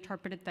 which was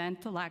interpreted then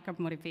to lack of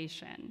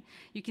motivation.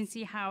 You can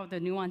see how the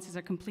nuances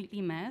are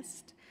completely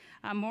missed.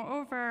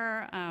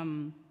 Moreover,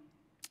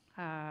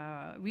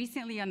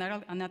 recently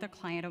another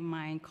client of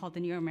mine called the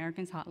New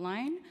Americans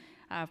Hotline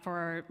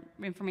for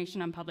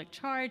information on public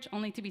charge,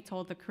 only to be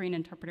told the Korean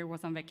interpreter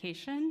was on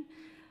vacation.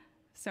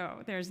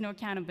 So there's no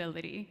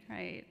accountability,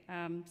 right?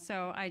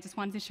 So I just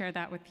wanted to share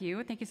that with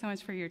you. Thank you so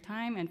much for your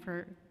time and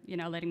for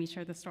letting me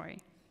share the story.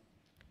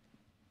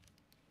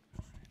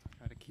 I'll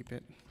try to keep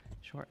it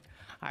short.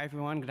 Hi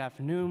everyone, good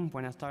afternoon.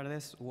 Buenas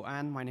tardes.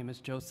 My name is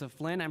Joseph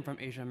Lin. I'm from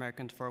Asian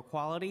Americans for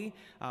Equality.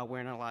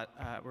 We're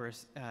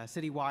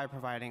citywide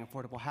providing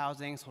affordable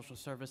housing, social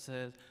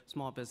services,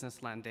 small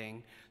business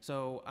lending.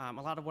 So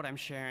a lot of what I'm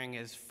sharing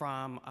is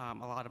from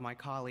a lot of my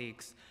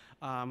colleagues.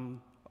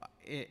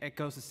 It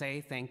goes to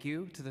say thank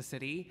you to the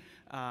city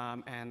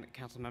and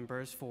council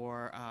members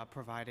for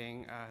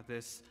providing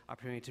this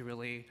opportunity to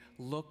really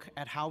look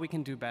at how we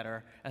can do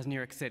better as New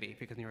York City,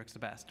 because New York's the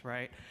best,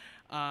 right?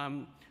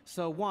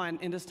 So one,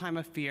 in this time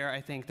of fear,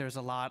 I think there's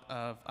a lot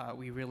of,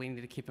 we really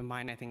need to keep in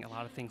mind, I think a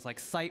lot of things like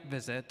site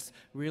visits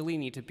really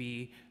need to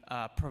be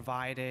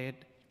provided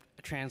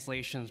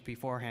translations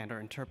beforehand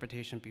or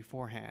interpretation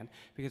beforehand,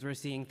 because we're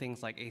seeing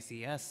things like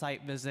ACS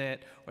site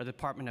visit or the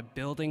Department of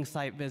Building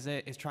site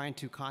visit is trying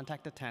to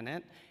contact a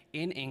tenant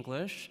in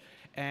English,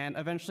 and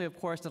eventually, of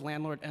course, the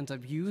landlord ends up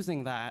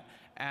using that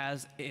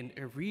as a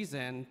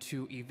reason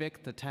to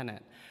evict the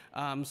tenant.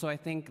 So I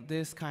think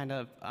this kind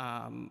of,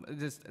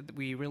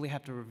 we really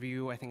have to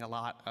review, I think, a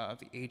lot of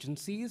the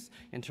agencies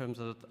in terms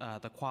of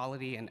the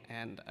quality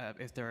and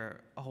if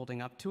they're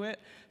holding up to it.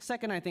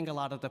 Second, I think a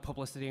lot of the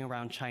publicity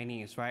around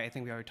Chinese, right? I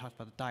think we already talked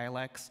about the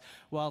dialects.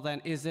 Well,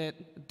 then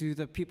do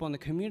the people in the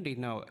community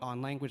know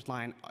on Language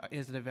Line,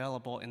 is it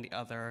available in the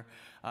other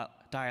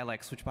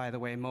dialects, which, by the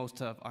way,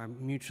 most of are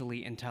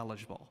mutually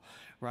intelligible,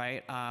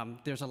 right?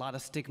 There's a lot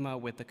of stigma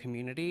with the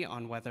community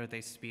on whether they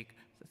speak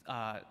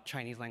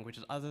Chinese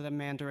languages other than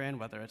Mandarin,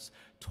 whether it's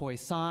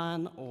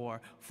Toisan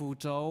or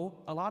Fuzhou,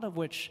 a lot of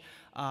which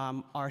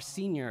are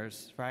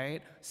seniors,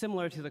 right?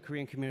 Similar to the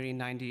Korean community,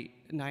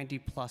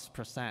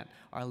 90+%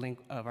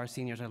 of our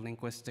seniors are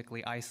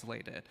linguistically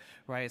isolated,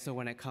 right? So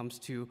when it comes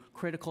to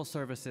critical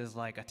services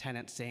like a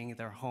tenant staying in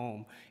their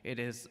home, it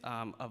is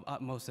of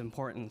utmost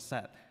importance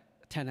that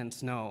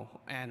tenants know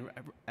and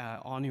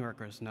all New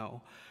Yorkers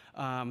know.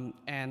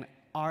 And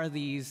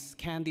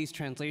can these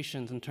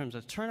translations in terms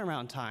of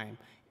turnaround time,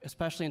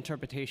 especially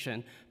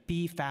interpretation,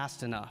 be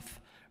fast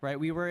enough, right?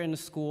 We were in a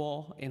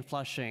school in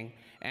Flushing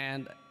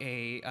and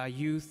a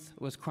youth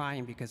was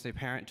crying because their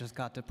parent just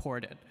got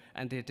deported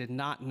and they did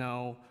not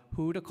know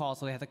who to call,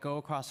 so they had to go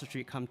across the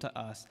street, come to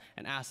us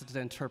and ask us to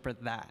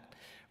interpret that,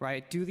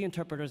 right? Do the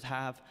interpreters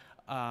have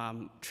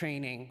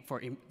training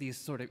for these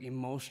sort of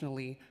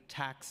emotionally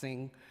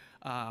taxing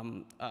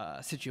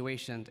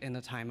situations in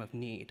the time of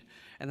need?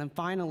 And then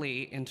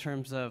finally, in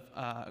terms of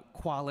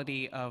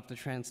quality of the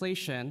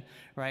translation,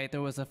 right,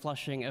 there was a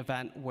Flushing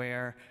event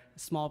where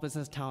Small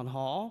Business Town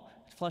Hall,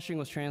 Flushing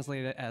was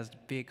translated as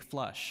Big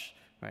Flush,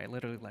 right,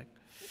 literally like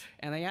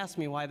And they asked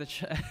me why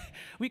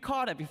we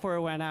caught it before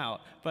it went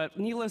out, but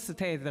needless to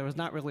say, there was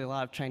not really a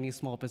lot of Chinese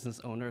small business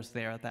owners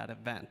there at that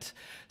event.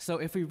 So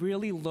if we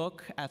really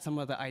look at some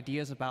of the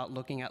ideas about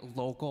looking at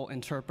local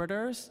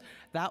interpreters,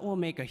 that will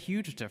make a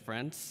huge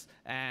difference.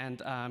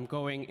 And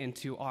going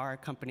into our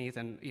companies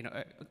and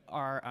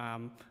our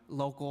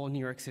local New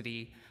York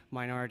City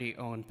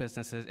minority-owned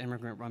businesses,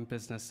 immigrant-run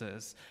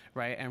businesses,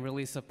 right, and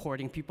really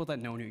supporting people that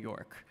know New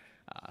York.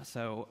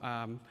 So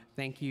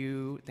thank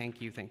you,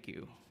 thank you, thank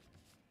you.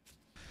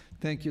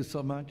 Thank you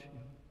so much.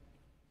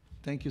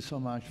 Thank you so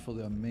much for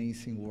the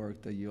amazing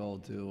work that you all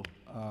do.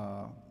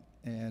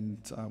 And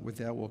with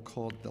that, we'll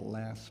call the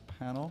last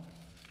panel.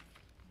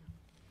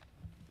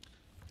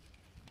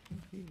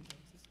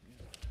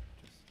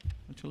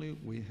 Actually,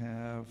 we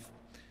have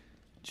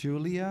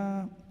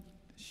Julia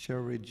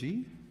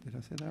Sherigi, did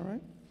I say that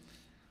right?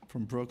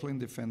 From Brooklyn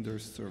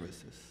Defenders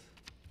Services.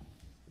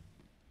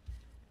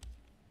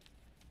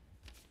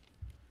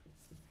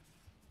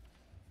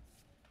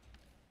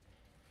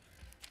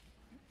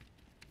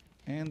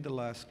 And the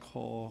last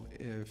call,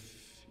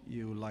 if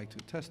you would like to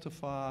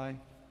testify,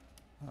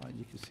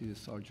 you can see the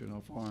Sergeant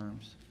of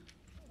Arms.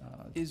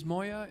 Is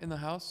Moya in the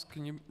house?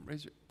 Can you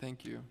raise your,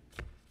 thank you.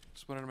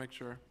 Just wanted to make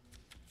sure.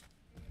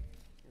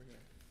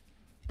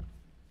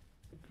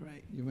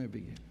 Great, you may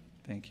begin.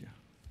 Thank you.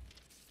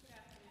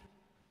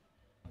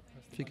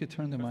 If you could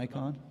turn the mic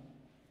on.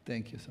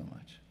 Thank you so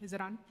much. Is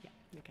it on? Yeah,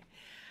 okay.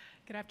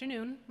 Good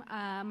afternoon.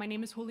 My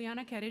name is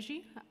Juliana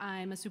Kereji.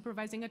 I'm a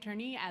supervising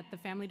attorney at the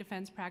Family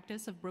Defense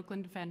Practice of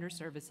Brooklyn Defender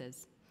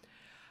Services.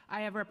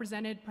 I have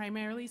represented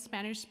primarily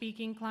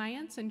Spanish-speaking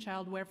clients in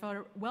child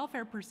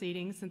welfare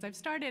proceedings since I've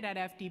started at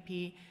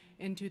FDP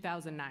in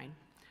 2009.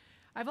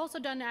 I've also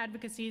done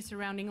advocacy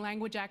surrounding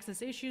language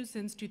access issues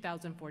since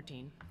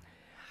 2014.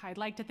 I'd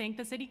like to thank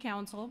the City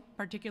Council,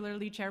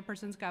 particularly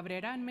Chairpersons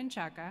Cabrera and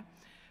Menchaca,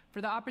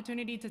 for the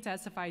opportunity to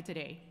testify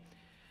today.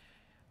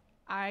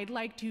 I'd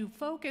like to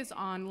focus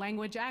on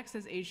language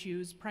access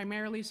issues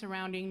primarily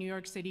surrounding New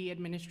York City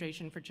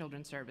Administration for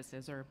Children's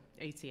Services, or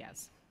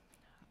ACS.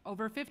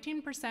 Over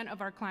 15%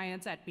 of our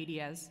clients at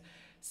BDS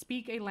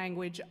speak a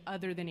language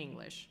other than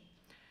English.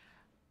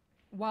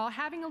 While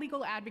having a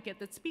legal advocate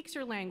that speaks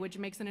your language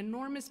makes an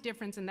enormous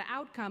difference in the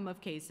outcome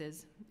of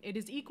cases, it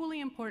is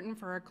equally important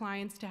for our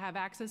clients to have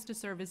access to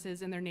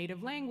services in their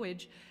native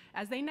language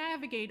as they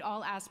navigate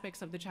all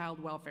aspects of the child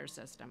welfare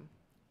system,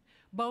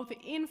 both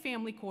in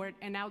family court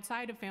and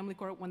outside of family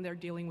court when they're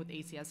dealing with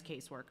ACS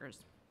caseworkers.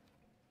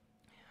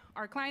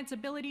 Our clients'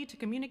 ability to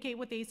communicate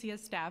with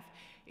ACS staff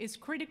is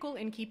critical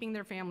in keeping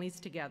their families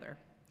together.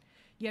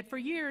 Yet for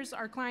years,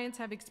 our clients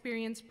have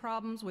experienced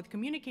problems with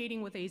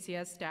communicating with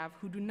ACS staff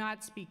who do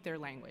not speak their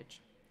language.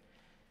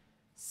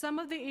 Some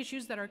of the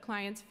issues that our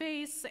clients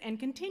face and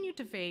continue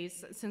to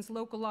face since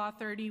Local Law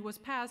 30 was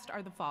passed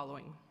are the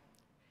following.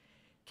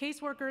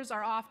 Caseworkers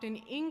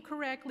often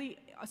incorrectly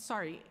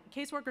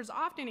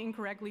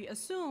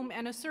assume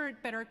and assert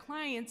that our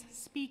clients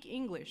speak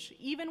English,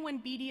 even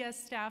when BDS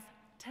staff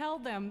tell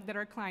them that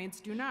our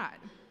clients do not.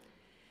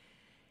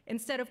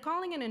 Instead of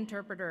calling an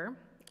interpreter,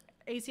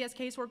 ACS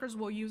caseworkers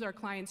will use our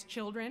clients'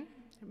 children,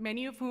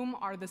 many of whom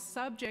are the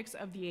subjects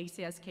of the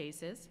ACS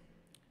cases.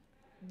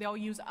 They'll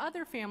use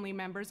other family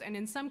members, and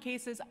in some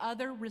cases,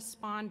 other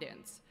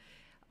respondents,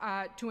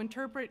 to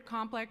interpret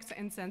complex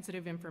and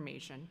sensitive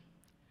information.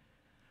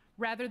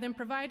 Rather than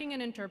providing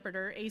an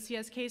interpreter,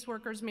 ACS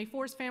caseworkers may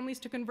force families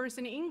to converse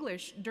in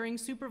English during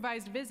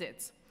supervised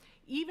visits,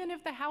 even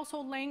if the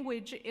household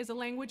language is a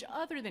language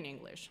other than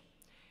English.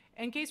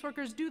 And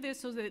caseworkers do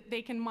this so that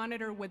they can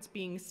monitor what's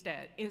being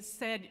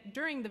said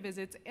during the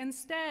visits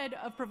instead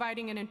of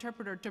providing an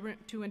interpreter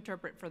to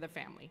interpret for the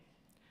family.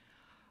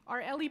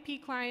 Our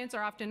LEP clients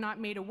are often not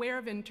made aware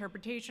of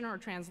interpretation or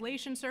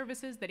translation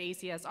services that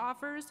ACS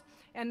offers,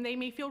 and they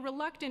may feel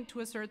reluctant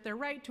to assert their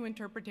right to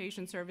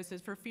interpretation services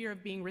for fear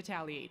of being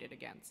retaliated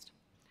against.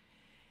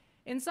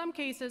 In some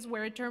cases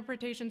where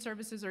interpretation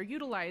services are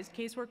utilized,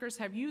 caseworkers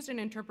have used an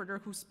interpreter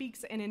who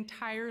speaks an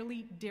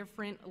entirely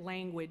different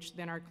language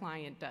than our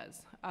client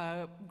does.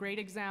 A great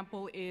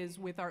example is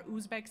with our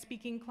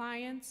Uzbek-speaking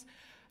clients.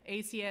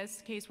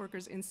 ACS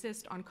caseworkers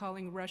insist on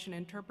calling Russian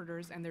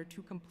interpreters, and they're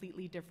two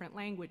completely different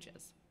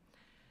languages.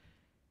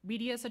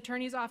 BDS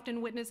attorneys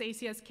often witness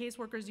ACS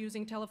caseworkers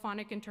using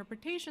telephonic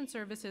interpretation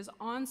services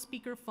on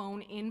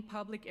speakerphone in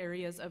public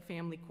areas of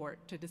family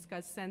court to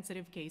discuss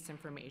sensitive case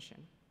information.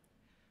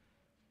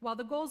 While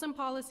the goals and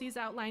policies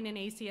outlined in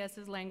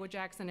ACS's language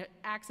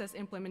access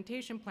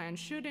implementation plan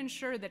should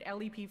ensure that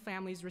LEP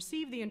families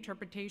receive the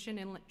interpretation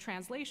and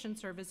translation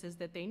services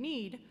that they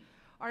need,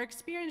 our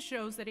experience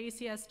shows that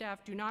ACS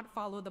staff do not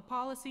follow the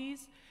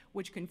policies,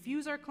 which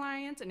confuse our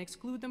clients and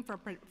exclude them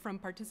from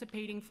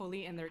participating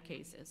fully in their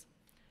cases.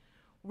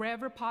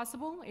 Wherever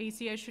possible,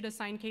 ACS should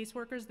assign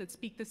caseworkers that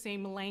speak the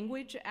same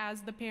language as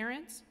the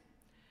parents.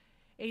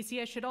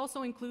 ACS should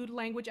also include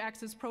language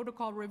access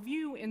protocol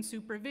review and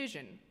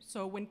supervision.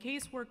 So when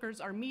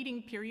caseworkers are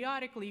meeting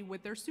periodically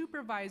with their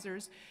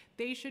supervisors,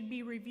 they should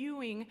be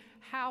reviewing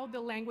how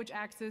the language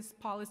access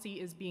policy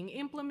is being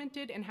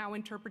implemented and how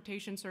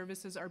interpretation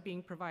services are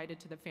being provided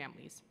to the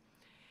families.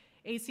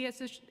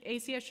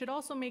 ACS should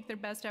also make their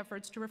best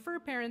efforts to refer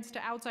parents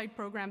to outside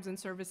programs and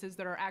services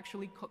that are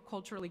actually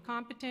culturally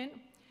competent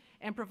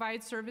and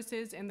provide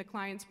services in the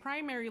client's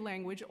primary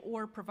language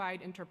or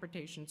provide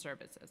interpretation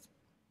services.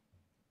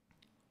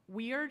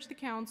 We urge the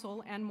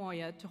Council and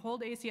MOYA to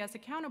hold ACS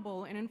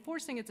accountable in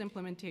enforcing its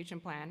implementation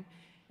plan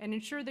and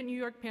ensure that New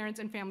York parents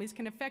and families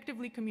can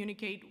effectively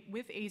communicate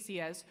with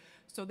ACS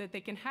so that they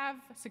can have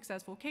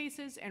successful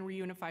cases and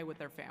reunify with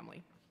their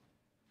family.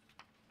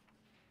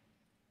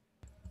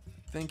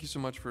 Thank you so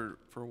much for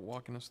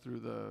walking us through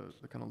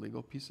the kind of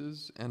legal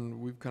pieces, and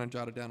we've kind of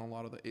jotted down a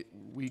lot of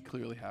we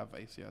clearly have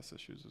ACS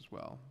issues as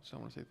well, so I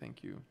want to say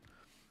thank you.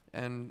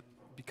 And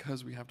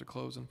because we have to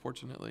close,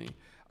 unfortunately,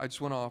 I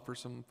just want to offer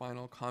some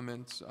final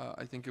comments.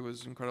 I think it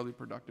was incredibly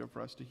productive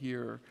for us to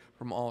hear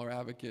from all our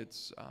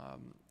advocates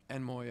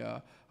and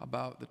MOYA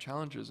about the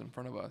challenges in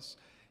front of us,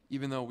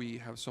 even though we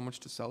have so much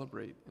to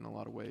celebrate in a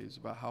lot of ways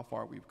about how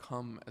far we've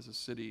come as a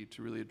city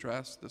to really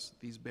address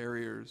these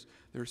barriers.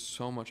 There's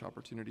so much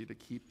opportunity to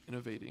keep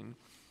innovating.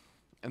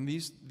 And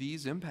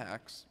these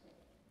impacts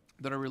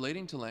that are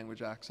relating to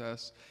language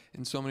access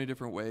in so many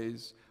different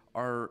ways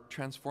are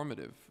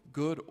transformative,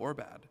 good or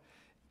bad.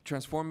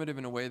 Transformative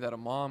in a way that a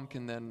mom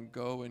can then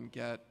go and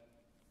get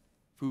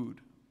food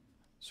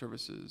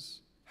services,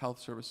 health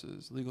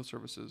services, legal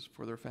services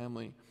for their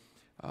family.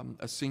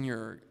 A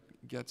senior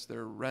gets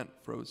their rent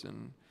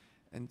frozen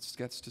and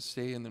gets to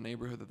stay in the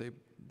neighborhood that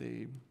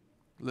they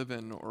live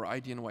in, or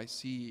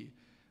IDNYC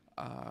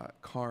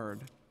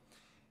card,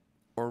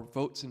 or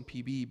votes in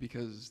PB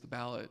because the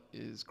ballot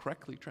is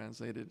correctly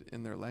translated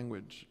in their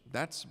language.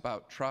 That's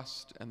about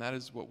trust, and that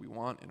is what we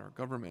want in our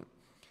government.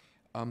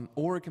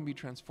 Or it can be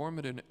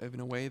transformative in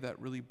a way that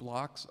really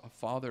blocks a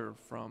father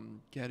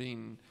from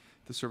getting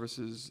the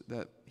services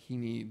that he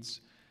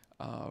needs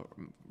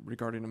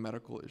regarding a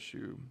medical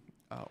issue,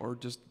 or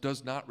just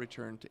does not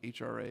return to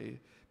HRA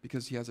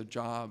because he has a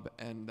job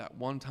and that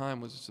one time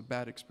was just a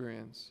bad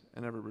experience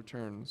and never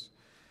returns.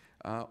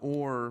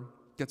 Or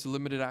gets a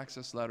limited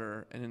access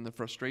letter, and in the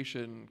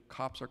frustration,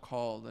 cops are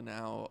called, and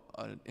now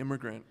an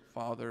immigrant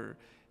father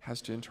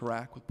has to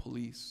interact with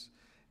police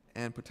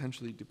and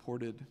potentially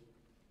deported.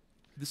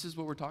 This is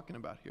what we're talking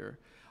about here.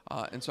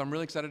 And so I'm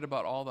really excited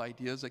about all the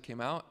ideas that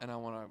came out, and I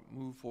want to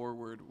move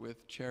forward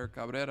with Chair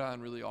Cabrera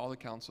and really all the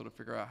council to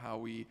figure out how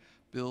we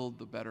build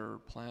the better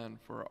plan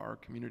for our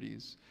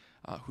communities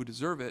who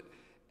deserve it,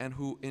 and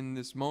who in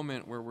this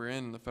moment where we're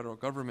in the federal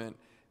government,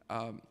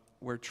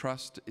 where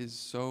trust is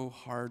so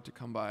hard to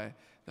come by,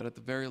 that at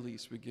the very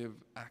least we give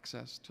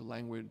access to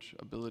language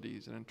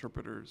abilities and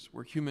interpreters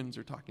where humans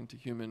are talking to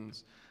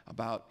humans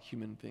about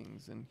human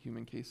things and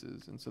human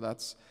cases. And so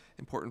that's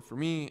important for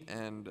me,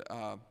 and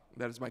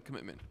that is my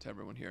commitment to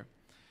everyone here.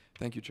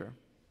 Thank you, Chair.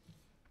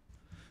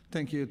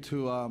 Thank you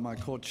to my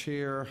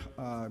co-chair.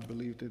 I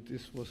believe that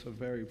this was a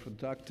very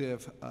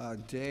productive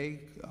day,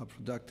 a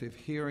productive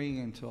hearing,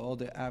 and to all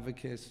the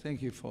advocates,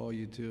 thank you for all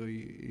you do.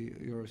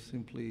 You're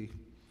simply,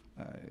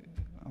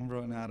 I'm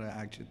running out of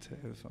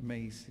adjectives,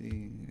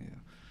 amazing,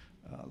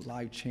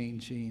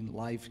 life-changing,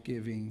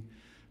 life-giving.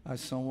 As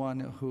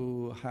someone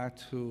who had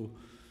to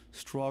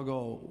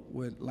struggle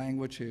with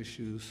language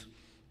issues,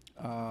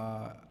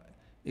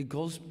 it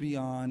goes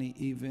beyond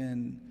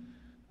even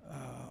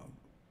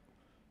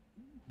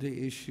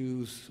the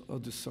issues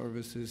of the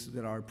services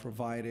that are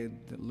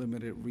provided, the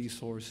limited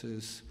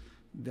resources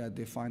that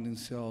they find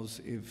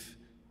themselves if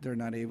they're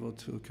not able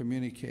to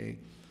communicate.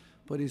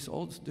 But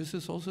this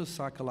is also a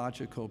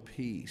psychological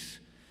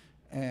piece.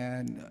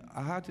 And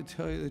I have to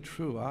tell you the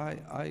truth,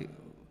 I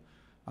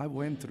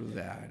went through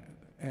that.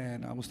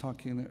 And I was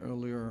talking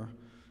earlier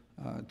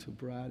to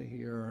Brad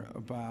here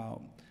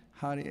about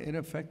how it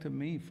affected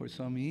me for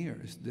some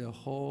years. The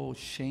whole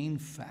shame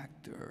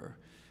factor,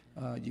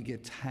 you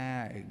get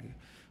tagged,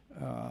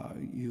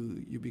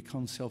 you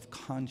become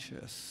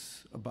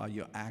self-conscious about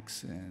your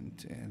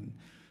accent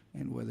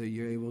and whether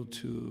you're able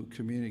to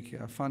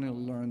communicate. I finally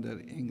learned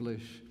that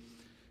English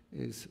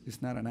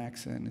is not an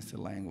accent, it's a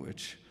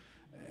language.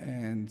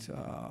 And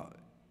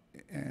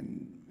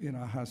you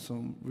know, I had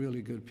some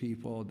really good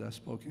people that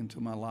spoke into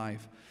my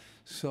life.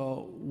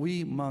 So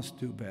we must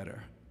do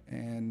better,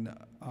 and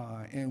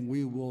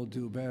we will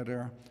do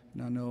better.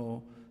 And I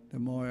know the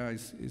MOYA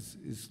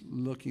is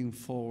looking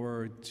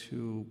forward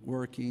to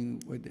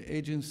working with the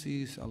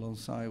agencies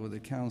alongside with the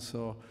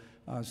council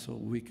so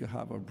we could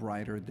have a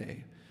brighter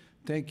day.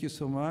 Thank you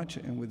so much,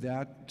 and with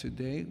that,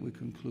 today we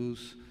conclude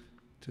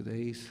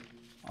today's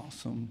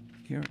awesome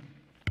hearing.